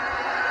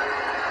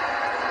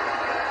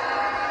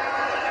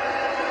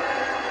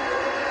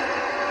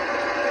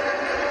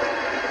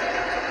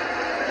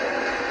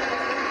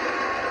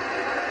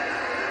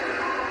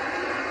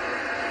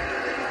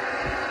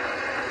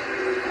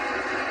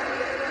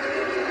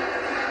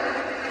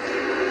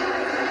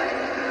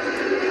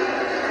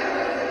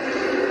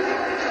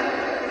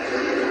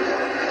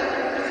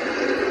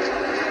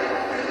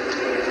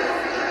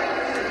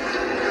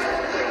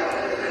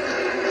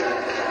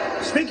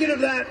 speaking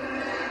of that,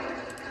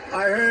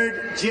 I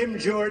heard Jim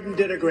Jordan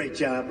did a great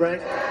job, right?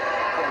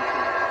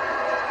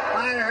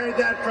 I heard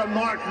that from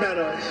Mark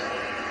Meadows.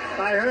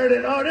 I heard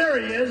it. Oh, there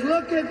he is.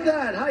 Look at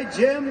that. Hi,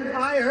 Jim.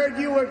 I heard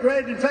you were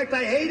great. In fact,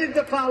 I hated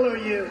to follow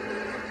you.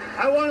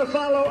 I want to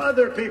follow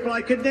other people.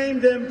 I could name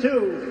them,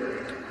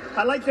 too.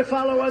 I like to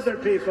follow other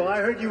people. I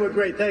heard you were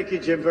great. Thank you,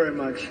 Jim, very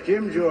much.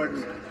 Jim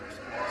Jordan.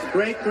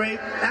 Great, great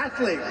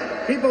athlete.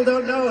 People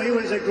don't know he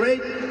was a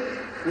great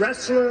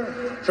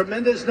wrestler,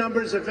 tremendous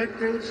numbers of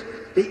victories.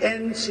 He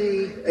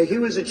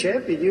was a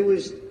champion. He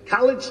was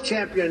college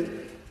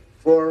champion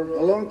for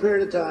a long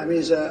period of time.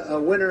 He's a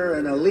winner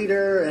and a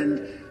leader,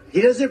 and he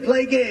doesn't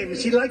play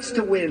games. He likes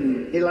to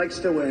win. He likes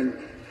to win.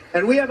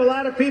 And we have a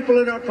lot of people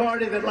in our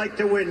party that like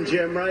to win,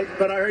 Jim, right?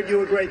 But I heard you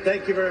were great.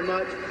 Thank you very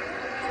much.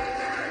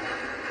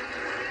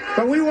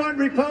 But we want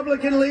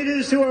Republican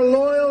leaders who are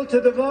loyal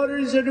to the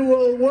voters and who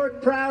will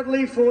work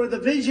proudly for the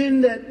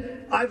vision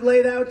that I've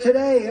laid out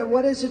today. And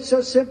what is it? So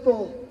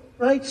simple,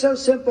 right? So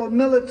simple.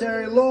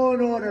 Military, law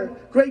and order,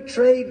 great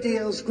trade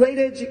deals, great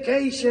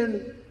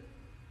education.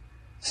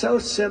 So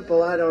simple.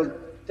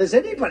 Does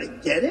anybody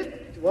get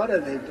it? What are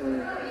they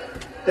doing?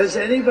 Does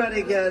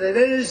anybody get it?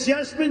 It has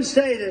just been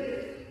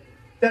stated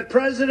that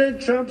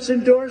President Trump's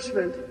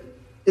endorsement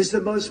is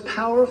the most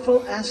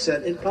powerful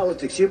asset in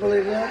politics. You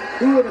believe that?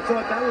 Who would have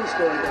thought that was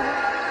going to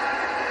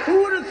happen?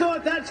 Who would have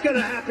thought that's going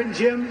to happen,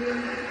 Jim?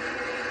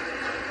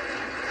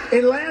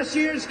 In last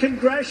year's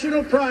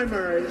congressional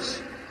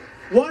primaries,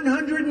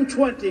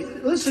 120,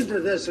 listen to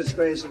this, it's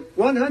crazy,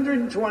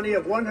 120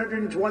 of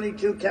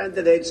 122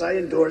 candidates I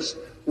endorsed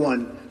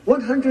won.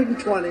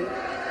 120.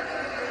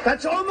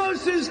 That's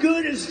almost as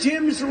good as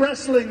Jim's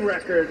wrestling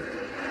record.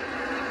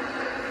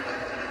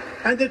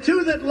 And the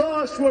two that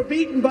lost were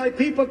beaten by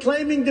people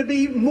claiming to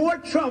be more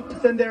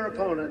Trump than their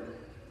opponent.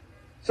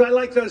 So I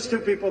like those two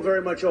people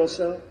very much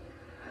also.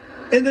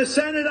 In the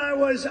Senate, I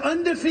was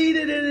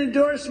undefeated in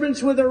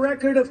endorsements with a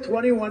record of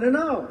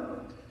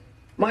 21-0.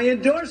 My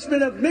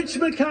endorsement of Mitch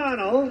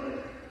McConnell,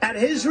 at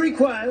his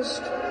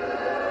request, it's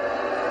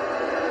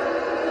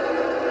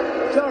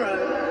all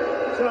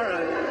right, it's all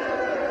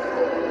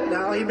right.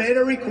 Now, he made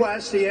a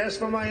request, he asked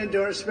for my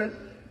endorsement,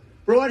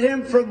 brought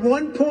him from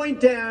 1 point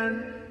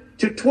down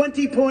to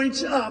 20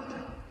 points up,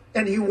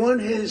 and he won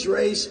his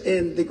race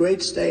in the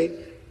great state,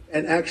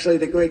 and actually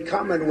the great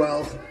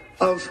Commonwealth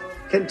of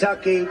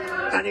Kentucky,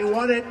 and he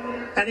won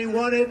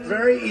it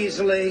very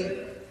easily.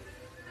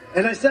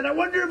 And I said, I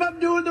wonder if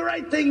I'm doing the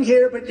right thing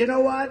here, but you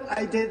know what?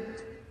 I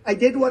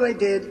did what I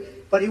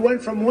did, but he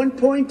went from 1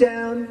 point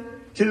down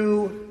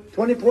to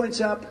 20 points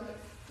up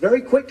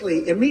very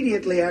quickly,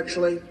 immediately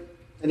actually,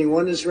 and he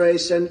won his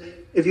race. And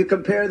if you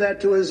compare that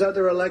to his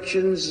other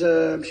elections,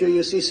 I'm sure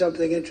you'll see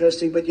something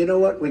interesting. But you know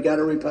what? We got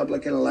a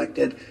Republican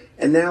elected.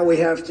 And now we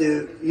have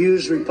to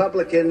use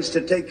Republicans to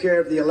take care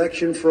of the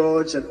election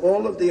frauds and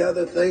all of the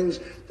other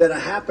things that are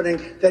happening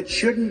that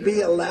shouldn't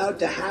be allowed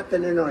to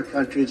happen in our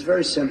country. It's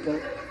very simple.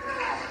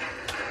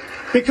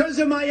 Because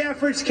of my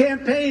efforts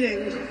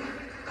campaigning,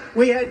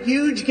 we had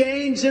huge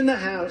gains in the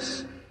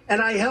House. And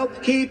I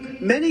helped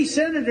keep many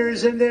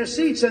senators in their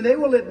seats, and they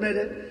will admit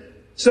it.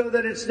 So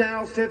that it's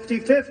now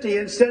 50-50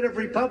 instead of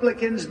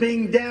Republicans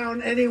being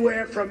down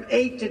anywhere from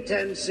 8 to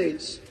 10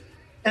 seats.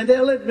 And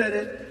they'll admit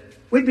it.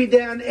 We'd be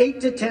down 8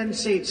 to 10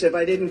 seats if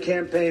I didn't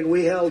campaign.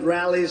 We held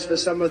rallies for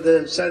some of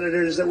the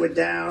senators that were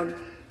down.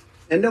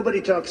 And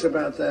nobody talks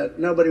about that.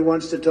 Nobody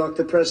wants to talk.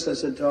 The press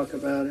doesn't talk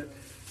about it.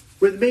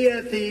 With me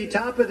at the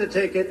top of the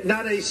ticket,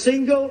 not a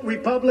single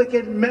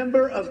Republican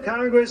member of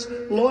Congress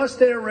lost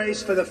their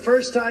race for the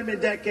first time in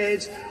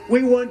decades.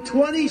 We won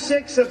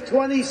 26 of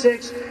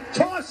 26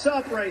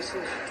 toss-up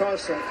races.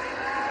 Toss-up.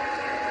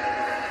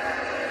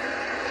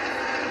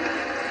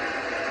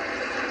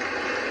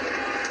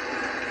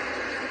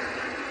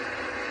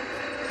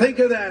 Think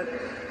of that.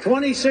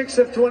 26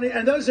 of 20.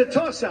 And those are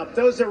toss-up.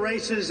 Those are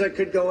races that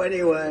could go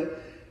anyway.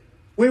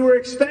 We were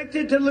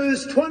expected to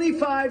lose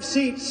 25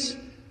 seats.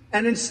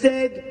 And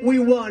instead, we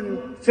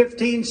won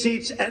 15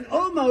 seats and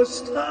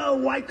almost,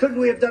 why couldn't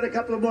we have done a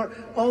couple of more?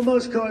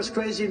 Almost cost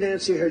Crazy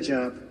Nancy her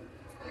job.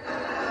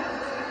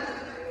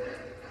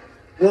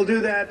 We'll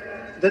do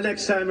that the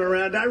next time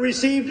around. I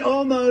received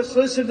almost,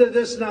 listen to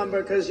this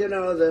number, because, you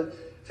know, the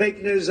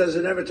fake news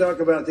doesn't ever talk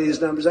about these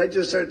numbers. I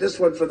just heard this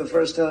one for the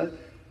first time.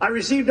 I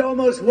received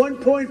almost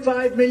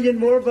 1.5 million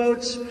more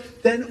votes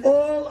than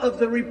all of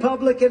the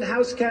Republican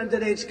House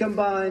candidates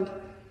combined.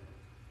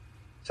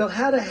 So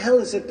how the hell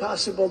is it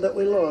possible that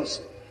we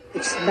lost?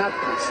 It's not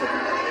possible.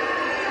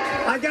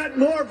 I got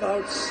more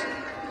votes.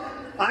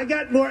 I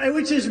got more,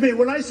 which is me.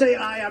 When I say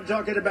I, I'm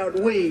talking about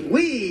we.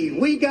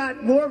 We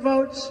got more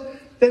votes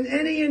than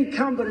any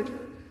incumbent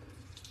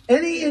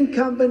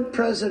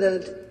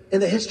president in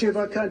the history of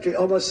our country.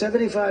 Almost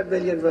 75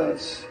 million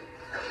votes.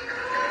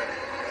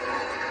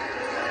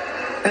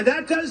 And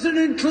that doesn't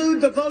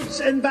include the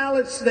votes and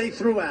ballots they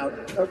threw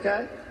out,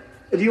 okay?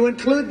 If you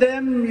include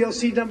them, you'll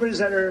see numbers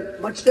that are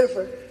much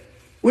different.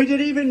 We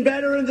did even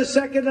better in the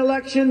second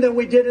election than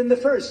we did in the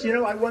first. You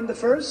know, I won the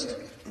first.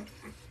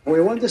 We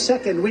won the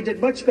second. We did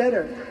much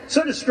better.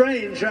 Sort of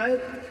strange, right?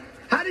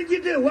 How did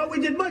you do? Well, we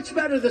did much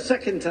better the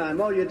second time.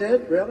 Oh, you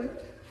did? Really?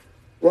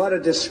 What a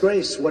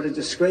disgrace. What a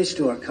disgrace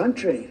to our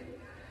country.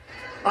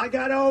 I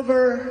got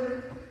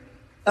over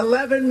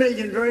 11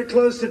 million, very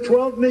close to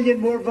 12 million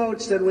more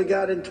votes than we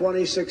got in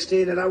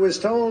 2016. And I was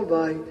told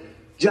by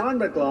John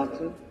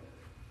McLaughlin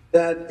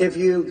that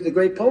the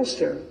great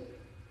pollster,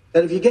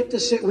 that if you get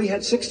to, we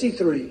had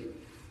 63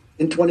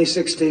 in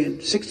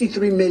 2016,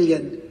 63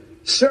 million.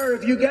 Sir,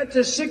 if you get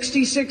to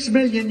 66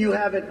 million, you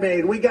have it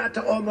made. We got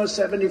to almost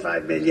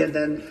 75 million,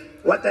 then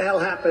what the hell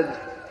happened?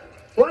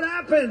 What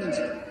happened?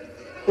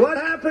 What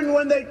happened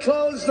when they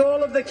closed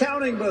all of the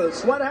counting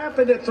booths? What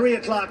happened at 3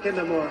 o'clock in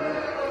the morning?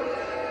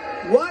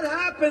 What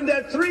happened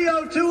at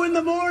 3:02 in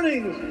the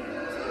morning?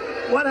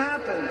 What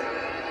happened?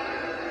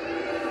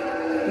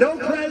 No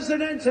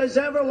president has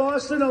ever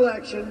lost an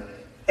election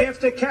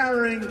after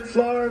carrying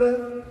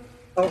Florida,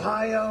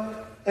 Ohio,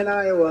 and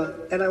Iowa,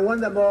 and I won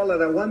them all,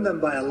 and I won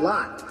them by a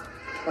lot,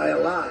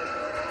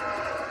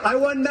 I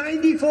won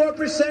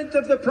 94%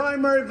 of the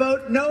primary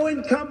vote. No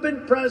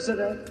incumbent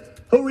president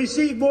who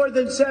received more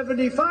than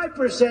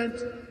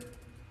 75%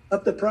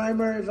 of the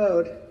primary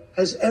vote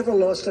has ever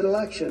lost an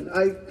election.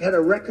 I had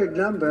a record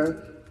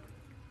number,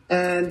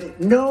 and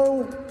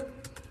no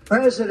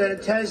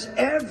president has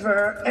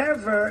ever,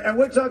 and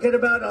we're talking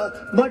about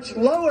a much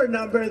lower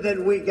number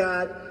than we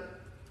got,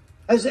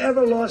 has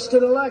ever lost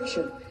an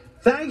election.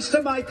 Thanks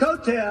to my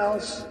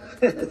coattails,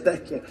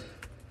 thank you.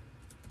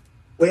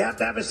 We have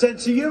to have a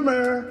sense of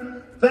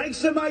humor. Thanks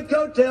to my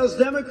coattails,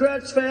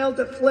 Democrats failed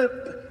to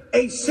flip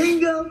a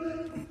single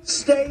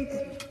state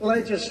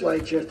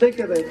legislature, think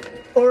of it,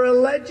 or a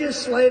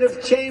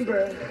legislative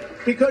chamber,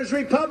 because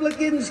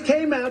Republicans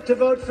came out to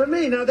vote for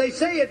me. Now, they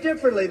say it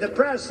differently. The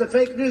press, the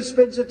fake news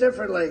spins it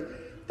differently.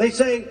 They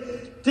say,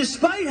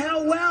 despite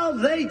how well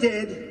they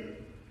did,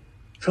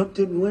 Trump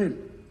didn't win.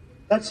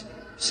 That's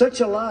such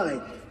a lie.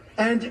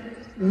 And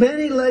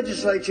many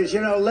legislatures,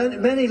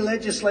 many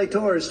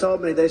legislators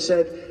told me, they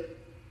said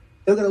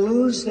they're going to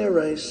lose their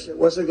race. It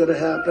wasn't going to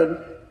happen.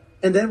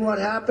 And then what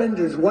happened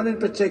is one in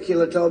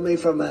particular told me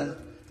from a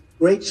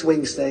great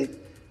swing state,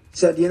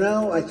 said,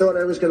 I thought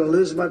I was going to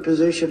lose my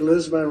position,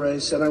 lose my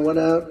race. And I went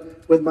out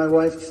with my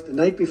wife the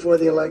night before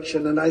the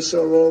election, and I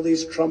saw all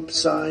these Trump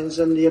signs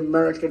and the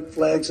American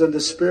flags and the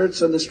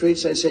spirits on the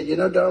streets. I said,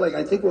 darling,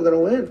 I think we're going to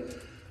win.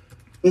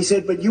 He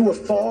said, but you were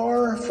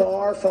far,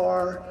 far,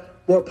 far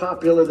more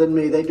popular than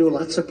me. They do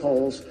lots of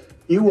polls.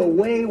 You were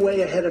way,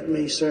 way ahead of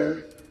me,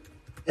 sir.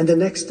 And the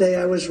next day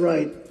I was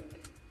right.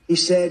 He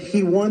said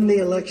he won the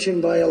election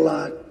by a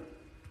lot,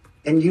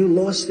 and you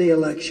lost the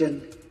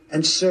election.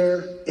 And,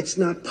 sir, it's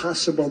not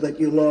possible that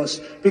you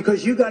lost,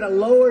 because you got a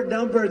lower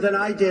number than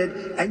I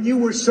did, and you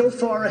were so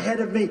far ahead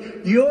of me.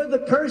 You're the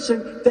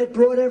person that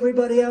brought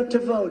everybody out to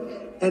vote.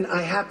 And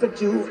I happen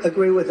to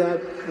agree with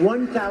that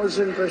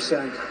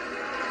 1,000%.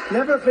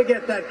 Never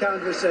forget that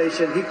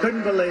conversation. He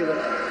couldn't believe it.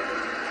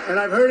 And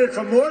I've heard it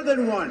from more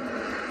than one.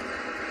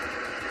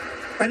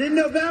 And in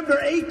November,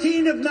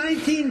 18 of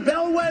 19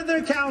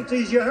 bellwether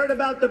counties, you heard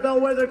about the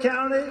bellwether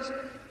counties?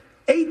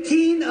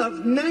 18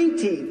 of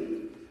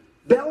 19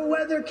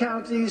 bellwether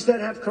counties that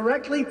have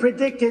correctly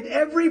predicted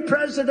every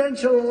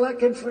presidential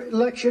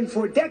election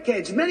for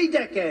decades, many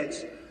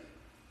decades,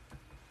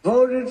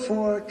 voted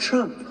for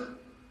Trump,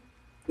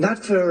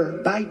 not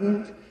for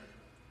Biden.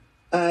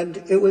 And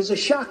it was a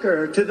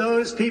shocker to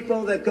those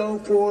people that go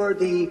for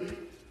the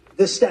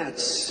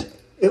stats.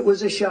 It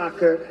was a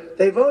shocker.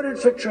 They voted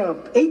for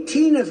Trump.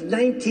 18 of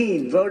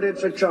 19 voted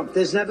for Trump.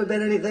 There's never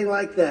been anything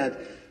like that.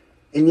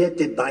 And yet,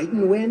 did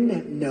Biden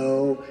win?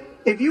 No.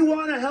 If you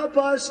want to help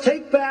us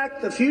take back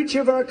the future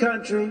of our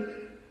country,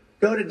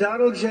 go to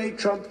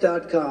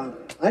DonaldJTrump.com.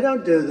 I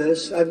don't do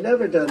this. I've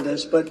never done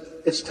this, but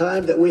it's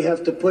time that we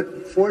have to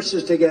put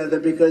forces together,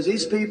 because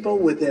these people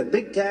with their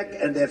big tech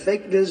and their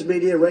fake news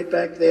media right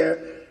back there,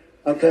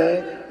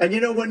 okay? And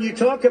when you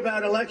talk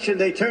about election,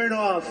 they turn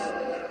off.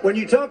 When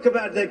you talk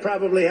about, they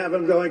probably have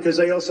them going because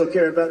they also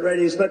care about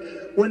ratings. But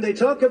when they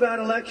talk about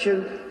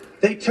election,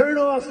 they turn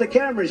off the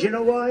cameras. You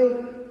know why?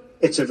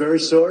 It's a very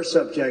sore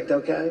subject,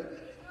 okay?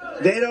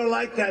 They don't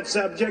like that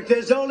subject.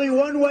 There's only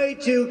one way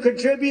to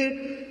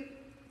contribute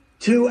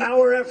to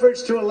our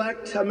efforts to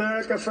elect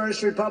America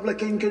First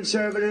Republican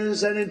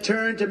conservatives, and in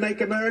turn to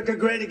make America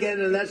great again,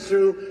 and that's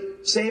through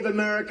Save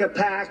America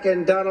PAC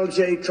and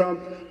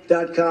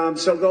DonaldJTrump.com.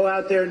 So go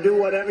out there and do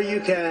whatever you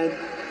can,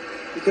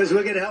 because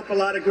we're going to help a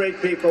lot of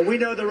great people. We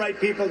know the right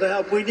people to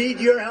help. We need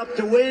your help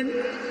to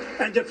win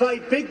and to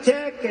fight big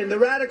tech and the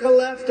radical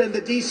left and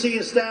the D.C.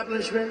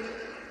 establishment.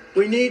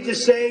 We need to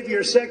save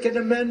your Second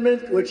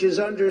Amendment, which is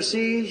under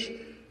siege.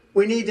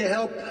 We need to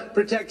help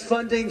protect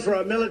funding for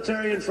our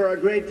military and for our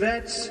great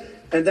vets,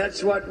 and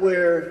that's what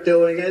we're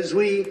doing. As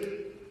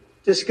we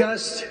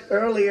discussed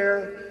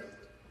earlier,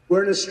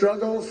 we're in a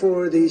struggle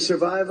for the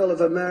survival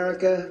of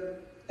America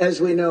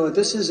as we know it.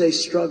 This is a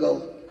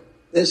struggle.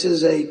 This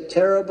is a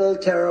terrible,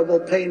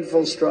 terrible,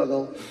 painful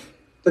struggle.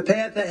 The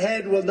path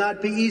ahead will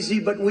not be easy,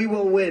 but we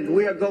will win.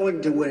 We are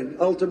going to win.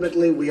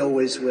 Ultimately, we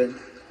always win.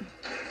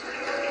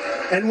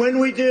 And when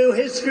we do,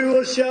 history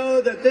will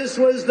show that this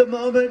was the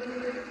moment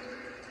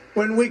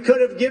when we could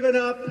have given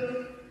up,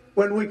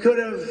 when we could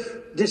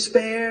have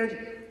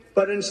despaired,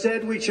 but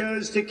instead we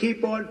chose to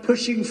keep on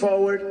pushing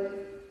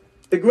forward.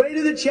 The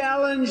greater the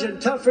challenge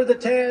and tougher the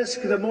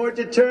task, the more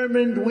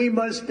determined we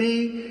must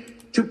be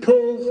to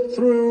pull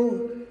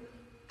through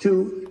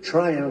to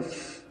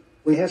triumph.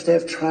 We have to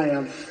have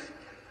triumph.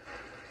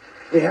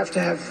 We have to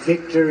have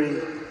victory.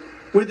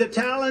 With the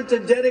talent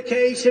and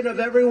dedication of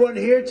everyone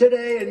here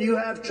today, and you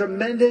have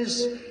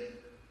tremendous,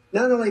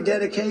 not only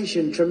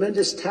dedication,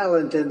 tremendous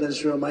talent in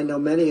this room. I know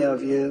many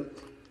of you.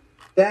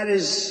 That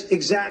is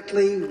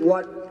exactly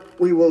what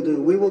we will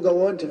do. We will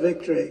go on to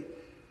victory.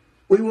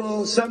 We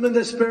will summon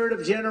the spirit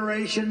of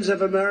generations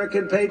of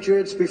American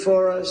patriots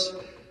before us,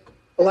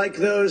 like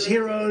those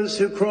heroes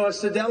who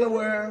crossed the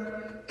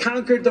Delaware,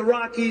 conquered the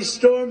Rockies,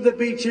 stormed the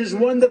beaches,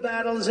 won the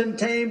battles, and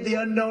tamed the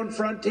unknown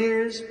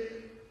frontiers.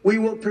 We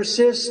will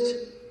persist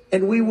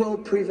and we will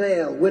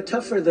prevail. We're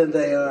tougher than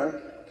they are.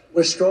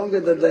 We're stronger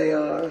than they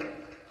are.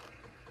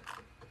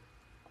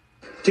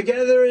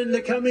 Together in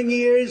the coming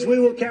years, we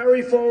will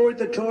carry forward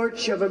the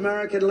torch of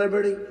American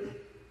liberty.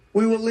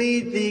 We will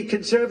lead the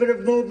conservative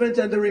movement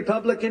and the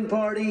Republican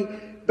Party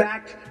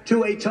back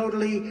to a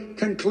totally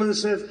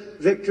conclusive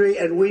victory.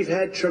 And we've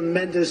had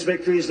tremendous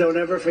victories. Don't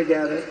ever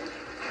forget it.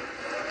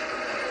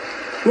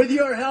 With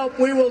your help,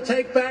 we will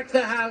take back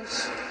the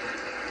House.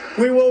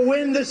 We will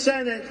win the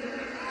Senate.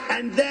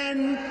 And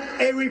then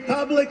a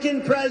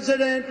Republican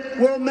president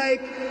will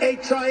make a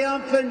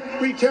triumphant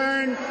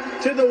return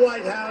to the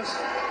White House.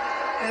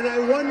 And I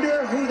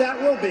wonder who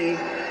that will be.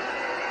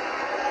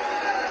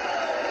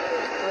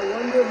 I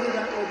wonder who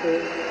that will be.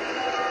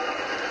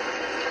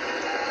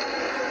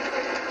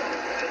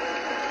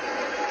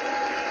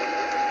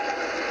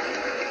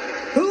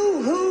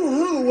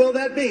 Who will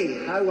that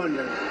be? I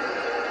wonder.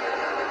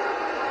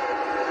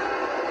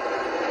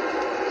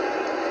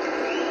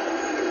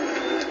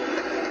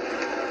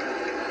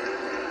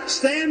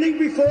 Standing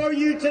before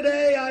you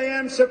today, I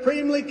am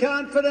supremely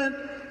confident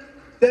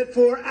that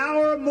for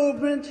our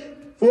movement,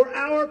 for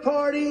our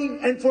party,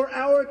 and for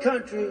our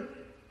country,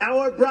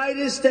 our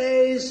brightest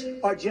days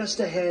are just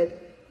ahead.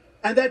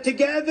 And that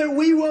together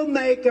we will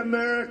make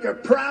America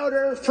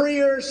prouder,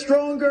 freer,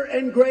 stronger,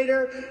 and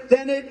greater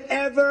than it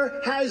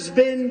ever has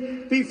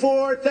been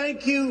before.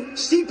 Thank you,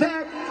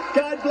 CPAC.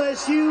 God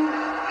bless you,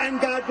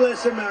 and God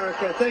bless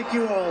America. Thank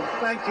you all.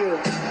 Thank you.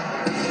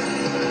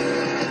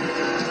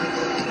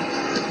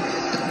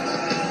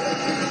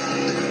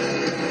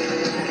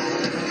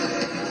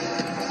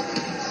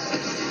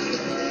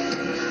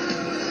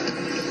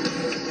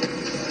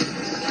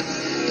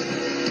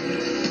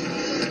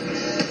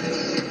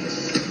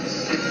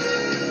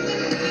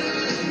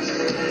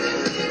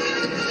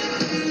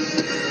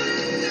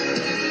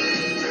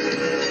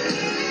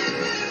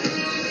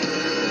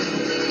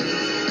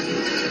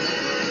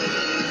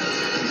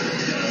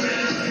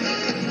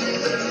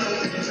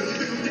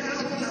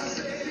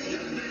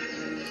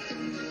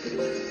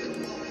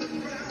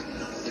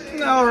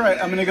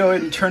 I'm going to go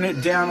ahead and turn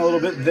it down a little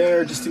bit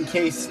there, just in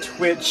case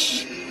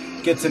Twitch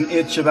gets an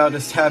itch about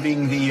us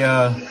having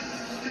the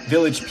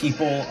Village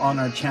people on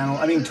our channel.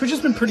 I mean, Twitch has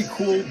been pretty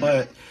cool,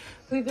 but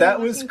that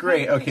was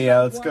great. Okay,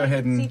 yeah, let's go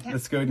ahead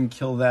and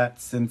kill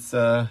that, since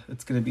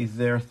it's going to be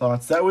their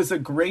thoughts. That was a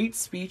great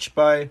speech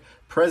by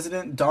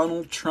President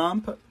Donald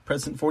Trump,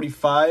 President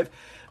 45.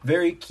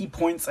 Very key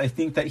points, I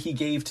think, that he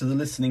gave to the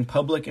listening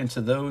public and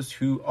to those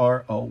who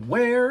are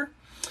aware.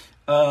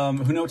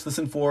 Who know what to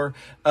listen for.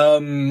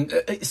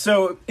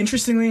 So,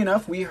 interestingly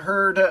enough, we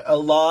heard a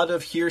lot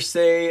of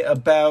hearsay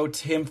about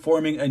him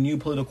forming a new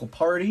political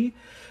party.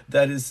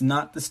 That is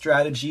not the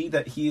strategy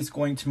that he is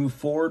going to move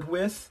forward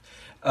with.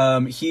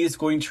 He is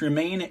going to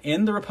remain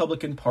in the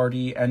Republican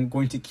Party and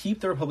going to keep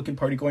the Republican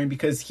Party going,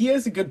 because he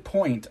has a good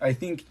point. I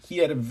think he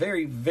had a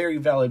very, very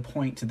valid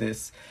point to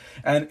this.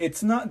 And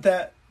it's not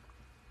that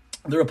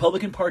the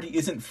Republican Party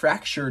isn't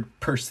fractured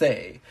per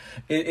se.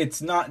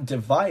 It's not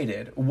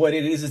divided. What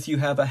it is you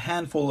have a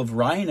handful of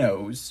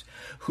rhinos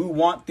who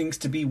want things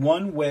to be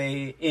one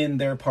way in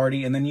their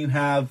party, and then you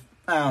have,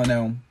 I don't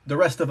know, the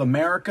rest of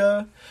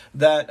America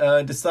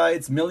that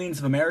decides, millions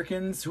of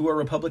Americans who are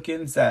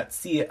Republicans that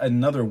see it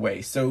another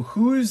way. So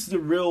who's the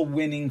real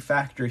winning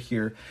factor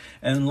here?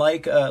 And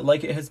like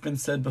it has been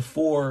said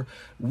before,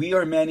 we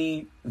are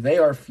many, they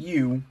are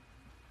few.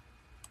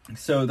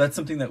 So that's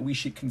something that we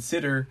should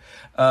consider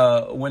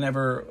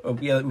whenever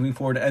we are moving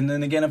forward. And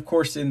then again, of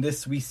course, in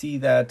this, we see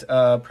that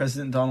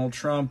President Donald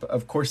Trump,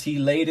 of course, he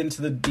laid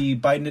into the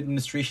Biden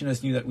administration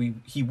as knew that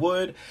he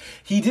would.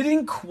 He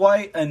didn't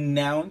quite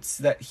announce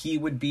that he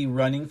would be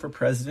running for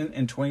president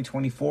in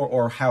 2024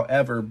 or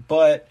however,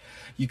 but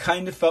you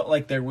kind of felt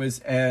like there was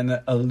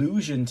an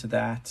allusion to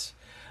that,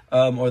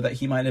 or that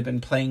he might have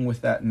been playing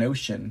with that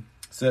notion.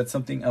 So that's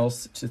something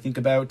else to think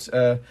about.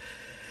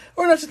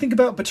 Or not to think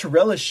about, but to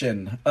relish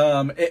in.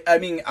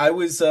 I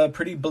was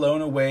pretty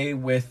blown away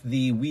with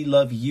the "We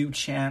Love You"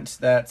 chant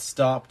that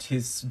stopped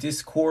his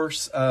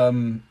discourse.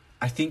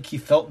 I think he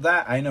felt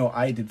that. I know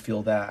I did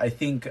feel that. I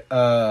think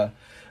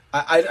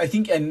I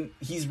think, and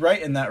he's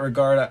right in that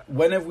regard.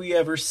 When have we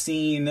ever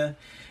seen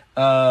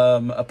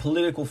a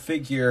political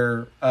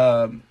figure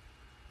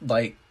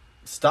like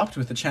stopped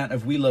with the chant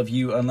of "We love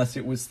you," unless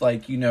it was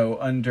like, you know,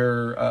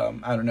 under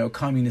I don't know,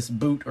 communist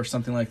boot or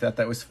something like that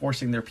was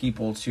forcing their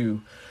people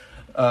to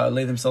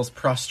lay themselves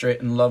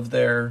prostrate and love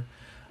their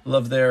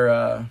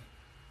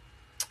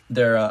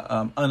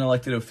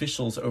unelected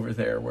officials over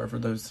there, wherever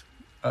those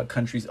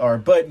countries are.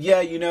 But yeah,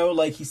 you know,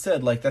 like he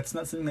said, like that's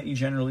not something that you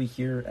generally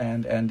hear,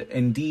 and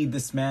indeed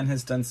this man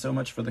has done so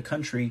much for the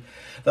country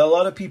that a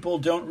lot of people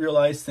don't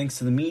realize, thanks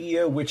to the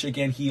media, which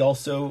again he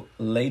also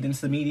laid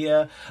into the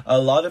media a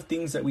lot of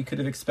things that we could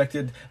have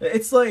expected.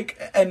 It's like,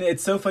 and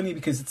it's so funny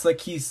because it's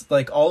like he's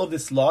like all of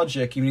this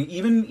logic,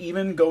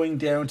 even going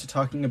down to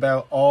talking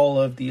about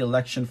all of the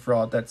election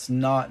fraud that's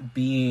not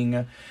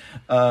being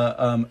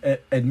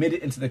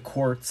admitted into the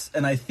courts.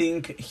 And I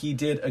think he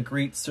did a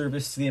great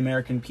service to the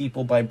American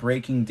people by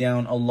breaking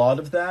down a lot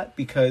of that,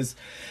 because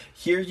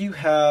here you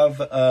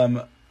have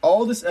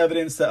all this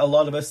evidence that a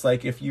lot of us,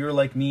 like if you're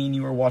like me and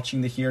you were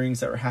watching the hearings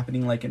that were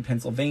happening like in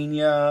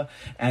Pennsylvania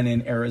and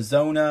in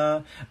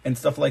Arizona and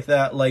stuff like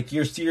that, like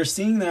you're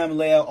seeing them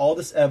lay out all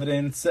this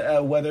evidence,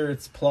 whether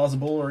it's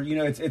plausible or, you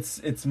know,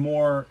 it's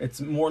more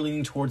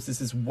leaning towards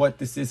this is what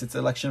this is. It's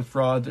election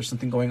fraud. There's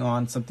something going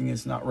on. Something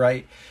is not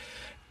right.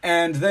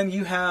 And then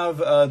you have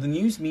the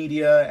news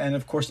media and,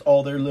 of course,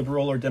 all their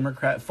liberal or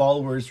Democrat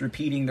followers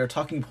repeating their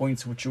talking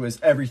points, which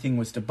was everything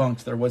was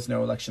debunked. There was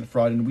no election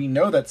fraud. And we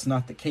know that's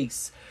not the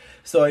case.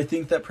 So I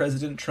think that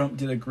President Trump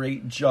did a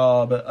great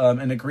job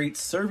and a great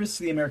service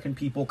to the American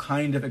people,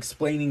 kind of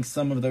explaining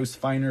some of those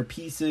finer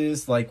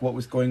pieces, like what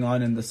was going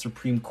on in the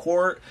Supreme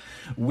Court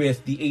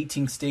with the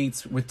 18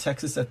 states, with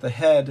Texas at the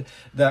head,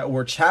 that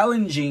were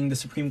challenging the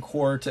Supreme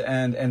Court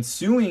and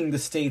suing the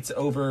states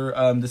over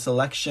this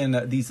election,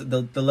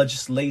 the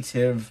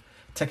legislative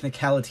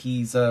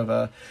technicalities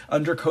of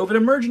under COVID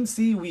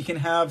emergency, we can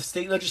have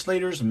state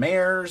legislators,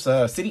 mayors,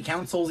 city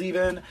councils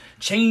even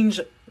change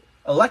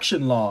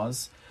election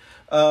laws.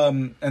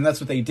 And that's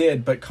what they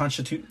did. But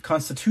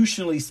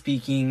constitutionally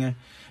speaking,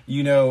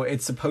 you know,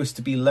 it's supposed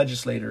to be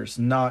legislators,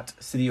 not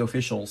city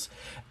officials.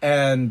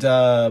 And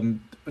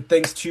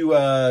thanks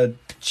to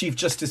Chief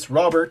Justice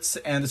Roberts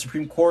and the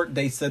Supreme Court,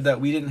 they said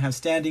that we didn't have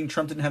standing.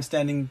 Trump didn't have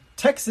standing.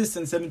 Texas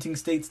and 17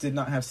 states did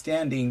not have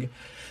standing.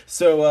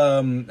 So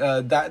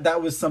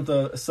that was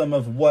some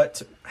of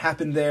what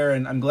happened there.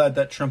 And I'm glad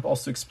that Trump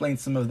also explained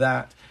some of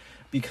that,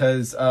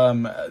 because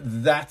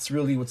that's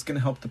really what's going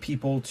to help the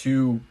people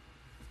to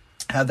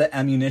have the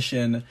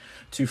ammunition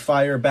to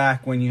fire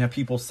back when you have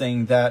people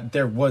saying that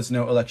there was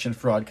no election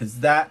fraud,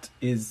 because that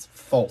is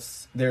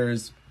false.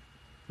 There's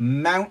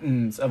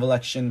mountains of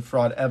election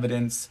fraud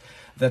evidence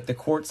that the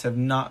courts have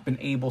not been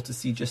able to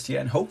see just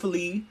yet. And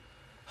hopefully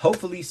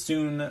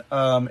soon,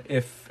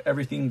 if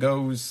everything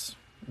goes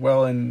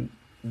well in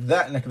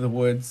that neck of the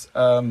woods,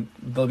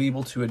 they'll be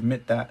able to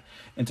admit that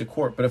into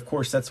court. But of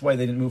course, that's why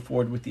they didn't move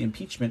forward with the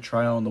impeachment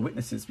trial and the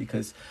witnesses,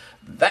 because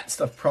that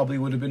stuff probably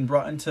would have been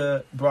brought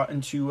into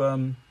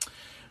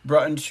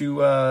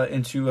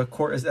a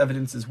court as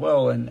evidence as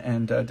well,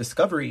 and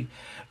discovery.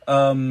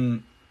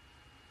 I'm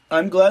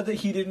glad that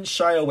he didn't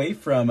shy away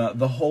from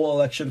the whole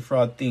election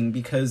fraud thing,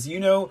 because, you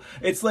know,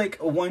 it's like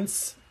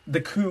once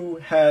the coup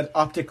had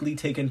optically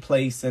taken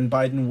place and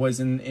Biden was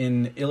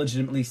in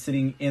illegitimately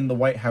sitting in the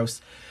White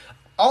House,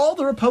 all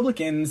the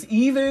Republicans,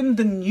 even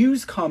the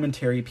news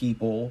commentary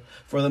people,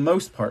 for the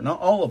most part, not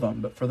all of them,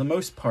 but for the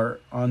most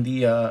part, on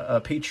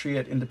the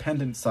Patriot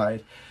Independent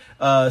side,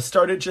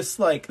 started just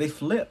like, they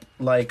flip,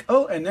 like,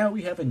 oh, and now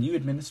we have a new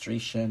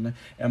administration,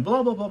 and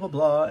blah, blah, blah, blah,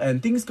 blah,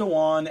 and things go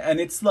on,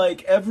 and it's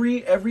like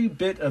every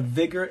bit of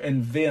vigor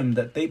and vim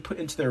that they put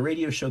into their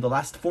radio show the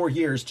last 4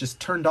 years just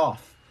turned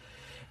off.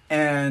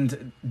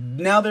 And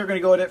now they're going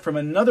to go at it from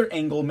another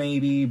angle,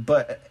 maybe,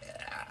 but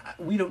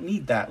we don't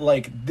need that.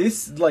 Like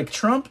this, like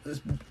Trump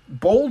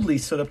boldly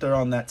stood up there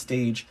on that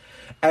stage,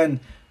 and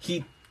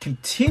he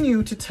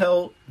continued to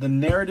tell the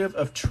narrative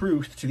of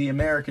truth to the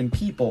American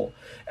people.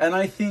 And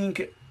I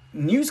think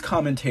news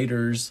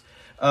commentators,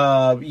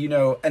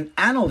 and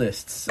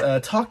analysts,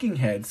 talking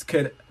heads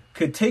could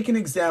take an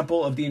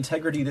example of the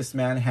integrity this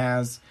man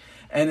has.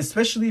 And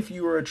especially if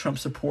you were a Trump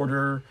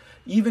supporter,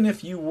 even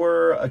if you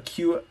were a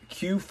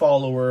Q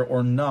follower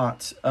or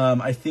not,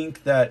 I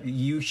think that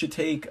you should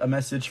take a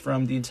message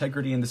from the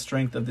integrity and the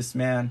strength of this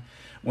man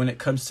when it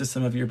comes to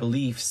some of your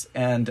beliefs,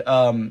 and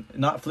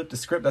not flip the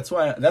script. That's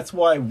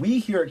why we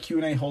here at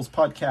Q&A Holes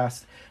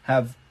Podcast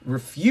have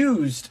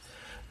refused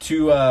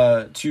to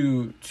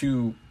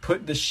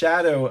put the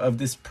shadow of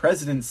this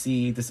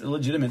presidency, this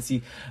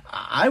illegitimacy.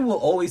 I will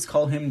always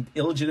call him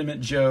illegitimate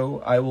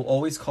Joe. I will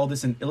always call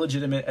this an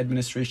illegitimate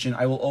administration.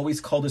 I will always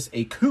call this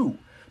a coup,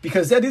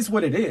 because that is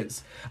what it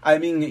is. I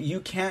mean, you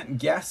can't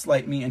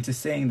gaslight me into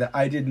saying that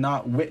I did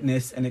not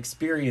witness and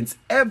experience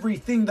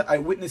everything that I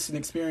witnessed and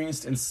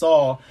experienced and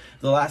saw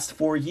the last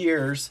 4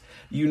 years,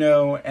 you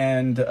know.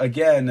 And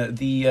again,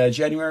 the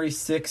January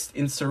 6th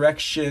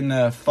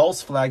insurrection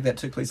false flag that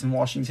took place in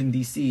Washington,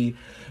 D.C.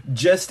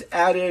 just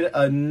added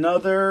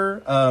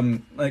another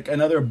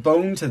another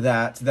bone to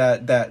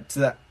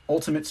that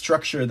ultimate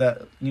structure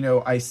that, you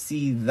know, I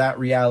see that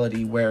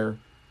reality where,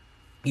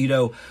 you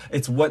know,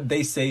 it's what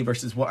they say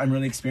versus what I'm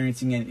really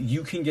experiencing, and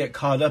you can get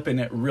caught up in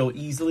it real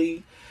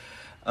easily.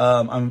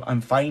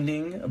 I'm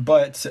finding,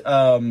 but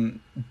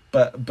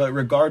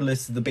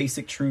regardless, the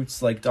basic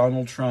truths, like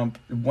Donald Trump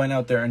went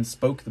out there and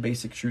spoke the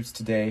basic truths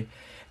today,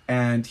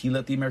 and he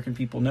let the American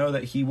people know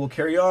that he will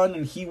carry on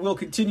and he will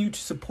continue to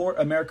support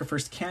America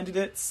First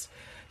candidates.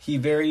 He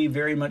very,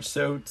 very much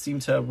so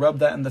seemed to rub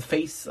that in the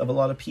face of a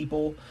lot of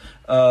people,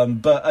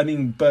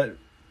 but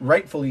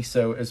rightfully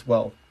so as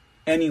well.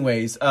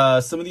 Anyways,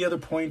 some of the other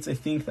points I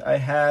think that I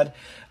had,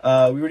 we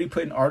already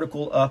put an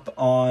article up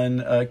on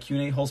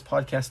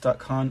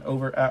Q&AHolespodcast.com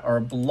over at our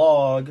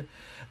blog.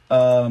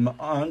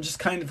 I'm just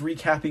kind of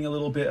recapping a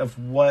little bit of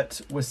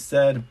what was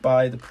said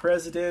by the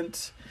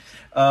president.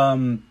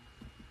 One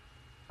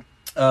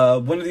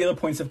of the other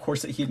points, of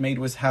course, that he had made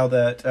was how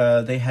that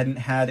they hadn't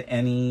had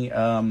any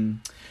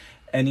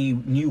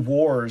new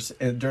wars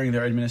during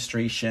their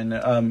administration,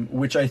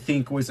 which I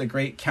think was a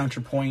great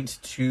counterpoint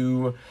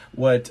to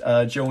what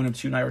Joe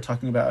 102 and I were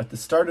talking about at the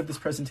start of this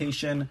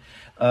presentation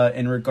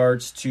in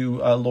regards to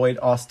Lloyd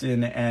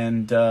Austin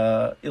and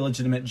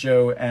Illegitimate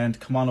Joe and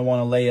Kamala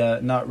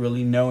Wanalea not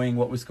really knowing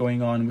what was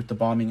going on with the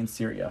bombing in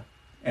Syria.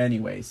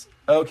 Anyways,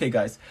 okay,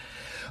 guys.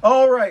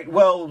 All right,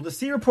 well, the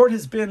C Report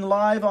has been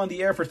live on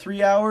the air for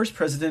 3 hours.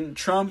 President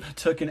Trump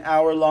took an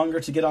hour longer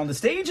to get on the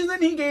stage, and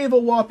then he gave a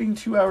whopping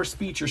 2-hour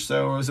speech or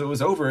so. It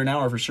was over an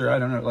hour for sure. I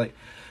don't know, like,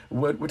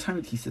 what time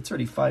did he say? It's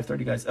already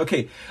 5:30, guys.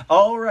 Okay,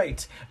 all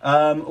right.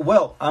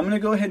 Well, I'm going to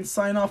go ahead and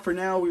sign off for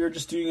now. We were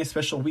just doing a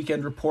special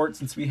weekend report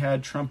since we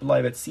had Trump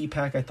live at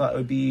CPAC. I thought it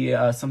would be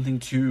something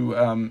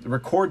to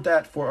record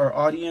that for our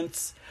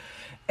audience.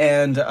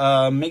 And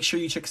make sure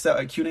you check us out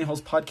at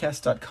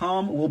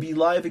QAHolespodcast.com. We'll be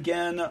live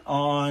again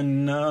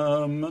on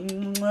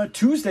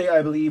Tuesday,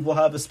 I believe. We'll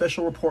have a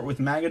special report with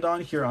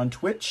Magadon here on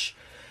Twitch.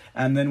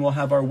 And then we'll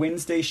have our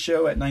Wednesday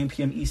show at 9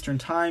 p.m. Eastern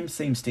Time,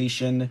 same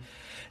station.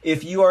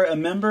 If you are a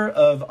member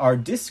of our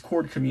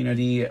Discord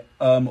community,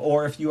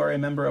 or if you are a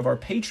member of our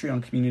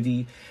Patreon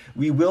community,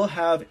 we will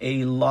have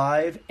a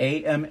live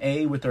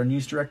AMA with our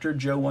news director,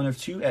 Joe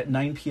 102, at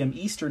 9 p.m.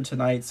 Eastern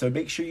tonight. So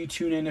make sure you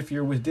tune in if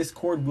you're with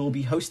Discord. We'll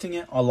be hosting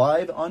it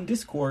live on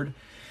Discord.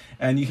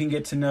 And you can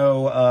get to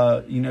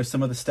know,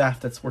 some of the staff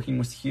that's working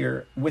with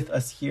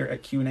us here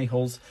at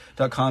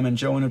QAHoles.com. And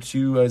Joe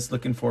 102 is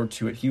looking forward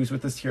to it. He was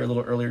with us here a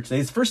little earlier today.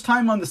 His first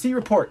time on the C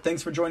Report.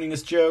 Thanks for joining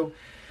us, Joe.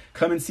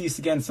 Come and see us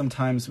again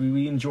sometimes.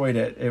 We enjoyed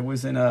it. We would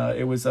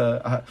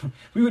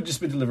just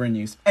be delivering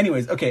news.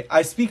 Anyways, okay,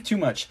 I speak too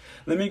much.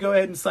 Let me go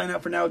ahead and sign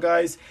out for now,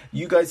 guys.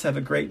 You guys have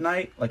a great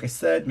night. Like I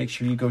said, make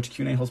sure you go to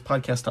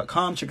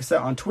QAHolespodcast.com. Check us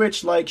out on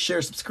Twitch. Like,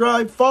 share,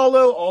 subscribe,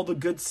 follow, all the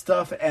good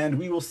stuff. And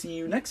we will see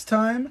you next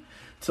time.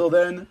 Till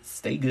then,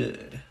 stay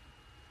good.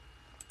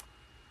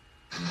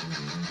 We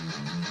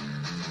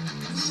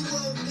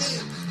will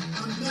make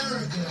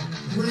America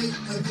great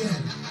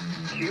again.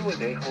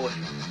 Q&A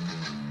Horse.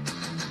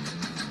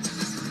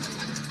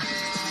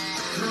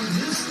 From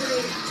this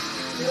day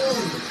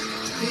forward,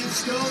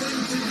 it's going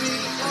to be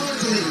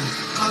only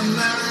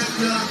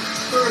America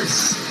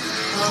first.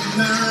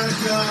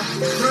 America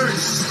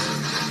first.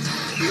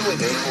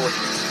 Q&A Horse.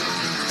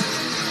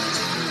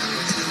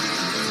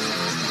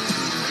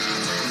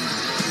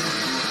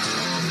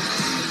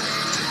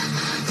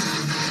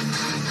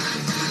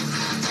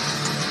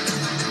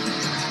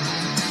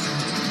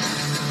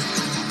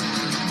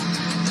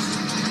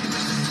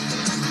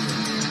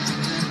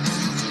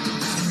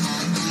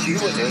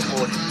 Q&A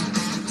Horse.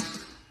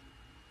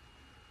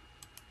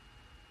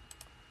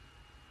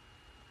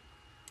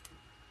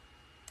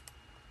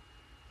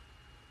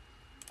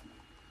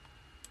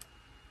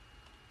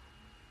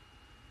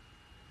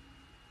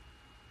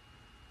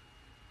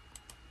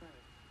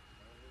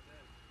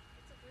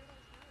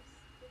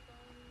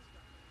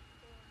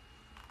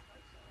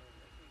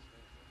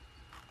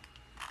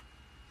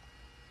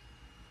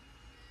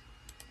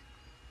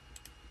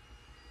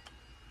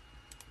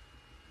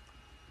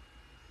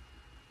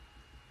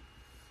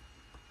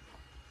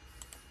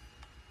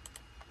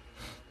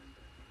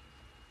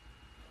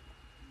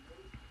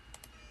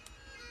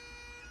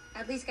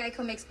 At least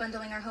Geico makes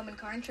bundling our home and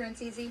car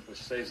insurance easy.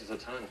 Which saves us a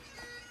ton.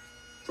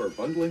 For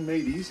bundling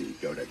made easy,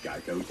 go to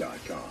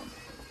geico.com.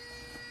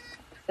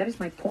 That is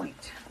my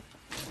point.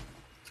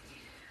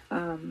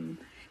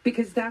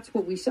 Because that's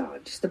what we saw.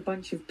 Just a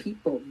bunch of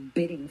people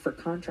bidding for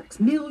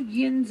contracts.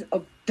 Millions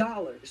of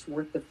dollars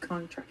worth of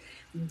contracts.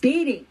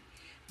 Bidding,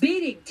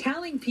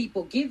 telling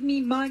people, give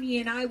me money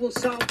and I will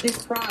solve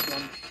this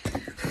problem.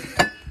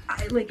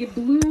 It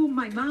blew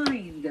my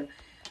mind.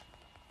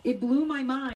 It blew my mind.